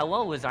 Wizarf.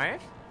 Hello,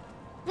 Wizarf.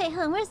 Hey,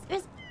 hold on. Where's?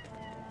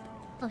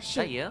 Oh shoot. Is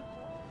that you?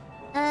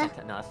 No,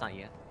 that's not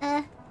you.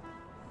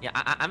 Yeah,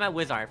 I'm at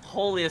Wizarf.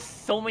 Holy, there's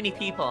so many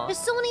people. There's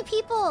so many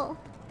people.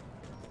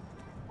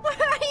 Where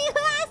are you,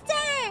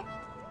 Aster?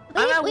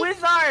 I'm at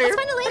Wizarf. Let's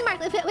find a landmark.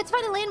 Let's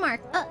find a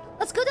landmark.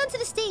 Let's go down to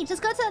the stage.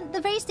 Let's go to the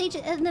very stage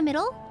in the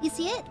middle. You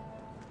see it?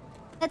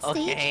 That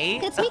stage. Okay.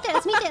 Let's meet there.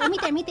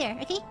 Meet there.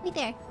 Okay, meet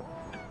there.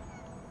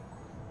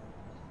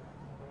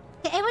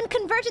 Okay, everyone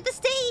converge at the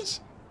stage.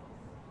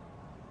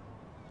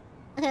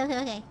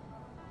 Okay.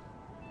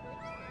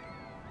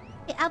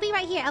 Okay, I'll be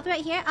right here.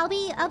 I'll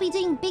be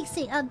doing big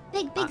sing.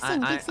 Big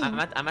sing.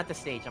 I'm at the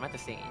stage.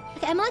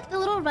 Okay, I'm like the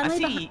little runway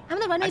behind. I'm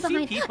the runway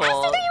behind. People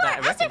Aster, there you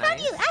are. that I Aster, found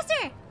you. recognize.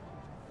 Aster.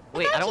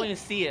 Wait, I don't even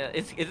see it.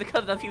 Is it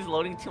because nothing's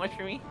loading too much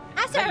for me?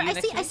 Aster, I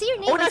see your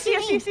name. Oh, no, I see you.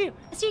 I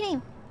see your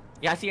name.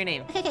 Yeah, I see your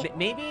name. Okay.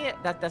 Maybe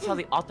that's how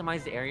they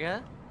optimize the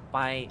area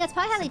by That's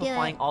probably how they do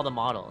simplifying it. all the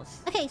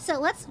models. Okay, so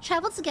let's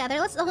travel together.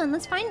 Let's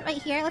find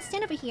right here. Let's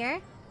stand over here,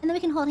 and then we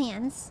can hold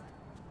hands.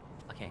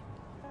 Okay.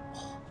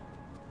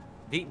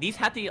 These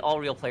have to be all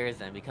real players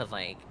then, because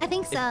like I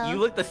think so. you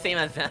look the same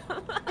as them.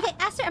 Okay,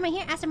 Aster, am I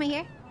here?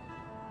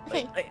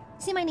 Okay. Wait.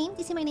 See my name? Do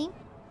you see my name?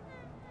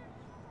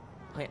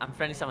 Wait, I'm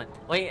friending someone.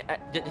 Wait,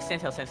 just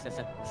stand still.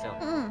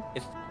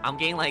 I'm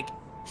getting like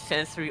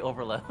sensory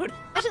overload.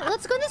 Actually,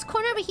 let's go in this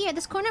corner over here.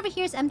 This corner over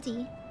here is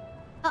empty.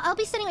 I'll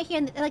be sitting right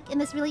here, in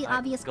this really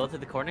obvious. Go to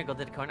the corner.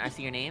 I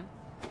see your name.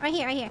 Right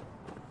here.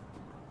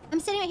 I'm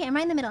sitting right here. I'm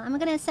right in the middle. I'm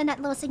gonna send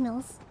out little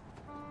signals.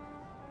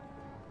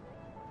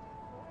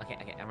 Okay,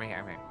 I'm right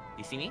here. Do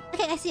you see me?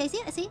 Okay, I see.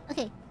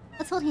 Okay,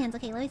 let's hold hands.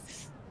 Okay,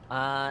 let's.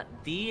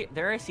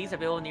 There are seats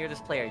available near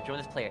this player. Join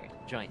this player.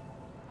 Join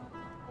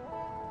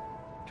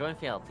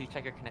failed. Please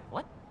check your connect.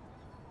 What?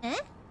 Eh?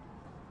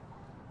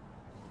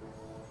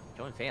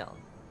 Join failed.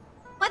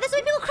 Why there's so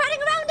many people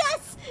crowding around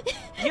us?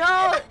 Yo,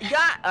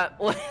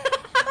 what?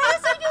 Why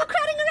there's so many people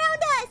crowding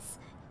around us?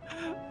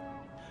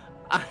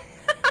 I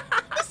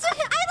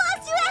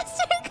lost you,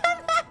 Aster.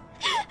 Come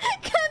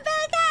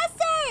back,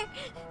 Aster.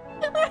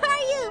 Where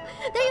are you?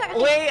 There you are.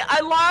 Okay. Wait,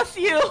 I lost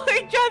you.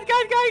 Wait, guys,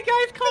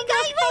 come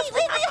back.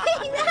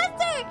 Wait,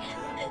 Aster.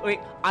 Wait,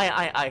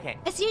 okay.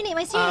 I see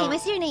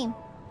your name.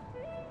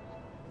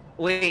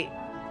 Wait.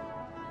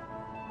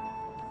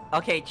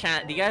 Okay,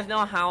 chat. Do you guys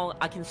know how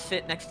I can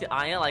sit next to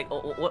Aya? Like,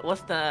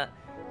 what's the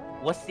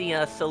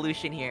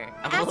solution here?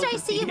 Aster, I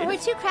see you, but we're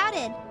too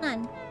crowded. Hold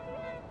on.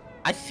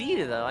 I see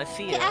you though. I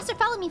see you. Okay, Aster,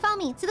 follow me.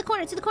 To the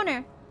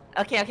corner.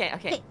 Okay.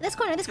 Okay, this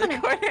corner. This corner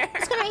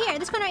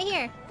right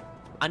here.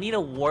 I need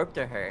to warp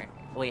to her.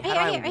 Wait, how do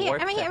I warp?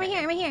 I'm right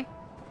here.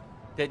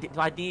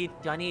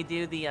 Do I need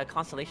to do the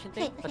constellation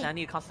thing? Okay. But I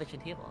need a constellation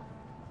table.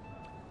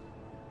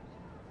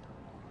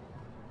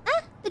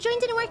 The join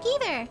didn't work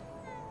either.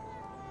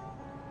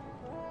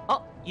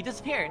 Oh, you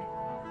disappeared.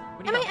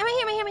 Where'd you go?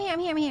 I'm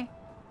here.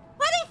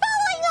 Why are they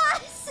following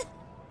us?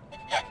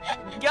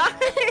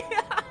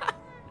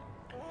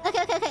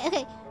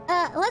 Okay.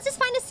 Let's just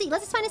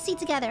find a seat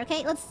together,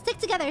 okay? Let's stick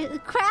together. The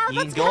crowd,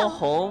 You can go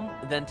home,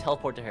 then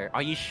teleport to her.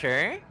 Are you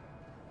sure?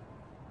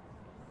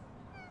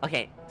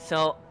 Okay,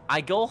 so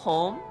I go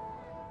home,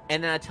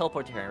 and then I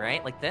teleport to her,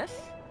 right? Like this?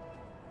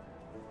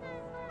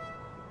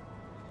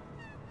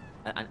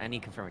 I need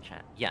to confirm a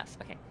chat. Yes,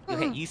 okay.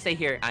 Okay, you stay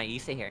here. You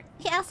stay here.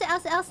 Okay, I'll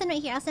stand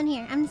right here.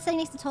 I'm sitting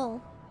next to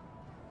Toll.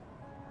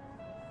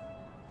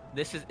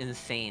 This is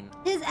insane.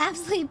 This is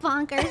absolutely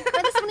bonkers.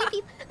 Why there's so many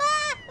people?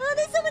 Oh,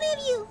 there's so many of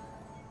you.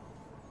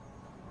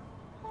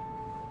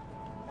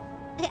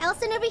 Okay, I'll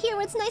stand over here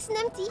where it's nice and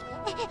empty.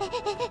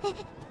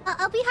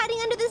 I'll be hiding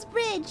under this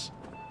bridge.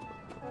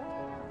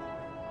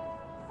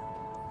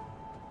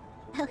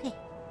 Okay.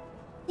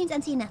 Seems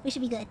empty enough. We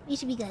should be good.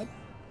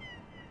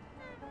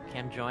 Okay,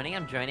 I'm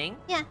joining.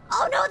 Yeah.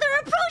 Oh no, they're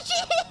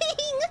approaching!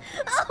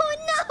 Oh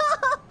no!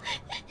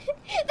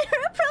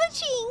 They're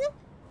approaching!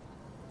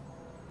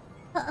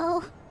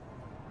 Uh-oh.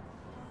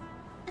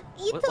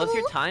 What's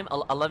your time?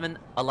 11,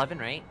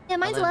 right? Yeah,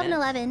 mine's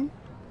 11:11.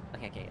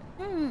 Okay.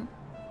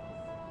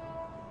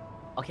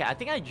 Okay, I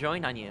think I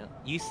joined on you.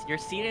 You're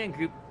seated in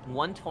group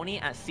 120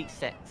 at seat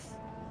 6.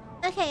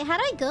 Okay, how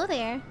do I go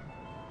there?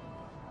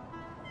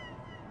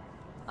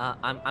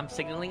 I'm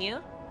signaling you.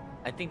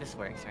 I think this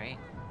works, right?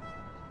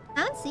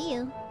 I don't see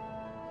you.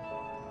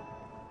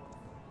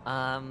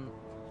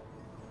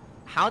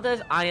 How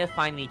does Aya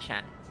find me,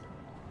 chat?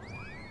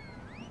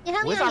 Yeah,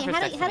 help me out here.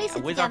 How do you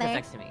sit Wizard together?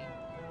 next to me.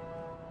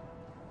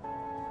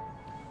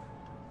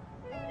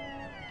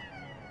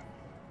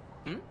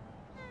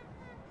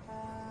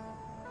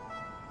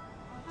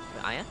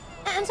 Aya?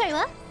 I'm sorry,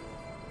 what?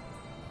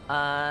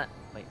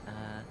 Wait,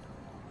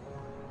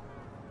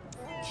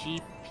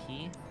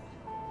 TP?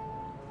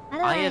 How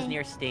do Aya's I...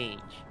 near stage.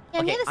 Yeah,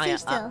 I'm okay, near the stage Aya,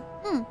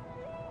 still.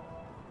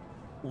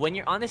 When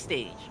you're on the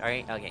stage,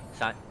 alright? Okay,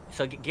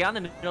 so get on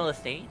the middle of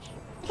the stage.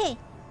 Okay.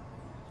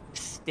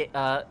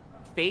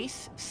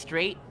 Face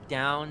straight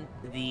down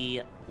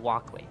the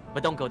walkway.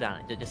 But don't go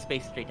down it, just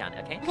face straight down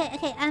it, okay?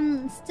 Okay,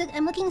 I'm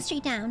looking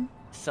straight down.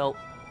 So,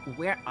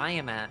 where I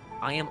am at,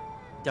 I am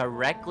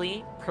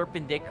directly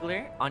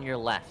perpendicular on your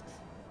left.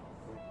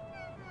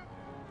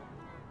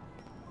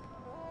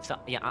 So,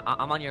 yeah,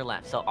 I'm on your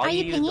left. So, all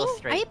you do is go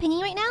straight. Are you pinging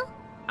right now?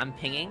 I'm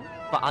pinging,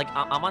 but like,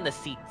 I'm on the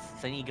seats,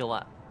 so you need to go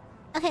up.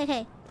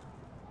 Okay.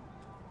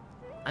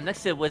 I'm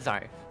next to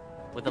Wizard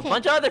with a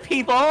bunch of other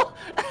people.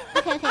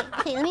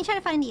 Okay. Let me try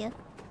to find you.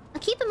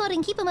 Keep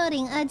emoting. Do emote.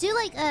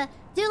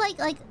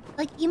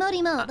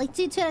 Like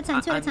two at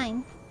a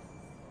time.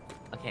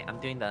 Okay, I'm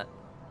doing the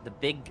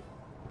big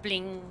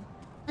bling.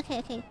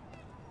 Okay.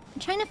 I'm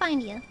trying to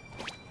find you.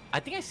 I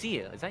think I see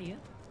you. Is that you?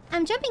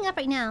 I'm jumping up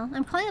right now.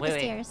 I'm crawling up the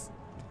stairs.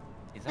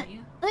 Is that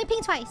you? Let me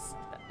ping twice.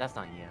 That's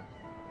not you.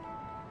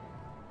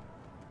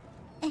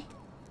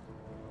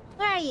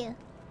 Where are you?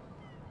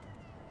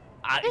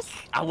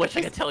 I wish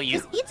I could tell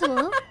you.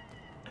 Ito.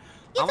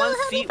 I'm on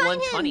seat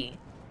 120.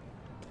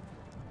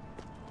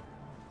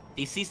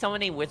 Do you see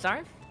someone named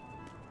Wizard?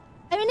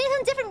 I mean,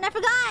 him different. I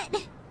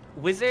forgot.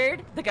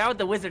 Wizard? The guy with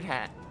the wizard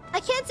hat. I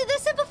can't see. They're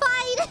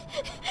simplified.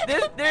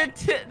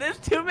 There's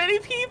too many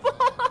people.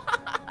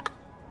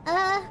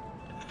 Oh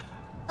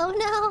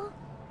no.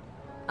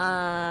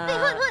 Wait,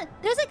 hold on.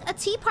 There's like a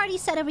tea party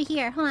set over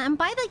here. Hold on. I'm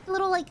by like the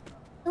little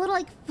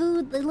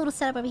food, little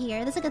setup over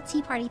here. There's like a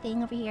tea party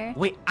thing over here.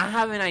 Wait, I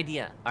have an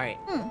idea. All right,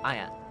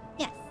 Aya.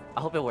 Yes.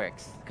 I hope it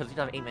works because we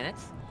still have 8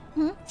 minutes.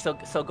 Hmm.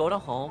 So go to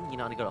home. You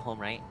know how to go to home,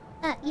 right?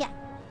 Yeah.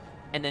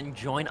 And then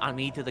join on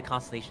me to the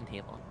constellation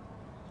table.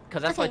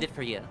 Because that's what I did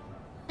for you.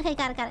 Okay,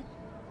 got it.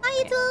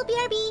 Hi, it's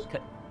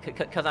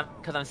BRB. Cause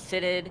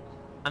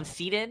I'm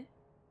seated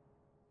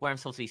where I'm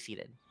supposed to be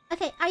seated.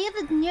 Okay, are you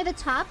near the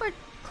top or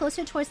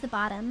closer towards the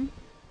bottom?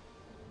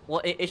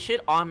 Well, it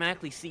should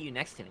automatically see you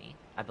next to me,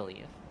 I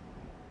believe.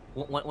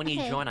 When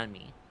you join on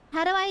me.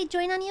 How do I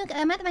join on you?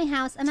 I'm at my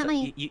house. I'm at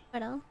my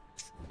portal.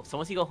 So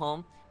once you go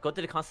home, go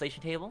to the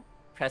constellation table,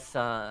 press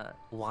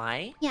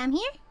Y. Yeah, I'm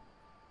here.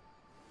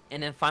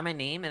 And then find my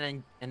name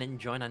and then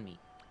join on me.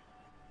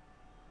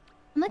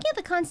 I'm looking at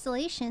the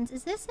constellations.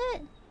 Is this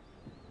it?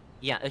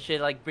 Yeah, it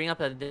should like bring up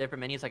the different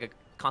menus like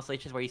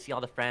constellations where you see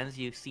all the friends,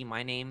 you see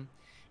my name,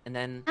 and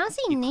then I don't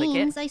see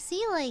names. I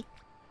see like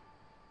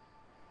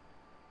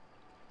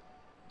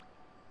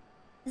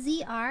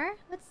ZR.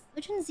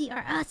 Which one's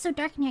ZR? Oh, it's so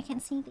dark in here. I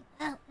can't see anything.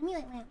 Oh, let me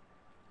light my lamp.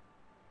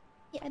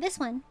 Yeah, this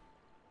one.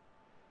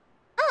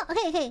 Oh,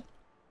 okay.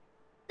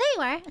 There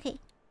you are. Okay.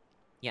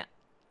 Yeah.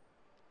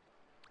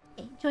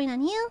 Okay, join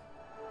on you.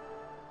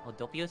 Oh,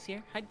 Doppio's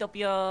here. Hi,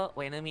 Doppio.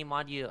 Wait, let me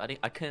mod you.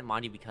 I couldn't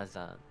mod you because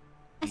I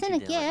sent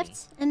a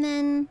gift, and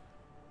then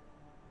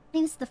I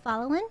think this is the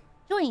follow one.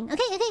 Join.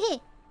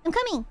 Okay. I'm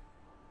coming.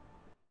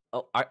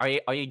 Oh,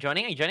 are you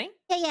joining? Are you joining?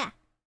 Yeah.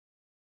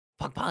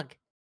 Pog.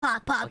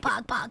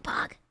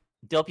 Pog.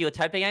 Doppio,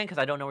 type again because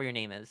I don't know where your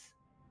name is.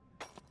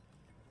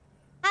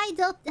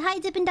 Hi,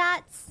 Dippin'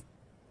 Dots.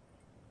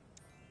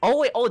 Oh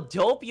wait,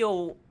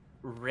 Doppio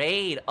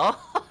raid. Oh,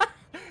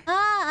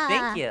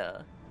 thank you.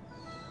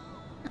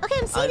 Okay,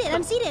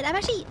 I'm seated. I'm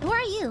actually. Where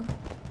are you?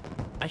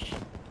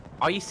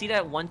 Are you seated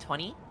at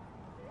 120?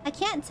 I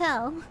can't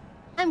tell.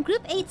 I'm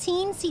group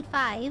 18, seat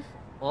 5.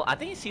 Well, I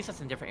think it seats us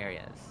in different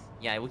areas.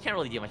 Yeah, we can't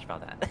really do much about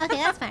that. Okay,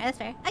 that's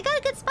fair. I got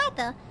a good spot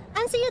though.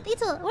 I'm seeing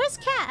Ito. Where's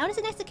Cat? I want to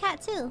sit next to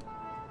Cat too.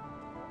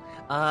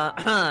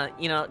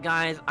 You know,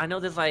 guys, I know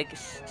there's like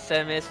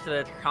 7 minutes to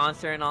the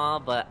concert and all,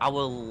 but I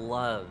would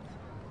love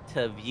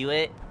to view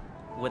it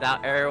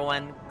without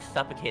everyone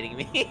suffocating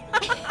me.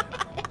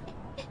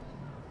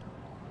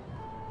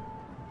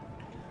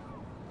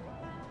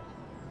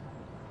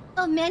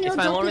 Oh, Manuel,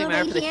 I won't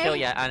remember for the here. show.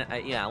 Yeah,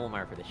 I won't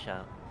remember for the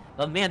show.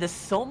 But man, there's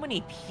so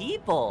many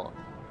people.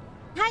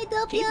 Hi,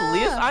 Doppio. Can you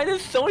believe this?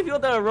 There's so many people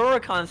at the Aurora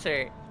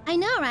concert. I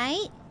know,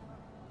 right?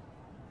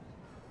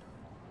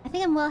 I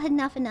think I'm well hidden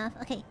enough.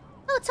 Okay.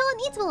 Oh, Tell and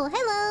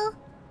hello.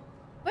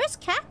 Where's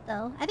Cat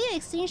though? I think I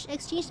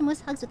exchanged the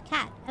most hugs with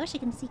Cat. I wish I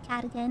could see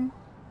Cat again.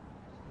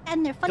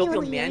 And their funny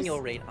little ears.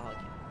 manual rate. Oh,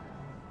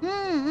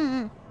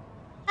 okay.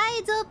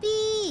 Hi,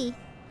 Dopey.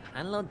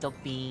 Hello,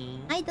 Dopey.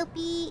 Hi,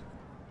 Dopey.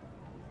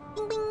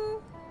 Bing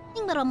bing.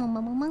 Bing ba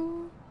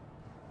mong.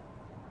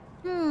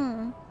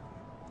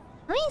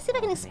 Let me me see if I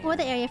can explore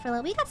the area for a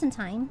little. We got some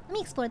time. Let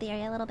me explore the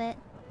area a little bit.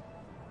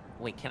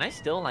 Wait, can I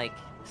still, like,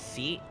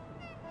 see?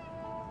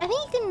 I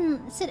think you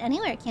can sit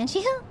anywhere, can't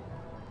you?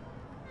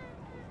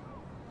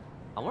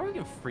 I wonder if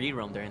we can free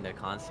roam during the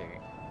concert.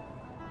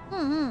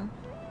 Hmm.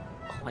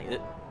 Oh my,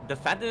 the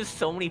fact that there's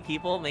so many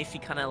people makes me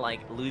kind of, like,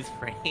 lose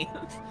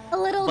frames. A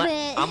little but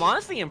bit. I'm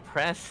honestly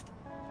impressed.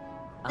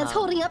 It's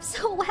holding up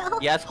so well.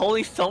 Yeah, it's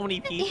holding so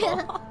many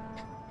people.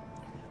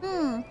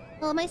 Yeah.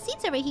 Well, my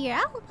seat's over here.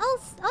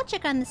 I'll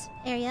check on this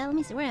area. Let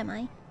me see. Where am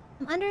I?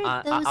 I'm under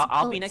those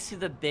I'll be boats. next to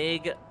the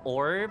big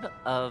orb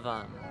of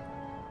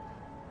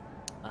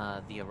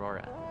the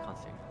Aurora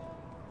concert.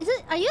 Is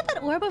it? Are you at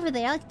that orb over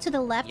there, like to the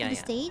left Yeah, of the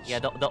yeah. stage? Yeah,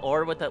 the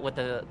orb with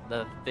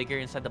the figure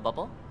inside the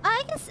bubble. Oh,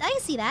 I can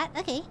see that.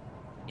 Okay.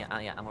 Yeah,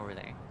 yeah, I'm over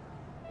there.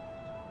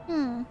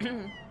 I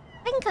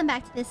can come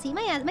back to this seat.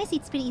 My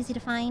seat's pretty easy to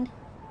find.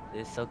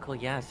 It's so cool.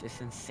 Yes,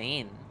 it's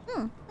insane.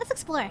 Let's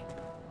explore.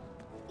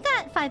 We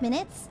got 5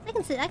 minutes. I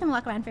can sit. I can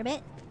walk around for a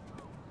bit.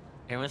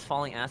 Everyone's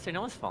following Aster. No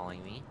one's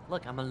following me.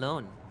 Look, I'm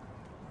alone.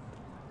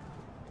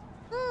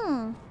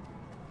 Where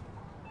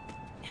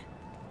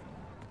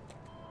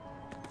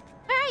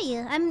are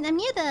you? I'm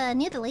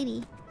near the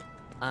lady.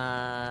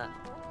 I'm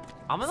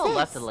on the What's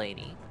left this? of the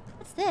lady.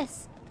 What's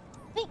this?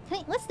 Wait,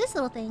 what's this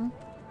little thing?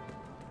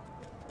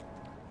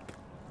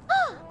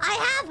 Oh,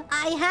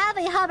 I have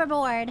a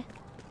hoverboard.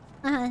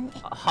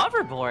 A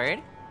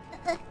hoverboard?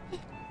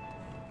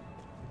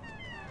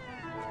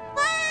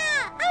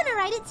 Ah, I wanna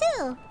ride it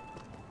too.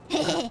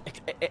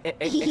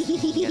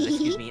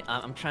 Excuse me.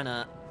 I'm trying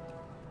to.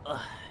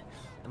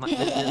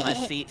 This is my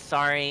seat.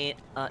 Sorry.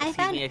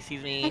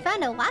 Excuse me. I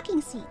found a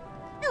walking seat.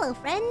 Hello,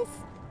 friends.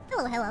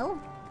 Hello.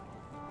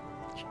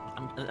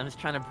 I'm just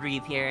trying to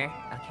breathe here.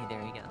 Okay,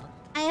 there we go.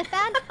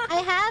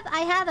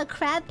 I have a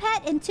crab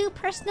pet and 2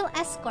 personal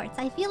escorts.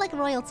 I feel like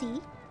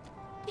royalty.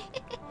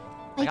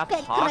 I got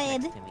pet Pog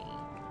cred. next to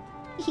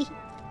me.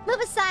 Move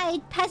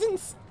aside,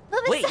 peasants.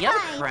 Move aside. Wait, you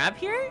have a crab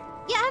here?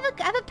 Yeah, I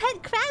have a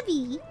pet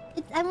crabby.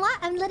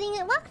 I'm letting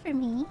it walk for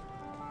me.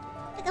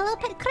 Like a little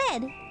pet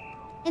cred.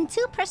 And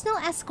 2 personal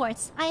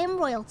escorts. I am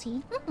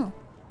royalty.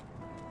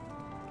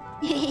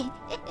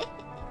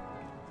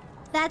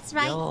 That's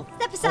right. Yo,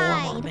 Step 4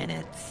 aside. more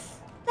minutes.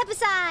 Step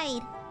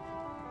aside.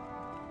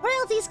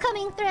 Royalty's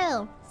coming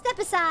through. Step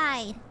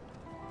aside.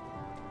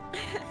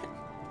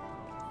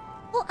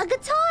 Oh, a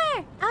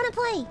guitar! I wanna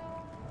play.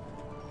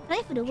 Can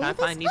I fiddle Try to with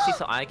find this? Nisi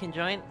so I can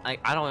join. I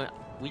don't.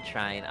 We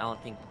tried. I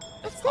don't think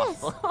that's What's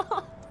this?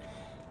 possible.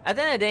 At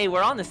the end of the day,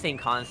 we're on the same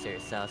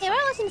concert, so. Yeah, we're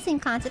all listening to the same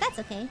concert. That's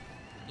okay.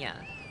 Yeah.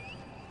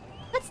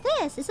 What's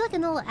this? Is it like a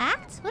little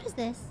act? What is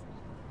this?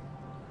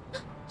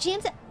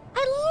 Jams.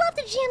 I love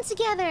to jam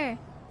together.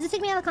 Does it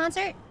take me out of the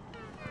concert?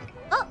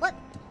 Oh, what?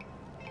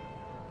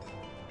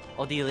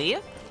 Oh, do you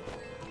leave?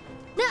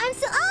 No, I'm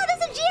still. Oh,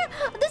 there's a jam.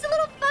 There's a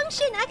little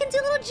function. I can do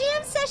a little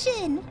jam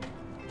session.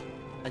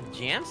 A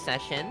jam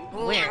session?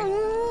 Where?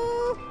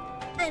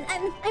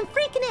 I'm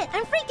freaking it.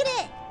 I'm freaking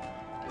it.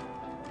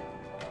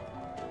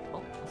 Oh,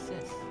 what's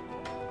this?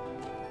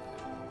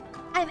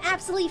 I'm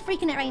absolutely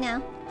freaking it right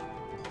now.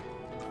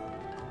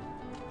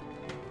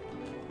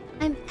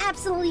 I'm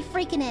absolutely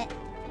freaking it.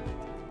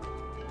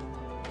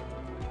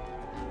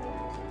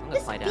 I'm gonna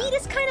This fly beat down.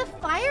 is kind of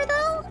fire,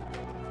 though.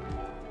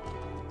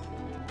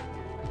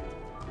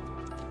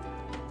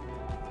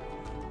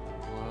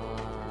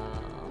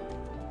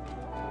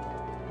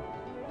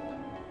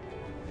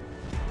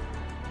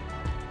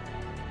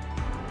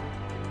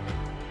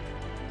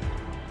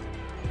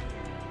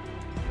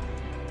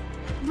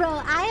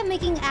 Bro, I am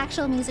making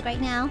actual music right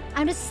now.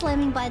 I'm just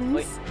slamming buttons.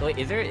 Wait,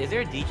 is there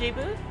a DJ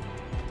booth?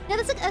 No,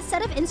 there's like a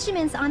set of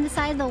instruments on the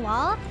side of the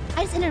wall.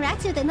 I just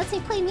interact with it and lets me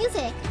play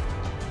music.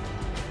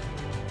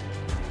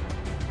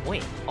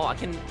 Wait, oh, I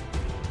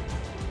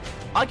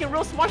can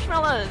roast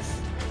marshmallows!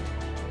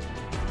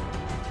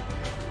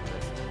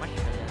 Roast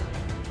marshmallows.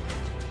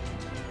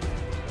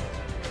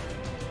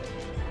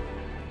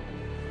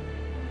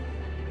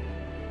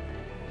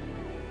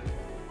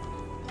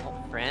 Oh,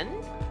 friend?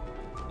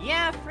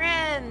 Yeah,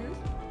 friend!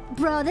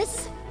 Bro,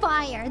 this is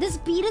fire. This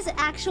beat is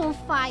actual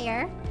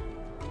fire.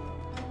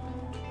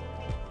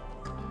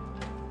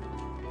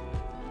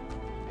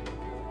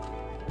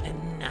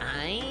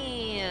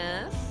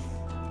 Nice!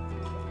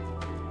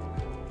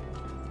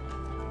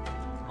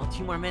 Oh,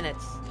 2 more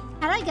minutes.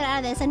 How do I get out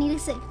of this? I need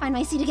to find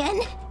my seat again.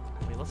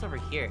 Wait, what's over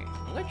here?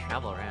 I'm gonna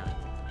travel around.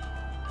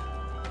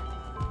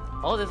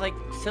 Oh, there's like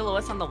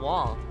silhouettes on the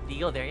wall. Do you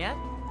go there yet?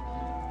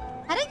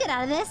 How do I get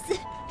out of this?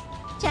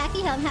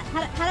 Jackie, how do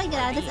I get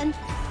out of this?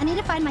 I need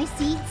to find my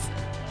seats.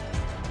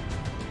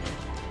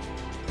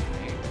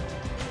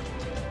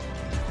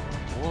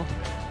 Whoa.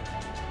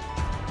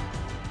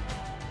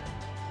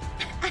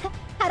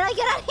 How do I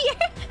get out of here?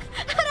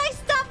 How do I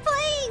stop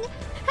playing?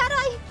 How do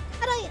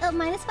I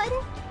minus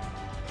button?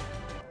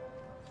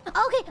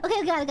 Okay,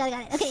 got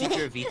it. Okay.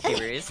 Secret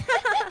VTubers.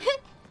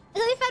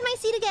 Let me find my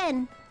seat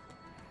again.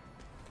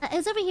 It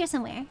was over here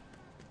somewhere.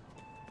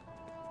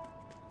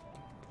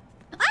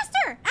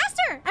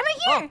 Aster! I'm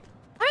right here! Oh.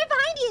 I'm right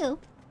behind you!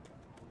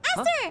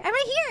 Aster! I'm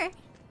right here!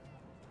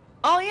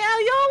 Oh yeah,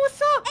 yo,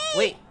 what's up? Hey!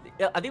 Wait,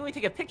 I think we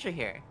take a picture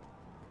here.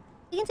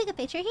 You can take a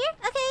picture here?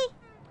 Okay.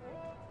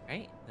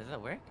 Right? Does that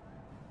work?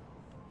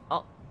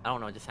 Oh, I don't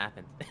know what just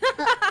happened.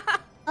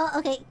 Oh,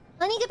 okay.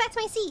 Let me get back to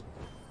my seat.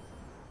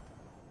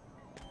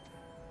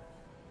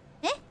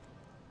 Eh?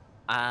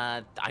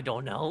 I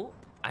don't know.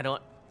 I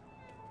don't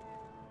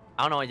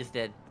know what I just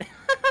did.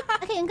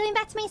 Okay, I'm going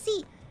back to my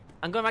seat.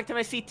 I'm going back to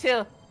my seat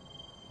too.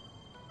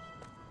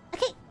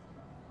 Okay.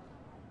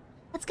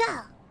 Let's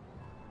go.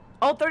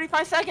 Oh,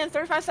 35 seconds,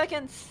 35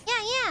 seconds.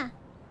 Yeah.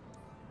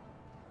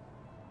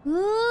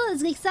 Ooh,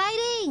 it's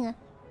exciting.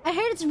 I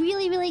heard it's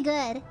really, really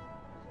good.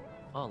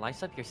 Oh,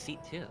 lights up your seat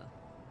too.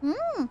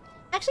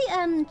 Actually,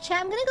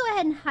 chat, I'm gonna go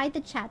ahead and hide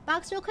the chat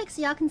box real quick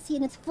so y'all can see it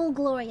in its full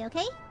glory,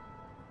 okay?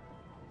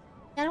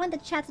 I don't want the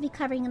chat to be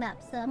covering it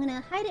up, so I'm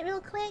gonna hide it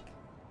real quick.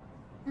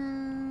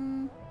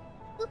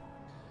 Oop.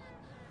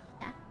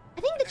 Yeah.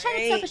 I think the chat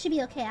itself should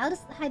be okay. I'll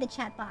just hide the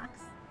chat box.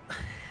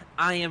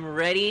 I am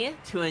ready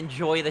to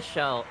enjoy the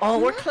show. Oh,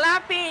 we're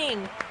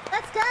clapping!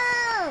 Let's go!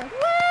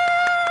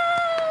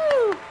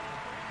 Woo!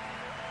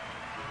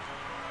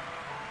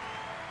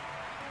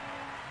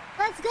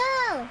 Let's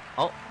go!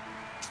 Oh,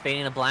 it's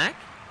fading to black.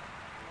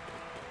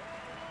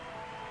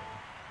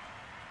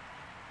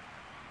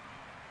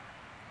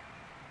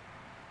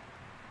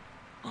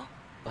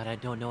 But I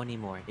don't know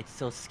anymore. It's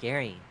so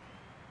scary.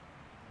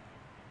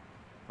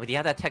 Wait, do you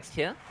have that text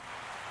too?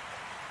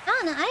 I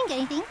don't know, I didn't get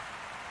anything.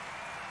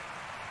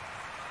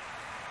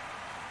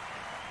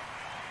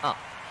 Oh.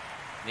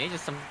 Maybe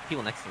just some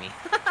people next to me.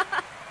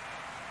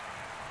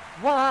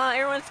 Wow,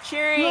 everyone's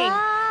cheering!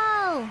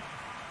 Wow!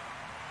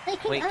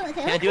 Wait,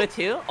 can I do it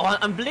too? Oh,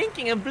 I'm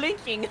blinking, I'm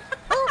blinking!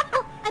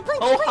 Oh, I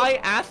blinked, Oh, hi,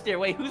 Aster.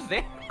 Wait, who's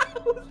there?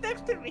 Who's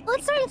next to me? Oh,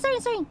 it's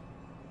starting.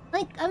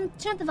 Like, turn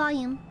up the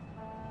volume.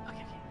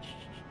 Okay.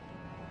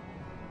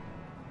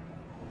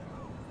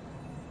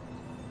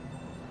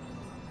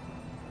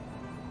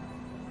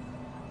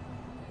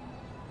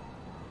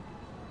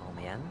 Oh,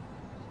 man.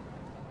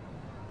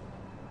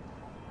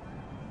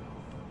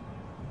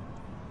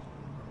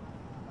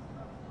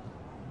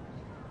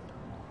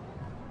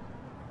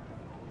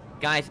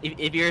 Guys,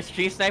 if you're a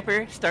stream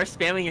sniper, start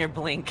spamming your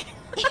blink.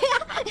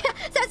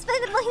 Start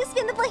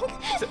spin the blink.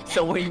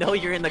 So we know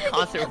you're in the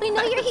concert. We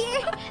know you're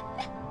here.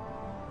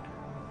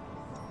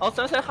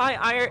 Also said hi,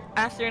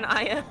 Aster and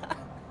Aya.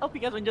 Hope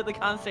you guys enjoyed the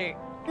concert.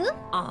 Who?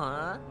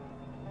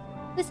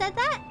 Who said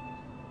that?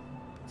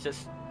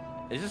 There's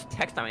just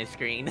text on my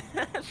screen.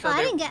 So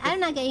I didn't get. I'm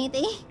not getting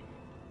anything.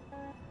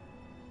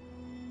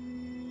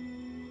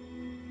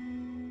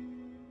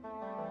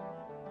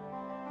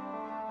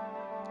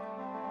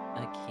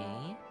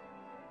 Okay.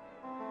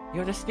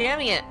 You're just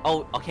spamming it.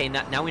 Oh, okay.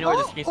 Now we know where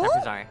the stream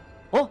snipers are.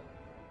 Oh.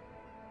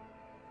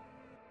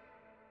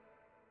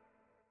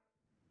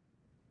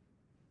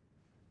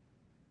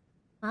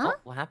 Huh? Oh,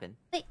 what happened?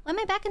 Wait, why am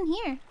I back in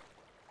here?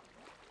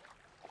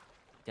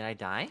 Did I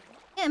die?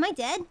 Yeah, am I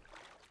dead?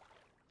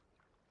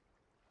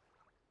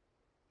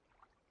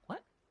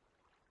 What?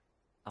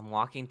 I'm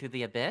walking through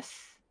the abyss?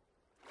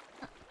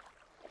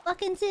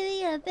 Walk into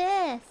the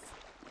abyss.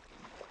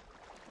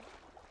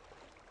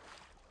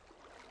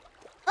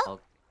 Oh.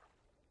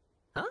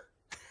 Huh?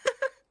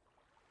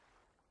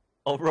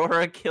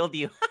 Aurora killed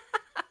you.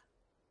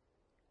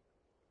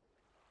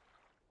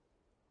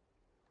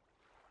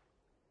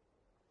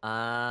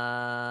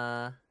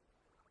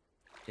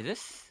 Is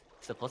this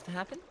supposed to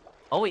happen?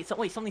 Oh wait,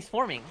 something's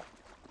forming.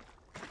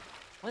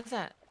 What's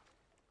that?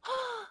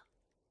 Huh?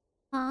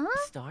 A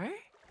star?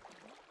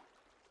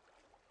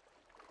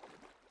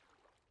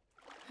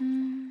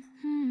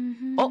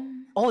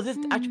 Oh, this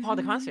is actually part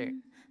of the concert.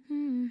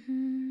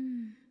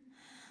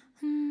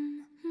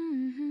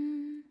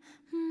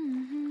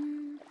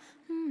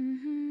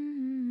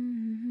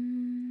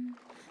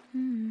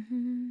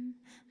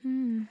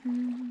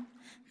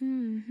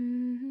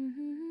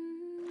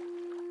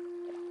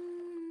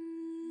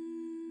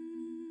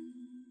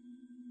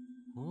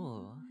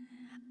 Ooh.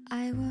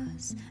 I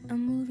was a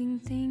moving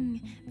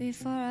thing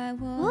before I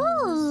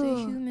was a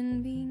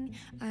human being.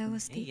 I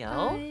was the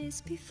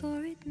ice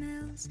before it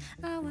melts.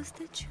 I was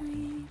the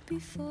tree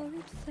before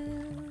it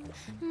fell.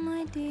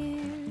 My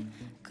dear,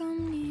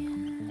 come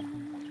near.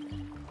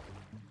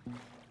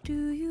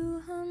 Do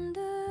you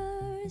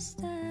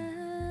understand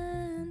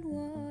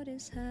what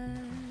is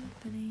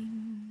happening?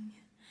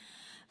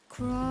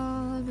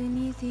 Crawl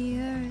beneath the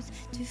earth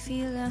to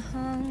feel a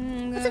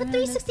hunger. It's like a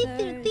 360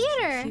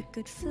 theater. If you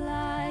could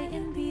fly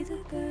and be the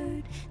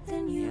bird,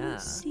 then you would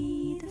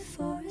see the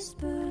forest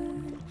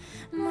burn.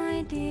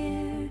 My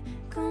dear,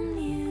 come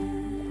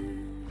near.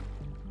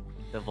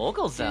 The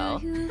vocals though.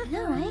 Do you I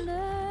know, right?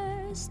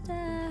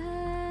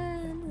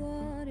 understand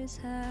what is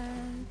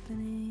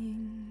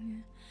happening?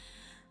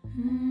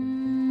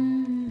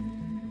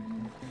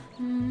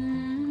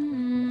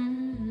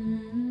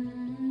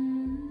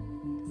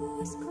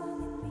 Who is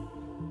calling me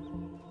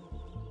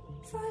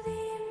for the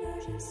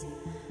emergency?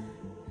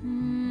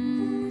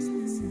 Who is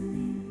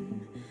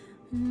listening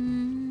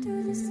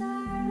to the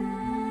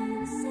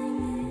sirens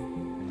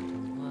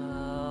singing?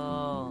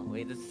 Whoa.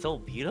 Wait, it's so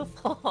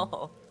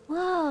beautiful.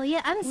 Whoa,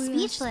 yeah, I'm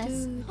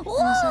speechless.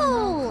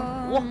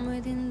 Whoa!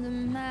 Within the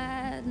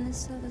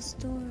madness of a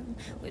storm,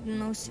 with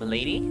no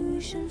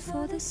solution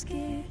for the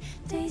scare,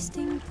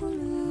 tasting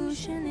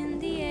pollution in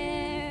the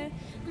air.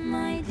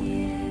 My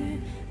dear,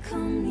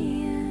 come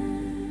near.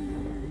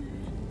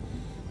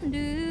 Do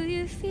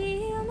you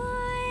feel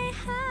my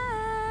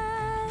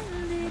hand?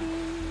 It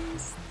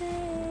is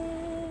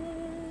there.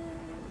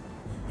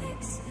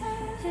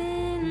 Exhale.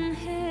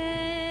 Inhale.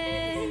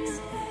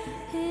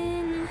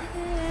 Inhale.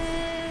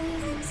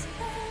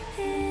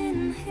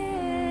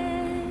 Inhale.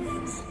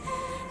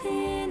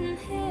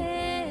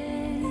 Inhale.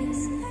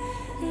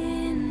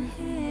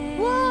 Inhale.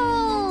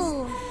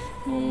 Whoa!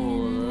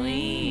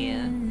 Holy.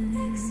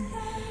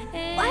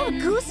 I have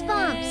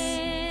goosebumps.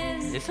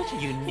 It's such a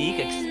unique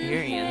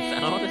experience. I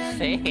don't know what to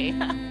say.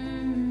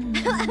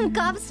 I'm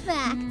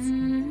gobsmacked.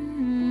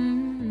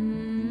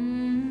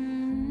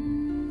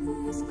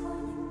 Who's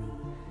calling me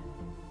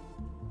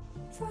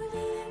for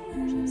the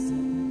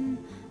emergency?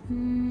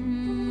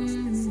 Who's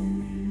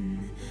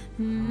listening?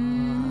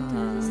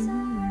 The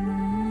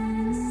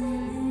sirens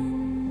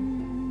singing.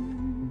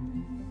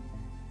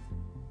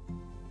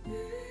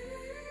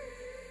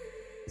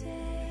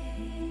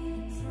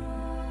 Take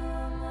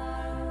from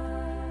our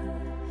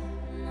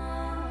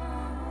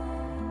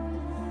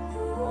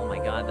Oh my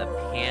god, the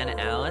pan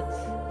out.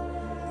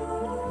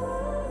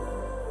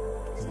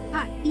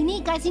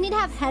 You need to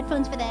have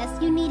headphones for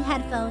this. You need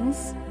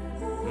headphones.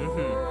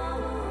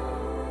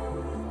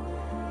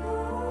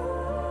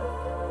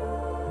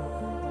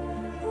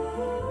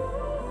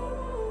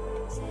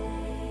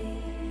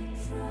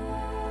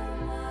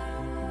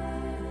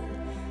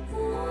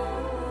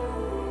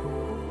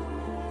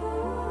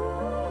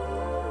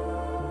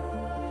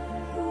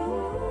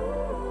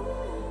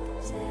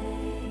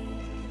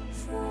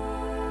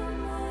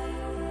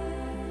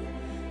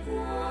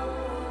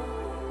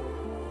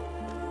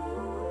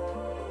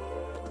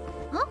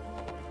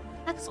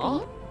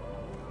 Oh.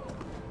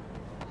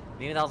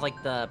 Maybe that was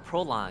like the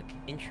prologue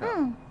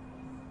intro.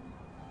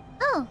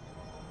 Oh.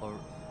 Or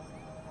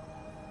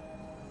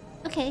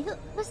Okay,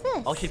 who's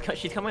this? oh,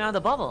 she's coming out of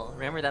the bubble.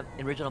 Remember that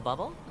original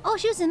bubble? Oh,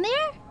 she was in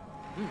there?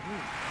 There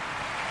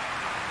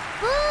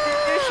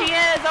she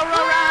is,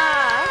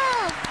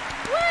 Aurora!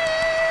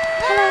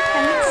 Hello,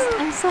 friends.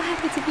 I'm so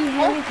happy to be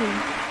here with you.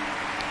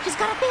 She's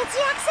got a fancy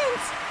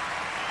accent.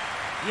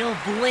 Yo,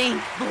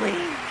 blink,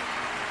 blink.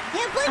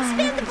 Yeah, blink,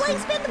 spin the blink,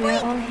 spin the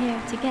blink. We're all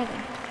here together.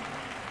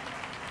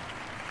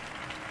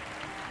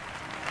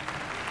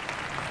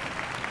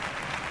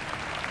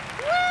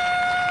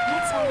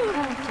 Let's all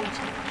call to each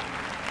other.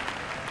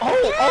 Oh,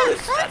 Yeah, oh,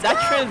 let's that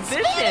go.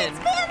 transition!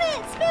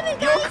 Spam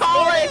it, Yo, guys,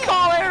 call spam it,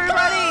 call it,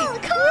 everybody!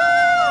 Let's go!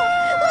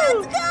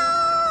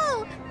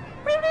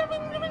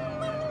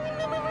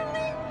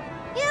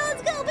 Yeah,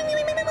 let's go!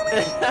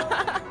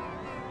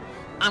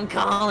 I'm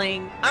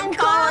calling! I'm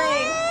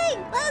calling!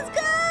 Let's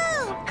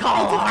go!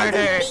 Call harder!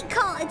 I do beat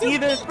call. I do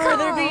Even beat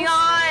further call.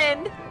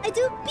 beyond! I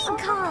do beat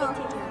call.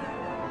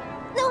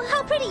 No,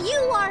 how pretty you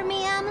are,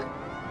 ma'am.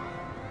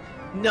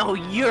 No,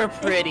 you're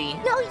pretty.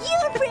 No,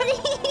 you're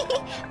pretty.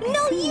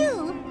 No,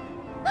 you.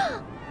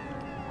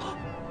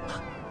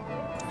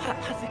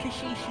 Hazuka,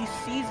 she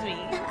sees me.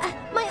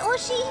 My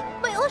Oshi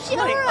My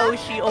Aurora.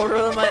 Oshi,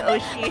 Aurora, my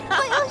Oshi.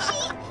 My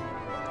Oshi.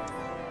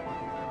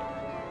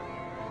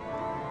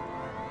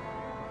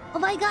 Oh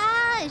my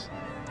gosh.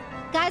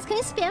 Guys, can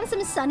you spam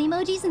some sun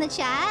emojis in the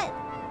chat?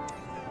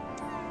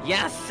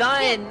 Yeah,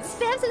 sun!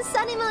 Spam some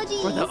sun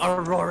emojis. For the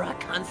Aurora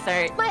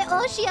concert. My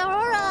Oshi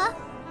Aurora.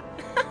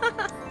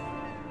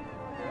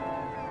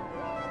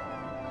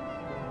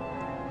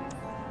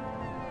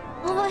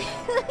 Oh my,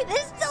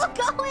 they're still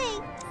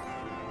going.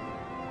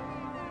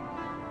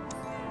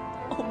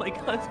 Oh my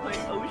god, it's my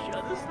Oshi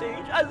on the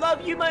stage. I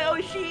love you, my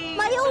Oshi!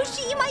 My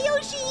Oshi, my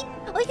Oshi.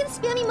 Oh, you can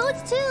spam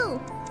emotes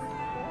too.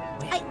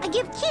 Wait. I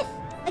give kiss.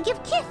 I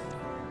give kiss.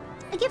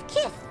 I give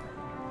kiss.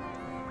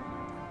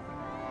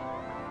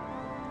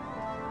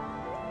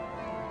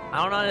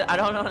 I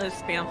don't know how to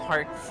spam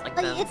hearts like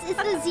them. It's the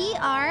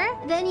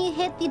ZR, then you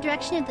hit the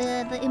direction of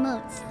the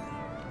emotes.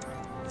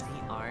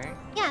 ZR?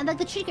 Yeah, like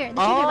the trigger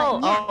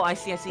button. Yeah. Oh, I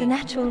see. The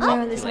natural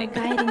world is our Wait.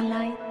 guiding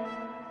light.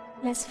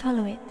 Let's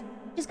follow it.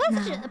 She's got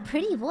such a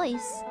pretty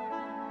voice.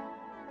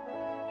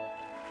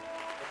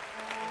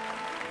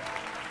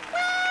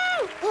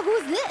 Woo! Well,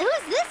 who's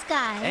this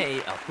guy? Hey,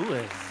 who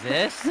is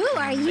this? Who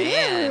are you?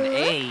 Man,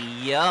 hey,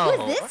 yo.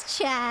 Who's this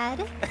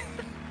Chad?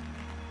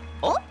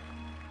 Oh.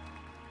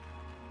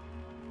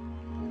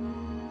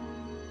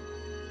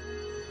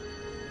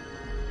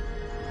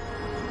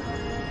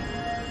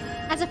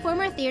 As a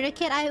former theater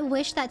kid, I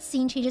wish that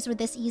scene changes were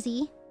this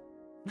easy.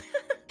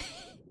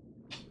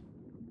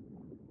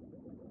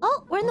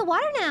 Oh, we're in the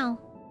water now.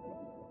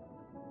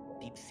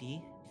 Deep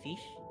sea fish?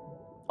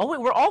 Oh wait,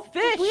 we're all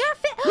fish! We are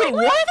fish. Wait,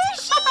 we're what?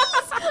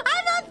 fishies!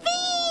 I'm a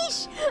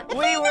fish!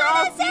 Wait, we're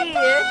all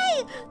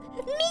Senpai!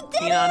 Me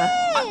did Pinana,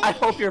 it! I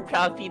hope you're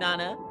proud,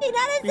 Pinana.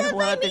 Pinana You're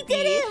one Senpai, of we the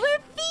did it! fish. We're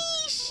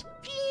fish!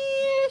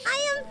 Fish! I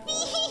am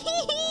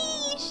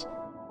fish!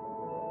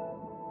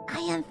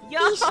 am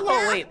Yo, fish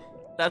now. wait.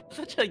 That's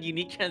such a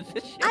unique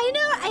transition. I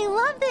know, I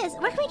love this.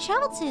 Where can we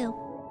travel to?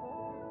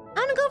 I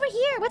wanna go over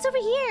here. What's over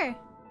here?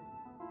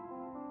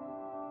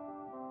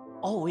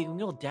 Oh, wait, we can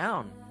go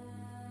down.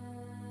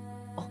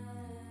 Oh,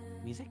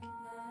 music?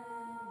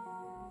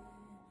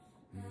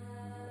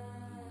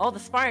 Oh, the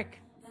spark.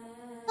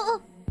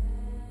 Oh.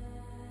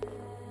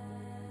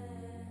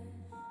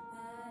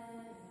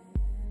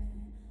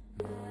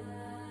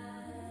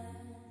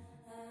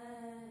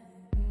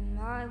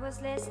 I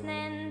was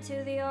listening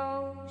to the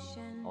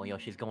ocean. Oh, yo,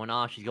 she's going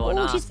off. She's going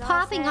off. She's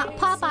popping up.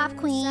 Pop off,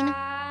 queen.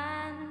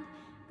 Sand,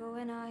 but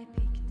when I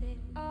picked it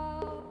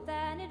up,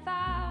 then it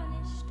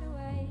vanished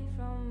away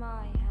from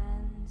my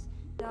hands.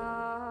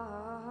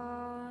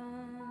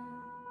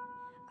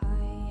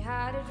 I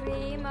had a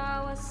dream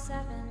I was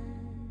 7.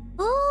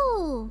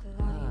 Ooh.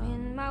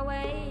 Climbing my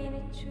way in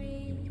a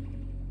tree,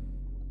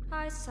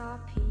 I saw a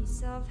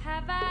piece of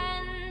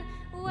heaven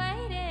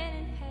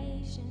waiting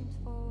impatient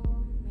for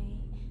me.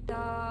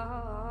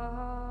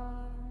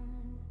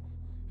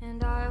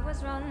 And I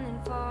was running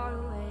far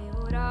away.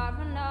 Would I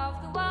run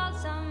off the world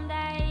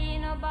someday?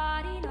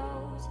 Nobody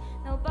knows.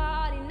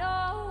 Nobody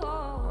knows.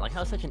 I like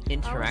how it's such an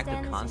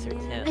interactive concert,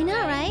 too. I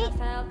know, right? I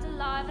felt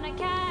alive and I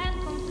can't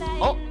complain.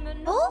 Oh. But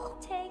no, Oh.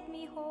 take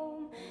me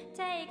home.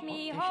 Take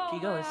me there home.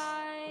 she goes. Where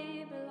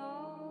I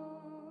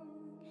belong.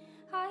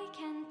 I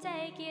can't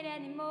take it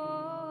anymore.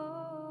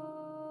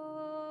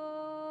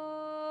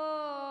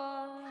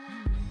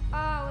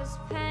 I was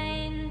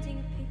painting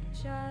a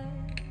picture.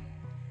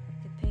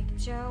 The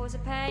picture was a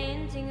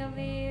painting of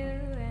you,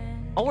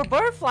 and Oh, we're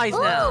butterflies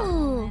now.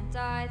 Ooh. and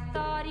I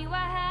thought you were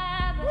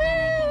heaven.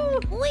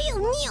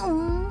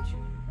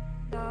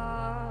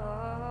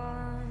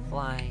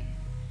 Fly.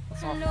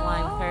 Let's all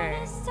fly with her.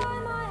 This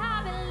time I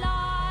have been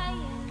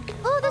lying.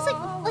 Oh, there's like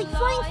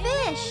flying Lying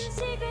fish. in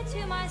secret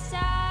to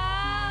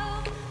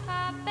myself.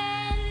 I've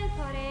been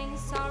putting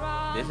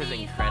sorrow This is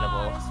before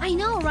incredible. I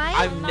know, right?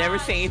 I've never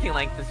seen anything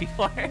like this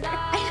before. I know,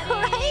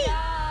 right?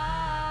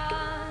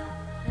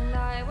 And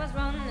I was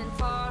running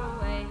far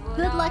away.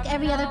 Good luck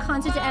every other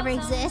concert to ever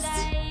exist.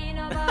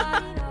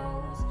 Nobody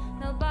knows.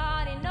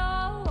 Nobody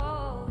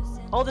knows.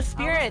 Oh, the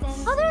spirits.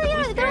 Oh, there they The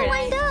blue are. They're all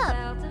spirits. lined up.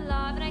 Felt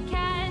alive and I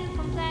can't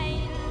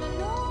complain. But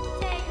no,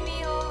 take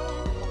me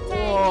home. Take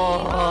me Whoa.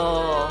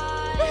 home.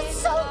 That's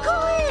so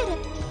good.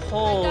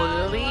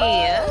 Holy.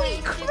 Holy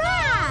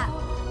crap.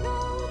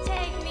 No,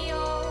 take me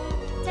home.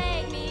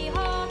 Take me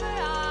home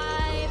where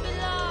I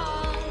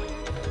belong.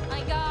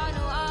 I got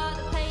no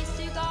other place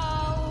to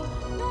go.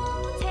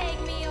 No, take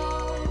me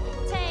home.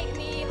 Take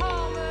me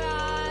home where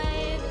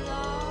I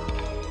belong.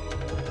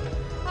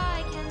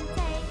 I can't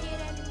take it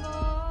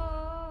anymore.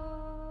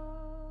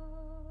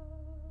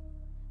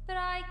 But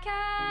I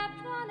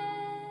kept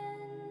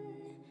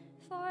running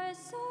for a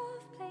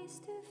soft place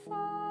to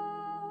fall.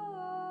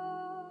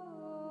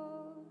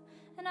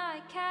 And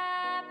I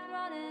kept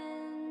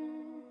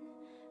running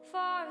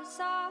for a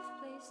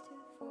soft place to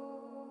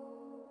fall.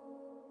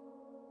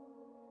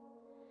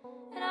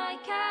 And I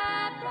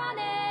kept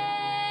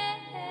running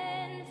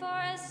for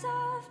a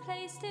soft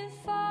place to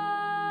fall.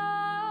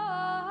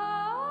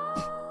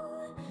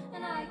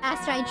 And I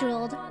After I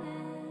drooled. After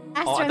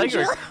Oh, I I thought you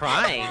were drooled.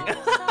 crying.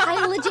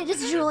 I legit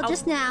just drooled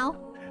just now.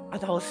 I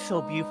thought it was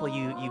so beautiful.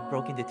 You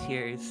broke into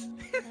tears.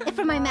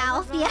 From my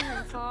mouth,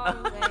 yeah.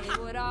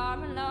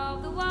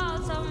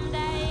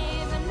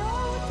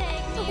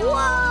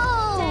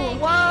 Whoa!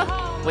 What?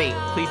 Wait,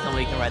 please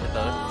somebody can ride the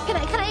boat. Can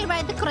I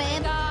ride the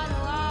crab?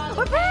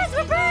 We're birds!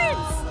 We're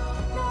birds!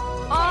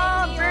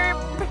 Oh, burp.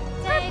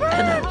 We're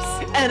birds!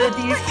 Anna,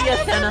 do you see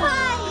us, Anna? Hi!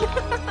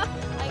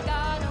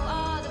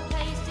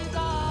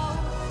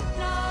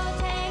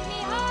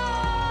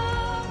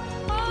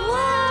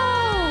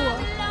 Whoa!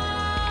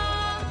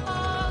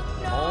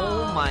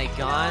 Oh my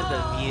god, the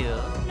view.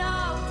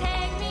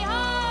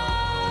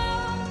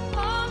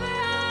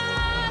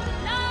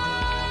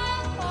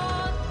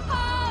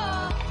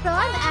 Bro,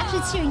 I'm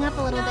actually tearing up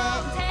a little bit.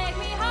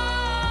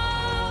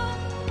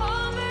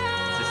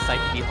 It's a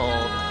sight to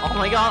behold. Oh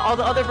my god, all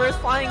the other birds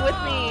flying with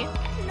me.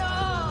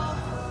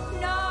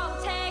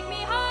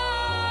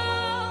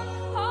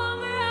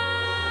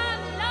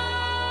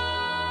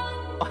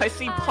 Oh, I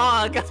see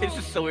Pog. This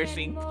is so we're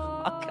seeing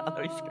Pog on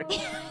our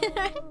screen.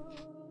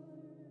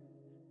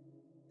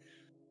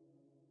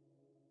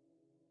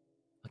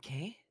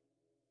 Okay.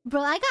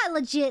 Bro, I got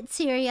legit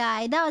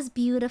teary-eyed. That was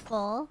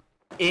beautiful.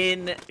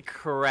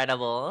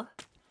 Incredible.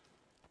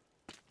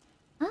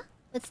 Huh?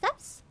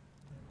 Footsteps?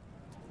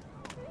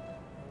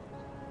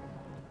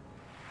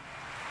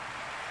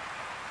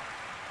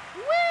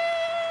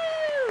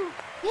 Woo!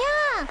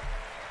 Yeah!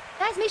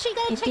 Guys, make sure you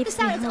gotta check this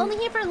out. It's only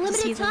here for a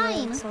limited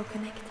time. So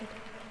connected.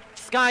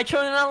 Sky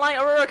Children Online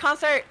Aurora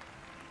concert.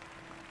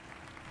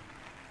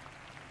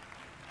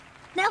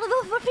 Now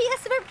for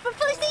PS for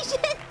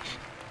PlayStation!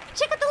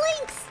 Check out the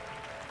links!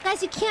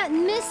 Guys, you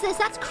can't miss this.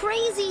 That's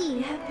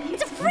crazy.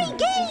 It's a free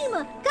game!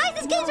 Guys,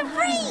 this game's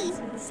free!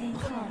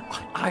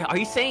 Are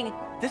you saying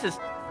this is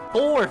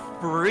for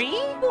free?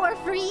 For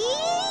free?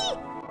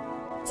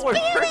 for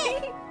free.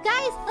 it!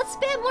 Guys, let's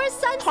spam more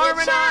suns in the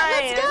Harmonize! chat!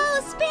 Let's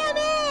go! Spam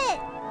it!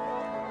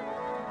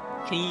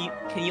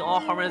 Can you all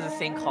harmonize the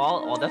same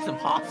call? Oh, that's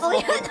impossible. Oh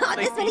yeah, not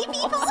this many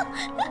people!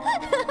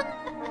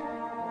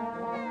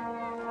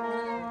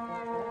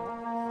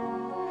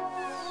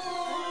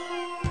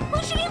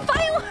 Who's shooting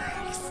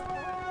fireworks?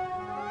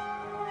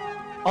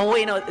 Oh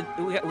wait, no,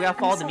 we gotta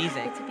follow the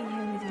music. Happy to be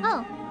here with you.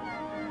 Oh.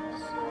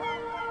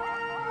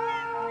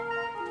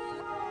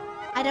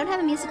 I don't have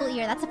a musical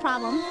ear, that's a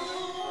problem.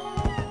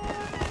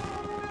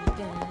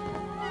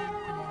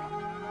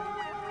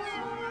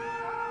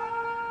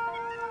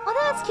 Oh,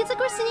 that's cute, it's like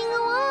we're singing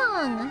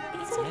along!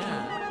 It's okay.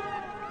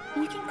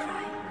 Yeah. You can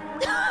cry.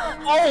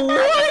 Oh,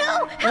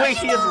 what? How'd Wait, you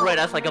she just know? read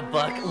us like a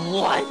book.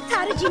 What?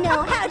 How did you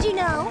know? How'd you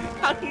know?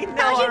 How do you know,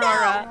 How'd you know?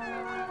 Aurora?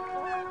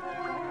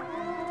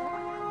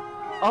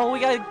 Oh, we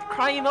got a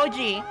cry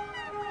emoji.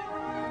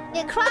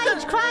 Yeah,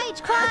 cryge,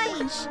 cryge,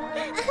 cryge!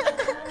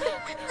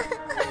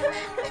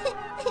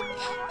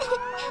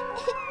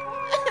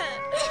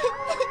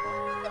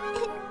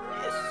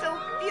 It's so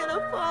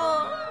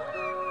beautiful.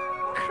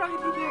 Cry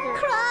together.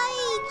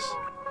 Cryge!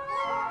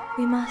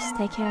 We must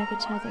take care of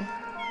each other.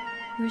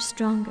 We're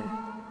stronger.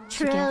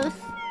 together.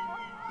 Truth.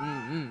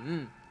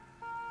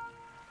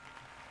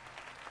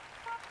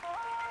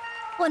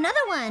 Oh,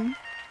 another one!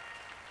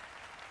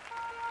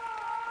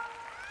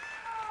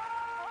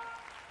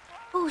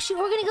 Oh shoot,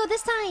 we're gonna go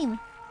this time!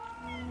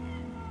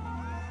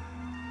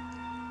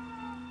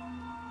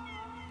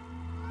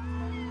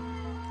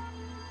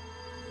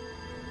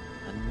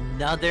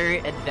 Another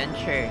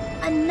adventure.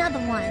 Another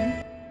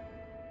one!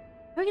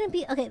 We're gonna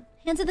be... Okay,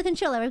 hands on the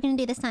controller, we're gonna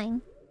do this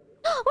time.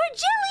 We're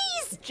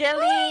jellies!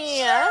 Jelly!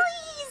 We're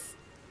jellies!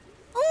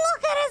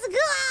 Look at us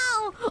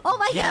go! Oh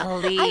my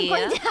Jelly. god! I'm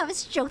going to have a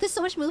stroke, there's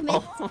so much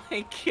movement. Oh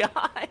my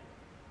god.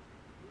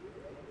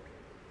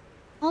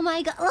 Oh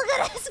my god, look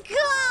at us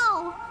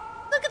go!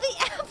 Look at the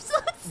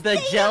absolute The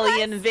state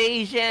jelly of us.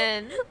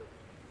 invasion.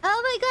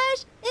 Oh my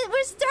gosh,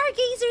 we're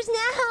stargazers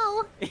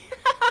now!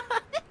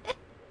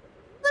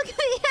 Look at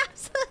the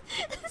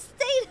absolute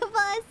state of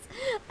us!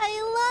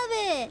 I love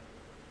it!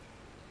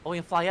 Oh, we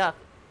can fly up.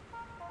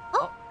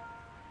 Oh.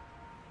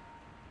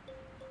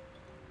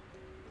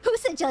 Who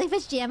said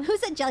jellyfish jam? Who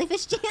said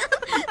jellyfish jam?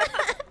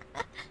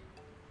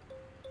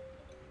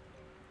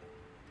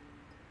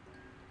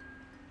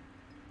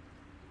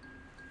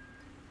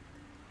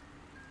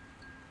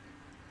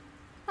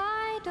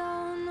 I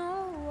don't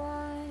know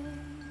why.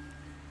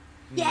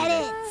 Get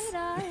it! But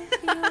I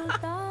feel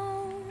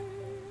down.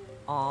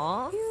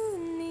 Aww. You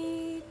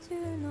need to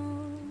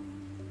know.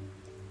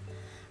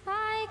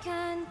 I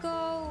can't go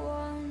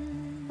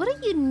on. What a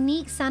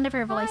unique sound of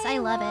her voice. I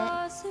love it.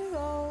 Was a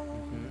rose.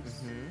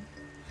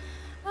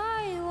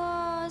 I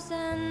was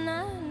an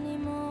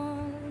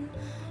animal.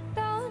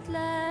 Don't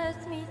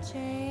let me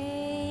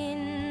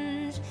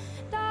change.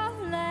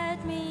 Don't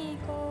let me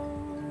go.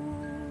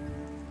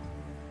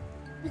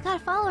 We gotta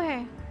follow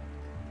her.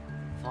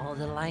 Follow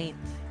the light.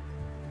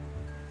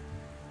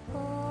 All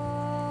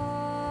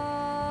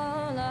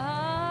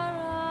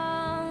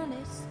around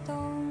is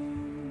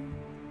stone.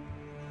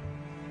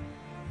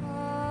 All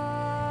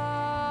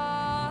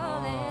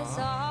is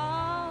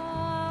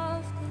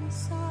soft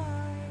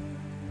inside.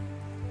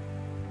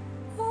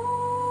 All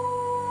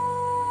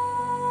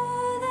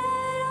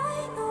that I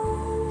know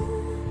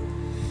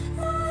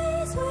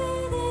lies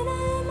within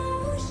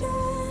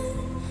emotion.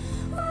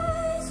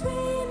 Why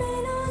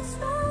swimming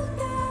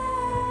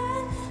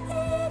unspoken?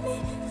 Lead me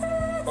through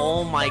the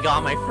Oh my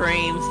god, my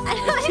frames. I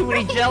know, There's too my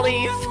many frames.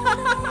 jellies.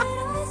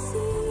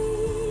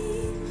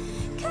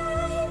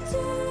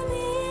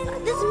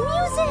 This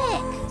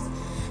music!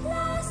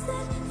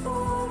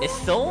 It's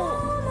so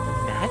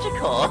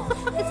magical.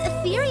 It's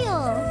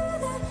ethereal.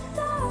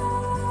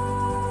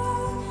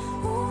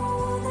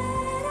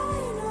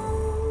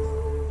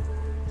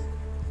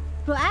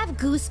 Bro, I have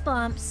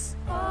goosebumps.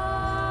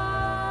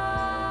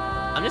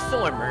 I'm just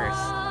so immersed.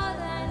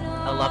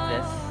 I love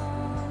this.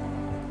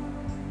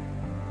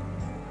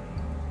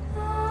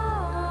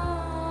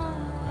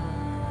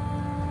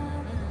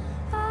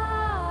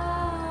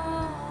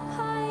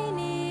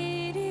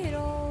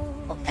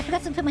 Oh, I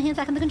forgot to put my hands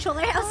back on the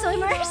controller. I was so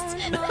immersed.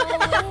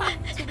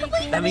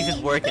 That means it's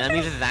working. That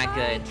means it's that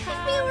good.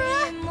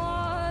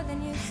 More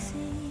than you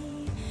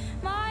see.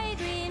 My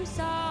dreams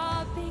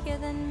are bigger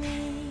than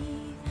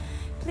me.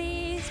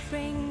 Please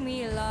bring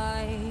me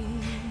light.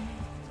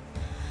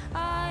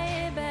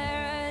 I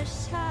bear a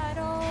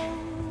shadow.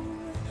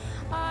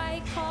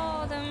 I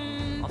call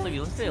them. Also, if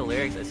you listen to the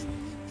lyrics, it's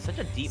such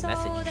a deep so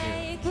message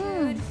they too.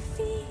 could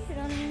feed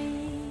on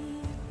me.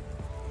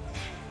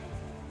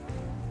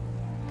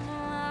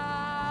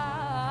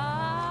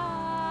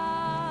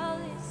 All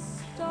is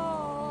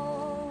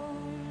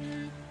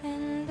stone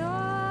and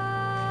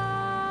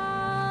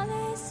all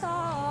is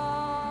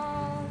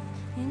soft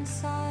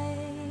inside.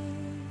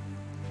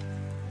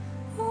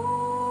 All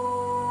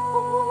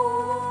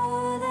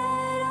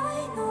that I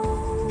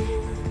know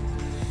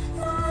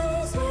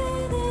lies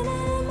within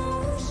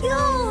emotion. Yo,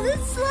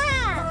 this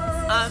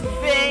slaps! I'm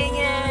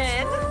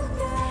banging.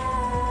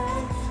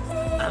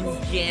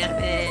 I'm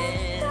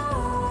jamming.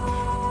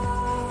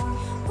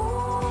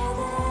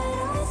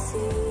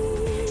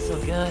 So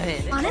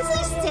good.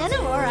 Honestly, Stan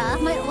Aurora,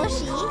 my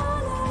Oshi.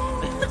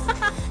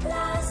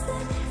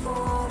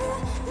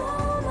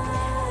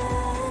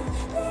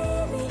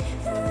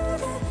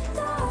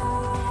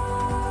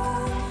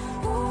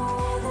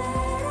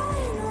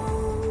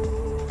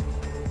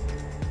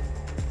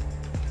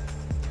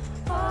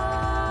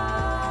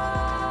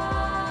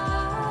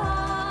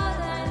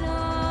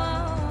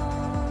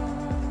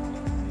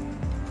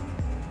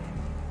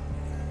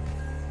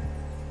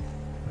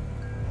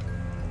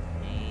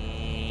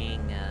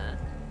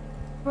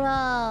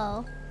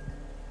 Bro.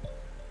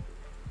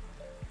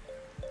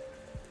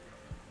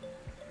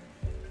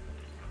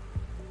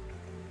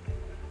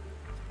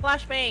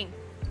 Flashbang.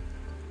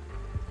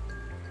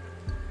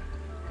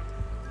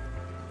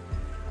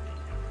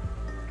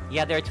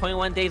 Yeah, there are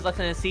 21 days left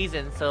in the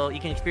season, so you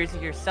can experience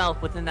it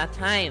yourself within that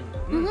time.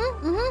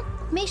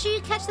 Make sure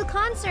you catch the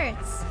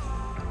concerts.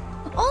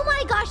 Oh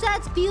my gosh,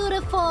 that's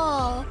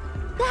beautiful.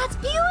 That's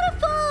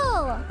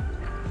beautiful.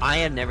 I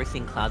have never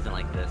seen clouds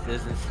like this.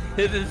 This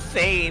is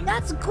insane.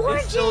 That's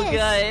gorgeous. It's so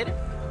good.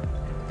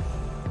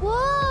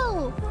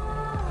 Whoa.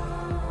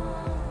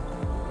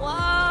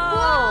 Whoa.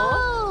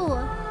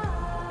 Whoa.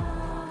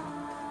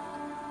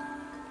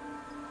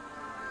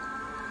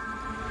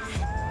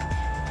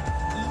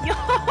 Yo.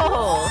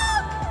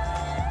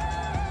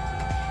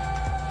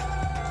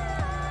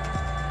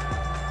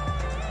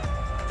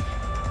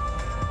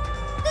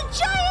 The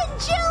giant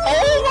jelly.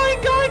 Oh my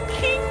God,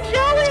 King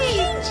Jelly.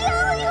 King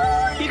Jelly.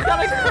 Holy He's got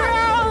a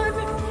crown.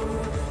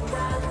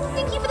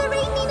 Thank you for the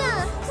raid, Nina.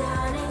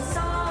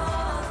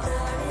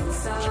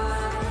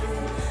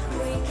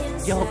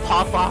 Yo,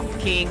 pop off,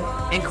 King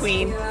and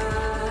Queen.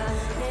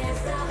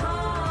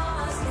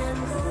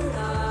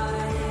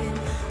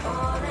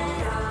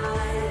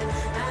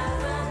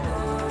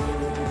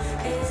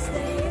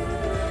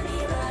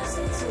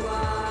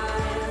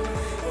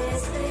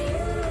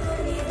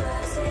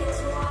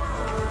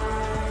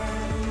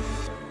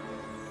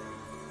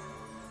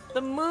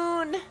 The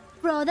moon.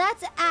 Bro,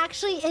 that's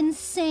actually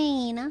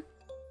insane.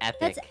 Epic.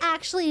 That's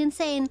actually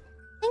insane.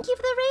 Thank you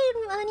for the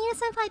raid, Nina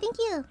Senpai. Thank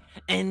you.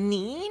 And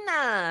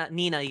Nina,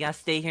 you gotta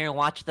stay here and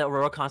watch the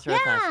Aurora concert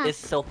with us. It's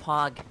so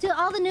pog. To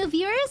all the new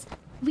viewers,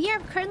 we are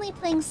currently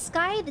playing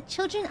Sky, the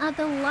Children of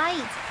the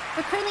Light.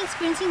 We're currently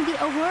experiencing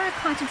the Aurora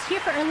concerts here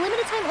for a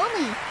limited time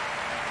only.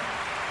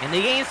 And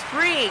the game's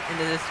free in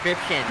the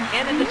description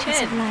and in the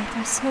pin.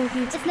 Are so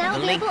beautiful. It's now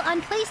The available link.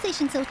 on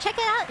PlayStation, so check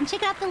it out and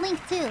check out the link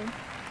too.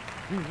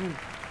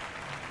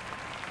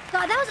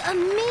 God, that was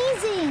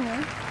amazing!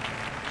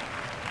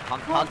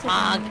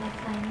 Hog.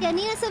 Yeah,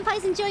 Nina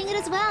Senpai's enjoying it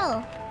as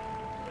well.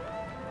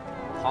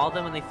 Call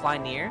them when they fly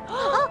near.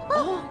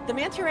 Oh, The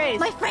manta rays.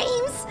 my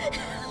frames!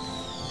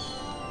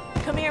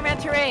 Come here,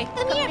 manta ray.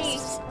 Come here! me.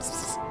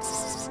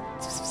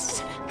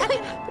 Come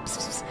here!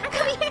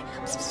 Come here!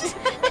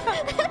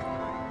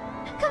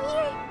 Come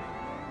here!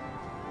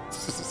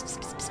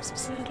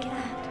 Look at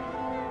that.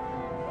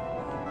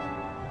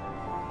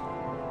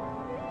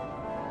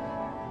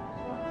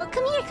 Oh,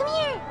 come here! Come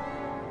here!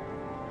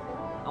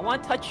 I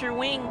want to touch your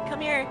wing. Come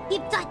here.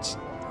 Deep touch!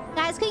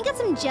 Guys, can we get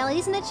some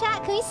jellies in the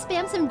chat? Can we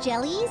spam some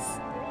jellies?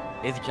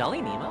 Is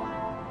Jelly Nemo?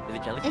 Is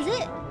it Jelly? Is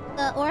it?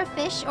 Or a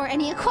fish or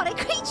any aquatic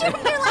creature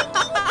of your liking?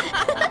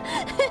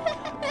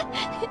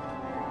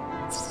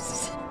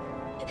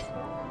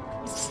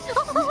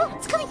 Oh,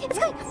 it's coming! It's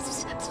coming!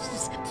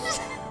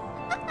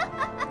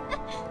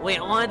 Wait,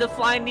 I wanted to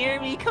fly near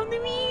me. Come to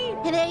me.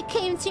 And then it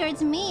came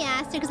towards me,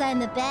 Aster, because I'm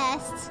the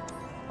best.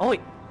 Oh wait,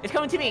 it's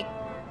coming to me.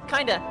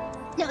 Kinda.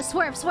 No,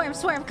 swerve, swerve,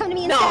 swerve. Come to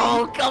me instead.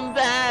 No, come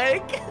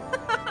back.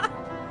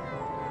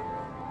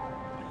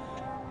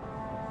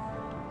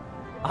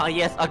 Oh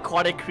yes,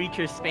 aquatic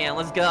creature spam.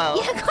 Let's go.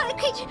 Yeah, aquatic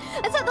creature.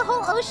 Let's have the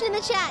whole ocean in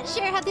the chat.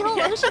 Sure, have the whole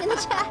ocean in the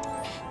chat.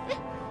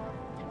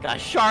 Got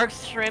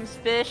sharks, shrimps,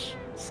 fish,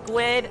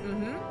 squid.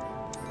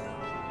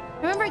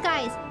 Remember,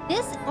 guys,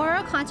 this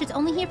Aurora concert's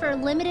only here for a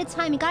limited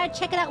time. You gotta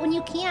check it out when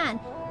you can.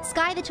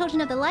 Sky, the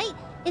Children of the Light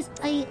is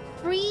a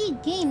free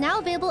game now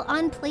available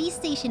on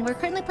PlayStation. We're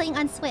currently playing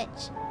on Switch.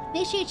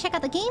 Make sure you check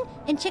out the game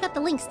and check out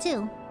the links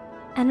too.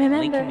 And remember,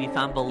 Link can be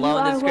found below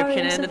in the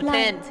description and in the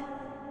pin.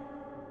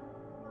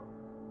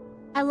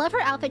 I love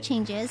her outfit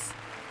changes.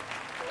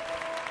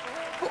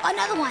 Oh,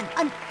 another one.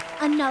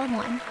 Another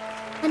one.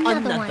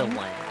 Another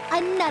one.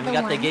 Another We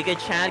got one. the Giga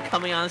Chad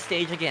coming on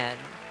stage again.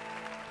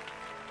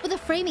 With the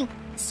framing,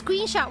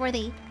 screenshot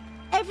worthy.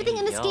 Everything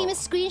in this game is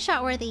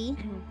screenshot worthy.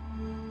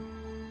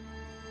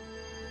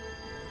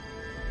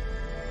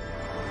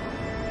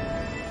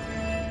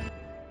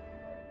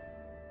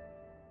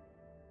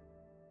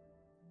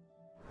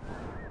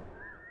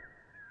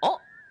 Oh,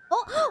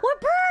 we're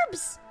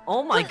burbs!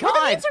 Oh my We're god! the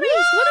manta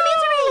rays! We're the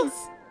manta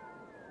rays!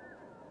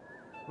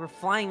 We're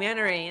flying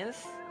manta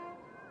rays.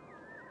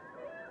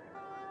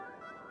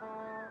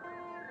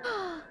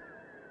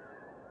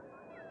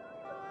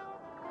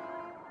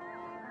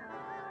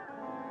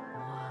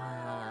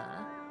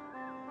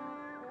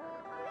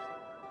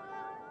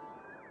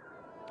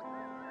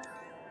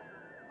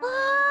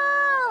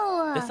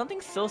 There's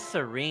something so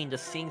serene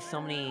just seeing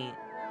so many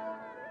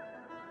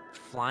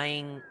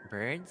flying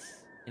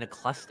birds in a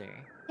cluster.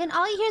 And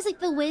all you hear is like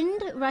the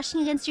wind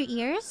rushing against your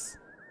ears.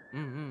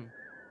 Mm-hmm.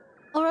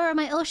 Aurora,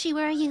 my Oshi,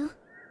 where are you?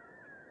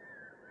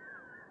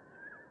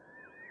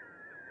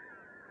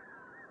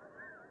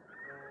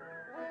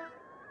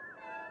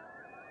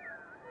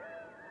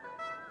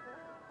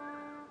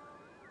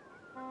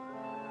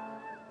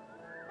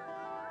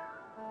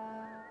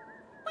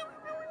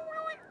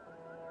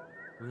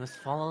 We must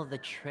follow the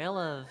trail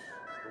of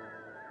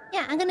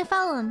Yeah, I'm gonna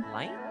follow him.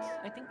 light,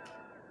 I think.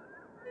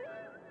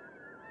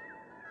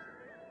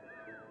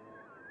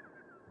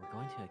 We're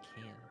going to a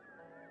cave.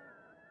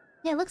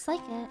 Yeah, it looks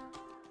like it.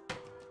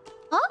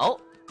 Oh!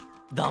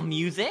 The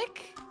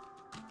music?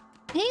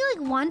 Maybe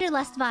like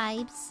Wanderlust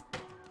vibes.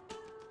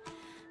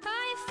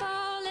 I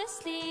fall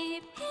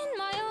asleep in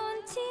my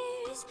own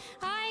tears.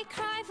 I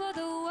cry for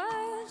the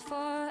world,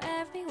 for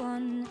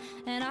everyone.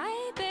 And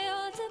I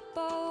build a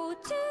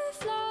boat to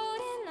float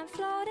in. I'm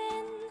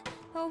floating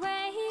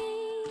away.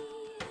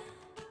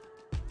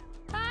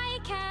 I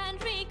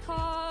can't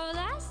recall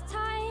last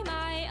time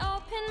I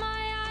opened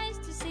my eyes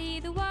to see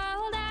the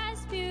world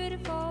as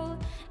beautiful.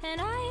 And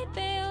I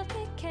built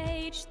a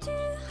cage to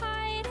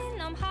hide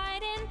in. I'm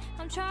hiding,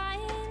 I'm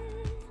trying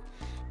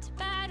to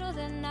battle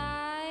the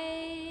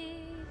night.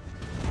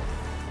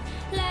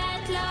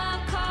 Let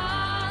love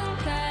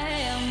conquer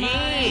your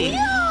mind. Yo!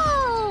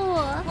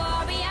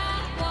 Warrior,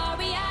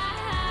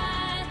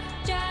 warrior,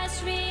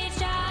 just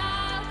reach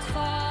out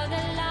for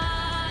the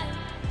light.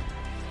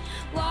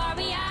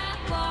 Warrior,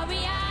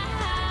 warrior.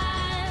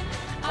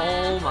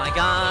 Oh my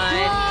god!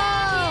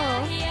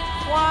 Whoa!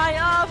 Fly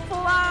up,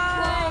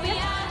 fly!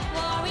 Warrior,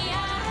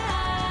 warrior,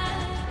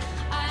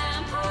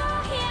 I'm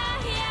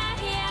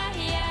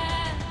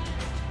here.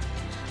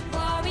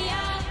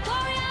 Warrior,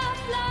 warrior,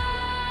 fly.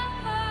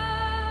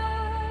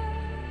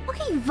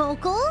 Okay,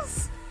 vocals?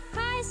 I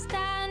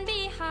stand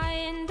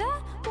behind a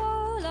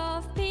wall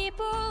of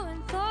people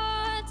and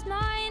thoughts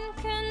mind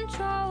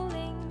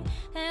controlling,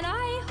 and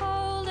I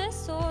hold a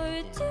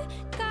sword to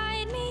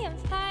guide me. I'm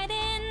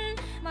fighting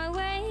my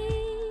way.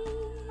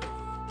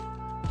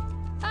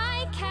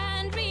 I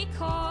can't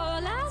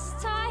recall last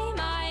time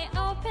I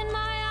opened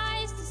my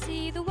eyes to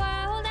see the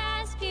world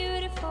as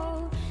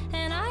beautiful,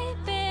 and I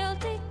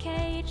built a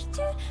cage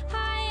to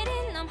hide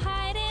in. I'm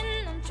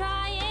hiding, I'm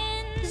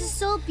trying. This is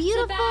so To battle the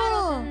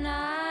beautiful.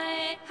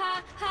 night.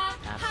 Ha, ha,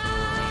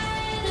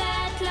 Absolutely.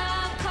 Let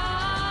love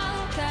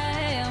conquer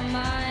your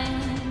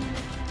mind.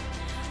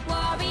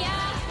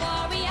 Warrior,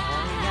 warrior,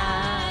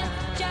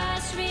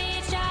 just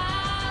reach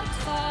out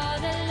for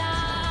the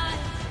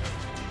light.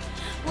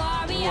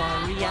 Warrior,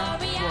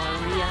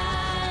 warrior,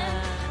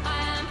 I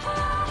am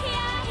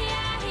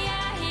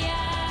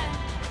here.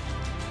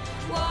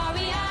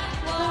 Warrior,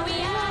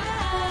 warrior.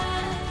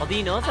 Oh, do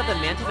you notice that the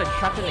mantis are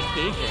trapped in the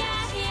cages?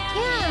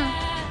 Yeah.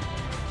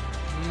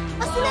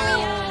 What's the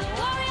name?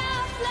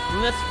 We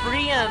must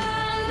free him!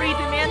 Free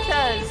the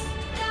mantas!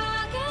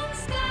 Dark and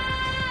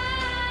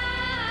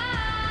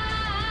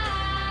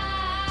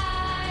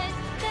skies,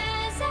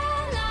 there's a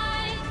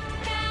light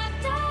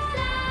kept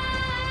alive.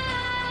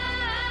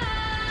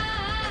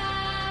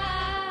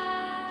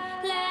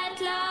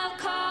 Let love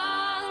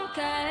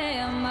conquer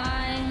your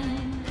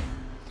mind.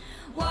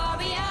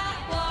 Warrior,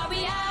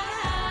 warrior,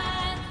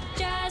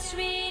 just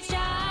reach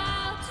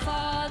out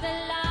for the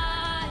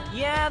light.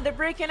 Yeah, they're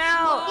breaking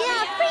out!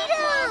 Yeah,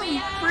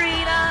 freedom!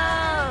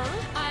 Freedom!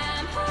 I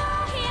am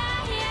here.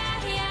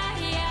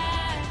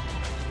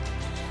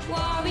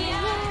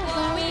 Warrior,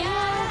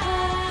 warrior,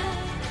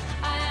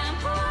 I am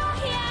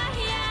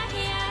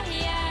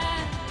here.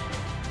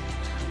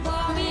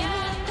 Warrior,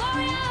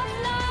 warrior of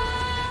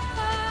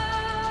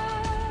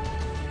love.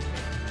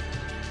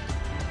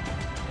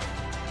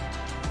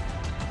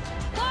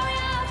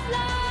 Warrior of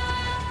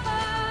love.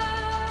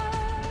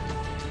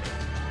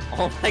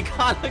 Oh my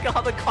god, look at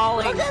all the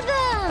calling! Look at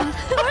them!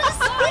 We're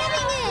just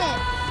spinning it!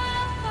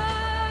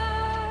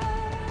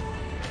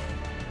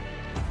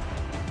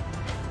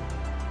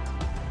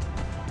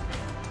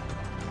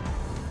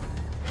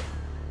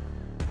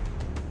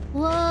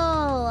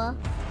 Whoa!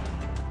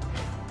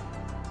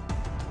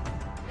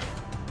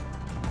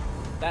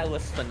 That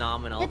was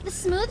phenomenal. Like the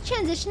smooth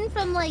transition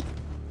from like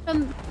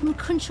from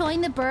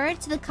controlling the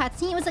bird to the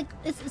cutscene, it was like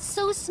it's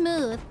so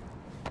smooth.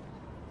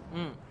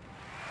 Mm.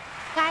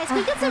 Guys, can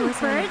we get some birds?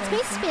 Can we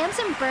spam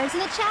some birds in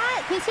the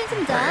chat? Can we spam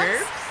some doves?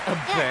 Burbs? A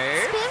Yeah,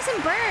 burb? spam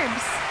some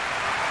burbs.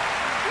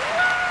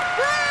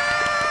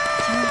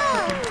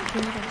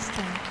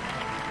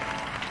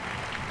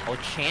 Oh,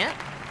 chant?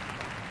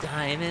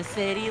 Diamond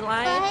City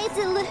Lights? 来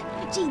自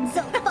竞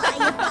走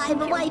fire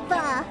fiber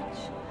wiper.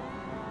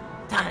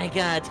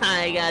 Tiger,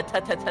 tiger, ta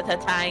ta ta ta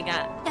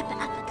tiger. Chapa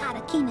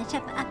apakata kina,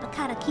 chapa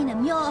apakata kina,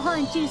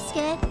 myohon juice.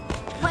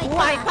 Wiper.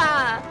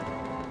 Wiper!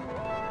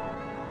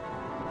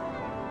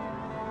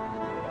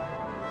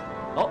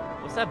 Oh,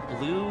 what's that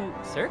blue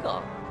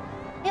circle?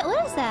 Yeah,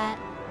 what is that?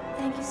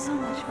 Thank you so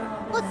much for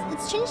all Well,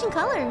 it's changing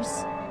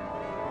colors.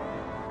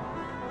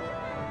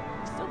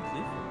 It's still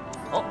blue.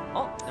 Oh,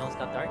 no, it's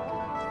got dark.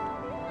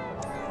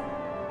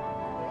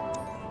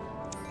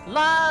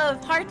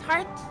 Love! Heart,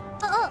 heart!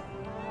 Oh!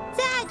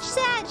 Sag!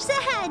 Sag!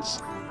 Sag!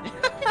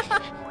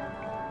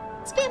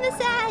 Spam the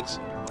Sag!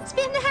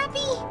 Spam the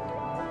happy!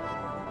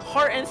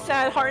 Heart and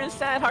sad, heart and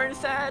sad, heart and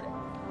sad!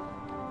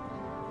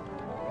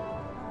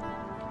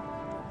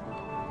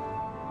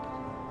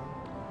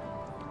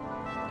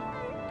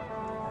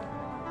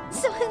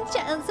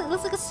 So it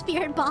looks like a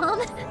spirit bomb.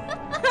 A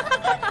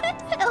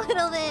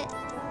little bit.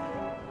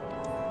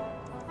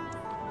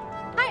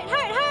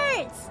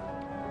 Hearts!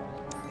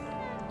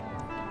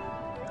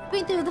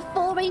 Going through the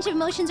full range of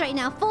emotions right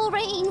now. Full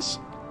range.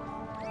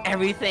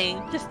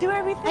 Everything. Just do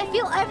everything. I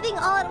feel everything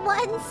all at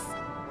once.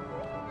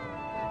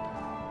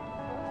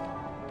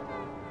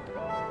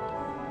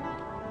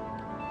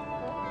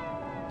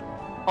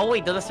 Oh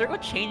wait, does the circle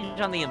change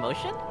on the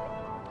emotion?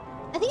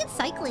 I think it's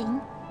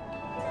cycling.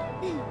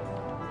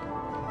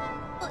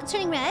 Oh, it's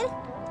turning red?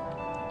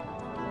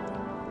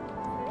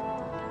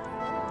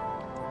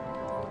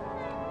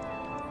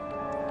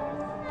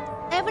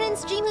 Everyone in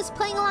stream who's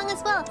playing along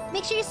as well,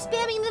 make sure you're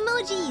spamming the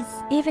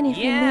emojis! Even if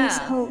we lose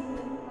hope,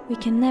 we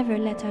can never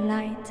let our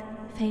light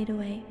fade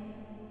away.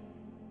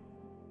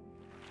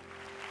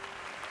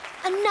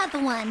 Another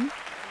one!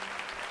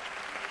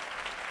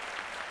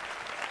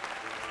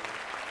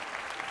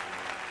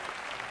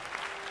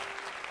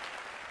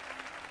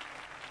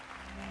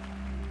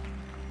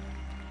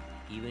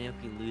 Even if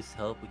we lose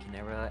hope, we can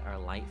never let our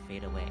light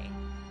fade away.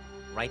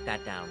 Write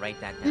that down,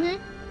 write that down.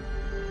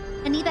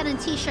 I need that on a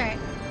t-shirt.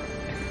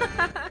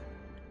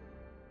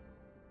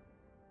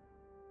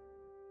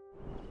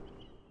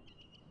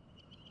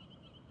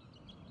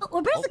 Oh,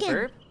 we're birds again!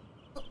 Burb?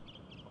 Oh,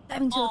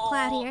 diving into a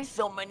cloud here.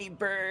 So many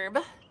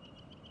burb!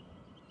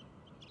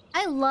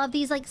 I love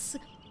these, like...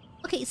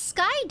 Okay,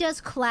 Sky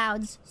does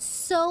clouds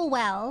so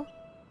well.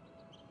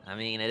 I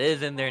mean, it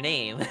is in their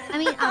name. I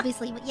mean,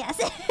 obviously, but yes.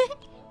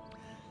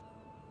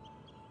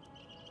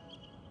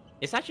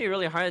 It's actually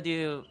really hard to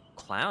do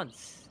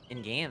clouds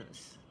in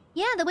games.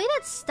 Yeah, the way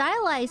that's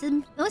stylized, it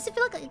makes it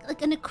feel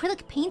like an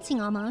acrylic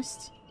painting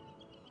almost.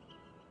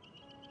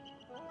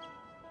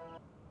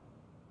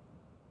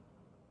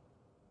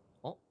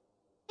 Oh.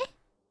 Eh.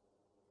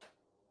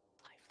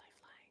 Fly.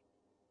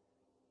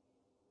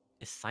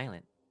 It's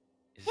silent.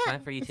 Is it Yeah,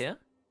 silent for you too?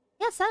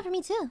 Yeah, it's silent for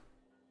me too.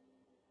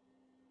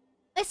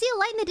 I see a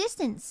light in the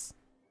distance.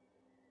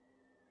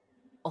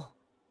 Oh,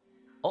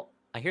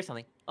 I hear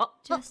something. Oh!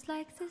 Just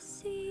like the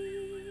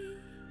sea,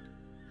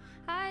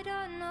 I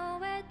don't know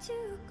where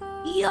to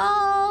go.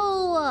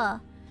 Yo!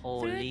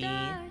 Holy. Through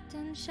dirt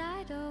and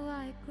shadow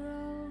I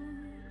grow.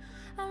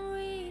 I'm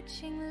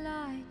reaching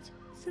light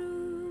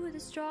through the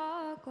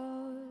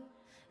struggle.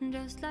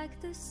 Just like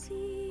the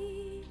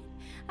sea,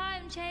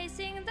 I'm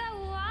chasing the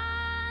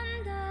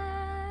wonder.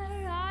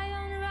 I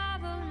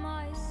unravel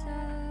myself,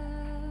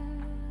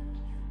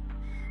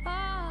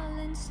 all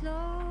in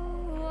slow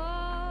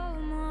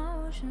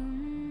motion.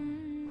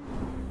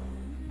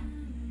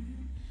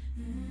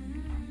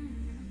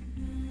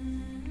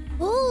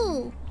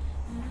 Ooh!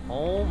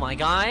 Oh my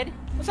god!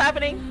 What's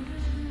happening?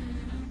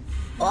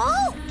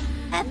 Oh!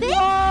 Epic!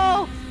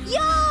 Whoa!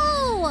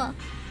 Yo!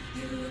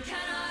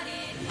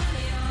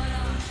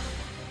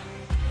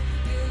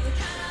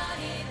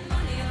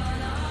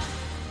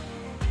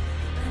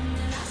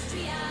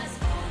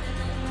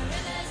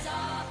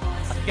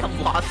 I think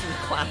I'm lost in the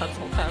clouds.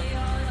 Hold on.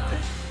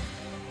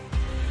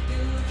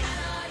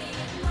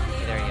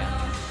 Okay, there you go.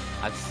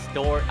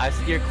 I've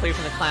steered clear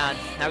from the clouds.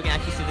 Now we can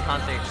actually see the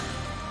concert.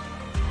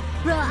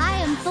 Bro, I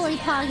am fully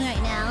pogging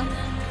right now.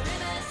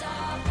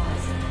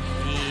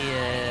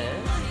 Yes.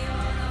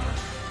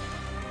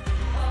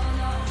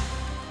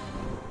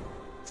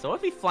 So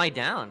if we fly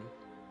down?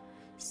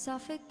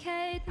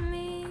 Suffocate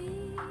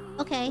me.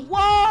 Okay.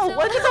 Whoa!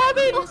 What just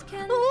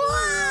happened?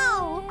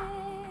 Wow!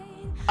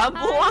 I'm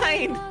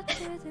blind!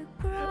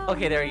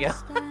 Okay, there we go.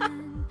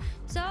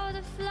 So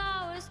the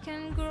flowers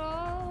can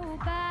grow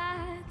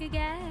back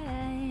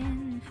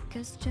again.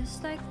 Cause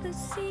just like the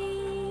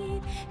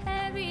seed,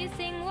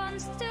 everything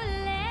wants to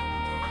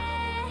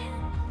land.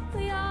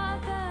 We are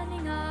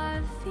burning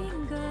our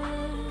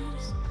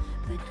fingers,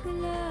 but we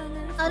learn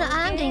and Oh no,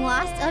 I'm getting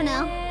lost. Oh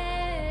no.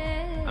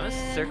 I'm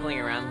just circling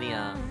around the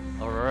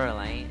aurora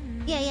light.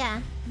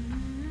 Yeah.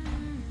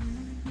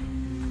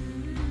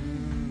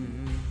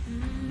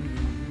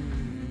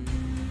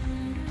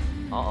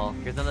 Uh-oh,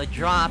 here's another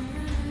drop.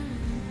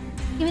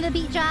 Give me the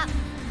beat drop.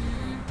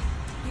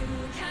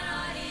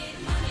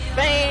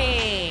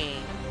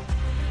 Bang!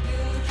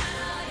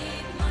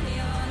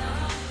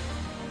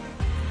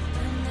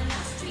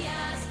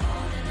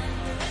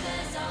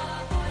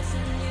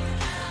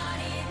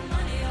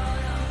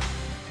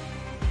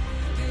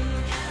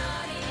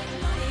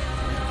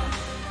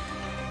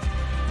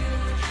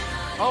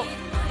 Oh!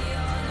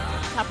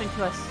 What's happening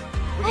to us?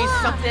 We're getting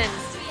sucked in.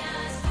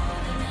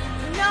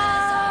 No!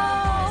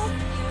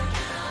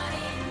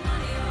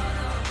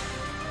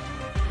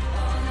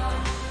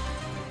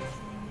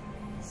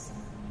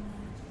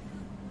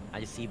 I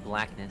just see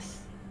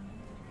blackness.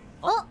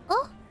 Oh!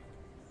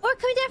 Or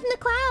coming down from the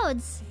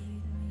clouds.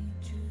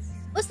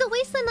 What's the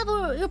wasteland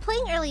level we were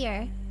playing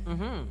earlier?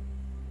 Mm-hmm.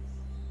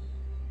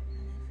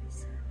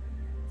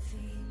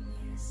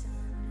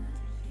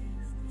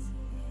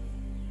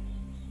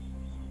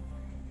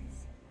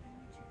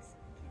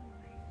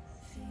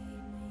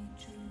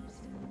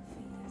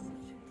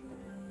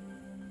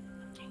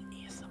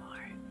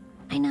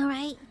 I know,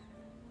 right?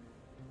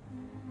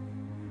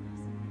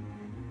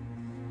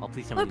 Oh,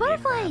 please don't Or be a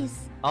crab.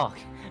 butterflies. Oh.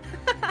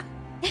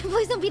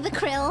 Please don't be the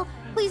krill.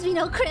 Please be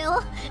no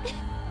krill.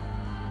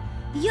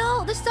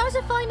 Yo, the stars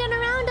are falling down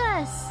around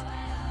us.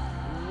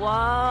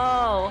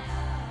 Whoa.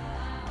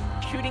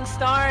 Shooting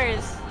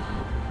stars.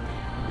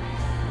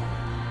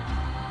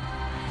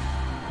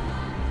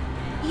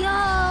 Yo.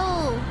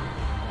 Oh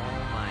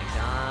my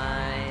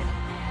god.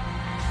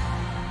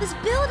 This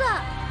build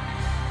up.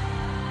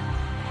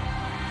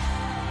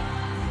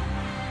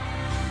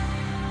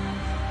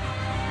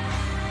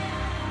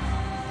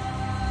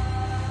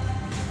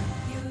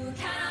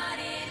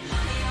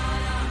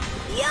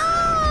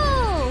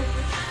 Yo!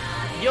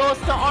 Yo,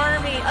 it's the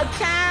army!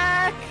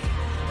 Attack!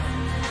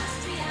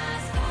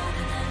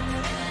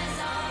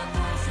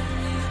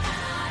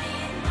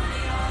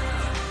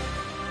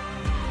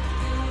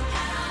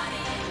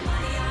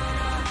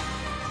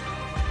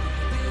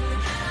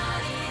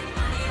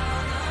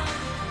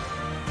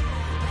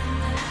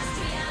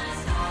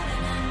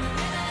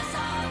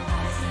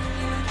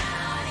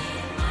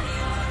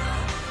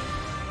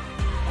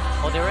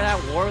 Oh, they were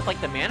at war with like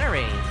the manta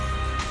rays.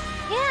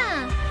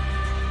 Yeah.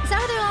 Is that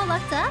where they're all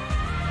locked up?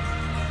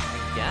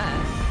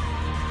 Yes.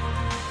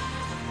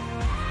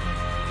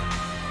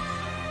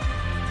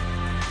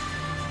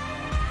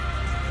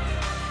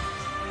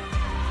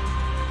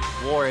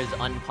 War is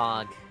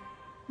unpog.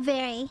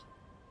 Very.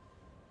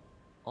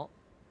 Oh.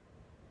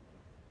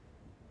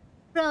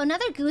 Bro,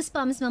 another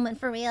Goosebumps moment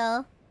for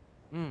real.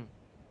 Hmm.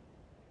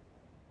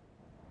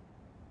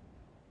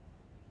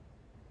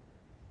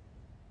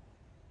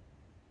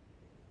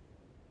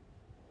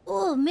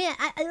 Oh man,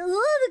 I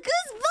love the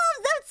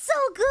Goosebumps! That's so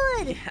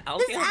good! Yeah,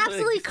 this is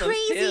absolutely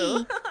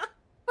crazy!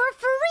 For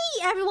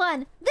free,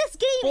 everyone! This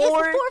game is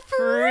for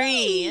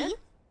free!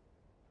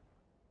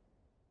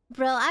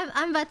 Bro,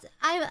 I'm about to,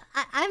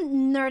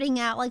 I'm nerding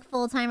out like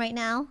full time right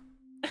now.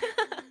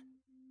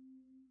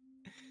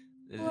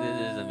 This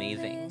is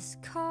amazing.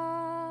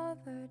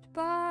 Covered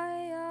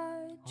by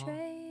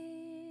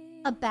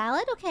A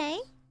ballad? Okay.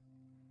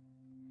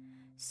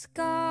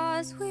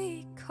 Scars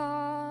we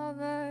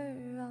cover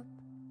up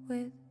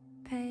with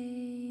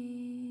pain.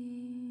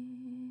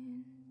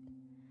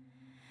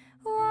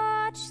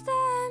 Watch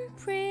them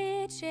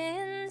preach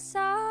in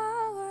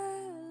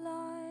our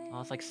lives.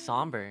 Oh, it's like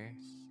somber.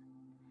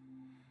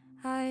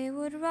 I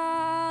would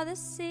rather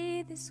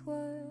see this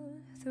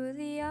world through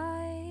the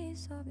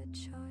eyes of a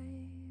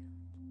child.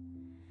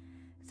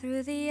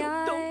 Through the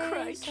eyes Don't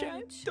cry, of a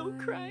Chad. Don't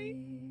cry.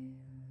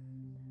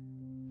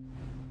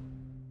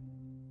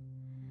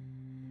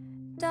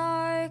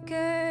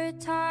 Darker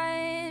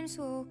times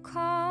will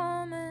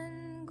come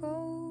and go.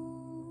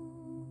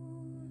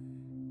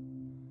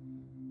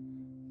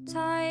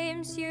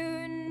 Times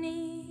you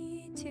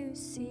need to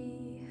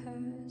see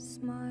her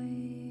smile.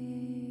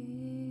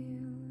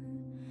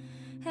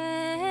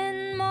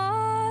 And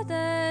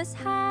mother's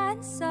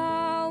hands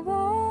are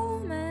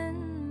warm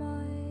and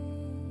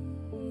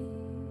mild.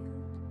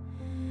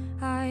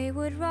 I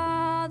would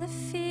rather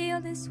feel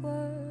this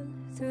world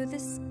through the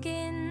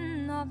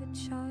skin of a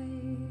child.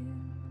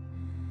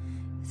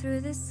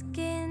 Through the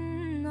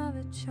skin of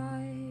a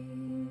child.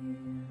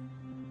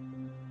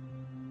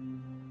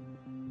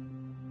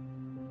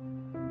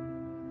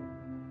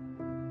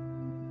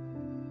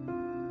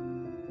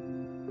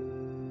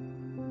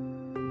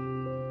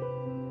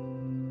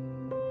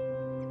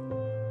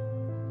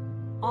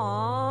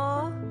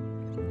 Aww.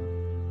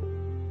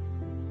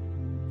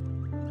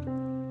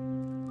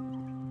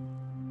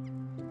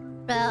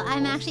 Bro,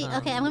 I'm actually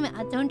okay. I'm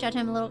gonna don't judge.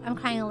 I'm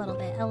crying a little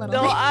bit. No,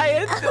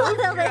 I don't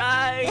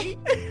cry.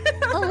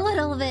 A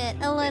little bit.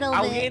 I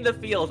was getting the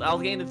feels. I'll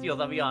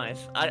be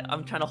honest.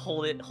 I'm trying to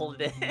hold it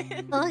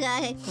in.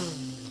 Okay.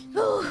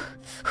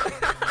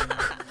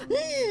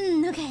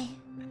 Okay.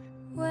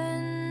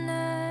 When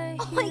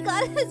oh my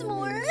god, there's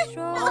more.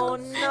 Oh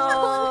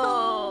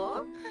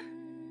no.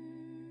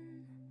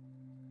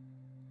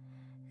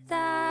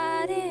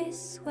 That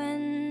is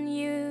when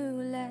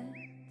you let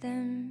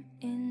them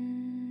in.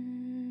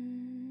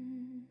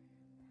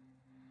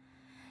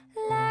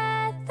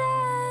 Let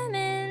them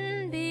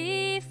in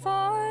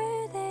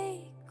before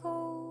they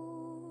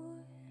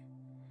go.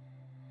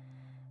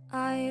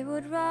 I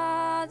would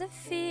rather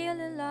feel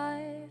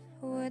alive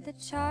with a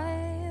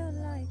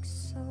childlike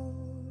soul.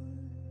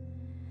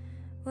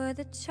 With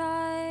a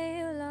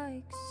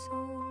childlike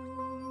soul.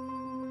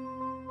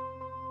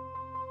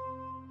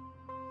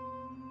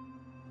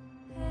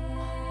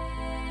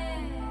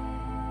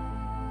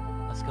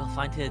 Let's go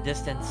find to the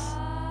distance.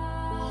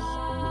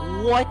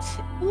 What is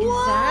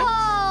that?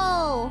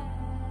 Whoa!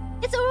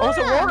 It's Aurora! Oh, it's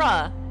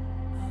Aurora!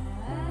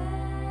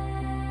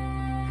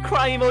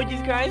 Cry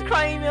emojis, guys!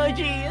 Cry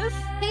emojis!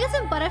 Can you get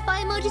some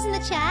butterfly emojis in the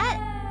chat?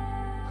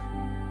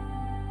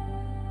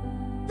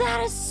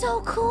 That is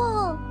so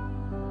cool.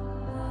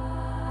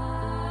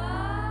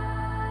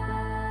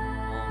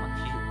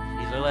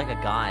 She's really like a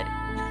god.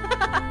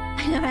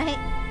 I know, right?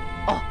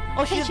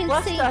 Oh, she just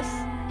blessed us.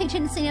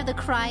 Patron saint of the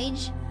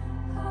Cryge.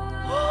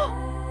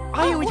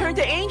 Oh, we turned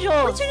to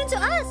angels. We turned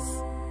into us.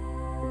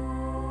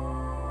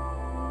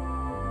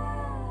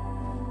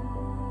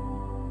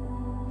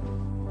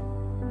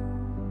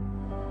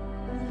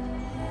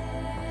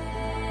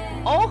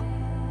 Oh.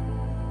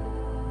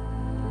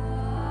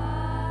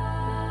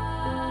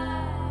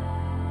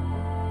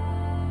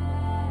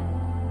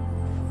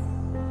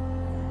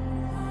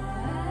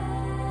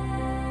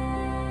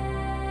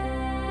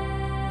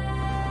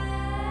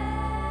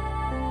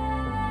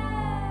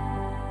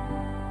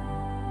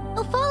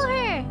 Oh, follow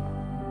her!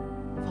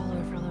 Follow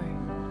her.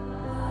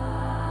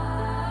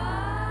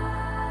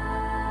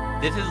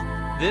 This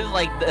is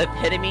like the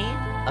epitome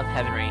of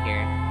heaven right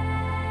here.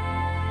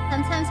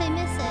 Sometimes I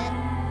miss it.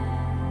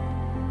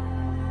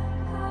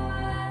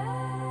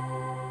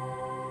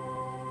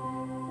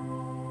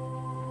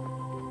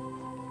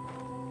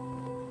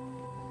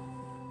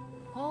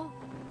 Oh.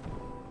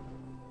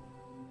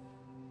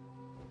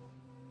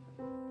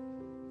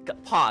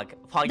 Pog,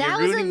 you're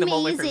ruining the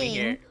moment for me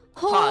here.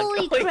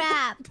 Holy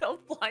crap!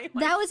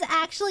 That was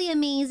actually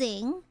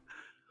amazing.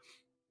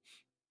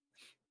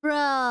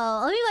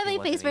 Bro, let me wipe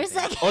my face for a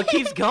second. Oh, it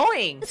keeps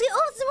going! Let's go.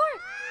 Oh, some more!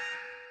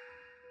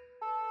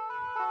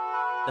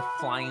 The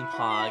flying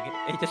pog,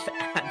 it just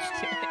adds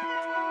to it.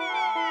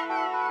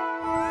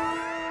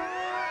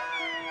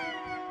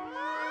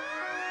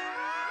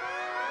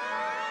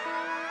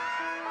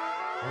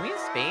 Are we in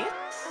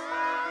space?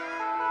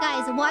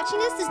 Guys, watching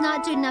this does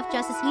not do enough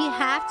justice. We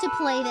have to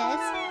play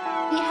this.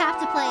 We have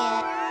to play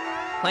it.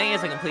 Playing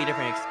is a completely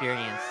different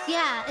experience.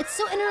 Yeah, it's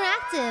so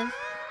interactive.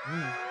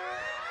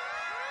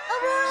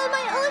 Aurora,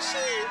 my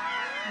Oshi!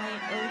 My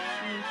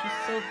Oshi, she's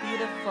so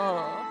beautiful.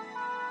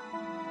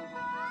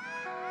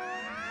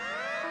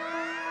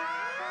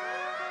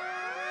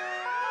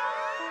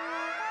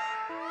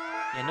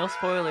 Yeah, no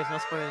spoilers,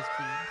 please.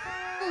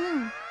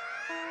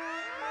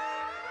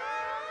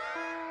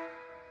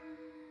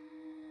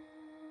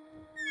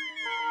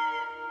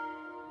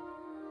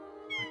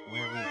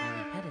 Where are we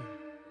headed?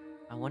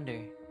 I wonder.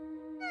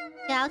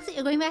 Galaxy,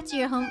 you're going back to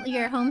your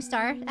home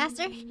star,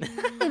 Aster?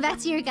 Going back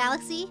to your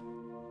galaxy?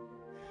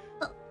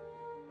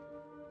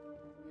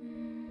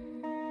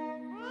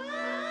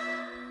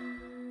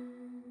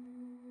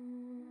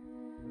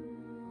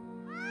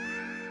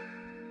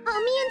 Oh,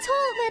 me and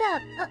Toll met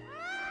up!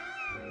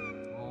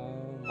 Oh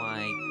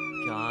my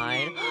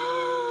god.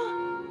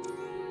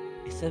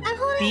 It's a I'm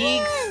holding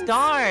big hands.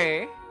 star!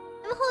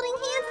 I'm holding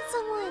hands with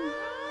someone!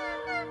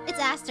 It's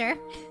Aster.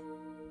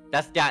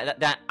 That's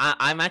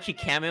I'm actually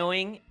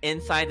cameoing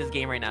inside this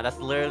game right now. That's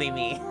literally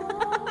me.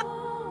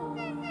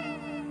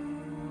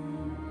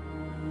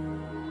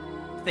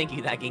 Thank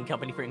you, that game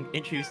company, for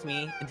introducing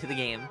me into the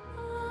game.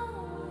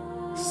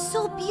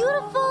 So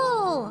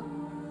beautiful!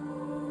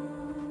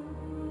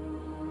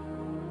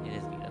 It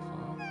is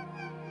beautiful.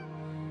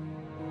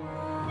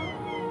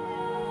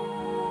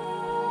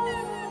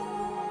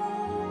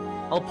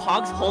 Oh,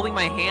 Pog's holding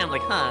my hand.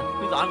 Like, huh?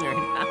 Who's on me right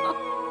now?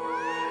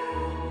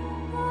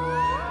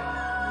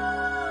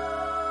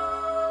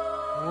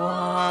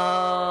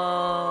 Whoa!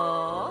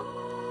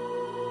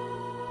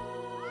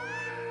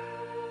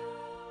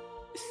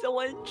 It's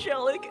so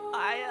angelic,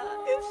 Aya.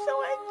 It's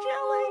so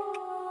angelic.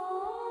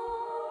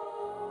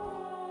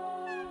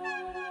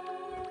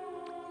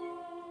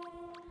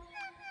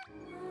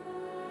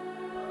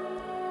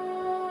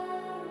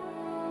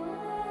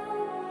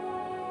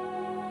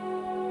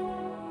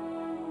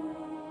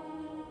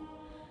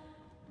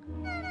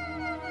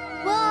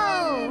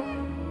 Whoa!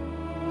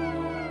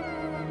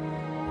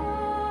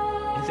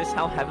 Is this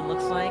how heaven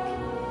looks like? I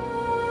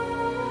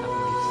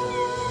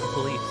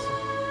believe so.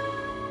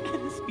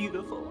 It is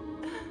beautiful.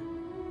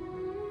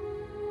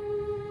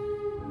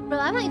 Bro,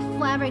 I'm like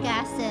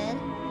flabbergasted.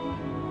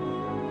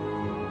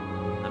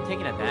 I'm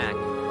taking it back.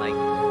 Like,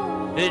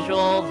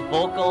 visuals,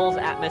 vocals,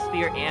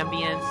 atmosphere,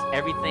 ambience,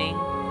 everything.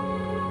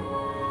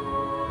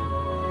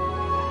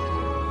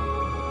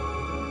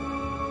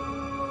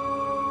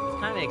 It's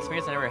kind of an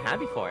experience I never had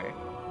before.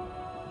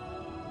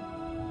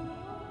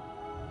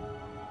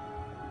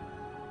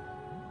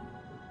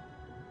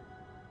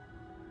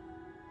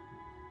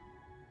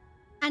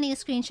 I need a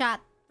screenshot.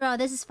 Bro,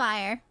 this is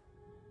fire.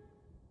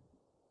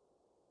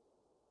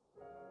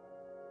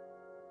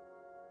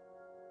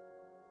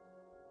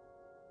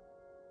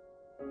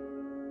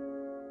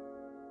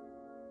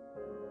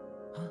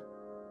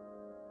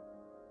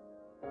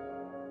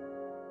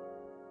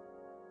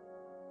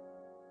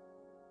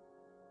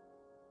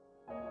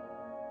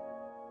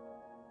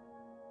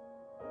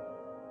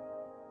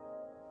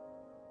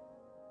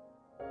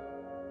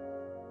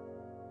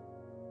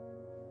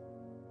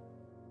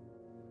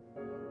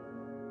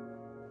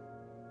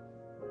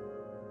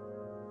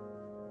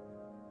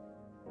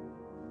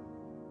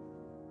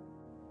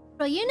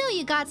 Bro, you know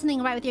you got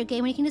something right with your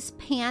game when you can just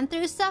pan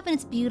through stuff and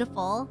it's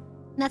beautiful.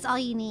 And that's all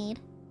you need.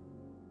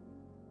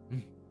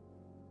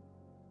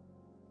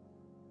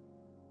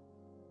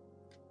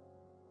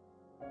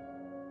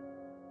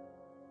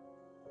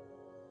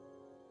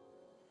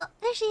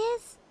 there she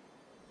is.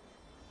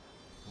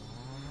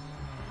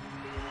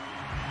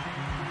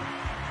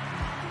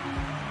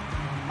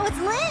 Oh, it's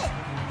lit.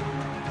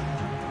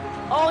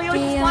 Oh, yo,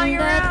 she's flying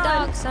around.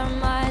 Dogs are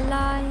my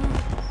life.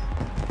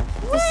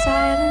 The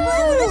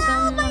silence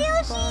Wow, my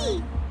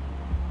Yoshi.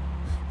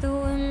 The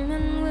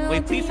women will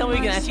Wait, please tell me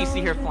we can actually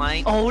see her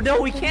flying. Oh no,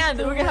 we can't.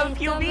 We're gonna have a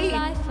POV.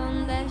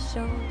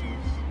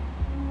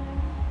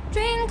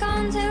 Drink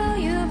until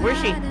you've Where's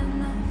she? had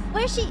enough.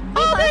 Where's she?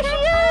 Oh, there she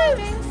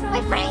is!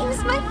 My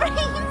frames, my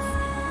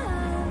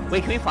frames.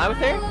 Wait, can we fly with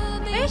her?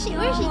 Where is she?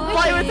 Where is she? Where is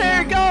Fly she? with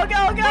her! Go,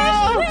 go,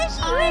 go! Where is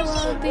she? Where is she? I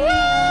will be- Woo!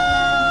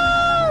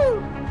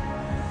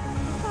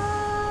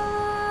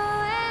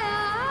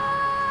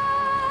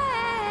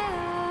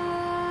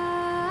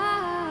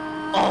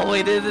 Oh,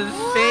 wait, this is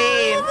Whoa,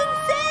 insane! it's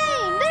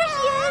insane! There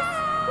she is!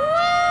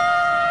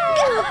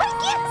 Whoa! I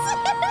can't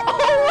see it!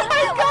 Oh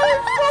my god,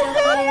 it's so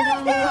good!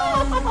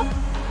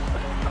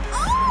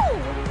 Oh!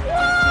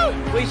 Whoa!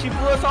 Wait, she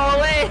blew us all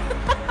away!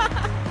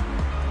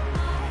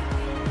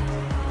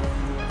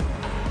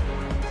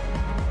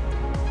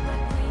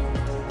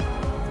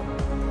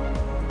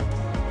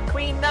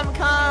 Queendom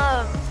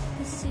comes!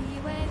 The sea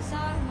waves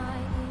are my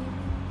evening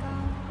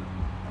gown,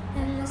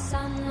 and the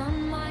sun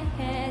on my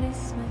head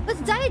is my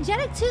It's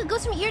diegetic too. It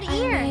goes from ear to I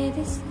ear. made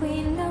this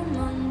queendom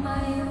on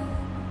my own.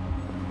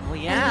 Oh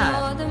And yeah!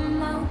 all the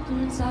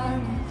mountains are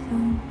my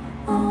throne.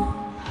 Oh,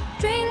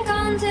 drink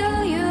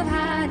until you've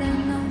had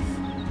enough.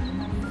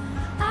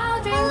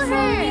 I'll drink Follow from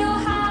her. your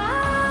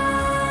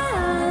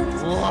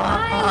hands. Wow.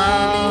 I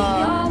will be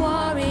your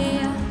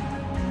warrior.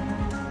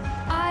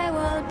 I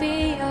will be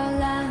your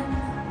lamb.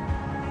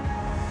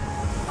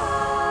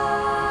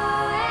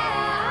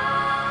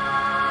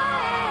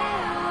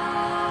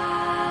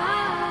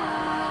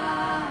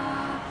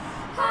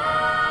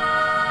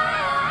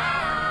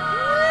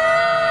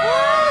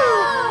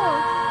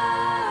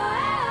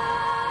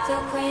 So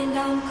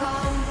queendom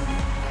come.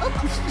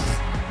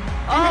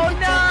 Oh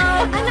no!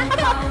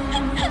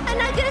 I'm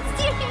not good at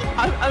steering.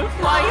 I'm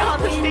flying on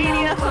the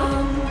stadium!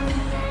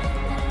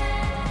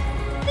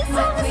 This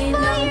song is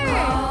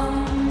fire.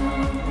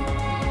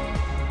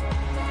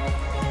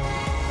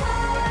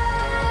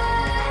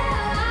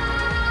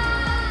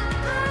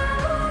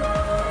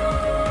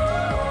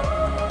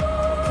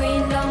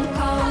 Queendom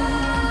come,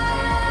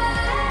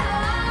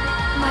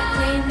 my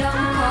queendom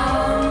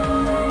come.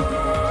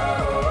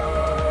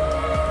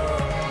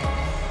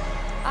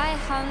 I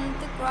hunt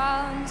the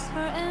grounds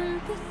for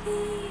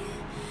empathy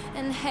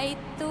and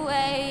hate the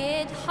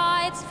way it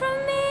hides from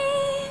me.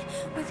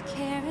 With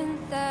care and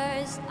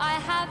thirst, I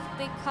have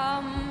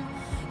become.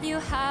 You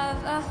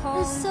have a home.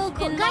 This is so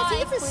cool. in Guys, my can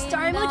you get the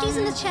star queendom. emojis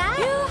in the chat?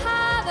 You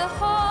have a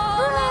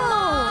home in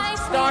Bruno. my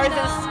Stars and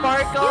queendom.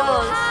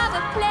 sparkles. You have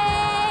a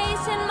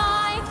place in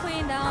my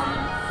queendom.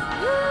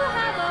 You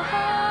have a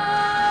home.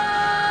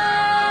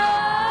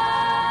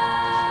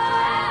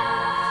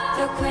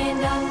 The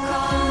queendom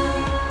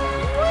come.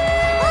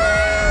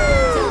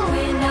 The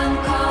queendom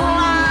come.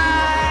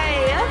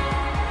 Fly!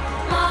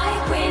 My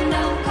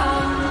queendom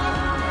come.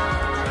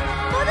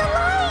 Oh, the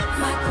lights.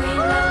 My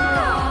queendom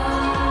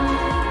come.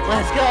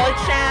 Let's go,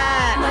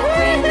 chat! My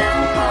queendom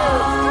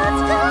come.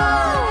 Let's go.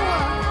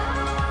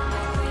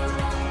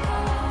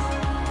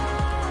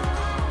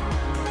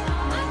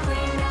 My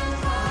queendom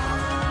come.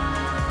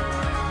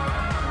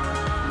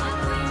 My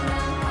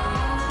queendom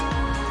come.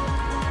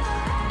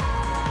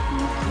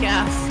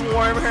 Yeah,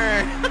 swarm her!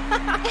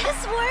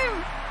 Yes,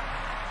 worm.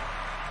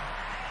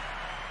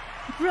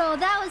 Bro,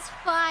 that was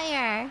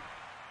fire.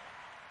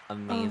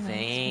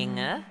 Amazing.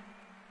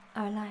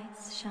 Our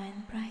lights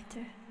shine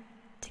brighter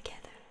together.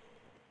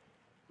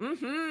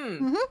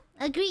 Mm-hmm.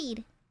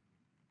 Agreed.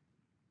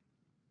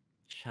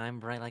 Shine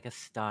bright like a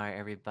star,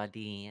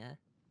 everybody.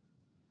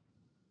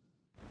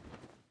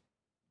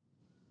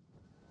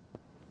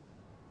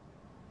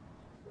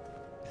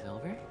 Is it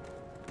over?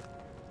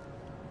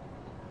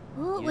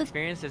 Ooh, You with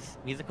experienced this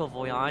musical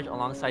voyage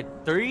alongside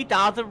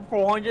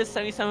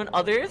 3,477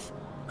 others?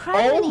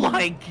 harmony. Oh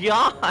my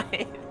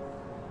god!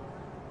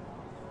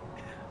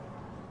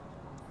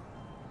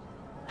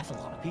 That's a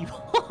lot of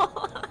people.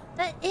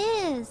 That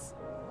is.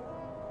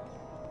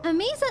 I'm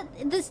amazed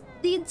that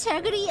the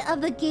integrity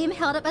of the game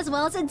held up as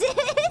well as it did.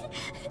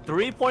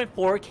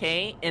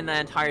 3.4K in the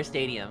entire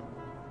stadium.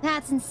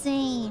 That's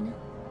insane.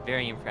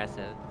 Very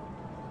impressive.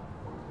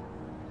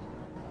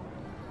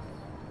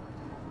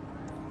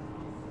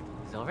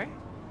 Is it over?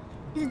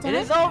 Is it It done?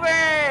 is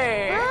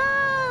over!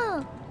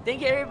 Oh,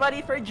 Thank you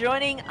everybody for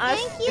joining us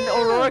Thank in the you.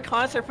 Aurora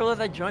concert, for those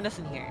that joined us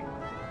in here.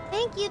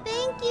 thank you,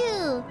 thank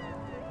you.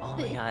 Oh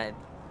my god.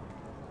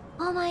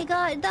 Oh my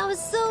god, that was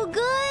so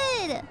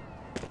good.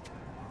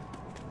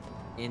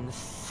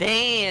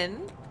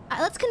 Insane!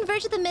 Let's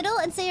converge to the middle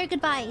and say our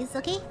goodbyes,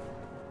 okay?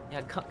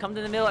 Yeah, come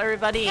to the middle,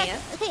 everybody.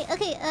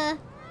 Okay.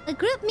 A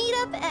group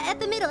meetup at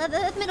the middle, at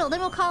the middle. Then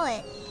we'll call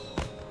it.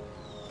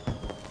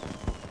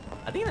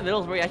 I think the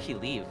middle is where we actually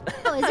leave.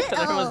 Oh, is it?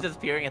 Because everyone's Oh.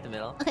 disappearing at the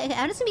middle. Okay.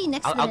 I'm just gonna be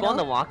next to the I'll middle. go on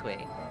the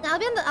walkway. No,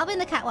 I'll be in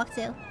the catwalk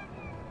too.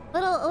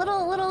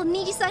 Little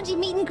Nijisanji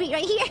meet and greet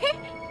right here.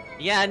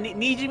 Yeah,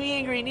 need you meet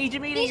and greet. Need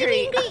you meet and Need you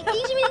greet. meet and greet.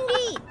 Need you meet and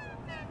greet.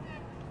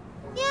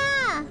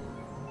 Yeah.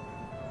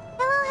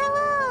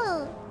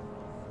 Hello.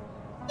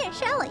 Here,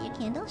 shall I light your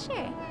candle? Sure.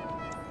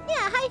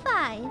 Yeah, high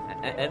five.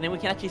 And then we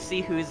can actually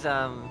see who's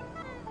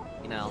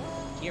you know,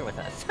 here with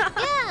us.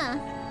 Yeah.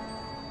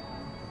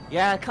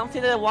 Yeah, come to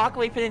the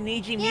walkway for the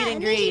Niji meet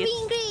and greet. Meet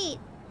and greet.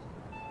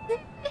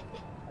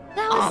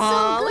 That was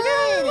so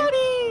good.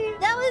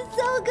 That was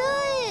so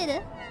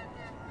good.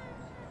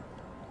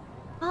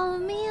 Oh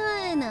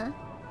man.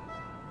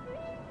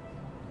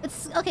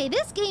 It's okay.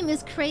 This game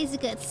is crazy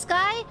good.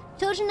 Sky,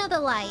 Children of the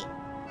Light.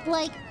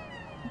 Like,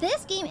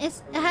 this game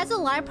has a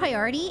lot of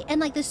priority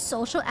and like the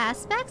social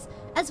aspects,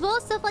 as well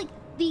as stuff like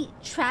the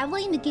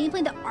traveling, the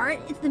gameplay, the art,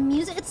 it's the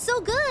music. It's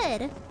so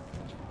good.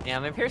 Yeah,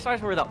 my favorite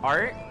stars were the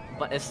art,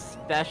 but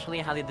especially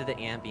how they did the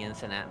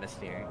ambience and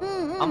atmosphere.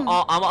 Mm-hmm.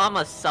 I'm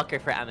a sucker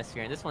for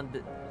atmosphere, and this one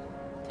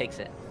takes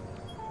it.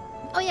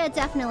 Oh yeah,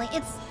 definitely.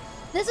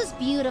 This is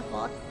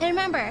beautiful. And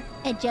remember,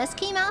 it just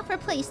came out for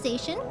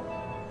PlayStation.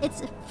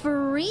 It's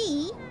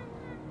free.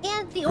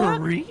 And the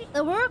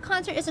Aurora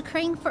concert is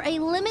occurring for a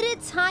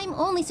limited time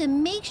only, so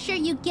make sure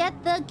you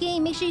get the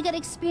game. Make sure you get to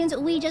experience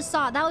what we just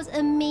saw. That was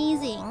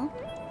amazing.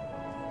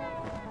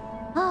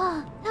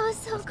 Oh, that was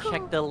so cool.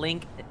 Check the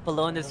link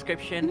below in the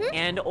description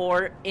and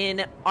or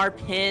in our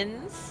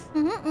pins.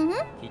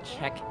 You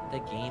check the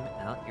game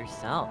out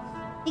yourself.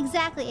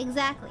 Exactly.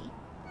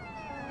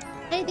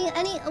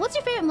 What's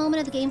your favorite moment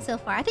of the game so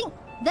far? I think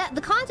that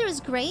the concert was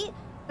great,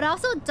 but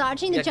also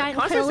dodging the giant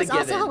critter was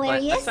also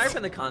hilarious. Aside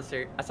from the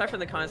concert,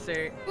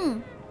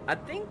 I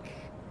think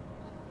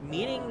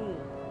meeting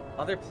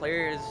other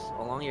players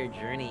along your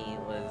journey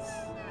was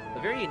a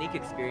very unique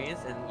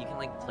experience, and you can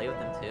like play with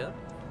them too.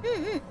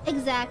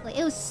 Exactly.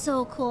 It was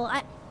so cool.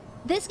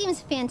 This game is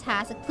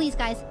fantastic. Please,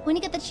 guys, when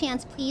you get the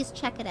chance, please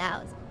check it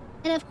out.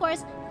 And of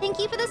course, thank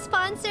you for the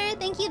sponsor.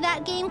 Thank you,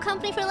 That Game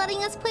Company, for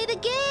letting us play the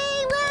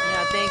game. Wow!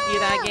 Yeah, thank you,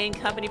 That Game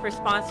Company, for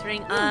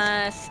sponsoring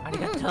us.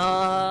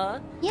 Arigato.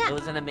 Yeah. It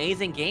was an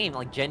amazing game,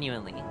 like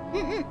genuinely.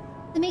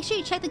 So make sure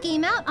you check the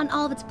game out on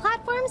all of its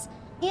platforms.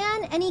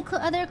 And any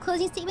other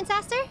closing statements,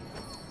 Aster?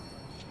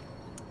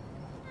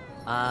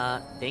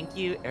 Thank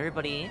you,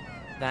 everybody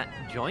that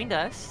joined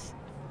us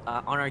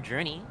on our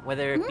journey,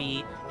 whether it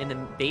be in the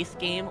base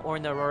game or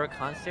in the Aurora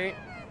concert.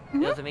 It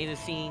was amazing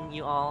seeing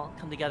you all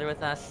come together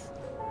with us.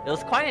 It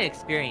was quite an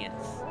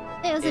experience.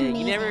 It was amazing.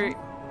 You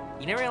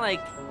never like,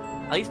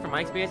 at least from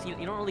my experience, you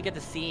don't really get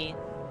to see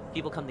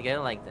people come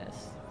together like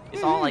this.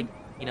 It's all like,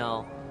 you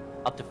know,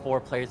 up to 4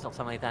 players or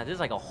something like that. This is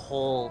like a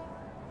whole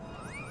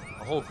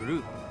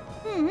group.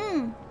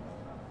 But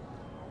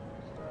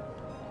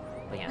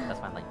yeah, that's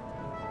my like.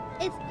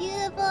 It's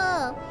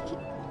beautiful.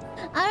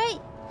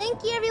 Alright,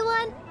 thank you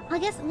everyone. I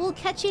guess we'll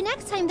catch you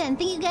next time then.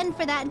 Thank you again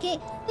for that game.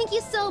 Thank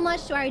you so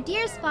much to our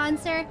dear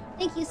sponsor.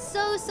 Thank you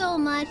so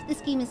much. This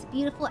game is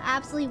beautiful,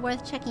 absolutely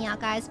worth checking out,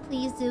 guys.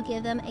 Please do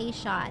give them a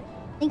shot.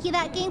 Thank you,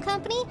 That Game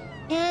Company,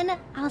 and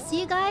I'll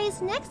see you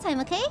guys next time,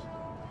 okay?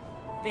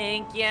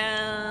 Thank you.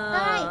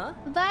 Alright,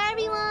 bye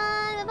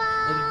everyone.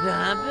 Bye-bye.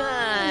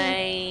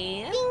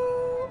 Bye-bye. Bing.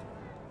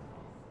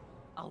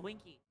 Oh,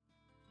 Winky.